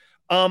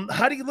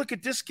 How do you look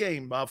at this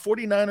game,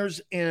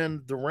 49ers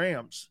and the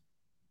Rams?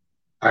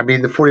 I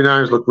mean, the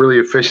 49ers look really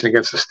efficient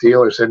against the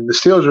Steelers, and the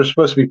Steelers are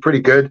supposed to be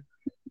pretty good.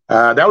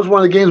 That was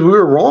one of the games we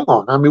were wrong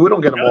on. I mean, we don't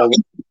get them all.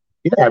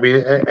 Yeah, I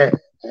mean,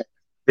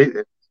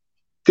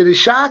 did it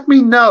shock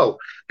me? No,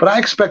 but I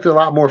expected a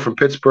lot more from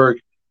Pittsburgh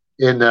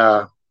in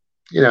the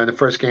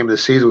first game of the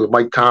season with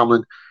Mike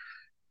Tomlin.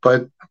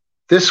 But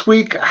this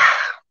week,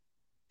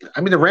 I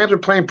mean, the Rams are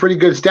playing pretty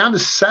good. It's down to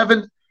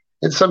 7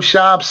 in some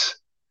shops,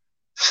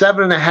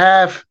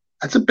 7.5.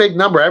 That's a big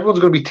number. Everyone's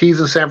going to be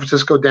teasing San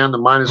Francisco down to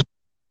 -,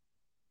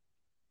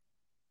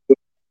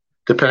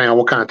 depending on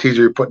what kind of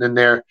teaser you're putting in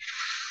there.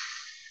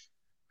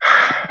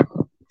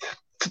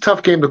 It's a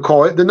tough game to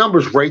call. The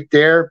number's right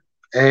there,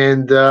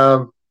 and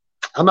I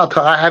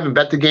haven't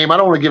bet the game. I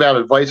don't want to give out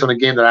advice on a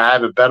game that I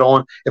haven't bet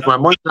on. If my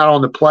money's not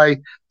on the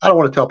play, I don't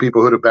want to tell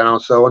people who to bet on.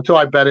 So until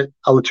I bet it,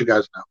 I'll let you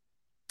guys know.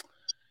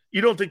 You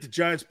don't think the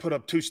Giants put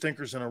up 2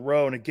 stinkers in a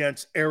row and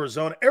against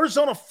Arizona?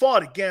 Arizona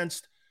fought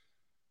against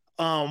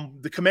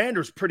the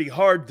Commanders pretty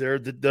hard there,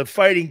 the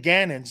Fighting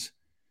Gannons.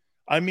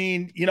 I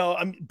mean,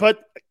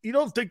 but you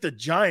don't think do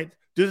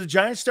the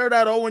Giants start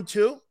out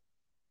 0-2?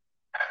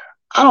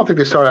 I don't think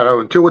they start out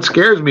 0-2. What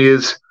scares me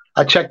is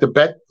I checked the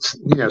bet,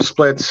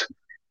 splits.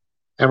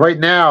 And right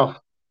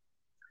now,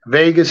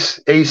 Vegas,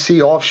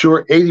 AC,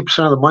 offshore,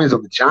 80% of the money's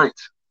on the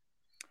Giants.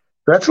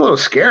 That's a little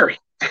scary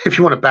if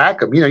you want to back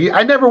them.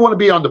 I never want to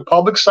be on the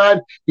public side,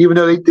 even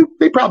though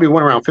they probably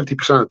win around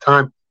 50% of the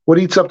time. What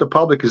eats up the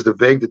public is the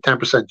VIG, the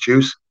 10%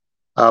 juice.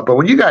 But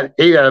when you got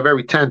 8 out of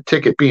every 10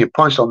 ticket being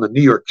punched on the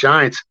New York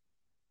Giants,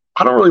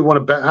 I don't really want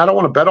to bet. I don't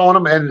want to bet on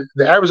them. And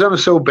the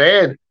Arizona's so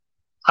bad,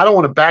 I don't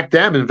want to back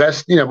them,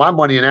 invest, my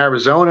money in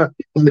Arizona.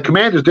 And the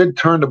Commanders did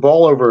turn the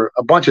ball over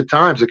a bunch of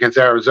times against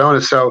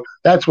Arizona, so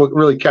that's what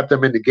really kept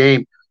them in the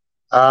game.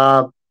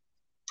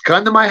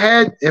 Gun to my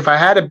head, if I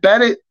had to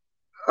bet it,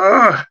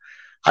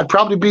 I'd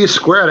probably be a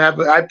square.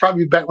 I'd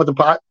probably bet with the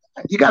pot.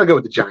 You got to go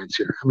with the Giants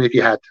here. I mean, if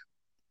you had to.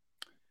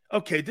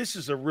 Okay, this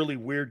is a really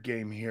weird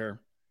game here.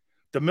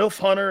 The MILF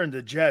Hunter and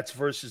the Jets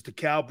versus the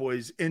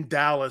Cowboys in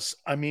Dallas.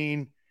 I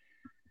mean,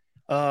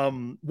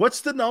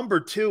 what's the number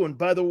 2? And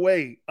by the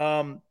way,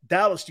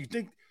 Dallas, do you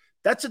think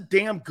that's a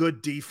damn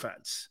good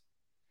defense?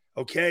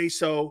 Okay,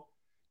 so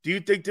do you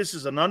think this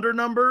is an under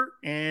number?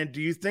 And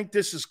do you think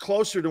this is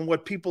closer than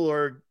what people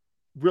are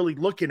really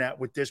looking at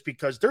with this?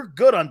 Because they're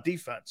good on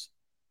defense.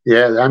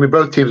 Yeah, I mean,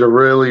 both teams are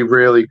really,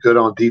 really good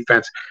on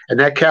defense. And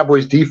that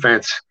Cowboys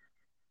defense,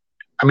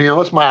 I mean,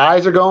 unless my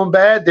eyes are going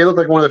bad, they look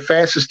like one of the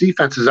fastest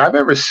defenses I've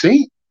ever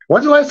seen.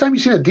 When's the last time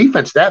you've seen a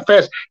defense that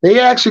fast? They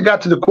actually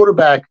got to the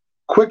quarterback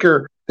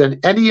quicker than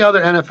any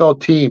other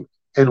NFL team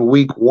in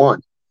week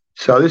 1.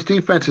 So this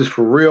defense is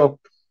for real.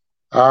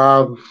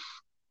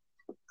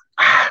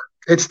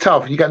 It's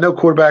tough. You got no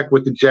quarterback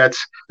with the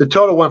Jets. The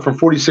total went from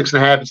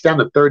 46.5. It's down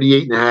to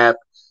 38.5.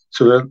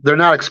 So they're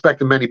not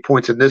expecting many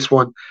points in this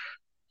one.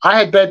 I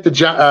had bet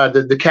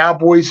the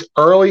Cowboys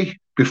early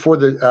before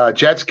the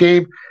Jets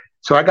game.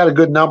 So I got a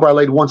good number. I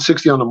laid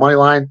 160 on the money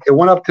line. It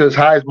went up to as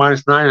high as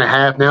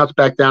 -9.5. Now it's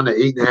back down to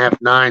 8.5,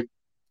 9.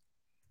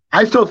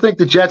 I still think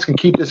the Jets can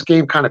keep this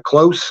game kind of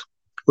close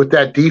with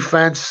that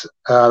defense.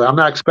 I'm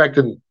not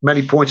expecting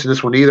many points in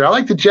this one either. I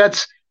like the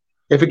Jets.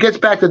 If it gets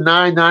back to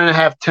 9,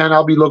 9.5, 10,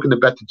 I'll be looking to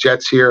bet the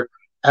Jets here.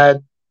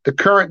 At the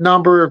current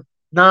number,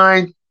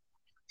 9,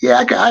 yeah,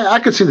 I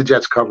could see the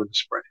Jets covering the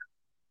spread.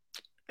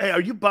 Hey,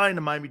 are you buying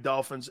the Miami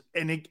Dolphins?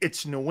 And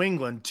it's New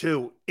England,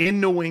 too.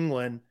 In New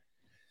England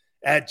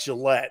at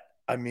Gillette.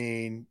 I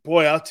mean,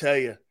 boy, I'll tell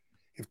you,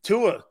 if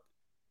Tua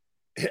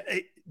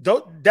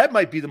that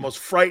might be the most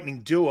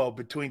frightening duo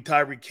between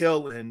Tyreek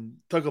Hill and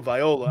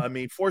Tagovailoa. I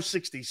mean,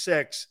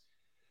 466,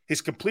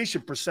 his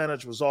completion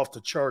percentage was off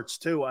the charts,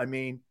 too. I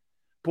mean,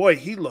 boy,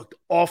 he looked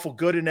awful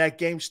good in that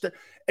game.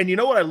 And you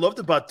know what I loved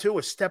about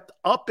Tua? Stepped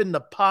up in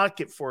the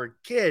pocket for a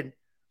kid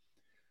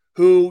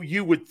who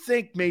you would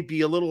think may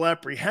be a little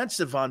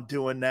apprehensive on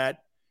doing that.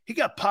 He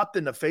got popped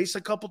in the face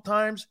a couple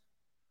times.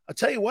 I'll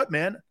tell you what,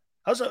 man,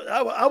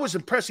 I was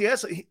impressed.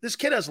 This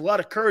kid has a lot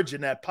of courage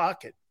in that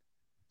pocket.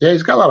 Yeah,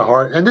 he's got a lot of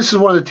heart. And this is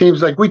one of the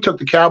teams, like we took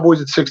the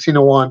Cowboys at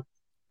 16-1.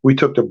 We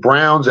took the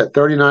Browns at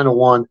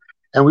 39-1.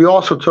 And we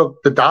also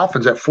took the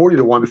Dolphins at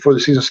 40-1 before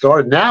the season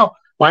started. Now,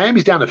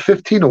 Miami's down to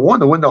 15-1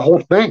 to win the whole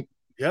thing.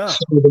 Yeah.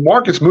 So the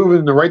market's moving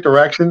in the right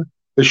direction.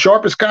 The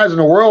sharpest guys in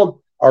the world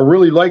are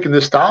really liking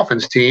this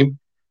Dolphins team.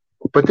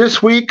 But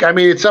this week, I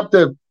mean, it's up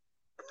to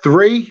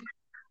 3.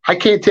 I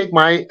can't take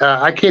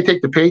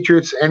the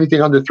Patriots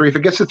anything under 3. If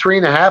it gets to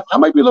 3.5, I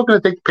might be looking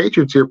to take the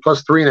Patriots here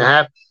plus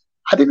 3.5.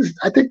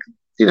 I think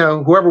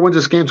whoever wins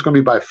this game is going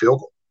to be by a field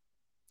goal.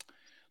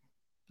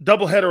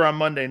 Doubleheader on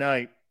Monday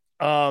night.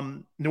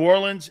 New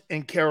Orleans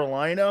and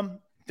Carolina.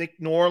 Think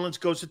New Orleans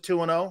goes to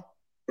 2-0?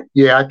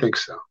 Yeah, I think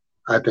so.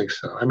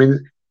 I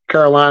mean,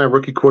 Carolina,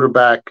 rookie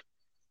quarterback.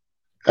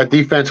 That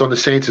defense on the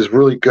Saints is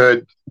really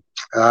good.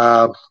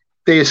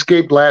 They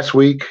escaped last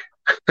week.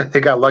 They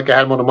got lucky. I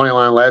had them on the money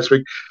line last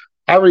week.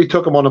 I already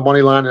took them on the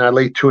money line, and I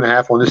laid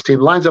 2.5 on this team.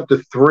 Lines up to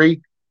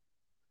 3.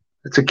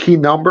 It's a key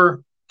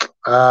number.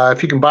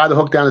 If you can buy the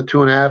hook down to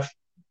 2.5,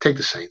 take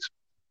the Saints.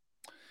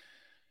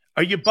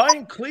 Are you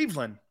buying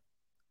Cleveland?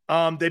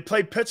 They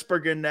played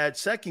Pittsburgh in that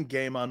second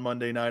game on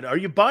Monday night. Are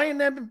you buying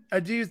them?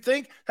 Do you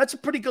think that's a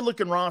pretty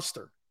good-looking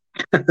roster?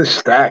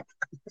 Stacked.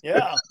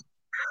 Yeah.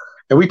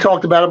 And we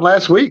talked about them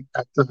last week.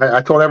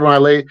 I told everyone I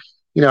laid,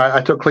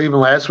 I took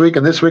Cleveland last week,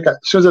 and this week, as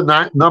soon as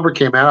the number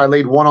came out, I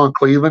laid 1 on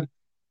Cleveland.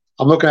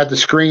 I'm looking at the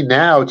screen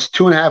now. It's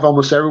 2.5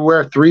 almost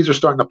everywhere. 3s are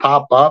starting to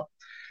pop up.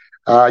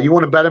 You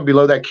want to bet them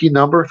below that key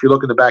number if you're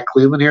looking to back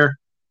Cleveland here.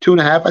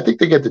 2.5, I think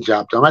they get the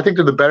job done. I think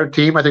they're the better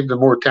team. I think they're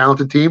the more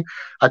talented team.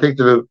 I think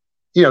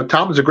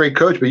Tomlin's a great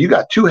coach, but you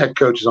got 2 head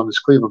coaches on this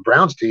Cleveland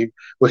Browns team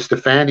with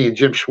Stefanski and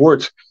Jim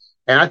Schwartz.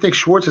 And I think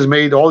Schwartz has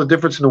made all the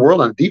difference in the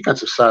world on the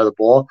defensive side of the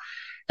ball.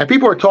 And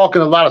people are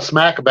talking a lot of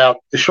smack about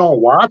Deshaun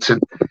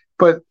Watson,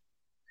 but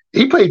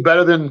he played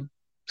better than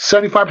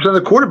 75% of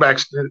the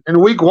quarterbacks in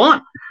week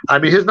 1. I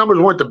mean, his numbers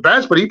weren't the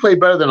best, but he played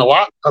better than a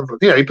lot of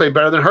 – he played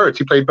better than Hurts.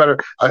 He played better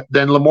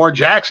than Lamar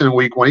Jackson in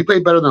week 1. He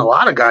played better than a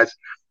lot of guys.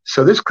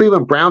 So this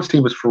Cleveland Browns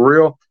team is for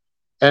real.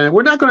 And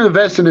we're not going to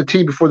invest in the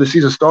team before the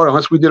season started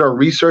unless we did our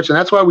research. And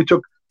that's why we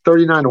took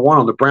 39-1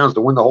 on the Browns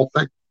to win the whole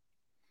thing.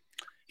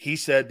 He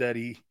said that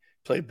he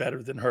played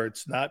better than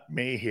Hurts, not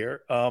me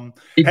here.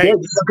 He did.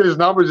 Look at his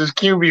numbers, his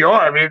QBR.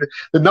 I mean,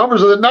 the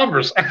numbers are the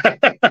numbers.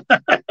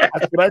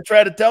 That's what I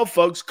try to tell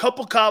folks.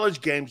 Couple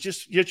college games.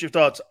 Just get your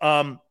thoughts.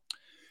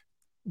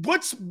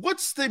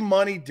 What's the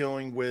money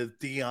doing with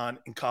Deion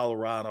in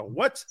Colorado?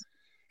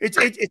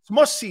 It's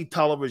must-see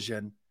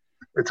television.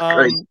 It's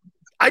great.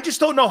 I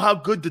just don't know how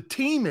good the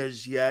team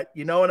is yet.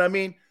 You know what I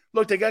mean?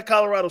 Look, they got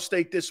Colorado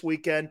State this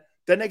weekend.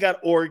 Then they got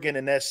Oregon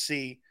and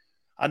SC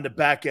on the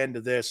back end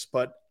of this.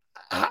 But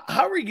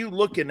how are you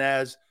looking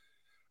as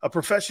a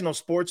professional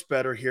sports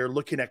bettor here,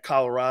 looking at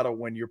Colorado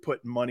when you're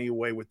putting money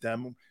away with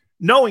them,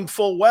 knowing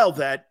full well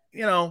that,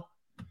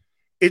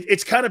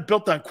 it's kind of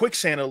built on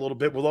quicksand a little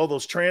bit with all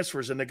those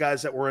transfers and the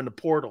guys that were in the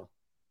portal.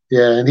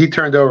 Yeah, and he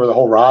turned over the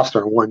whole roster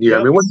in 1 year. Yep.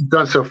 I mean, what he's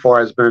done so far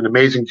has been an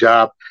amazing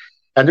job.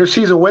 And their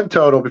season win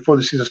total before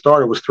the season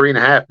started was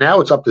 3.5. Now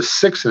it's up to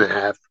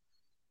 6.5.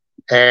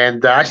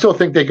 And I still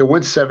think they can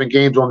win 7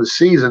 games on the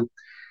season.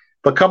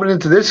 But coming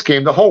into this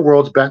game, the whole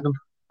world's betting them.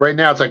 Right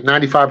now, it's like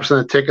 95% of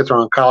the tickets are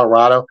on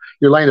Colorado.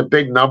 You're laying a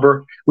big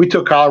number. We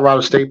took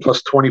Colorado State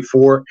plus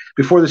 24.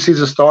 Before the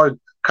season started,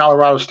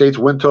 Colorado State's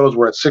win totals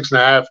were at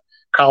 6.5.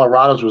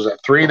 Colorado's was at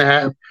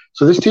 3.5.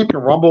 So this team can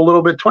rumble a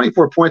little bit.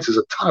 24 points is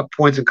a ton of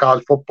points in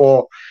college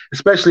football,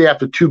 especially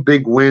after two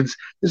big wins.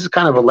 This is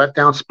kind of a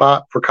letdown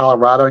spot for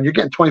Colorado, and you're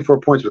getting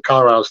 24 points with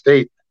Colorado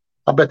State.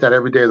 I'll bet that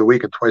every day of the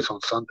week and twice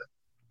on Sunday.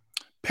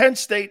 Penn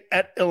State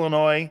at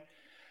Illinois.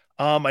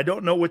 I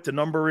don't know what the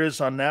number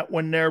is on that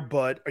one there,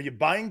 but are you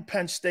buying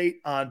Penn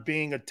State on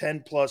being a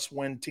 10-plus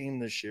win team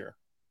this year?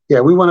 Yeah,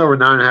 we went over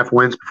 9.5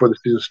 wins before the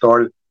season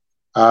started.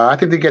 I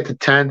think they get to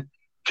 10.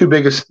 Two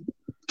biggest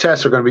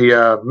tests are going to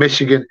be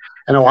Michigan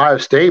and Ohio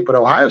State, but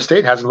Ohio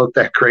State hasn't looked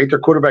that great. Their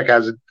quarterback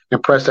hasn't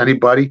impressed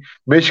anybody.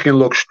 Michigan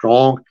looks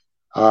strong.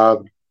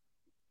 The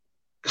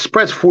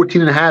spread's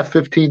 14.5,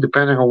 15,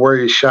 depending on where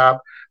you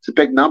shop. It's a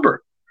big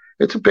number.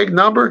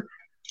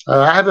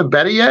 I haven't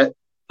bet it yet,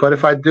 but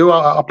if I do,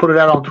 I'll put it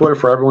out on Twitter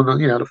for everyone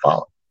to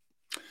follow.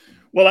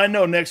 Well, I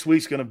know next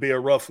week's going to be a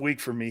rough week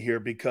for me here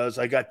because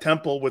I got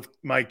Temple with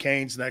my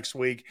Canes next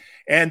week,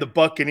 and the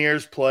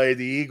Buccaneers play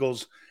the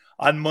Eagles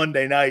on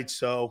Monday night.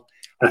 So,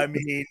 I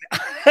mean,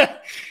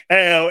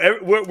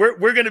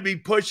 we're going to be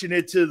pushing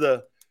it to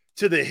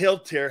the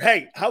hilt here.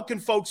 Hey, how can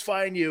folks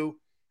find you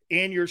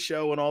and your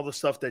show and all the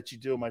stuff that you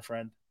do, my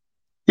friend?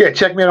 Yeah,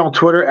 check me out on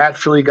Twitter at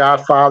Philly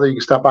Godfather. You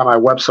can stop by my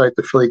website,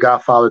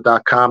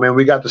 thephillygodfather.com. And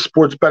we got the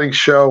sports betting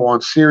show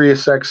on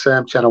Sirius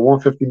XM, channel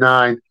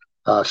 159,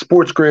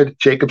 Sports Grid,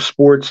 Jacob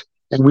Sports,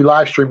 and we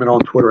live stream it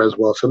on Twitter as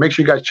well. So make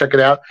sure you guys check it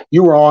out.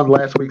 You were on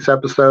last week's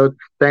episode.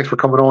 Thanks for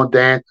coming on,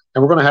 Dan.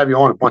 And we're going to have you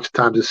on a bunch of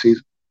times this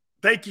season.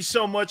 Thank you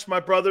so much, my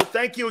brother.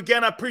 Thank you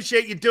again. I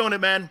appreciate you doing it,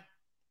 man.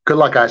 Good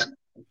luck, guys.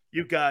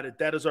 You got it.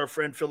 That is our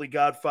friend Philly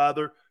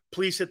Godfather.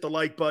 Please hit the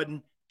like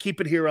button.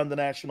 Keep it here on the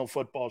National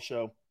Football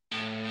Show.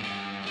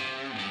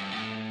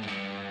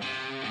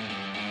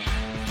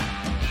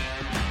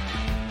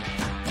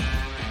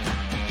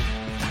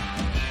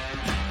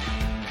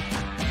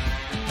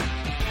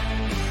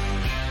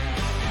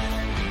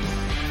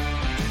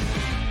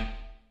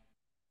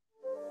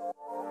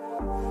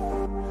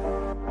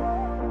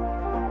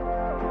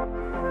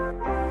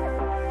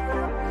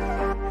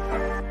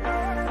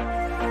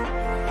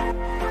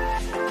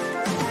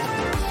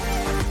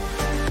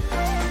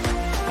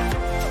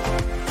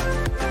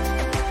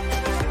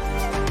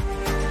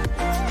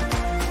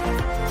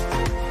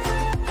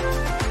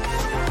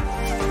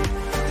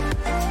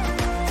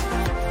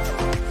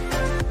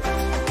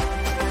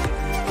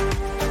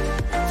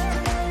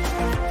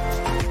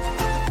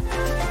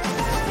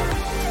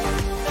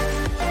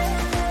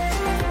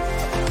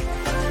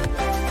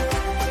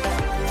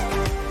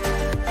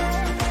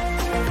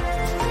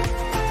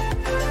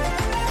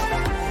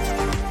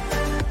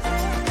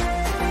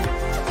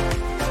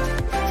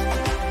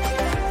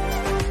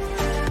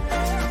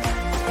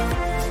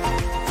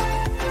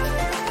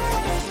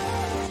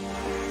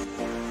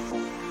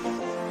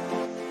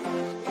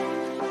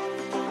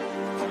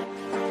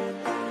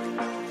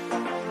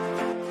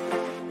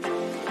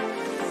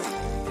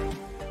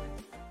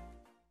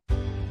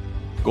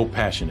 Go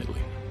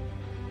passionately.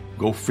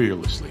 Go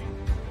fearlessly.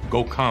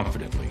 Go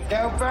confidently.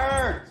 Go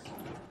Birds!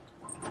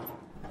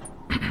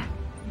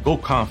 Go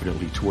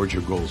confidently towards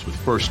your goals with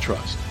First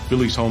Trust,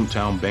 Philly's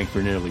hometown bank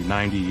for nearly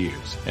 90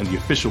 years, and the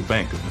official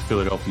bank of the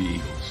Philadelphia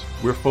Eagles.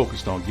 We're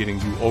focused on getting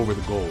you over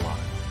the goal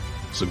line.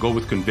 So go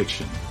with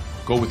conviction.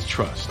 Go with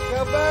trust.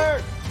 Go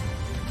Birds!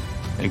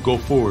 And go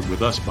forward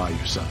with us by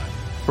your side.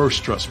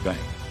 First Trust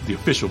Bank, the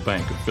official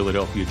bank of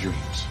Philadelphia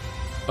Dreams.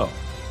 Oh,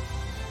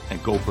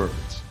 and go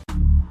Birds.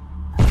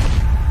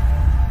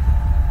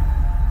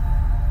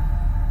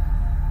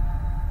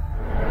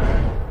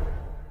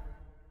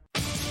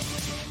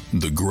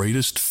 The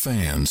greatest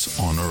fans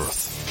on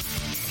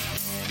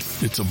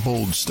earth. It's a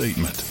bold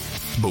statement,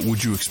 but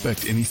would you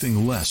expect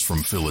anything less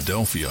from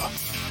Philadelphia?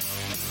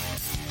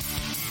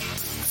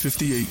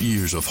 58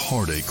 years of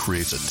heartache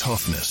creates a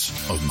toughness,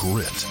 a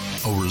grit,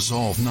 a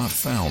resolve not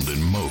found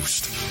in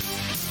most.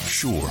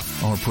 Sure,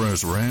 our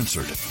prayers were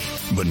answered,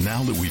 but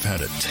now that we've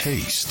had a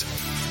taste,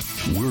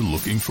 we're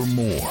looking for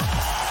more.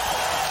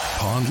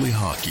 Pondley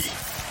Hockey,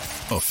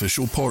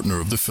 official partner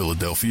of the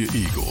Philadelphia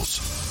Eagles.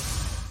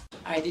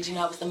 All right, did you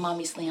know I was the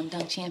mommy slam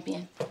dunk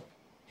champion?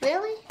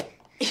 Really?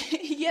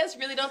 Yes,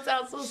 really don't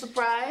sound so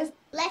surprised.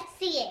 Let's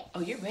see it. Oh,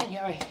 you're ready.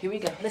 All right, here we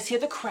go. Let's hear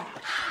the crowd.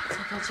 So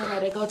go to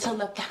right, I go to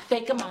left,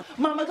 fake a mom.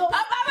 Mama go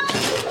up, mama!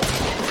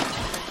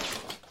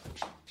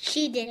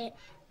 She did it.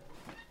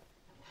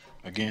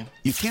 Again?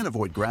 You can't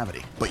avoid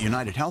gravity, but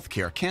United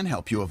Healthcare can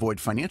help you avoid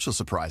financial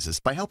surprises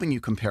by helping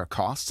you compare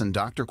costs and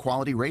doctor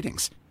quality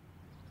ratings.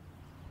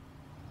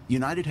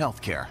 United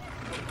Healthcare.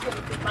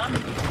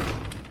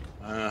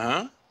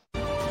 Uh-huh.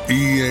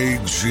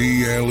 EAGLES.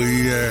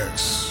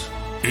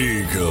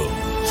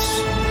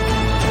 Eagles.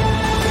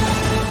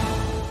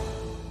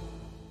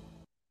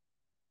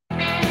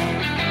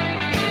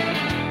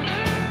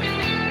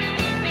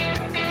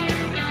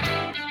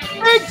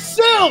 Big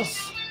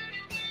Sills!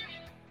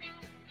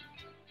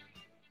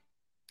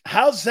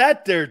 How's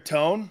that there,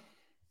 Tone?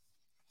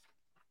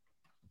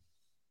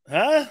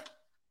 Huh?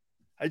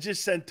 I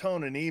just sent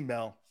Tone an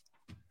email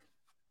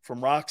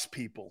from Rock's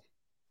people.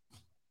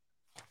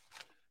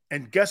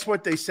 And guess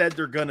what they said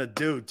they're going to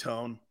do,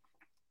 Tone?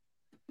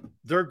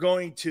 we're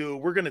going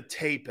to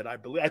tape it, I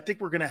believe. I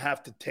think we're going to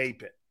have to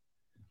tape it.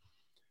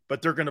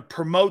 But they're going to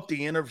promote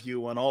the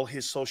interview on all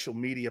his social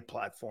media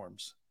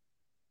platforms.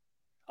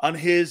 I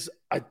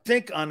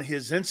think on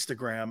his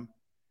Instagram,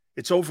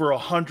 it's over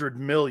 100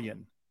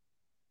 million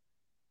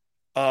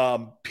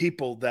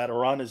people that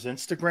are on his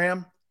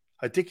Instagram.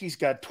 I think he's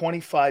got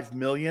 25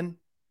 million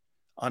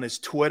on his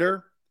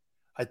Twitter.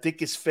 I think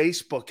his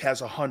Facebook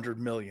has 100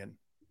 million.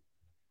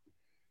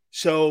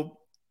 So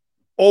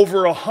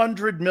over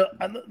 100 million.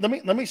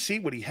 Let me see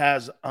what he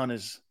has on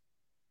his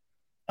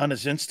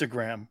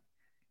Instagram.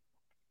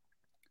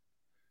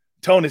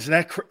 Tone, is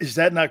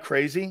that not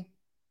crazy?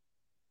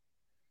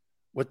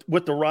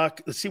 What The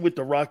Rock? Let's see what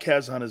The Rock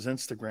has on his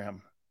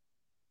Instagram.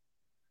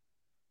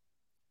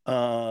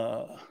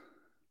 How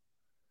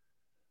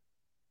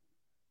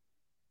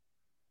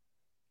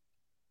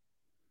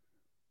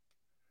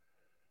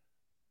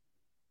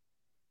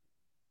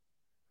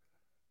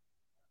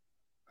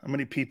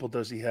many people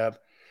does he have?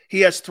 He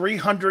has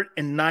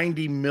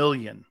 390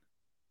 million.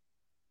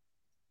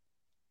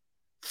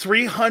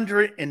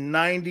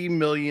 390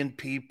 million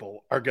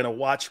people are going to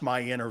watch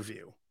my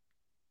interview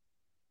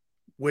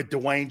with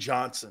Dwayne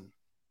Johnson.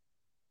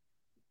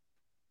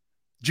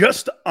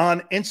 Just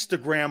on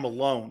Instagram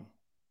alone.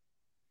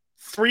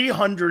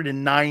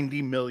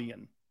 390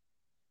 million.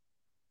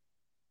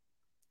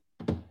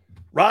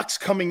 Rock's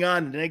coming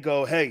on and they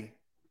go, hey,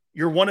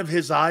 you're one of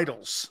his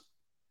idols.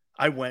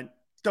 I went,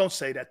 don't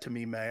say that to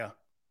me, Maya.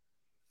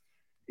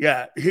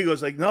 Yeah, he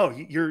goes like, no,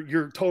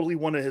 you're totally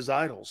one of his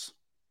idols.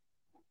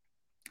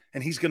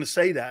 And he's going to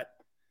say that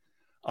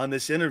on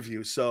this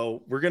interview.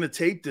 So we're going to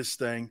tape this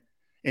thing.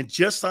 And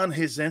just on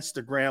his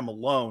Instagram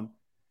alone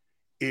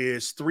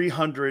is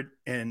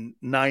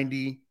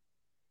 390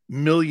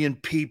 million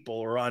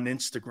people are on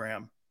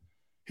Instagram.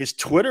 His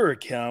Twitter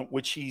account,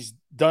 which he's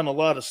done a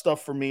lot of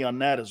stuff for me on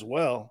that as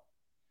well.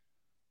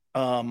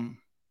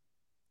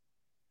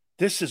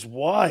 This is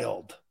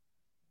wild.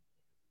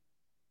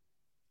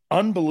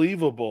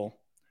 Unbelievable.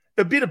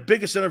 It'd be the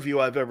biggest interview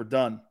I've ever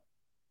done.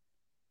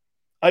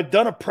 I've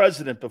done a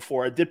president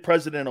before. I did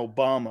President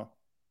Obama.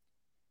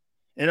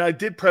 And I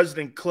did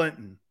President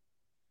Clinton.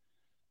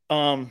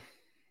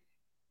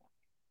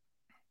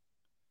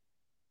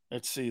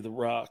 Let's see, The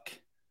Rock.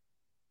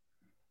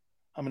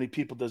 How many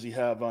people does he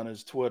have on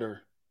his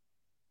Twitter?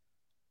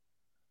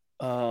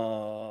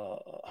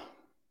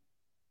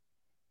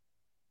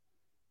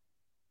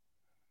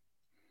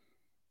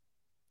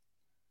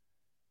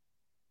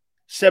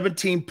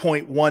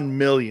 17.1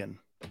 million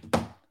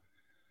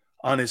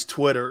on his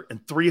Twitter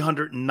and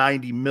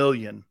 390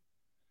 million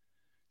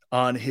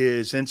on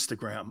his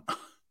Instagram.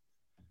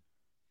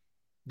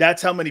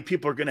 That's how many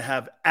people are going to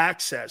have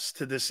access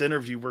to this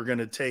interview we're going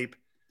to tape.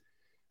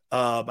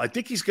 I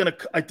think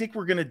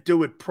we're going to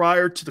do it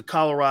prior to the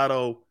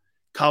Colorado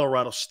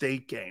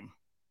State game.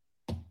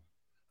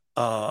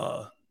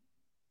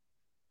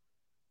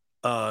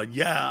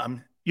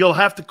 You'll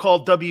have to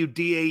call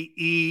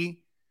WDAE,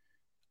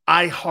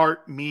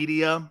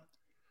 iHeartMedia.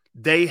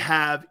 They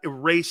have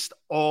erased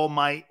all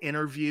my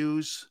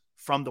interviews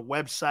from the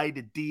website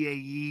at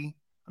DAE,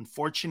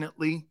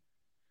 unfortunately.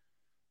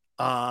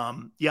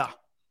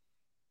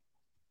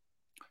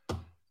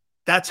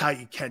 That's how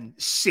you can,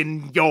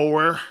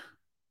 senor.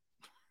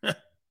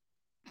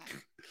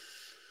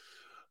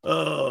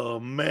 Oh,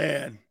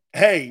 man.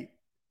 Hey,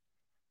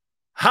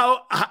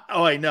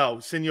 I know,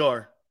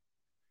 senor.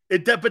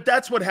 But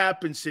that's what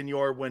happens,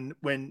 senor,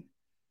 when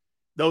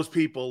those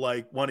people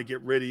like want to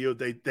get rid of you.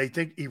 They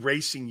think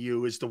erasing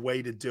you is the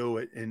way to do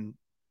it, and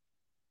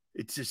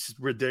it's just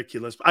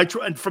ridiculous.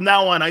 And from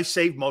now on, I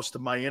save most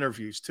of my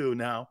interviews too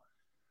now,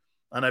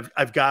 and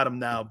I've got them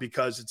now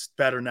because it's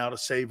better now to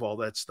save all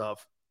that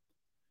stuff.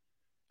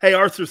 Hey,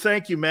 Arthur,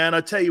 thank you, man.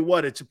 I tell you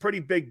what, it's a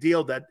pretty big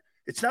deal that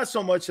it's not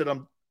so much that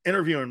I'm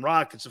interviewing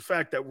Rock. It's the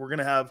fact that we're going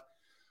to have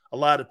a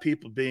lot of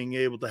people being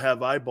able to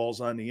have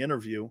eyeballs on the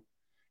interview,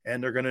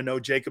 and they're going to know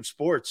Jacob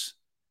Sports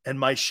and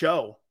my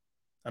show.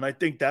 And I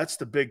think that's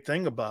the big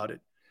thing about it.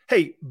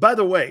 Hey, by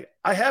the way,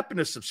 I happen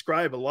to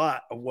subscribe a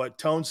lot of what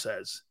Tone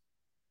says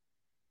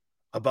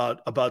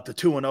about the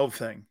 2-0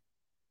 thing.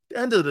 At the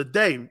end of the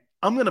day,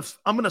 I'm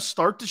gonna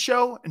start the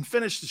show and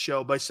finish the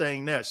show by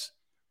saying this.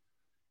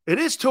 It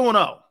is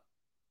 2-0.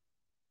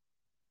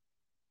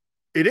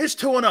 It is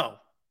 2-0.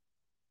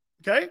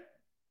 Okay?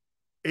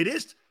 It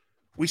is.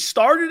 We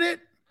started it,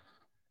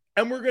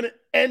 and we're going to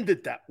end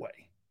it that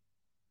way.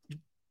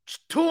 It's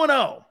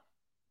 2-0.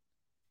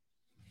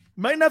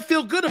 Might not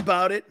feel good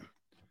about it,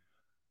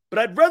 but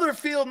I'd rather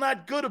feel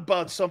not good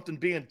about something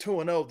being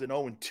 2-0 than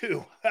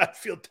 0-2. I'd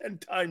feel 10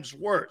 times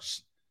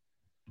worse.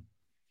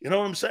 You know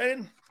what I'm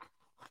saying?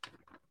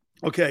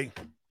 Okay.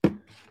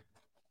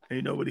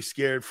 Ain't nobody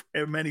scared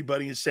from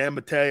anybody in San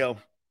Mateo.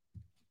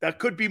 That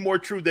could be more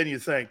true than you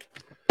think.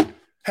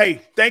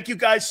 Hey, thank you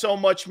guys so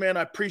much, man.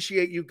 I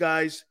appreciate you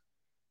guys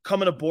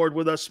coming aboard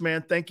with us,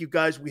 man. Thank you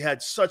guys. We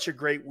had such a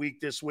great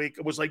week this week.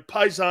 It was like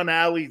Paisan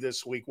Alley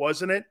this week,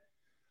 wasn't it?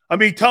 I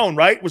mean, Tone,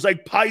 right? It was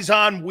like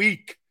Paisan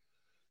week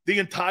the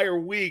entire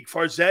week.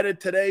 Farzetta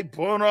today,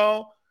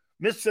 Bruno,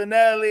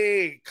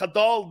 Missinelli,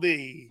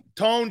 Cadaldi,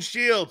 Tone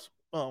Shields.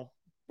 Oh,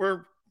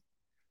 we're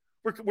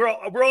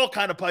all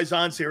kind of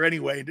paisans here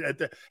anyway.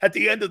 At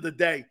the end of the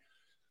day,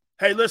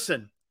 hey,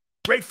 listen,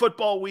 great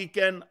football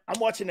weekend. I'm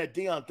watching that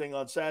Dion thing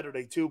on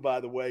Saturday too, by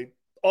the way.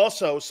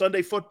 Also,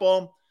 Sunday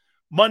football.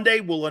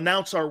 Monday, we'll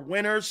announce our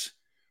winners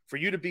for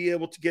you to be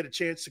able to get a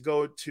chance to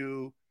go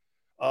to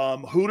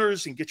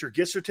Hooters and get your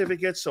gift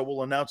certificates. So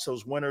we'll announce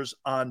those winners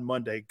on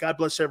Monday. God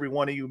bless every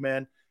one of you,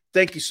 man.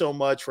 Thank you so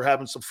much for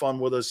having some fun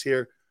with us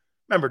here.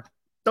 Remember,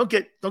 don't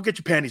get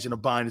your panties in a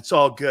bind. It's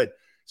all good.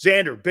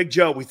 Xander, Big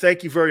Joe, we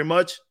thank you very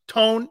much.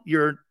 Tone,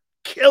 you're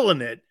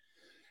killing it.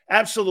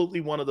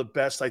 Absolutely one of the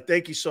best. I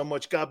thank you so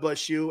much. God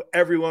bless you.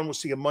 Everyone, we'll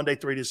see you Monday,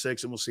 3 to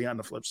 6, and we'll see you on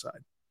the flip side.